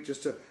extra week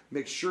just to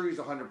make sure he's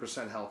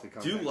 100% healthy.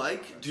 Do you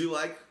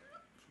like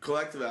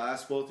collectively? I'll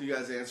ask both of you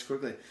guys to answer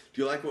quickly.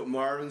 Do you like what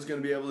Marvin's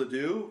going to be able to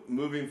do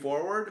moving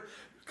forward?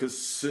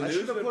 Because I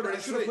should have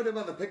put him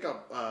on the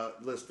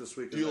pickup list this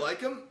week. Do you like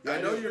him? Yeah,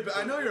 I know you're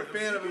a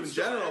fan of him in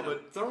general,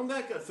 but throw him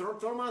back. Throw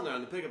him on there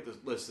on the pickup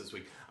list this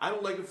week. I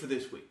don't like it for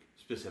this week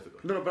specifically.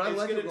 No, but I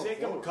like it It's going to going take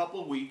him a forward.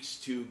 couple weeks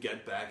to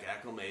get back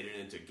acclimated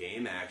into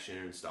game action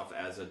and stuff,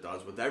 as it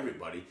does with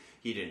everybody.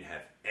 He didn't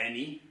have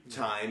any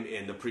time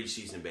in the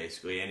preseason,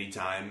 basically any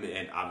time,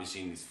 and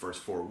obviously in these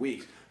first 4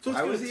 weeks. So it's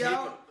why going was to he take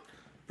out? him.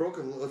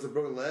 Was it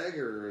broken leg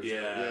or?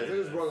 Yeah, I think it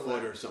was broken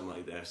foot leg. or something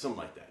like that. Something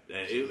like that.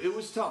 It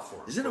was tough for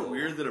him. Isn't it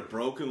weird that a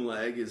broken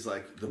leg is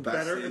like the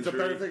best injury? It's a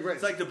better thing, right?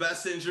 It's like the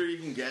best injury you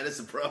can get as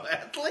a pro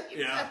athlete.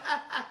 Yeah.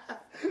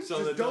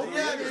 So Just don't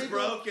Yeah, Yeah, it's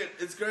broken.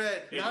 It's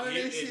great. Not an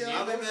ACL.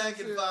 I'll be back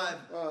in 5.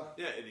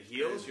 Yeah, it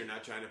heals. You're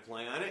not trying to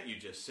play on it. You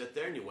just sit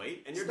there and you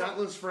wait, and you're It's not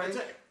done. Liz Frank.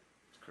 That's it.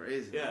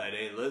 Crazy. Yeah, it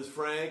ain't Liz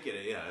Frank.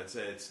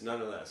 It's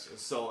none of this.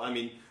 So I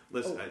mean,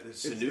 listen,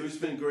 Sanu's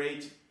been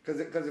great.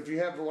 Because if you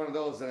have one of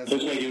those, then it's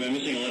Looks like you've been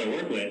missing a lot of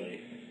work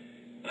lately.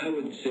 I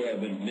wouldn't say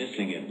I've been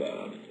missing it,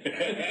 Bob.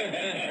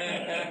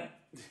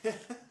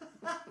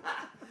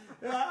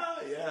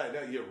 Yeah,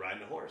 no, you're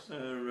riding a horse. I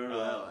remember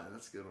that one.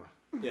 That's a good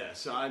one. Yeah,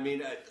 so I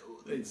mean,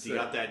 you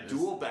got that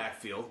dual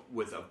backfield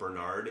with a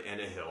Bernard and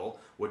a Hill,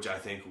 which I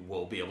think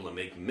will be able to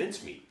make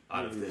mincemeat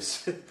out of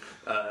this.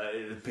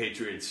 The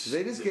Patriots.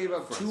 They just gave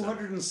up front seven.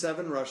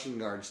 207 rushing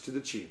yards to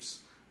the Chiefs.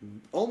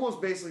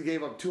 Almost basically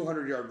gave up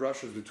 200-yard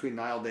rushes between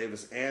Niall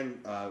Davis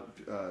and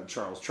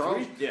Charles.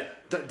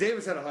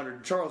 Davis had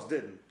 100. Charles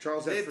didn't.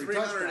 Charles They had had 3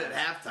 touchdowns touchdowns.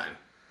 at halftime.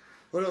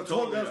 Well, no,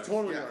 Total that was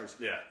total yards. yards.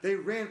 Yeah. They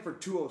ran for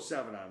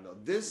 207 on them, though.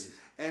 This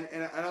and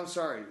I'm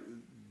sorry,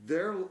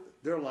 their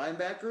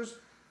linebackers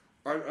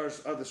are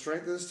the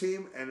strength of this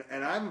team, and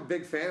I'm a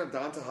big fan of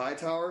Donta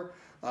Hightower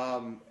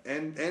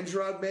and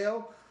Gerard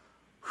Mayo.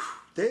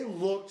 They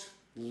looked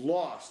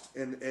lost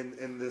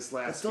in this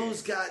last game.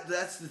 Those guys.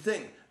 That's the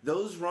thing.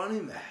 Those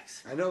running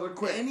backs. I know they're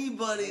quick.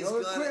 Anybody's I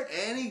know they're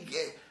gonna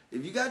quick.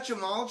 if you got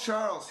Jamal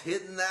Charles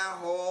hitting that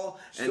hole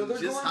So and they're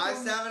just going high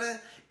from- stepping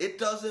it, it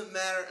doesn't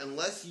matter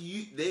unless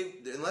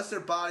their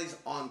body's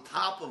on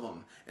top of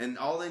them and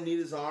all they need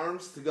is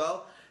arms to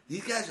go.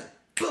 These guys are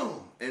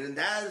boom, and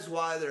that is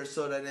why they're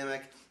so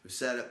dynamic. We've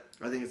said it.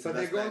 I think it's the But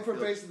they're best going from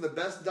backfield. facing the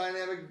best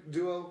dynamic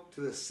duo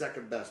to the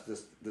second best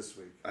this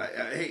week.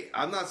 Hey,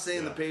 I'm not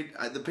saying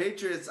the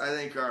Patriots. I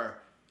think are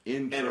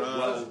in And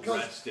well trouble.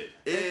 rested.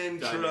 In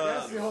That's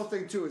trouble. the whole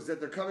thing too, is that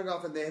they're coming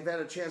off and they have had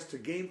a chance to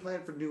game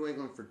plan for New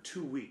England for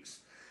 2 weeks,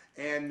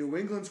 and New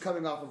England's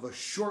coming off of a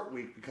short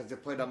week because they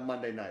played on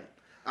Monday night.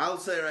 I'll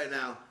say right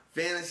now,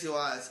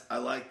 fantasy-wise, I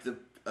like the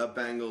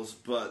Bengals,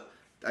 but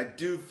I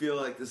do feel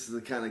like this is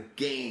the kind of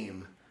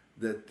game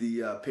that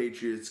the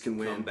Patriots can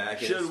win. Come back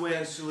and Should win.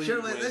 especially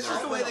Should win. when That's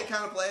just the way they're they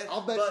kind of play it.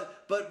 I'll bet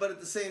but at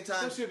the same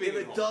time, if Especially being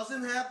at it home.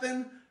 doesn't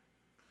happen,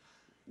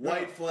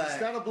 white flag.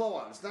 It's not a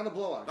blowout. It's not a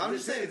blowout. I'm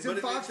just saying, it's but in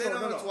if they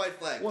Foxborough. know No, it's white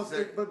flag, Well,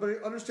 they're- but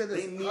understand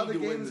they this. need How the to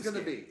win game is this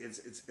going to game. be.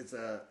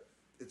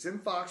 It's in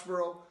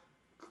Foxborough.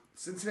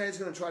 Cincinnati's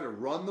going to try to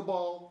run the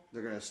ball.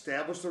 They're going to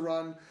establish the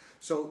run.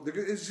 So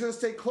it's going to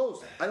stay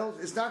close.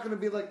 It's not going to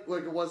be like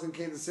it was in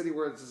Kansas City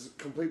where it's a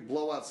complete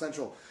blowout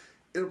central.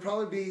 It'll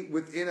probably be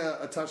within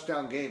a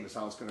touchdown game. Is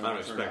how it's going to. I don't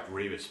expect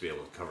Revis to be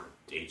able to cover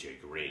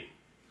AJ Green.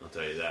 I'll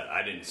tell you that.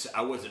 I didn't see.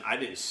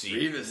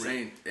 Revis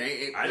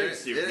ain't I didn't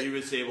see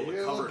Revis able he to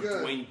didn't cover look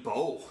good. Dwayne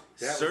Bowe.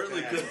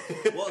 Certainly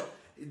could. Well,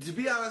 to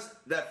be honest,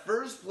 that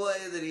first play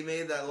that he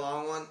made, that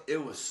long one,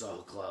 it was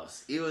so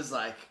close. He was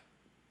like,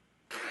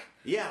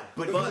 Yeah,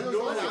 but but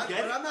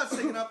I'm I'm not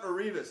sticking up for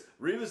Revis.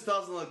 Revis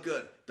doesn't look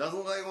good. Doesn't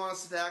look like he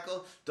wants to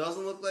tackle.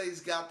 Doesn't look like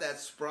he's got that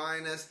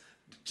spryness.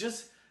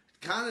 Just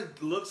kind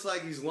of looks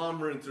like he's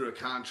lumbering through a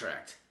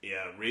contract.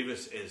 Yeah,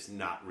 Revis is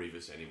not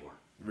Revis anymore.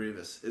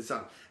 Revis, it's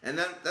on, and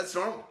that's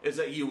normal. It's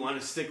like you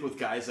want to stick with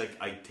guys like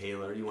Ike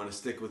Taylor. You want to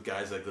stick with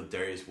guys like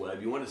Ladarius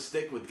Webb. You want to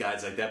stick with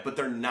guys like that, but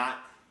they're not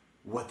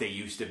what they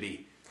used to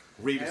be.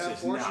 Revis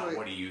is not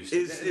what he used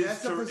to be.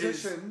 That's a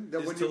position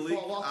that when you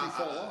fall off, you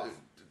fall off.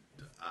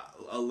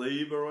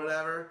 Alib or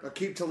whatever.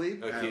 Akeem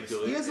Talib. Akeem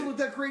Talib. He hasn't looked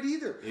that great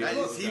either.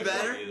 Is he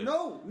better?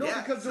 No,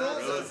 Yeah, because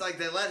so it's like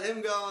they let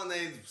him go and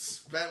they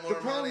spent more the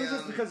problem money is on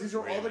just because these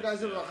are all the Revis, guys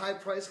that are yeah. the high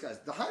price guys.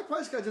 The high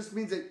price guy just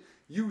means that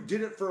you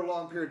did it for a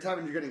long period of time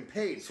and you're getting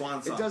paid.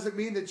 Swan song. It doesn't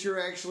mean that you're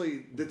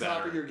actually the top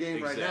Better. of your game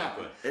Exactly.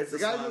 right now. It's the a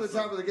guys swan at the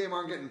song. top of the game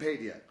aren't getting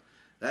paid yet.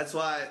 That's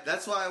why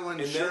when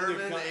And then Sherman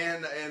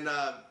they're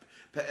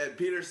and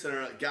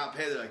Peterson got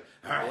paid, they're like,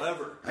 all right,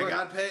 However-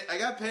 I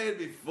got paid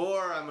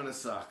before I'm gonna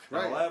suck.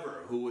 Right.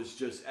 However, who was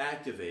just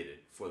activated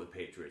for the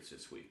Patriots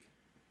this week?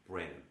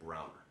 Brandon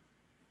Browner.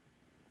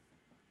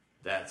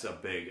 That's a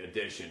big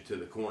addition to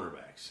the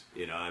cornerbacks.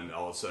 You know, and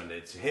all of a sudden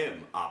it's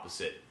him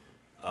opposite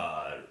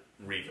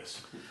Revis.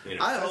 You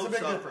know, I That's a hope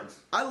big so. difference.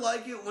 I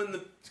like it when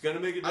the it's going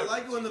to make a difference.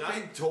 like it when He's the not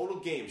in total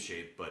game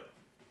shape, but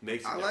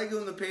makes. I like it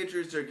when the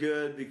Patriots are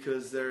good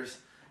because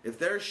if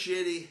they're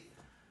shitty.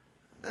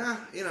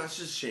 It's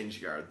just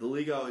change guard. The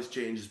league always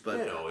changes, but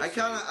It always I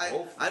kind of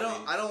changes. I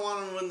don't want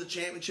them to win the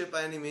championship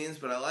by any means,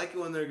 but I like it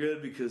when they're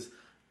good because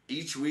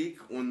each week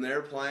when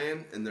they're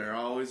playing and they're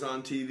always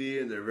on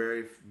TV and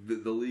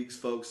the league's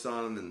focused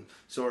on them and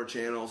so are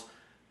channels.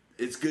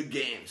 It's good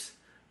games.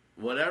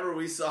 Whatever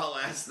we saw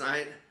last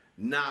night,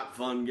 not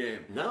fun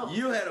game. No.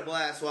 You had a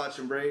blast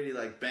watching Brady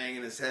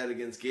banging his head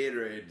against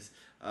Gatorade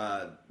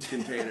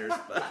containers.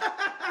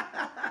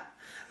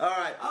 But All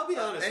right. I'll be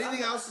honest.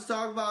 Anything else to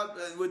talk about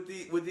with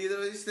either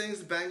of these things,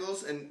 the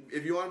Bengals? And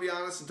if you want to be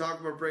honest and talk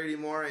about Brady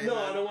more, No,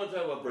 I don't want to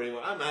talk about Brady.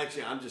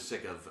 I'm just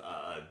sick of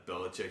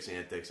Belichick's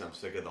antics. I'm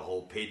sick of the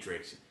whole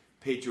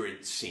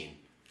Patriot scene.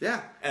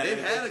 Yeah, they've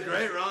had a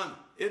great run.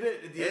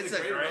 It's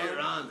a great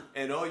run.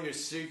 And all your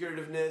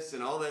secretiveness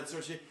and all that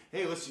sort of shit.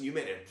 Hey, listen, you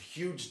made a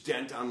huge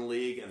dent on the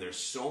league, and there's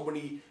so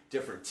many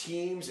different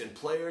teams and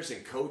players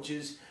and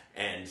coaches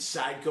and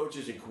side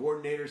coaches and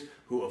coordinators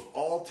who have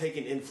all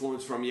taken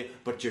influence from you,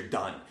 but you're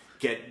done.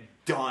 Get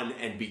done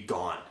and be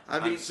gone.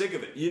 I'm sick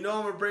of it. You know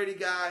I'm a Brady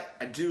guy.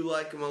 I do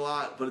like him a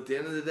lot, but at the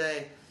end of the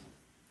day,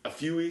 a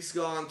few weeks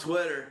ago on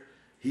Twitter,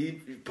 he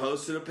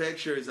posted a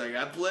picture. He's like,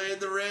 I played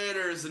the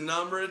Raiders a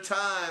number of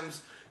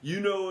times. You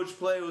know which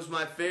play was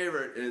my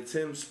favorite, and it's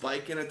him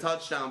spiking a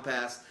touchdown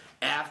pass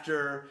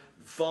after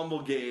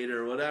Fumblegate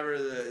or whatever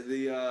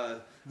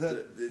the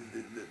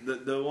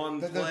one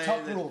play.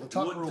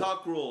 The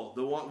tuck rule.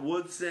 The one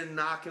Woodson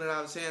knocking it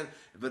out of his hand,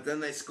 but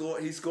then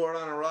he scored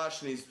on a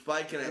rush and he's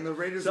spiking it. And the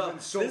Raiders have been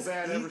so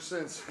bad ever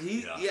since.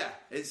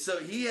 So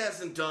he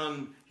hasn't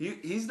done.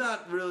 He's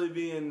not really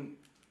being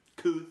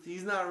couth.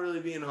 He's not really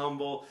being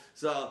humble.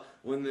 So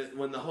when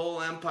the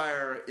whole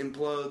empire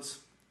implodes.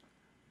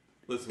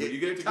 Listen,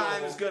 your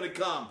time is going to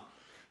come.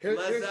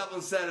 Les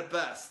Zeppelin said it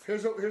best.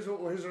 Here's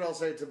what I'll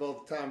say to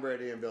both Tom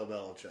Brady and Bill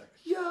Belichick.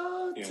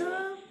 Yo, Yeah, Tom.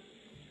 well,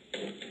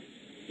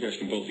 you guys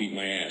can both eat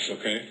my ass,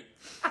 okay?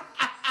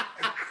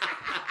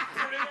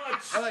 Pretty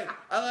much.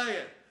 I like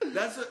it.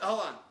 That's what.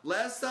 Hold on.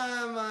 Last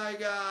time I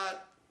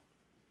got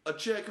a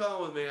chick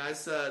home with me, I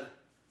said,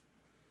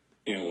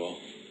 Yeah, well,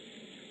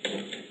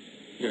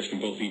 you guys can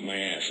both eat my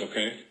ass,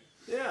 okay?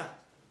 Yeah.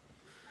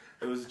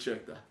 it was a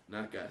chick though,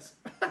 not guys.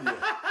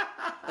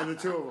 And the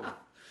two of them.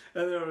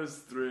 And there was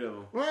 3 of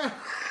them. Oh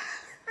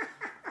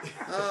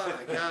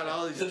my God,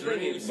 all these The thing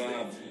dreams. is,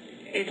 Bob,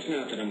 it's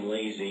not that I'm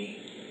lazy.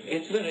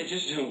 It's that I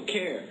just don't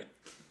care.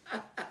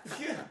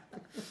 Yeah.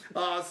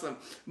 Awesome.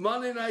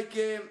 Monday night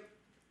game,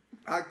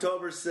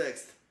 October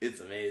 6th.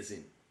 It's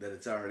amazing that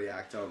it's already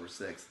October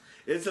 6th.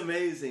 It's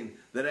amazing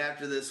that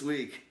after this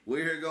week,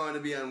 we're going to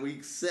be on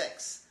week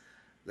 6.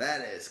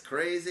 That is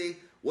crazy.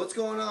 What's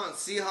going on?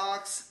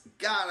 Seahawks?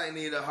 God, I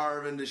need a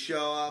Harvin to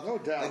show up No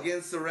doubt.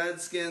 against the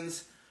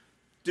Redskins.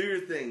 Do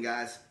your thing,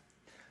 guys.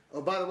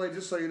 Oh, by the way,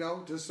 just so you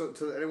know, just so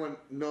anyone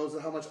knows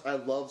how much I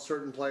love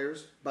certain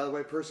players. By the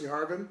way, Percy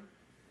Harvin,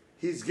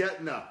 he's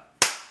getting a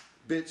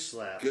bitch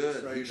slap.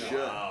 Good, right he now. should.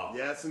 Wow.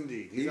 Yes,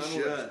 indeed. He on the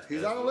should. list.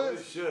 He's That's on the what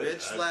list. we should.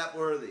 Bitch slap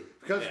worthy.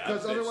 Because Yeah,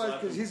 bitch otherwise,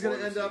 slap because him he's going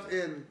to before end the up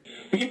season. in.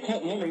 We get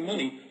caught loaning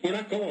money, we're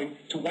not going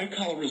to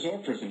white-collar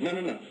resort prison.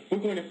 No. We're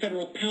going to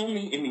federal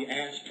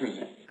pound-me-in-the-ass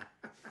prison.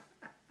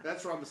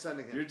 That's where I'm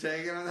sending him. You're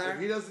taking him there? If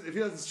he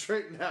doesn't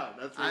straighten out,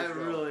 that's where I he's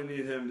going. really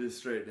need him to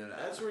straighten it out.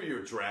 That's where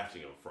you're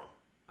drafting him from.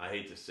 I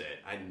hate to say it.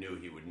 I knew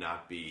he would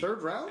not be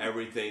Third round?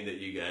 everything that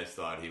you guys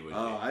thought he would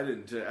Oh, be. I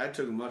didn't. I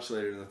took him much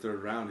later in the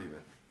 3rd round,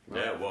 even.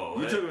 Yeah, whoa.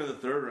 You hey. took him in the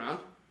 3rd round.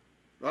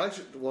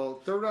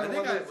 Third round, I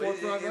think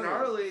fourth round. in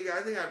our league,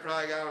 I think I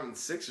probably got him in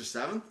 6th or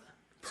 7th.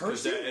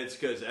 Percy? It's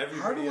because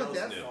everybody Harvin else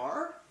went that knew.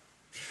 far?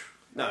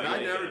 No, you I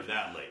didn't never- get him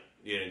that late.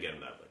 You didn't get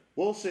him that late.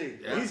 We'll see.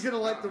 Yeah. He's going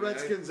to light the No, I mean,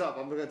 Redskins up.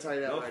 I'm going to tell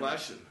you that No right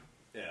question.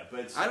 Yeah, but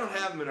it's, I don't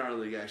have him in our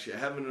league, actually. I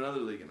have him in another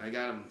league, and I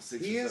got him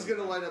 6th now. He or is 7th. going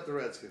to light up the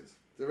Redskins.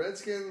 The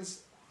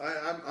Redskins,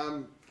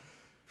 I'm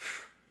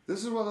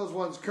this is one of those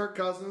ones, Kirk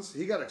Cousins,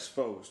 he got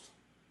exposed.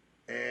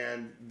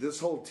 And this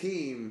whole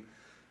team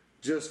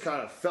just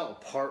kind of fell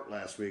apart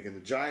last week, and the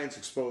Giants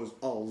exposed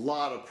a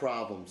lot of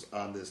problems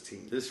on this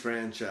team. This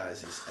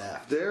franchise is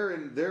effed. They're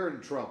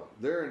in trouble.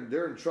 They're in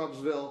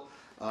Troublesville.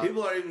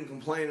 People are even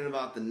complaining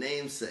about the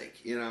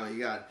namesake. You know, you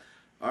got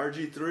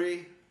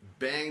RG3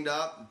 banged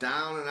up,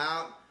 down and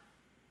out.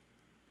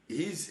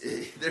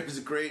 There's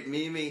a great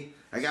meme.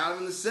 I got him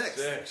in the 6th.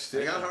 Sixth,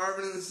 I got yeah.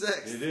 Harvin in the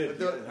 6th. You did.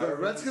 The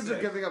Redskins are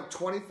giving up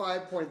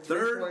 25.3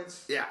 Third,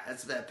 points. yeah,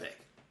 that's that big.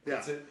 Yeah.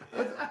 That's it.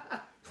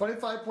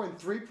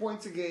 25.3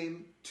 points a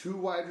game, 2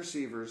 wide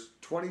receivers,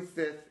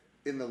 25th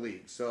in the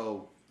league.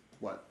 So,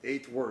 what,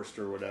 8th worst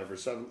or whatever.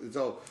 So,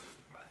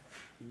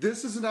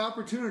 this is an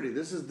opportunity.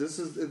 This is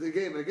the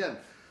game. And again,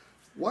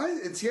 why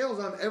in Seattle's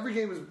on every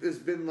game has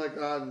been like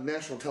on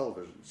national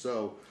television.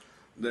 So,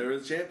 They're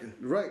the champion.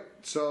 right.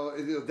 So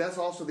that's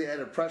also the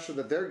added pressure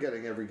that they're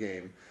getting every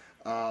game.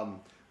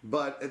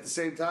 But at the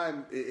same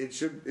time, it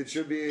should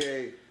be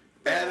a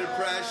Added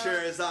pressure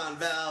is on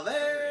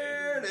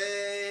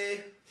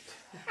Valverde.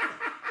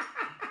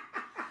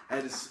 I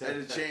had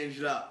to change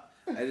it up.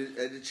 I had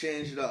to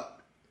change it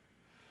up.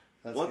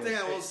 That's One good. thing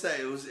I will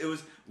say,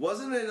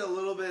 wasn't it a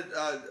little bit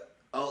of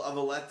a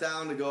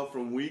letdown to go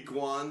from week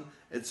 1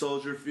 at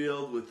Soldier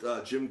Field with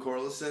Jim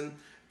Corlison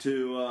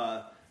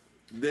to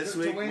this To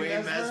week Wayne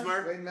Wayne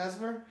Mesmer? Wayne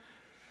Mesmer.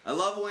 I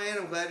love Wayne.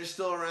 I'm glad you're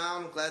still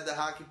around. I'm glad the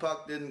hockey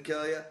puck didn't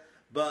kill you.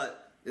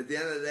 But at the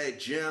end of the day,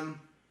 Jim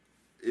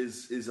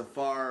is a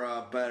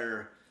far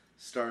better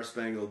Star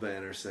Spangled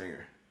Banner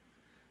singer.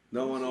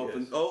 No one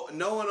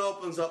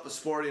opens up a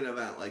sporting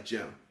event like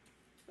Jim.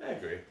 I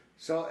agree.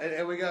 So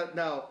and we got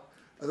now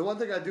The one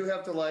thing I do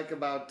have to like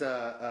about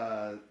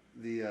what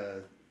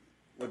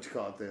you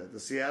call it, the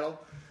Seattle,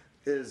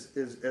 is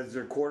as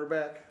their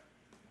quarterback.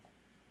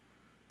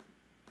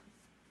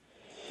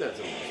 That's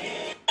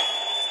amazing.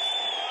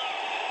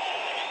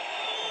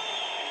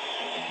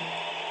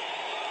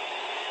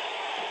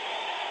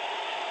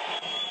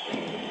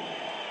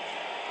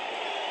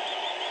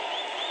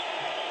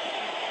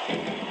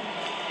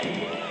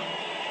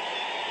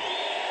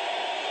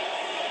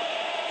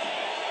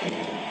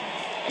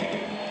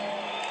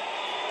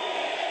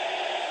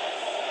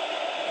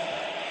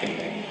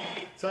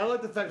 So I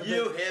like the fact that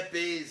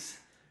hippies.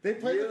 they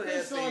played You the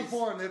fish song hippies.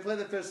 for him. They played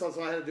the fish song,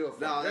 so I had to do it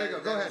for No, him. There you that-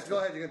 go. Go that's ahead. Go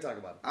ahead. You can talk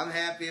about it. I'm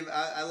happy.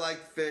 I like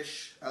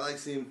fish. I like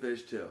seeing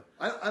fish too.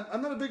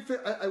 I'm not a big fish.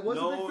 I was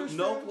a big fish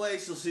No fan.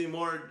 place you'll see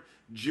more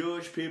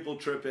Jewish people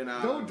tripping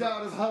out. No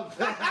doubt about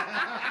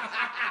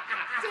that.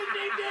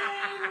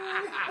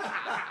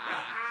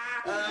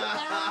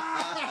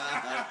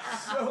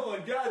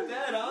 Someone got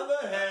that on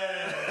the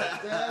head.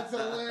 That's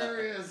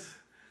hilarious.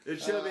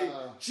 It should be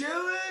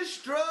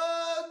Jewish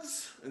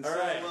drugs. And All Sam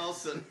right.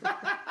 Wilson.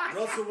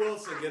 Russell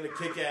Wilson going to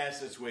kick ass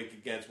this week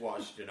against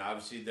Washington.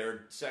 Obviously,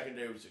 their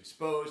secondary was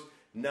exposed.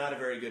 Not a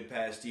very good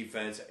pass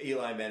defense.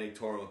 Eli Manning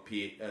tore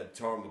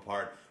him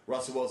apart.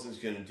 Russell Wilson's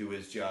going to do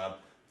his job.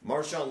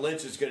 Marshawn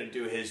Lynch is going to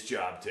do his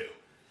job too.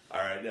 All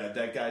right,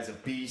 that guy's a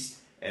beast.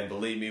 And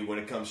believe me, when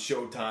it comes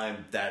showtime,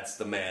 that's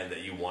the man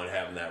that you want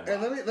having that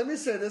run. And let me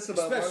say this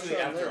about Especially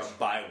Marshawn after Lynch. a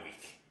bye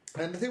week.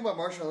 And the thing about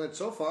Marshawn Lynch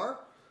so far,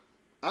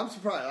 I'm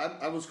surprised.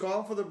 I was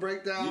calling for the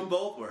breakdown. You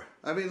both were.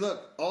 I mean,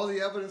 look, all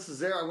the evidence is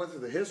there. I went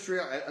through the history.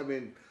 I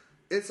mean,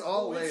 it's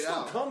all laid It's still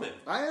out. coming.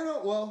 I don't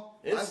know. Well,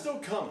 It's still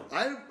coming.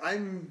 I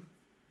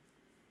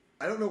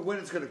don't know when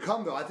it's going to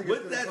come though. I think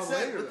it's With going to that come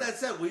said, later. with that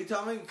said, will you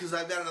tell me? Because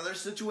I've got another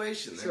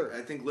situation. Sure.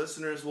 I think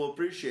listeners will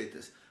appreciate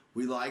this.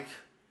 We like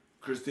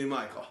Christine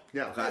Michael.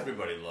 Yeah. Okay.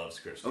 Everybody loves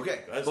Chris.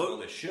 Okay, That's but-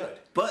 what they should.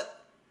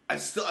 But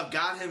I've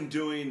got him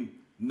doing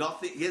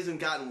nothing. He hasn't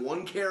gotten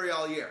one carry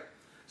all year.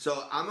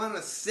 So I'm on a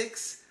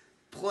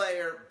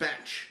 6-player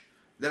bench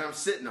that I'm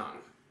sitting on.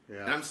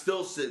 Yeah. And I'm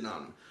still sitting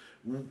on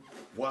him.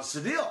 What's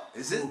the deal?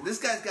 Is it this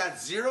guy's got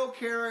 0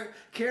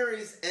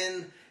 carries,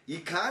 and you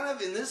kind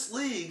of in this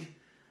league,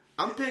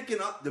 I'm picking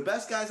up the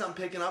best guys. I'm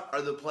picking up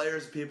are the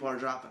players people are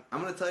dropping.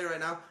 I'm going to tell you right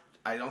now.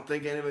 I don't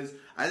think anybody's.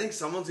 I think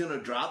someone's going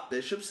to drop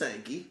Bishop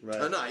Sankey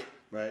tonight.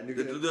 Right.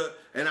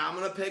 And I'm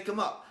going to pick him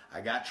up. I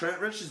got Trent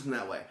Richardson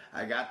that way.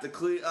 I got the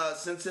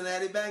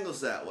Cincinnati Bengals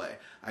that way.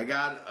 I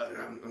got.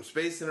 I'm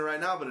spacing it right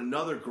now, but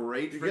another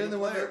great You're getting the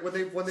one player. when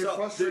they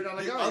frustrate on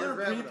the guy. Other you're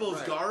grabbing it, people's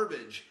right.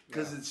 garbage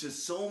because it's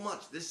just so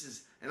much. This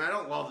is, and I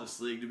don't love this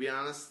league to be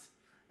honest.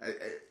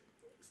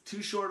 It's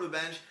too short of a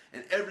bench,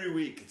 and every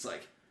week it's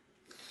like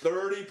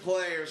 30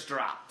 players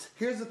dropped.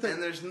 Here's the thing.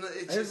 And there's no, it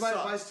Here's just my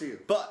sucks. advice to you.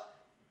 But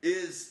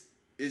is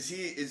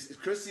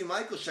Christy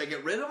Michael? Should I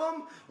get rid of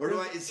him, or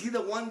is he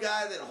the one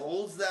guy that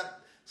holds that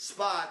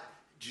spot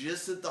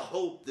just at the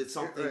hope that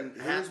something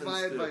happens? Here's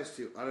my advice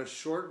to you. On a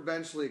short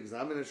bench league, because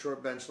I'm in a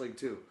short bench league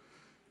too,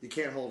 you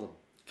can't hold him.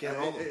 Can't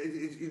hold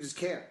him. You just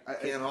can't.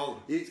 Can't hold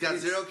him. He's got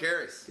 0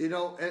 carries. You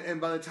know, and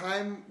by the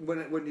time when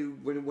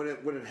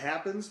it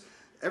happens,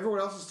 everyone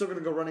else is still going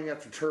to go running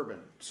after Turbin.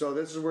 So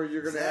this is where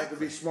you're going to have to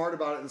be smart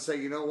about it and say,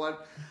 you know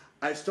what,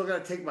 I still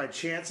got to take my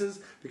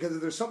chances, because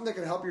if there's something that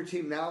can help your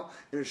team now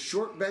in a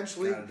short bench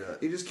league,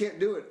 you just can't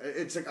do it.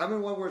 It's like I'm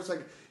in one where it's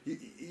like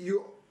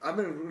I'm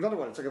in another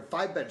one. It's like a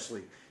 5-bench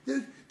league.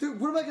 Dude,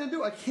 what am I going to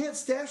do? I can't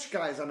stash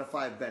guys on a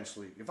 5-bench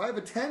league. If I have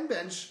a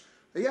 10-bench,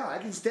 yeah, I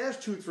can stash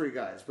 2-3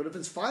 guys. But if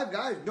it's 5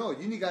 guys, no,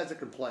 you need guys that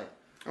can play.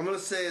 I'm going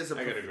to say I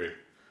gotta agree.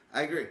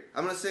 I agree.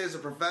 I'm going to say as a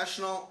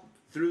professional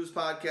through this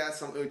podcast,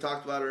 something we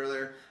talked about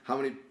earlier, how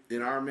many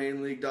in our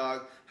main league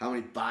dog, how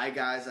many bye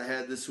guys I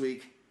had this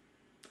week.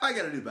 I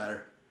got to do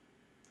better.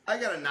 I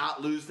got to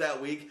not lose that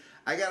week.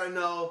 I got to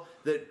know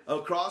that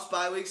across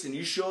bye weeks, and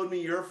you showed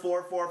me your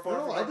 4-4-4.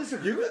 No, I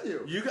disagree with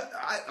you. You got.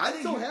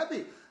 I'm so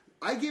happy.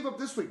 I gave up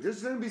this week.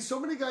 There's going to be so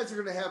many guys that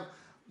are going to have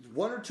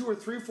 1 or 2 or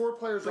 3, 4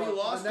 players. But you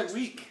lost the next a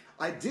week.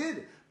 I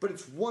did, but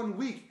it's 1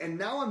 week, and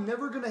now I'm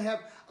never going to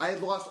have. I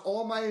had lost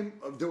all my.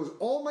 There was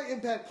all my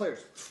impact players.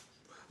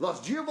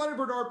 Lost Giovanni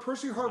Bernard,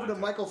 Percy Harvin, and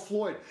Michael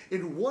Floyd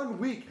in 1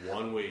 week.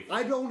 1 week.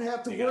 I don't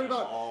have to You worry got them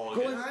about all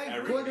going against going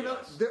everybody another.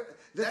 else.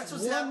 That's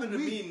what's 1 happened to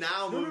week. me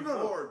now moving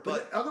forward,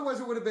 but otherwise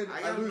it would have been I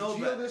I gotta lose know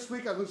Gio better. this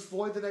week, I lose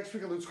Floyd the next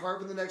week, I lose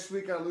Harvin the next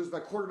week, I lose my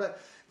quarterback.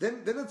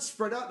 Then it's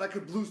spread out, and I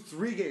could lose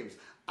 3 games.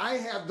 I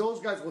have those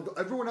guys. Well,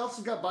 everyone else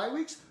has got bye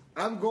weeks.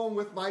 I'm going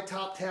with my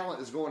top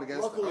talent is going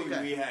against. Luckily,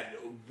 them.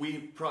 we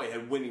probably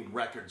had winning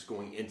records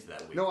going into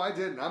that week. No, I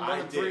didn't. I'm 1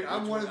 and 3. did,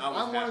 I'm which 1 was- I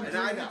was and 3 happy. And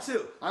I now. did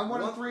too. I'm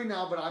 1 and 3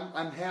 now, but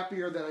I'm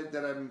happier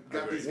that I'm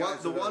got Agreed. these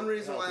guys. The that one are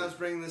reason why I healthy. was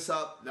bringing this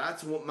up,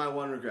 that's what my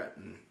one regret.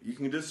 You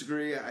can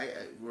disagree.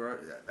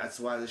 That's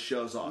why this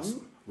show's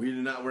awesome. We're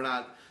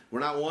not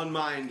one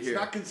mind here. It's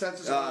not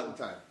consensus all the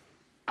time.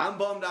 I'm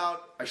bummed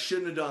out. I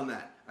shouldn't have done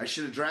that. I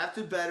should have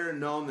drafted better and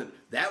known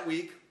that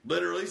week,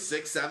 literally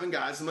 6-7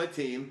 guys on my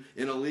team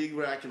in a league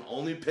where I can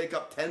only pick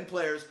up 10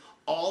 players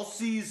all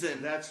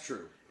season. That's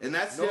true. And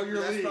that's Know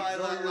your that's league. probably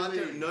Know a your lot league.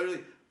 different. Know your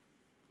league.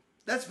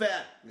 That's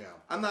bad. Yeah.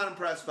 I'm not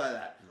impressed by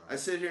that. I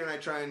sit here and I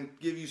try and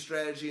give you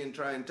strategy and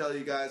try and tell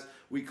you guys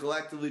we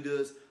collectively do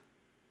this.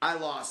 I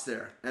lost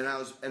there, and I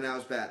was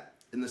bad.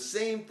 And the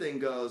same thing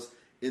goes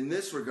in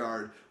this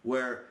regard,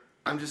 where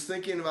I'm just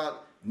thinking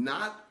about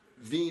not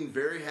being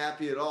very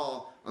happy at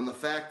all on the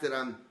fact that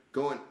I'm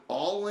going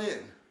all in.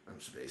 I'm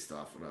just based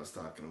off what I was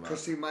talking about.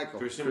 Christine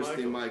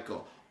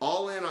Michael.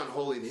 All in on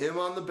holding him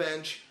on the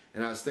bench,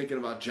 and I was thinking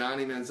about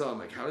Johnny Manziel. I'm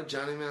like, how did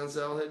Johnny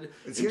Manziel hit?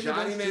 Is he And on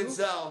your Johnny bench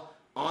too? Manziel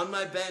on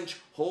my bench,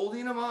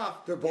 holding him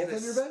off. They're both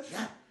on your bench?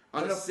 Yeah.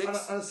 On a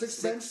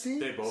six bench team?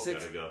 They both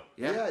Six. gotta go.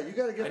 Yeah, you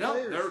got to get I know.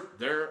 players.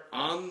 They're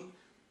on.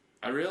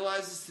 I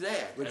realized this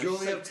today. But you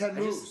only have 10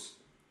 moves.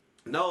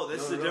 No,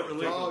 this is a different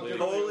league. Oh,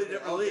 Totally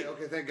different league.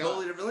 Okay, thank God.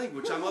 Totally different league,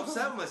 which I'm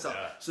upset with myself.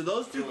 Yeah. So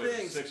those two Only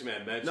things.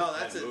 6-man bench. No,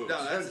 and that's 10 it. moves.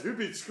 No, that's You'd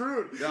be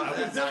screwed. No,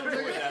 that's not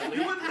good with that You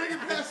league. wouldn't make it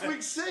past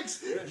week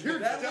 6. You're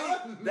that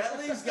done. league. That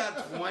league's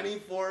got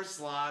 24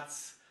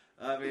 slots.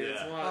 I mean, it's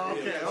Yeah. one. Oh,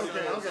 okay. So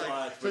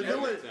But you know every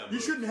what? time You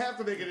moves. shouldn't have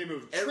to make any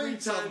moves. Every Trade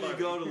time somebody. you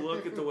go to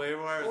look at the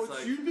waiver wire, it's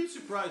like You'd be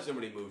surprised how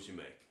many moves you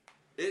make.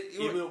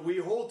 We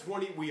hold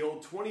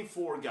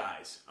 24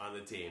 guys on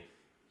the team.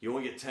 You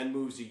only get 10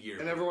 moves a year.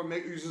 And everyone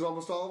uses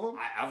almost all of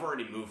them? I've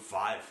already moved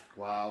 5.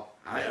 Wow.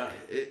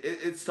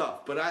 It's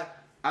tough, but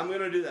I'm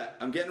gonna do that.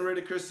 I'm getting rid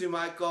of Christian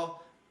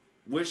Michael.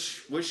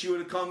 Wish you would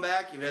have come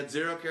back. You've had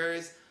 0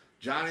 carries.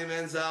 Johnny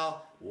Manziel.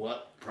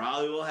 What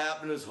probably will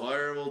happen is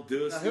Hoyer will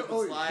do a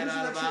stupid slide here's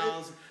out an of extra-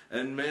 bounds,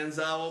 and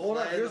Manziel will Hold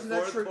on. play in Here's the an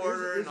fourth extra.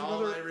 quarter, Here's and all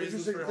another my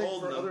reasons interesting for thing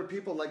holding for them. other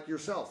people like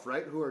yourself,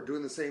 right, who are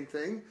doing the same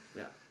thing.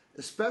 Yeah.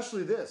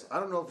 Especially this.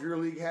 I don't know if your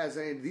league has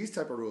any of these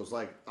type of rules.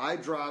 Like I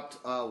dropped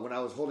when I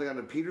was holding on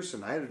to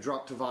Peterson, I had to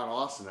drop Tavon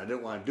Austin. I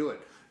didn't want to do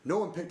it. No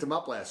one picked him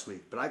up last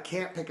week, but I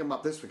can't pick him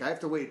up this week. I have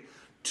to wait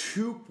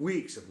 2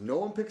 weeks. If no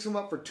one picks him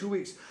up for 2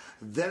 weeks,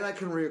 then I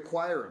can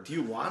reacquire him. Do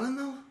you want him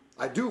though?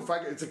 I do.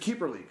 It's a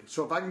keeper league,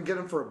 so if I can get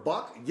him for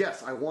 $1,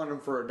 yes, I want him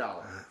for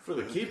 $1. For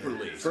the keeper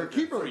league. For a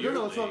keeper For league. your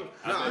No, it's league.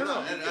 not- I no, think no,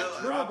 you no, can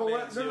no, drop but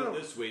what- Manziel no, no.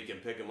 this week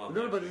and pick him up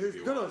No, next but week if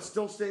you no, want. it's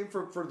still staying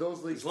for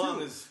those leagues As long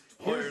too. as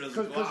Hoyer doesn't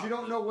go Because out. you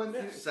don't know when.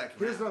 Second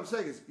Here's half. what I'm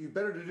saying: is you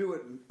better to do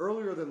it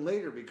earlier than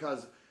later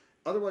because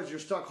otherwise you're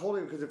stuck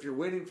holding. Because if you're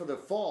waiting for the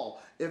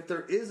fall, if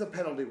there is a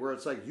penalty where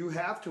it's like you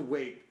have to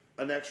wait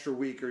an extra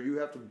week or you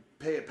have to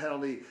pay a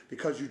penalty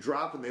because you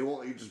drop and they won't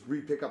let you just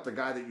re-pick up the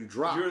guy that you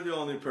dropped. You're the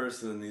only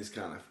person in these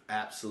kind of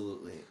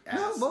absolutely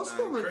No, most of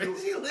them are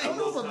crazy leagues. I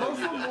know, but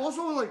most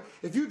of them are like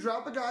if you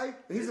drop a guy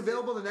and he's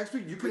available the next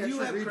week, you can But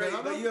you actually have rebid crazy.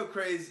 on But him. you have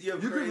crazy. You You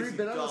can crazy rebid on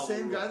the double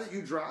same guy rules. that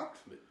you dropped.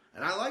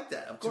 And I like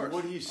that, of So course.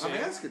 what he's I'm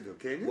saying, asking you,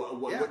 can you?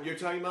 what you're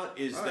talking about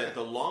is All that right.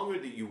 the longer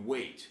that you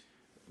wait,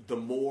 the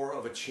more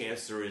of a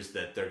chance there is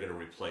that they're going to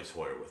replace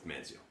Hoyer with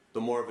Manziel.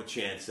 The more of a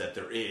chance that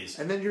there is.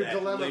 And then your that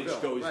dilemma, Lynch Bill.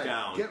 goes Right.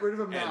 down. Get rid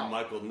of him now. And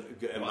Michael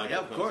yeah,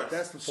 of comes course. out.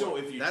 That's the So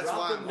point. if you That's why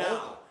drop him I'm now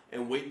holding.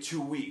 and wait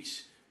 2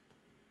 weeks,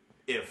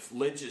 if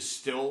Lynch is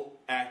still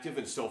active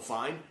and still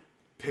fine,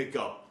 pick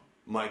up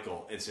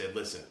Michael and say,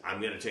 "Listen,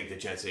 I'm going to take the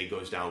chance that he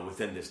goes down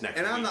within this next."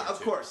 And I'm week not, or of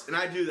two." course, and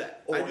I do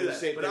that. Or I do the that.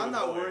 same But thing I'm with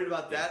not Hoyer. worried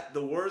about Yeah. that.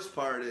 The worst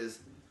part is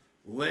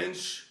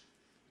Lynch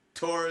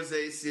tore his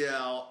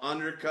ACL,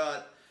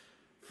 undercut.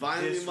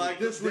 Finally, This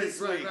Michael week.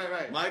 This week,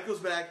 right. Michael's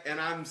back,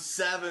 and I'm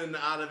 7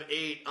 out of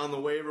 8 on the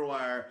waiver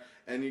wire.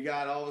 And you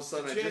got all of a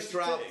sudden, It's a chance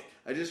to take.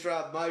 I just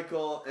dropped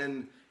Michael,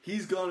 and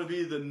he's going to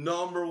be the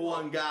number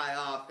 1 guy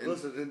off. And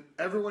Listen, and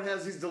everyone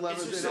has these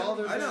dilemmas It's just in all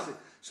their I know. fantasy.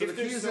 So If the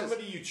key there's is this.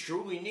 somebody you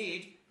truly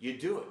need, you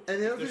do it.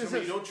 And the if other there's thing is somebody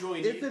this, you don't truly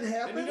if need, it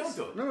happens, then you don't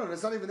do it. no,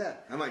 it's not even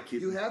that. I might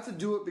keep You him. have to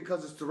do it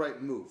because it's the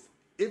right move.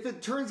 If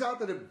it turns out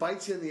that it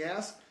bites you in the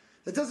ass,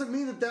 that doesn't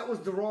mean that was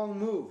the wrong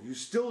move. You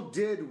still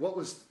did what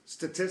was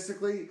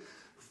statistically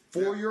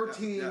for your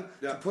team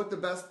to put the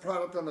best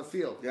product on the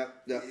field. Yeah.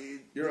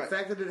 You're right. The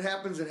fact that it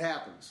happens, it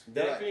happens.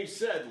 That Right. being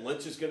said,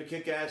 Lynch is going to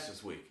kick ass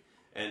this week,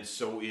 and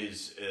so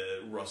is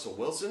Russell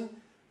Wilson.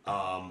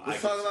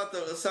 Let's talk about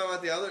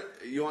the other.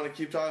 You want to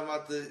keep talking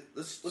about the?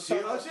 Let's talk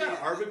about Seahawks. Yeah,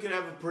 Harbin can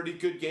have a pretty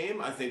good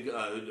game. I think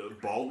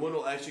Baldwin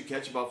will actually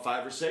catch about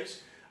 5 or 6.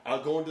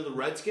 Going to the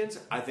Redskins,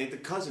 I think the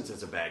Cousins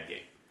has a bad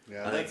game.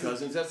 Yeah, I think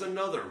Cousins has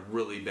another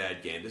really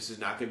bad game. This is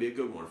not going to be a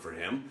good one for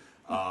him.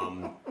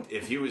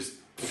 If he was,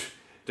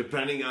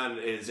 depending on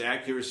his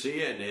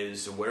accuracy and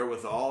his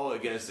wherewithal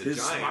against the His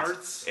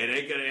Giants, smarts. it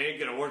ain't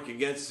gonna work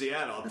against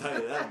Seattle. I'll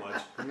tell you that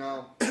much.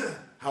 No.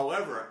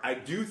 However, I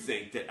do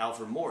think that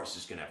Alfred Morris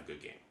is going to have a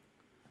good game.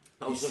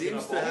 He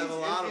seems to have a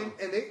lot of.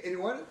 And you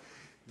know what?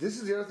 This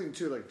is the other thing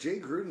too. Like Jay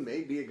Gruden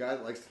may be a guy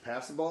that likes to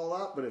pass the ball a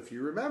lot, but if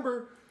you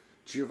remember,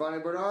 Giovanni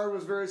Bernard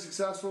was very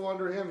successful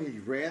under him. He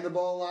ran the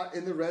ball a lot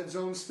in the red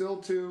zone still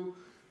too.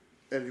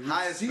 And we've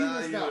Highest seen this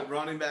value now. at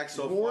running back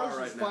so Morris far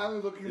right is now.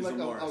 finally looking is like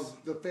Morris.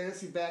 the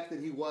fantasy back that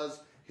he was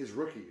his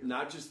rookie year.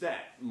 Not just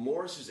that,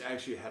 Morris has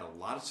actually had a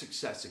lot of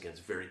success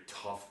against very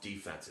tough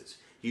defenses.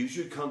 He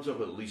usually comes up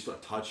with at least a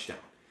touchdown.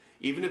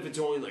 Even if it's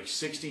only like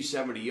 60,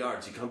 70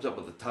 yards, he comes up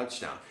with a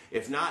touchdown.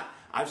 If not,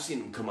 I've seen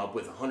him come up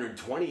with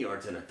 120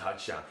 yards and a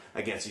touchdown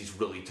against these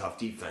really tough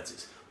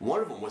defenses. One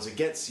of them was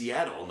against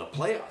Seattle in the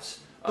playoffs.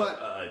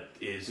 But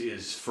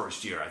his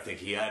first year, I think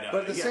he had.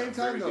 But at the he had same a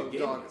very time, though, good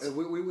game Dog, against-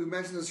 we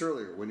mentioned this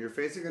earlier. When you're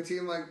facing a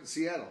team like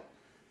Seattle,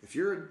 if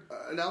you're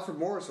an Alfred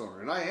Morris owner,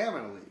 and I am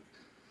in a league,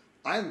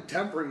 I'm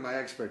tempering my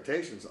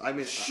expectations. I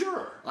mean,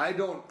 Sure. I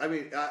don't. I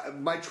mean,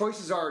 my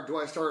choices are: do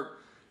I start?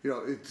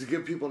 To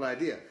give people an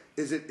idea,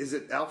 is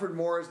it Alfred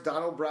Morris,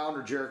 Donald Brown,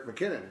 or Jerick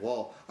McKinnon?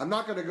 Well, I'm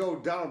not going to go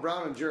Donald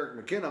Brown and Jerick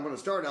McKinnon. I'm going to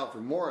start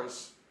Alfred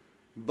Morris,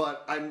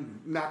 but I'm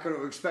not going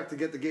to expect to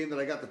get the game that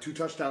I got the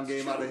 2-touchdown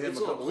game out of him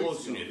It's a couple little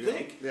weeks closer ago. than you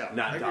think. Yeah,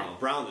 Not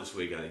Donald Brown this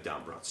week. I think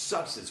Donald Brown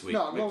sucks this week.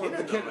 No, I'm going with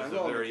McKinnon. though, I'm is a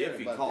going with very McKinnon,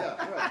 iffy but call.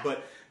 yeah, right.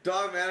 But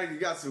Dogmatic, you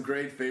got some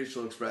great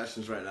facial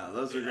expressions right now.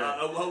 Those are great.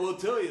 I will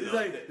tell you He's though.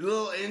 like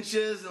little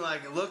inches and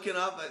like looking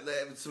up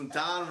at some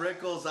Don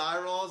Rickles eye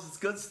rolls. It's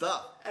good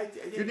stuff.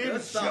 Your name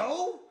is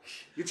Joe?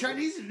 You're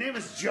Chinese? Your name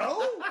is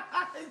Joe?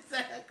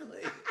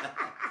 Exactly.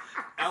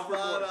 Alfred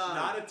Spot Morris, on.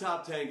 not a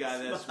top 10 guy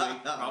this Spot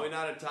week. on. Probably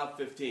not a top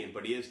 15,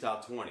 but he is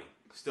top 20.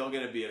 Still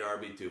going to be an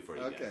RB2 for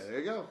you Okay, guys. there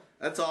you go.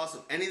 That's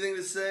awesome. Anything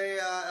to say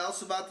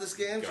else about this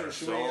game? Or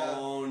should we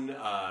Garcon,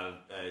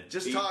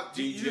 just talk?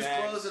 You just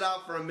D-Jax. close it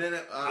out for a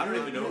minute. I don't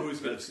even know who's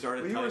going to start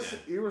at Well, tight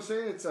end. you were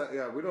saying it's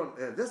we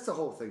don't. That's the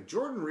whole thing.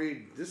 Jordan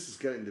Reed, this is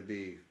getting to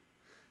be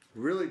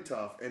really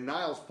tough, and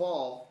Niles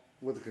Paul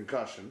with a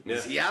concussion. Yeah.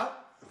 Is he out?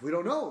 We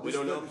don't know. We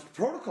don't know. It's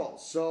protocols.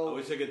 I So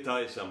wish I could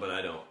tell you some, but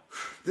I don't.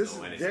 this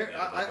know is anything there.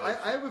 about I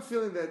those. have a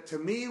feeling that to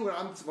me, what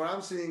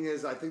I'm seeing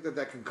is I think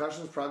that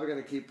concussion is probably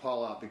going to keep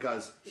Paul out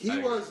because he I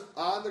agree. was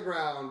on the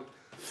ground.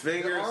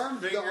 Fingers,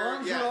 the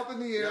arms yeah. were up in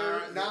the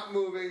air, not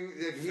moving.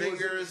 He was-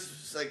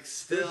 Fingers like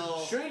still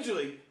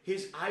Strangely,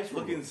 his eyes were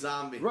looking moving.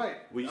 zombie. right.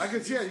 We- I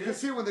could see it. You yeah. could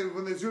see it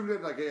when they zoomed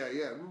in, like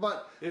yeah.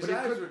 But His but he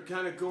eyes couldn't- were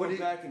kind of but going he-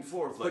 back and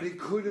forth. Like, But he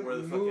couldn't where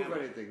the fuck move am I?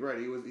 anything. Right.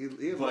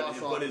 He had But,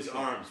 lost all but his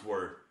control. arms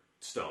were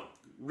stone.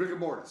 Rigor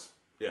mortis.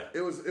 Yeah. It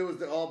was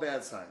the all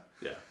bad sign.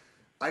 Yeah.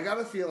 I got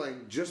a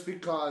feeling just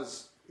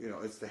because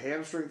it's the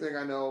hamstring thing.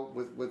 I know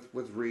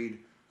with Reed,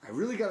 I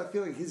really got a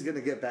feeling he's going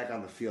to get back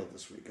on the field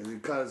this week,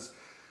 and because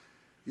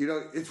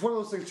it's one of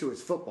those things too.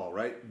 It's football,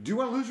 right? Do you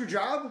want to lose your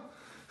job?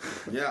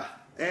 Yeah.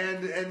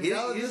 And He,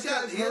 now that he's this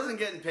got, guy's he hurt, isn't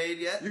getting paid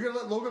yet. you're going to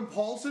let Logan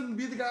Paulson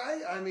be the guy?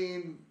 I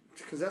mean,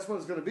 because that's what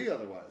it's going to be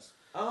otherwise.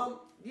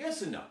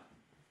 Yes and no.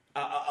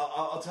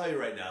 I'll tell you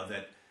right now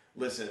that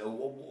listen,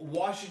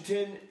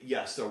 Washington,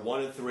 yes, they're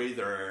 1-3.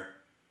 They're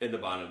in the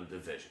bottom of the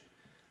division,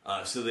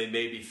 so they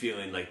may be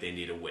feeling like they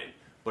need a win.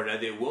 But are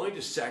they willing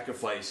to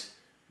sacrifice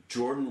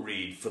Jordan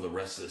Reed for the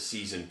rest of the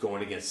season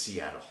going against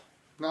Seattle?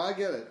 No, I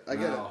get it. I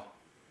get it. No.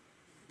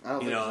 I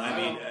don't You think know, so. I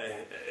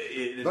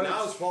mean, But now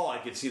it's- it's Paul. I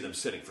could see them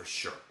sitting for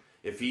sure.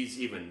 If he's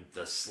even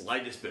the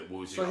slightest bit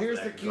woozy, So off here's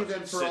that the key concussion,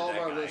 then for sit all that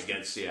of our guy listeners.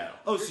 against Seattle.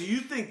 Oh, so you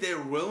think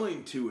they're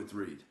willing to with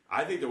Reed?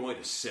 I think they're willing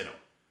to sit him.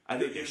 I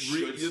think they should.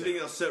 You sit think him.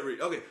 they'll sit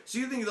Reed? Okay, so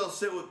you think they'll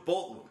sit with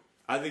both of them?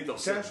 I think they'll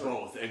sit Potentially.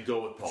 both and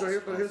go with Paul.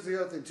 So but here's the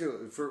other thing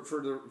too.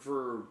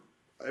 For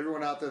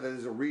everyone out there that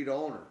is a Reed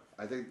owner,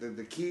 I think that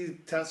the key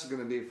test is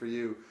going to be for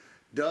you: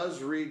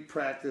 does Reed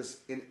practice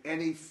in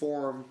any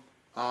form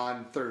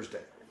on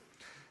Thursday?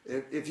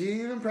 If he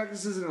even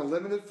practices in a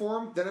limited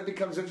form, then it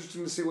becomes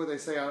interesting to see what they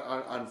say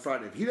on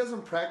Friday. If he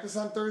doesn't practice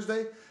on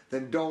Thursday,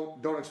 then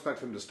don't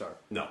expect him to start.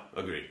 No,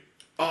 agreed.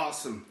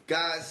 Awesome.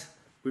 Guys,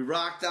 we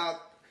rocked out.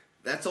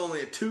 That's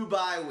only a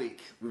 2-bye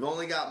week. We've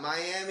only got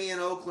Miami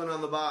and Oakland on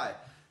the bye.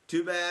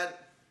 Too bad.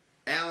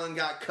 Allen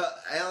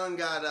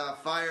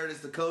got fired as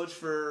the coach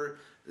for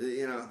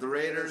the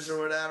Raiders or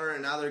whatever,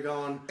 and now they're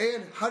going.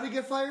 And how did he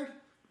get fired?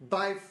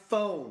 By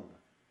phone.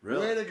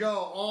 Really? Way to go.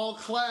 All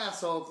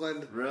class,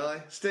 Oakland. Really?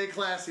 Stay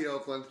classy,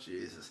 Oakland.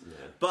 Jesus. Yeah.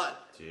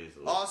 But Jeez,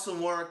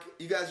 awesome work.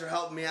 You guys are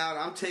helping me out.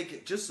 I'm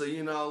taking, just so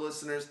you know,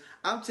 listeners,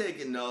 I'm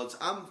taking notes.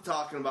 I'm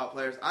talking about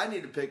players. I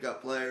need to pick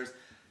up players.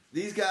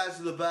 These guys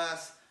are the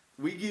best.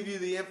 We give you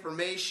the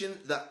information,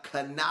 the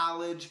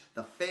knowledge,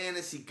 the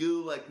fantasy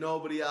goo like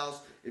nobody else.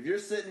 If you're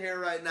sitting here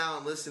right now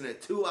and listening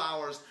at 2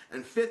 hours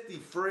and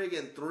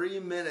 3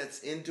 minutes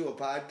into a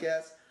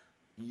podcast,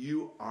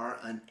 you are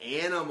an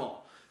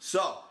animal.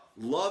 So,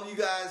 love you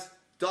guys.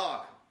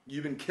 Dog,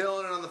 you've been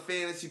killing it on the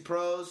Fantasy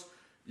Pros.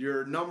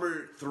 You're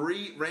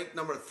ranked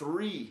number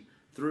 3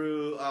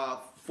 through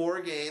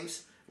 4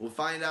 games. We'll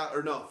find out,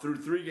 through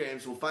 3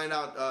 games. We'll find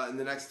out in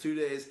the next 2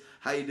 days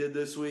how you did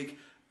this week.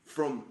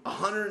 From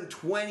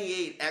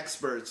 128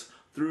 experts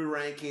through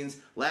rankings.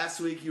 Last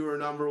week you were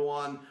number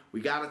 1.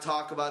 We got to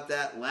talk about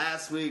that.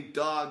 Last week,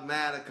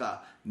 Dogmatica,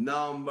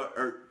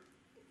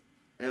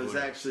 it was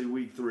actually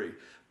week 3.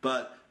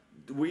 But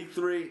week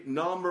 3,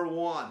 number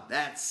 1.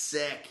 That's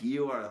sick.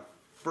 You are a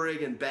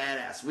friggin'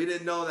 badass. We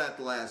didn't know that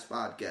the last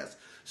podcast.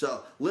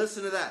 So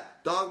listen to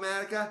that.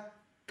 Dogmatica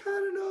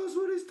kind of knows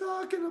what he's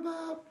talking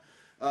about.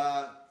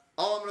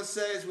 All I'm going to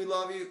say is we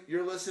love you.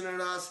 You're listening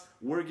to us.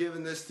 We're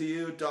giving this to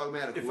you.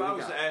 Dogmatica. If what I do you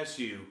was got? to ask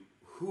you,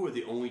 who are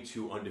the only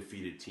 2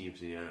 undefeated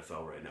teams in the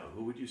NFL right now?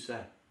 Who would you say?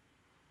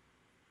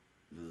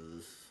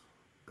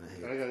 I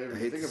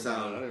hate to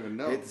sound. I don't even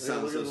know. I hate to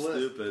sound so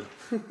stupid.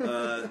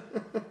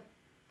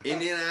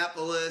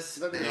 Indianapolis.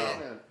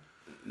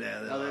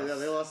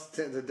 They lost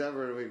to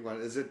Denver in week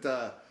 1. Is it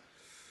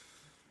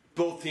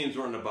Both teams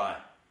were in the bye.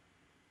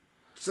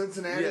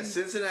 Cincinnati? Yeah,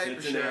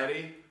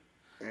 Cincinnati.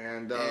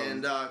 And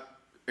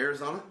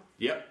Arizona?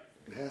 Yep.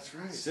 That's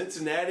right.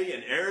 Cincinnati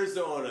and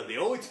Arizona, the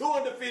only 2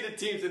 undefeated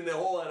teams in the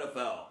whole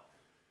NFL.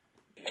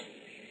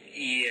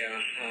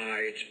 Hi,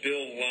 it's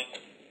Bill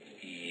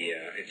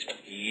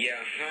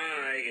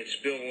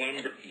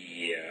Lumber.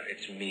 Yeah,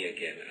 it's me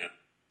again.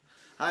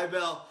 Hi,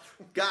 Bill.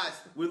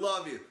 Guys, we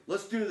love you.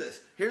 Let's do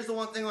this. Here's the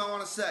one thing I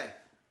want to say.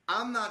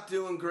 I'm not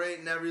doing great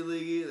in every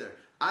league either.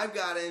 I've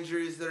got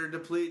injuries that are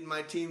depleting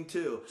my team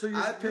too. So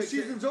your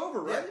season's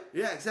over, right?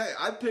 Yeah, exactly.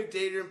 I picked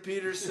Adrian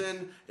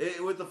Peterson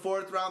with the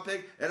 4th round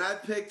pick, and I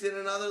picked in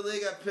another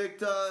league. I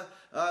picked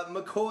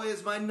McCoy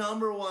as my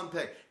number 1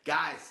 pick.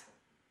 Guys,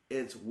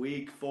 it's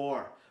week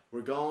 4.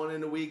 We're going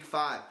into week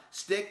 5.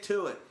 Stick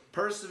to it.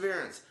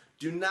 Perseverance.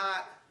 Do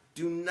not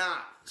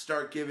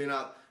start giving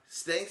up.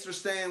 Thanks for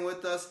staying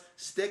with us.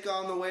 Stick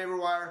on the waiver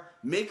wire.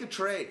 Make a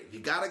trade. If you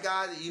got a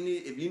guy that you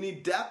need, if you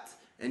need depth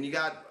and you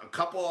got a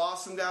couple of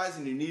awesome guys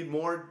and you need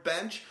more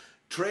bench,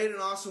 trade an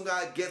awesome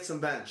guy, get some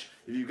bench.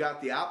 If you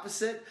got the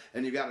opposite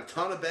and you got a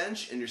ton of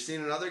bench and you're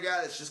seeing another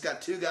guy that's just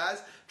got 2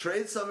 guys,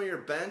 trade some of your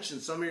bench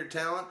and some of your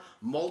talent,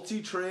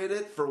 multi-trade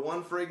it for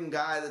one friggin'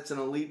 guy that's an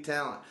elite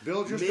talent.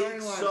 Build your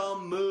Make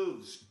some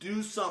moves.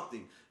 Do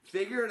something.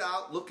 Figure it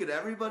out. Look at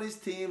everybody's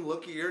team.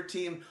 Look at your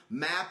team.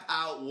 Map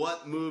out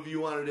what move you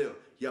want to do.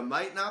 You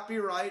might not be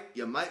right.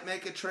 You might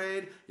make a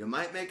trade. You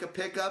might make a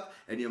pickup.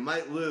 And you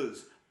might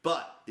lose.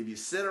 But if you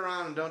sit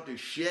around and don't do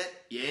shit,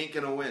 you ain't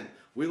going to win.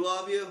 We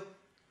love you.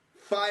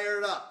 Fire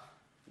it up.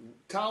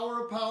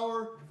 Tower of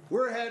Power.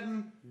 We're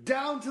heading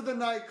down to the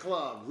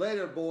nightclub.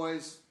 Later,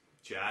 boys.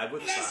 Jive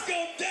with Let's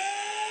go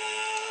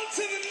down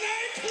to the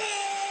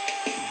nightclub.